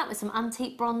imagine that with some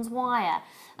antique bronze wire?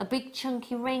 A big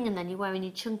chunky ring and then you're wearing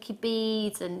your chunky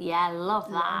beads and yeah, love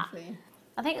that. Lovely.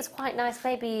 I think it's quite nice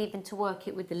maybe even to work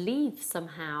it with the leaves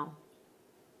somehow.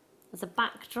 As a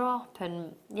backdrop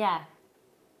and yeah.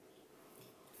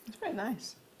 It's very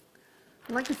nice.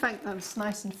 I like the fact that it's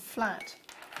nice and flat.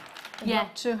 And Yeah,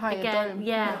 not too high again, a dome.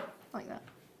 yeah. Like that.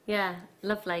 Yeah,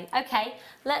 lovely. Okay,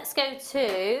 let's go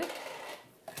to...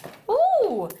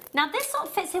 Ooh! Now this sort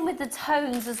of fits in with the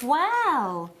tones as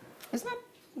well. Isn't that...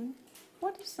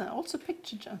 What is that? Also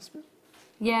picture, Jasper.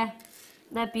 Yeah,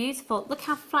 they're beautiful. Look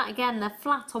how flat, again, they're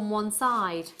flat on one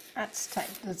side. Aztec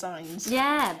designs.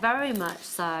 Yeah, very much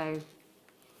so.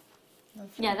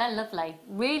 Lovely. Yeah, they're lovely.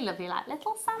 Really lovely, like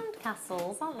little sand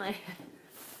castles, aren't they?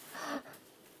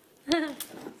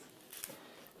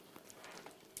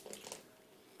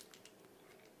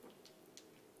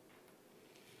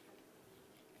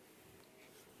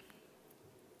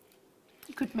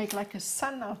 You could make like a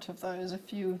sun out of those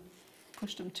if you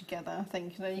push them together. I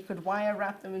think you could wire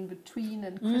wrap them in between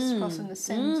and crisscross in the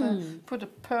center. Put a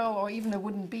pearl or even a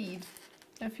wooden bead.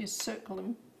 If you circle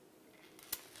them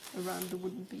around the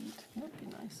wooden bead, that'd be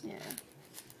nice. Yeah.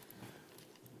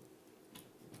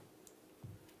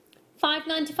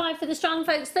 £5.95 for the strand,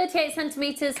 folks. 38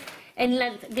 centimetres in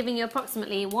length, giving you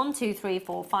approximately 1, 2, 3,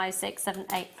 4, 5, 6, 7, 8,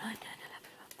 9, 10, 11,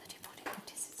 12, 13, 14,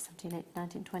 15, 16, 17, 18,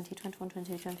 19, 20, 21,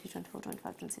 22, 23, 24,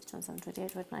 25, 26, 27,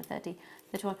 28, 29, 30,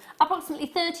 31. Approximately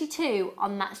 32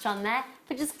 on that strand there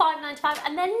for just £5.95.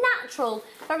 And they're natural,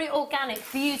 very organic,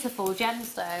 beautiful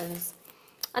gemstones.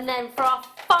 And then for our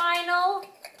final...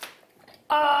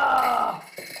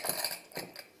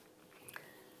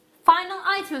 final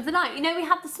item of the night. You know, we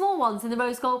had the small ones in the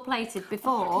rose gold plated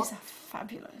before. Oh, these are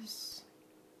fabulous.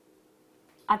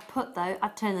 I'd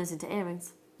turn those into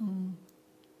earrings.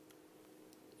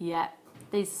 Yeah,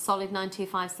 these solid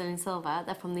 925 sterling silver.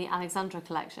 They're from the Alexandra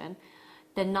collection.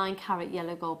 They're 9 carat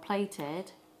yellow gold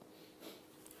plated.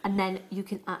 And then you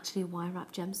can actually wire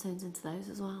wrap gemstones into those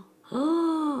as well.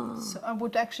 So I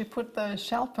would actually put those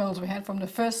shell pearls we had from the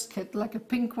first kit, like a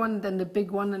pink one, then the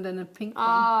big one, and then a pink one.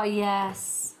 Oh,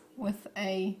 yes. With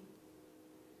a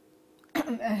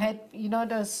head, you know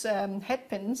those head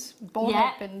pins, ball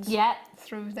head pins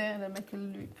through there, and then make a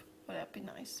loop. Well, that'd be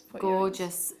nice. For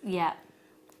gorgeous, yeah.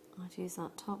 I'd use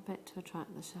that top bit to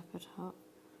attract the shepherd hook.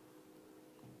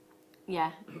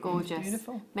 Yeah, gorgeous.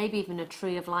 Beautiful. Maybe even a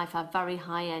tree of life, a very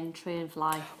high-end tree of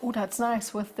life. Oh, that's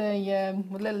nice with the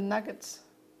with little nuggets.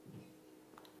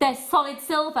 They're solid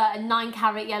silver and 9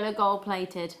 carat yellow gold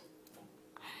plated.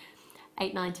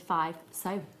 £8.95.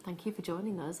 So, thank you for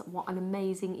joining us. What an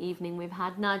amazing evening we've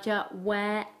had. Nadia,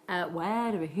 when are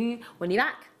you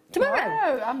back?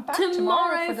 Tomorrow. I'm back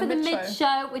tomorrow for the mid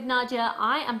mid-show with Nadia.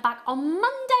 I am back on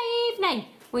Monday evening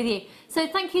with you. So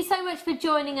thank you so much for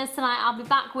joining us tonight. I'll be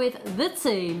back with the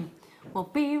team. We'll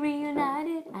be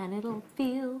reunited and it'll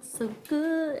feel so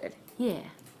good. Yeah.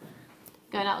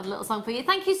 Going out with a little song for you.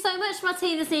 Thank you so much for my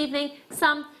tea this evening.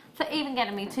 Sam, for even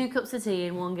getting me 2 cups of tea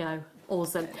in one go.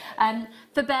 Awesome.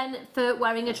 For Ben for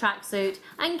wearing a tracksuit,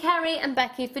 and Kerry and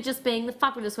Becky for just being the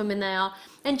fabulous women they are.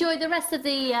 Enjoy the rest of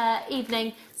the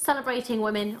evening celebrating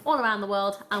women all around the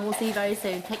world, and we'll see you very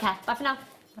soon. Take care. Bye for now.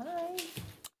 Bye.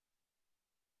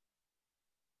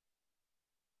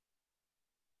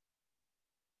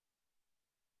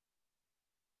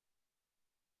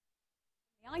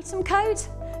 The item code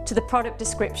to the product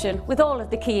description with all of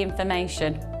the key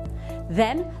information.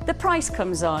 Then the price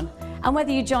comes on. And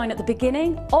whether you join at the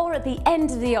beginning or at the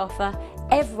end of the offer,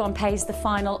 everyone pays the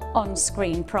final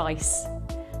on-screen price.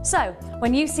 So,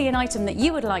 when you see an item that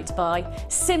you would like to buy,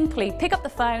 simply pick up the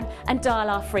phone and dial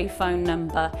our free phone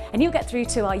number, and you'll get through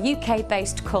to our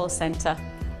UK-based call centre.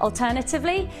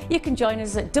 Alternatively, you can join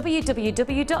us at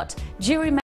www.JewelleryMaker.com.